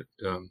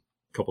a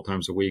couple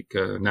times a week.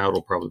 Now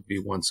it'll probably be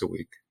once a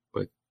week,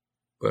 but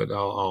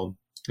I'm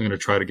going to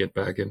try to get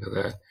back into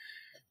that.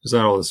 Is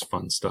that all this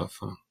fun stuff?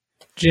 Huh?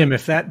 Jim,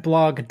 if that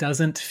blog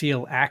doesn't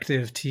feel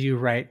active to you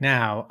right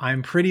now,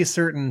 I'm pretty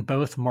certain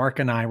both Mark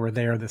and I were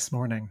there this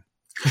morning.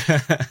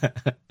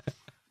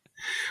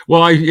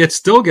 Well, it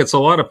still gets a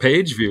lot of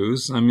page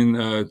views. I mean,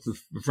 a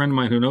friend of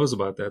mine who knows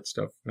about that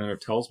stuff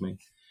tells me.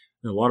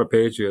 A lot of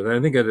page views. I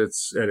think at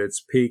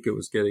its peak, it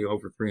was getting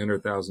over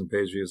 300,000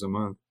 page views a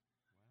month,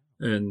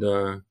 and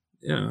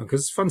you know,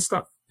 because it's fun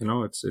stuff. You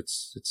know,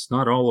 it's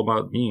not all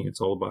about me.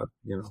 It's all about,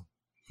 you know,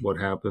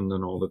 what happened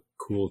and all the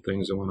cool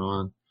things that went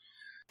on.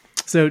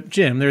 So,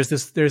 Jim, there's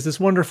this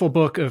wonderful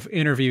book of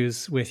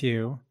interviews with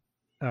you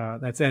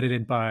that's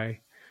edited by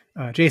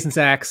Jason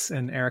Sachs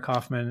and Eric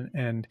Hoffman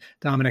and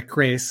Dominic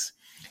Grace,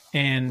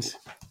 and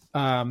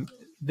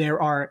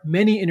there are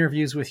many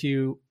interviews with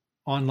you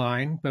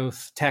online,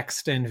 both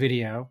text and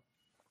video.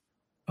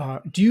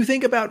 Do you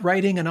think about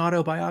writing an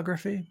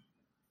autobiography?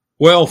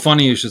 Well,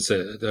 funny you should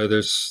say that.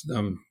 There's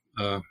I'm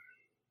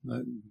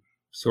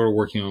sort of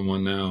working on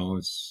one now.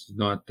 It's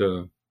not.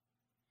 I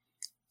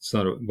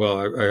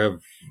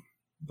have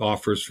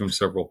offers from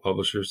several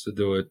publishers to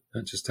do it. I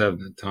just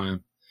haven't had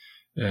time.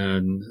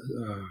 And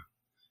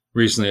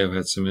recently, I've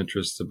had some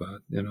interest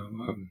about, you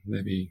know,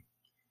 maybe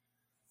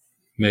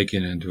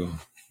making it into a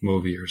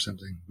movie or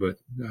something. But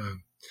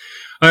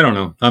I don't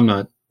know. I'm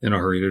not in a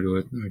hurry to do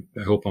it.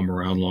 I hope I'm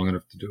around long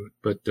enough to do it.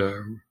 But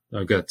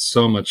I've got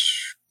so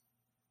much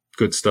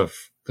good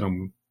stuff that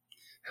I'm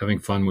having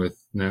fun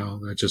with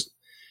now. I just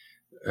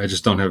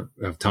don't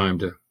have time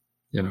to,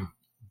 you know,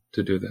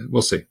 to do that.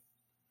 We'll see.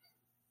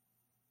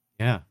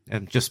 Yeah,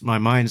 and just my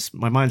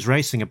mind's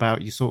racing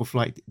about you, sort of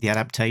like the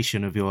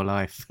adaptation of your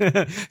life,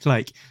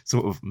 like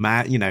sort of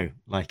mad, you know,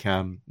 like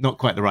not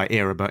quite the right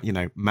era, but, you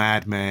know,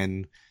 Mad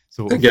Men.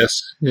 Sort of, I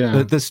guess,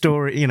 yeah. The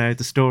story, you know,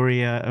 the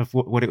story of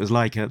what it was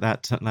like at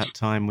that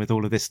time with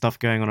all of this stuff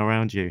going on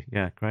around you.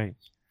 Yeah, great.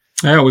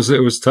 Yeah, it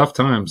was tough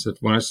times.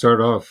 When I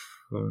started off,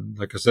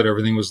 like I said,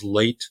 everything was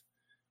late.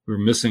 We were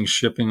missing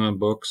shipping on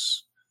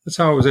books. That's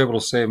how I was able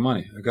to save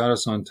money. I got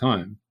us on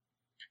time.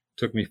 It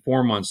took me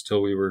 4 months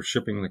till we were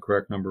shipping the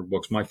correct number of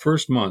books. My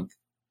first month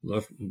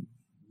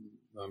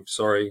I'm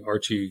sorry,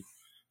 Archie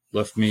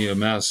left me a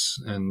mess,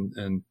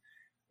 and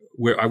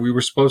we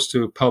were supposed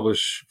to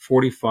publish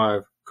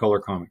 45 color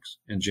comics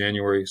in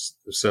January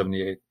of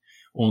 78.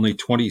 Only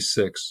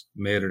 26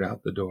 made it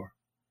out the door.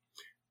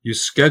 You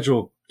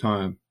schedule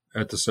time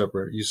at the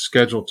separator. You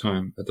schedule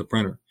time at the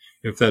printer.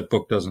 If that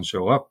book doesn't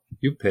show up,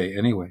 you pay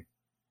anyway.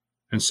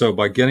 And so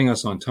by getting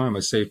us on time,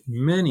 I saved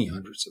many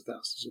hundreds of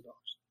thousands of dollars.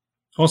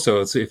 Also,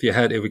 if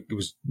it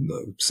was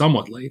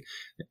somewhat late,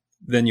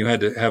 then you had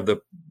to have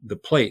the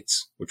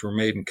plates, which were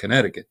made in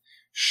Connecticut,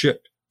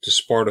 shipped to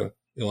Sparta,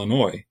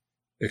 Illinois,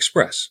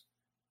 express.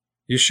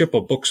 You ship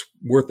a book's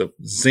worth of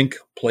zinc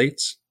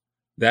plates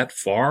that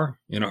far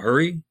in a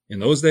hurry in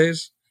those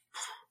days?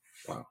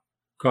 Wow.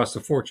 Cost a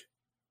fortune.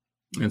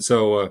 And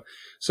so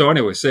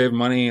anyway, saved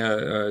money,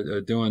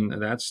 doing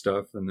that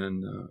stuff, and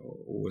then,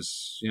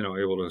 was, you know,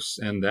 able to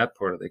end that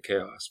part of the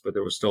chaos, but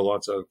there was still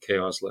lots of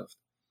chaos left.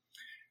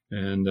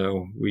 And,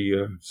 we,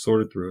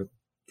 sorted through it,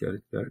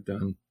 got it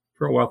done.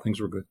 for a while, things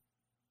were good.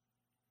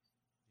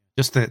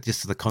 Just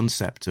the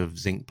concept of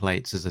zinc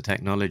plates as a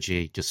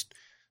technology just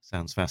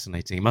sounds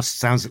fascinating. It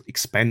sounds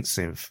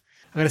expensive.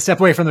 I'm going to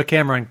step away from the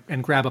camera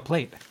and grab a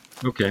plate.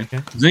 Okay.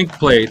 Zinc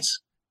plates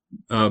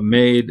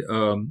made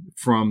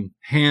from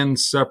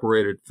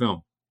hand-separated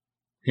film.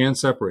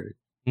 Hand-separated.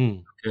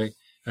 Okay.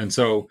 And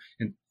so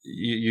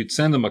you'd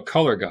send them a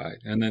color guide,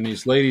 and then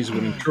these ladies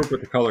would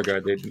interpret the color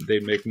guide.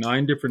 They'd make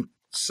 9 different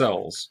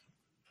cells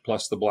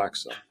plus the black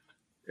cell.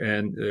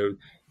 And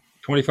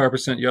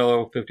 25%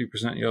 yellow,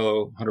 50%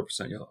 yellow,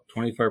 100% yellow,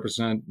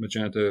 25%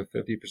 magenta,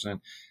 50%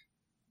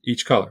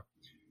 each color.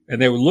 And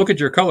they would look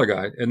at your color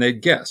guide and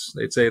they'd guess.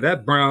 They'd say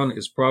that brown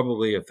is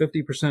probably a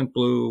 50%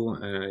 blue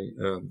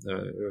and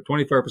a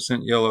 25%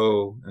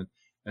 yellow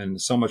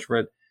and so much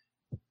red.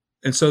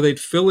 And so they'd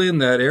fill in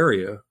that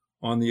area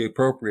on the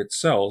appropriate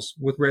cells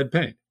with red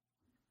paint.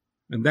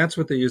 And that's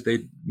what they use.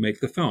 They'd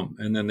make the film.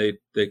 And then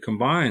they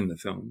combine the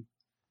film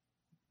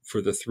for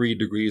the 3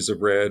 degrees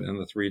of red and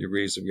the 3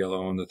 degrees of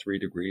yellow and the 3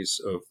 degrees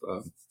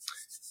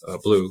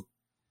of blue,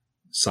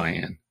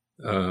 cyan,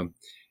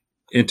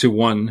 into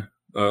one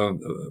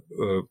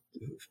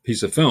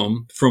piece of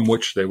film from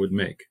which they would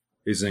make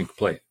a zinc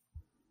plate.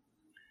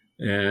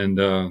 And,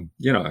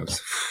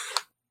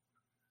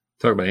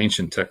 talk about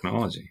ancient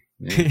technology.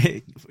 Yeah.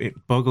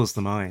 It boggles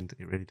the mind.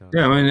 It really does.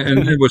 Yeah, I mean,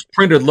 and it was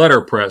printed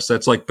letterpress.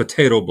 That's like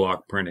potato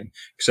block printing,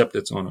 except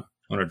it's on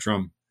a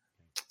drum.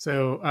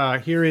 So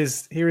here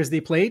is the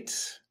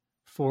plate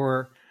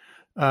for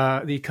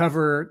the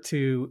cover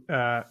to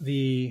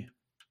the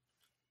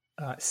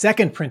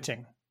second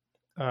printing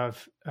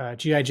of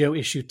G.I. Joe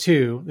issue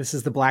 2. This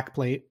is the black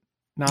plate,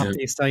 not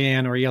the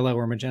cyan or yellow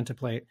or magenta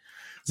plate.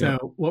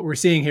 So what we're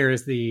seeing here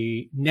is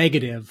the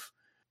negative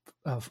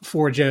of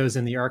 4 Joes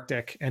in the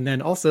Arctic, and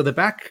then also the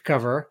back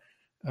cover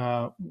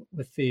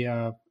with the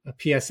a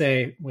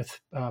PSA with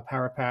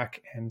Power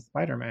Pack and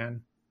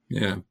Spider-Man.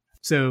 Yeah.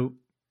 So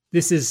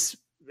this is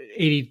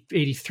 80,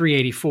 83,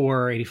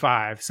 84,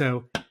 85.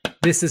 So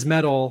this is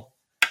metal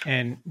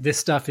and this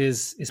stuff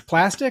is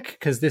plastic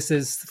because this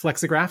is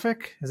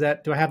flexographic.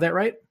 Do I have that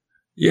right?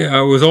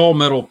 Yeah, it was all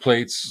metal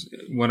plates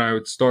when I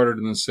started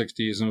in the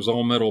 60s, and it was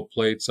all metal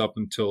plates up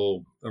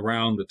until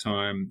around the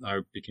time I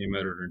became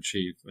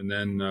editor-in-chief. And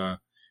then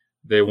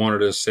they wanted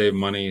to save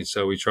money,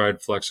 so we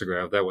tried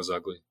flexograph. That was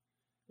ugly.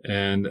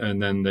 And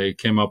then they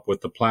came up with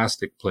the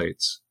plastic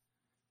plates,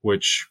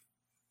 which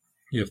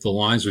if the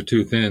lines were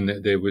too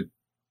thin, they would,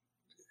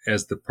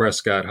 as the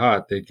press got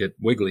hot, they'd get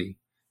wiggly.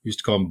 We used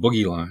to call them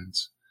boogie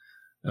lines.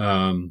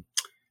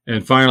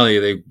 And finally,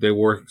 they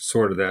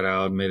sorted that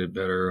out, made it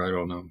better. I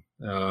don't know.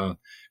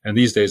 And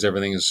these days,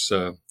 everything is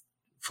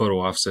photo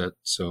offset,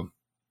 so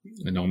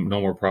no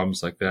more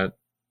problems like that.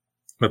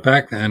 But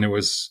back then,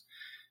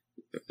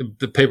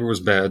 the paper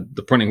was bad,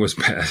 the printing was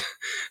bad.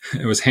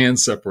 It was hand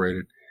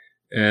separated,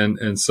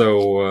 and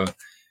so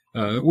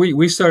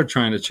we started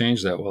trying to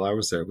change that while I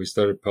was there. We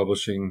started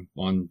publishing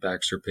on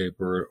Baxter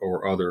paper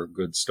or other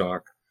good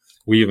stock.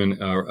 We even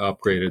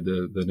upgraded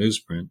the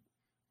newsprint.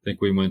 I think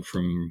we went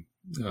from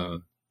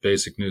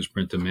basic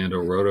newsprint to Mando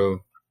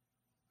Roto,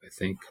 I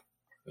think.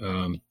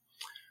 And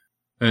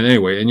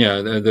anyway, and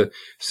yeah,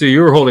 so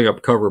you were holding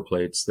up cover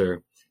plates.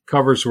 The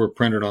covers were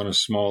printed on a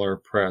smaller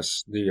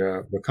press.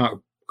 The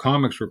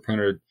comics were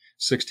printed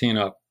 16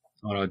 up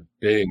on a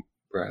big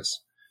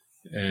press,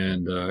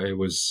 and it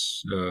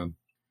was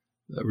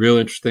real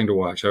interesting to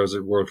watch. I was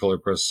at World Color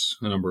Press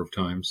a number of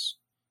times,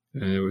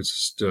 and it was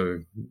just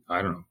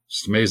I don't know,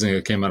 just amazing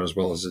it came out as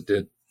well as it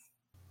did.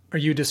 Are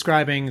you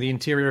describing the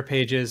interior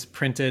pages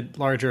printed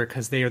larger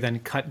because they are then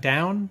cut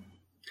down?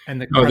 And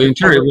the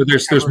interior,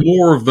 there's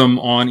more of them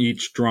on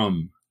each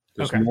drum.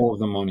 There's more of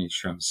them on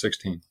each drum,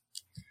 16.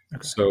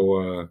 Okay.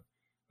 So,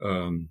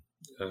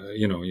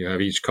 you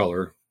have each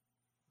color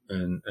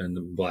and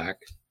the black.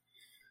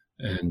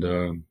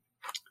 And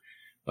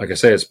like I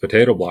say, it's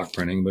potato block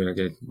printing, but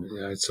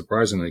it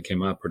surprisingly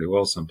came out pretty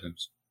well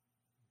sometimes.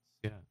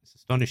 Yeah, it's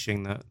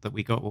astonishing that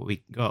we got what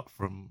we got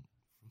from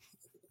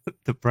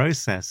the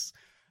process.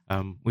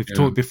 We've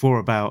talked before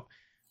about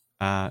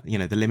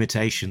the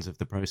limitations of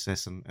the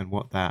process and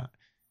what that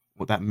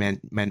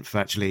meant for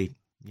actually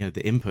the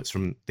inputs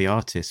from the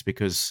artists,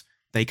 because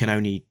they can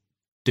only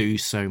do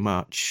so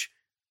much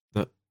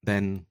that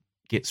then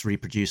gets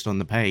reproduced on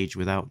the page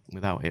without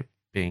it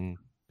being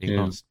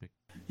lost.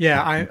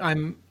 Yeah,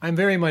 I'm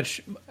very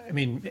much. I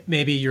mean,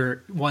 maybe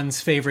your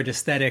one's favorite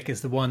aesthetic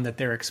is the one that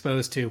they're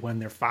exposed to when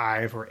they're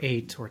 5 or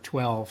 8 or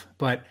 12,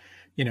 but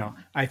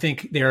I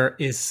think there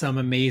is some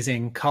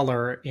amazing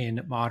color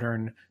in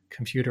modern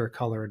computer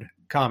colored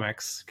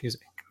comics.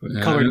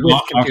 Colored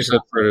with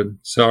computer.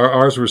 So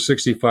ours were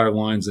 65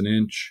 lines an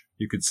inch.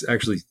 You could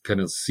actually kind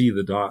of see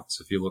the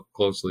dots if you look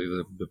closely,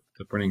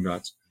 the printing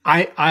dots.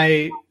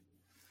 I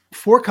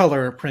for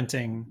color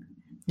printing,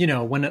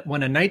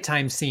 when a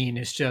nighttime scene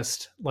is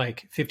just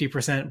like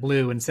 50%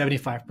 blue and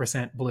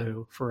 75%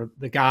 blue for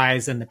the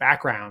guys and the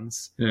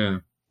backgrounds. Yeah.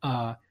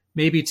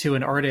 Maybe to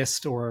an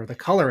artist or the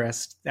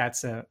colorist,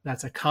 that's a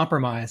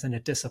compromise and a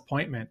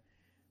disappointment.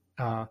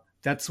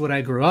 That's what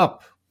I grew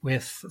up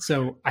with.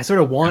 So I sort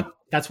of want,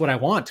 that's what I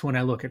want when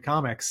I look at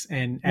comics.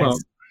 And Well,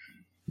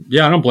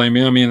 yeah, I don't blame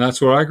you. I mean,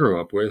 that's what I grew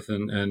up with.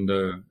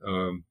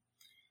 One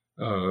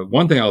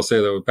thing I'll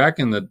say though, back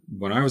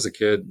when I was a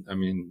kid, I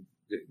mean,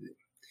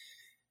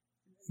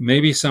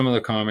 maybe some of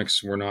the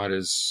comics were not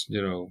as,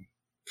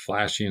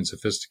 flashy and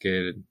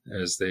sophisticated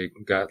as they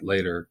got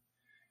later,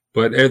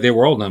 but they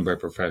were all done by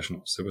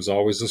professionals. There was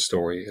always a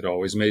story. It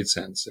always made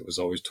sense. It was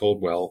always told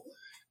well.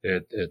 I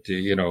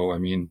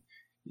mean,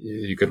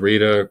 you could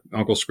read a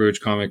Uncle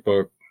Scrooge comic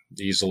book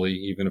easily,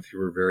 even if you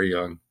were very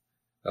young.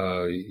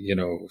 Whether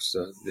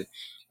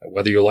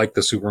you liked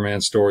the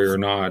Superman story or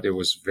not, it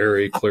was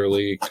very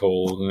clearly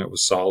told and it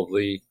was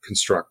solidly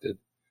constructed.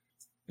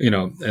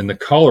 And the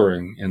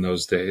coloring in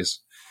those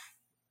days,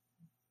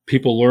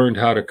 people learned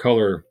how to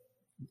color.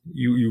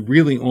 You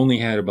really only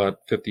had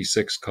about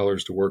 56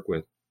 colors to work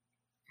with,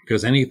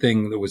 because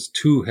anything that was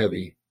too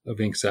heavy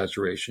of ink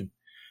saturation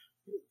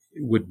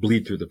would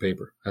bleed through the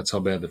paper. That's how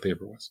bad the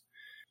paper was.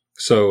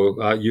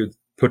 So you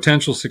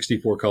potential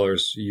 64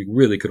 colors, you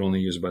really could only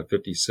use about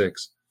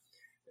 56.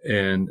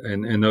 And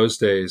in those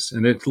days,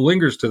 and it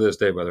lingers to this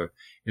day, by the way,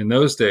 in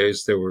those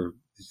days, there were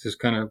just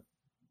kind of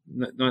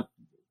not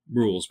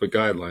rules, but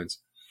guidelines.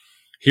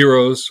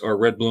 Heroes are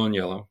red, blue, and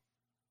yellow,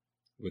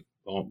 with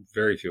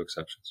very few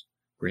exceptions.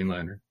 Green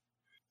Lantern.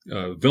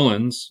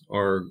 Villains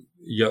are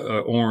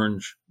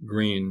orange,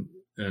 green,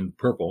 and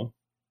purple.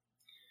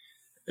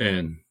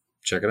 And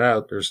check it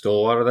out, there's still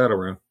a lot of that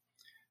around.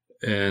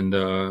 And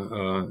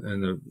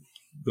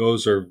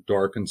those are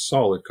dark and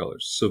solid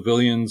colors.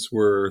 Civilians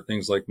were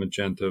things like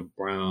magenta,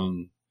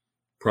 brown,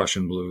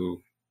 Prussian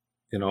blue,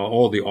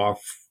 all the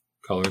off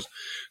colors.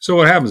 So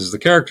what happens is the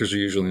characters are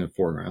usually in the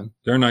foreground.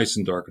 They're nice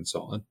and dark and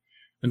solid,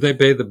 and they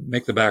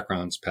make the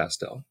backgrounds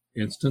pastel,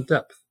 instant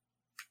depth.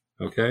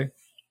 Okay.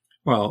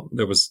 Well,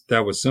 that was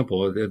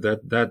simple.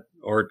 That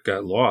art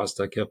got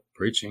lost. I kept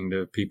preaching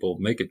to people,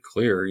 make it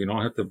clear. You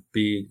don't have to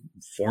be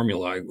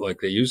formula like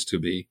they used to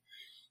be,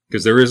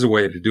 because there is a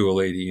way to do a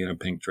lady in a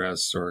pink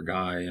dress or a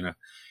guy in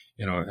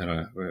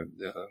a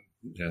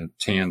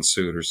tan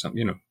suit or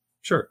something.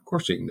 Sure, of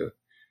course you can do it,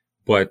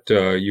 but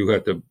you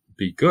have to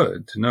be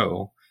good to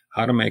know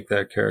how to make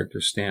that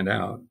character stand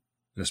out,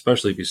 and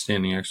especially if you're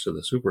standing next to the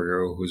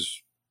superhero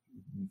who's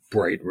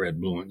bright red,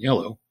 blue, and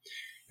yellow.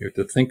 You have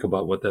to think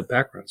about what that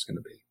background is going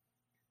to be.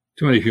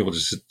 Too many people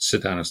just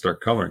sit down and start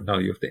coloring. No,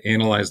 you have to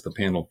analyze the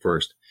panel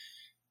first.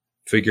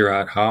 Figure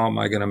out, how am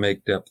I going to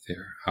make depth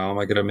here? How am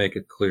I going to make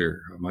it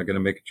clear? How am I going to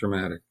make it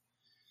dramatic?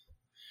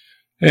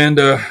 And,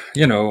 the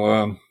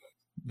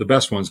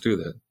best ones do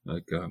that,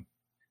 like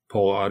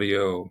Paul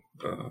Audio,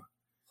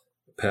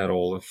 Pat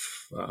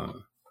Olaf,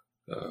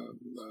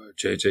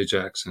 J.J.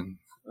 Jackson,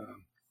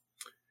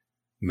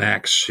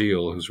 Max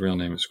Shield, whose real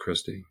name is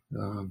Christie.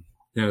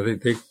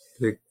 They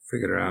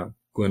figured it out.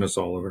 Glynis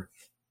Oliver.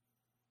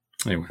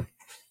 Anyway.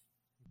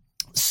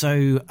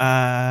 So,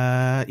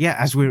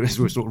 as we're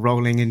sort of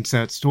rolling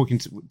into talking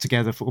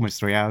together for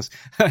almost 3 hours,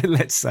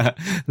 let's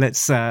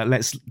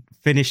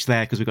finish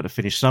there, because we've got to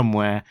finish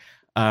somewhere.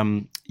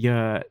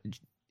 You're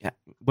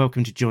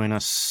welcome to join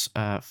us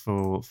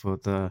for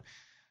the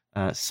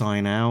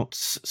sign out.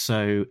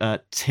 So,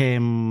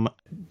 Tim,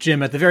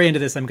 Jim, at the very end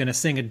of this, I'm going to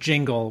sing a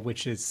jingle,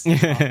 which is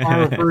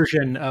our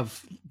version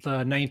of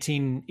the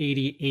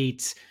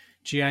 1988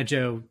 G.I.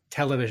 Joe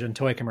television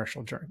toy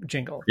commercial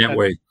jingle. Can't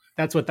wait.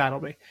 That's what that'll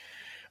be.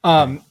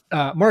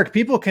 Mark,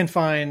 people can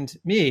find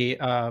me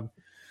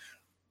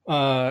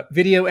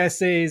video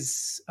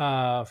essays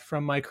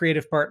from my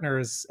creative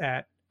partners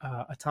at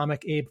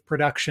Atomic Abe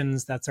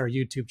Productions. That's our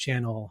YouTube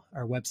channel,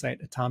 our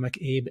website,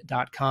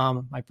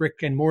 atomicabe.com. My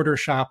brick and mortar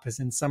shop is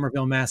in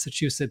Somerville,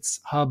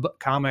 Massachusetts, Hub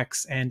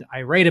Comics, and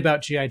I write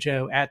about G.I.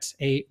 Joe at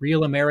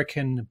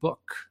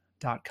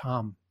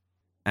arealamericanbook.com.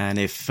 And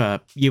if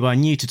you are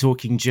new to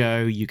Talking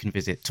Joe, you can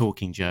visit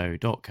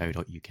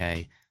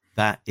talkingjoe.co.uk.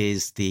 That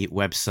is the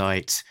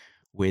website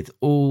with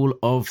all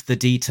of the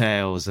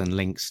details and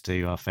links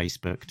to our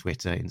Facebook,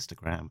 Twitter,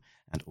 Instagram,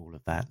 and all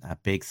of that. A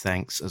big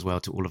thanks as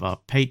well to all of our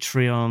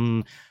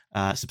Patreon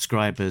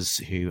subscribers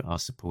who are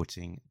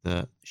supporting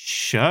the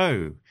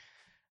show.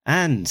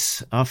 And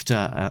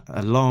after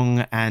a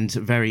long and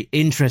very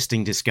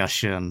interesting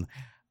discussion,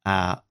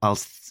 I'll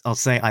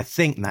say I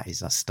think that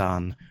is us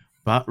done.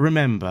 But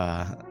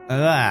remember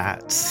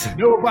that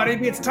Nobody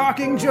Beats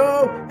Talking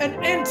Joe,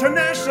 an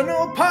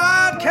international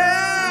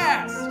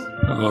podcast.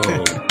 Oh,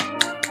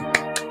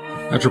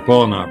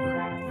 Metropolitan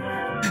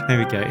Opera. There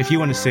we go. If you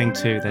want to sing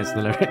too, there's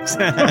the lyrics.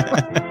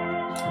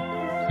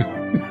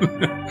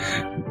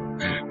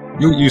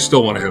 You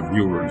still want to have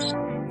viewers.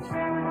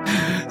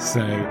 So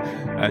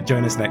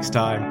join us next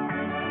time.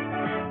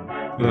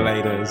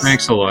 Laters.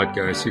 Thanks a lot,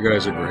 guys. You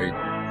guys are great.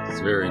 It's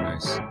very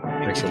nice.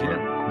 Thanks a lot.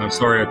 I'm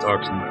sorry I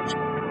talked so much.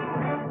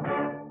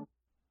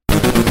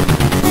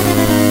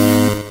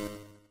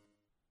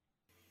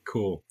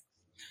 Cool.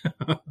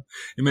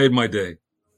 You made my day.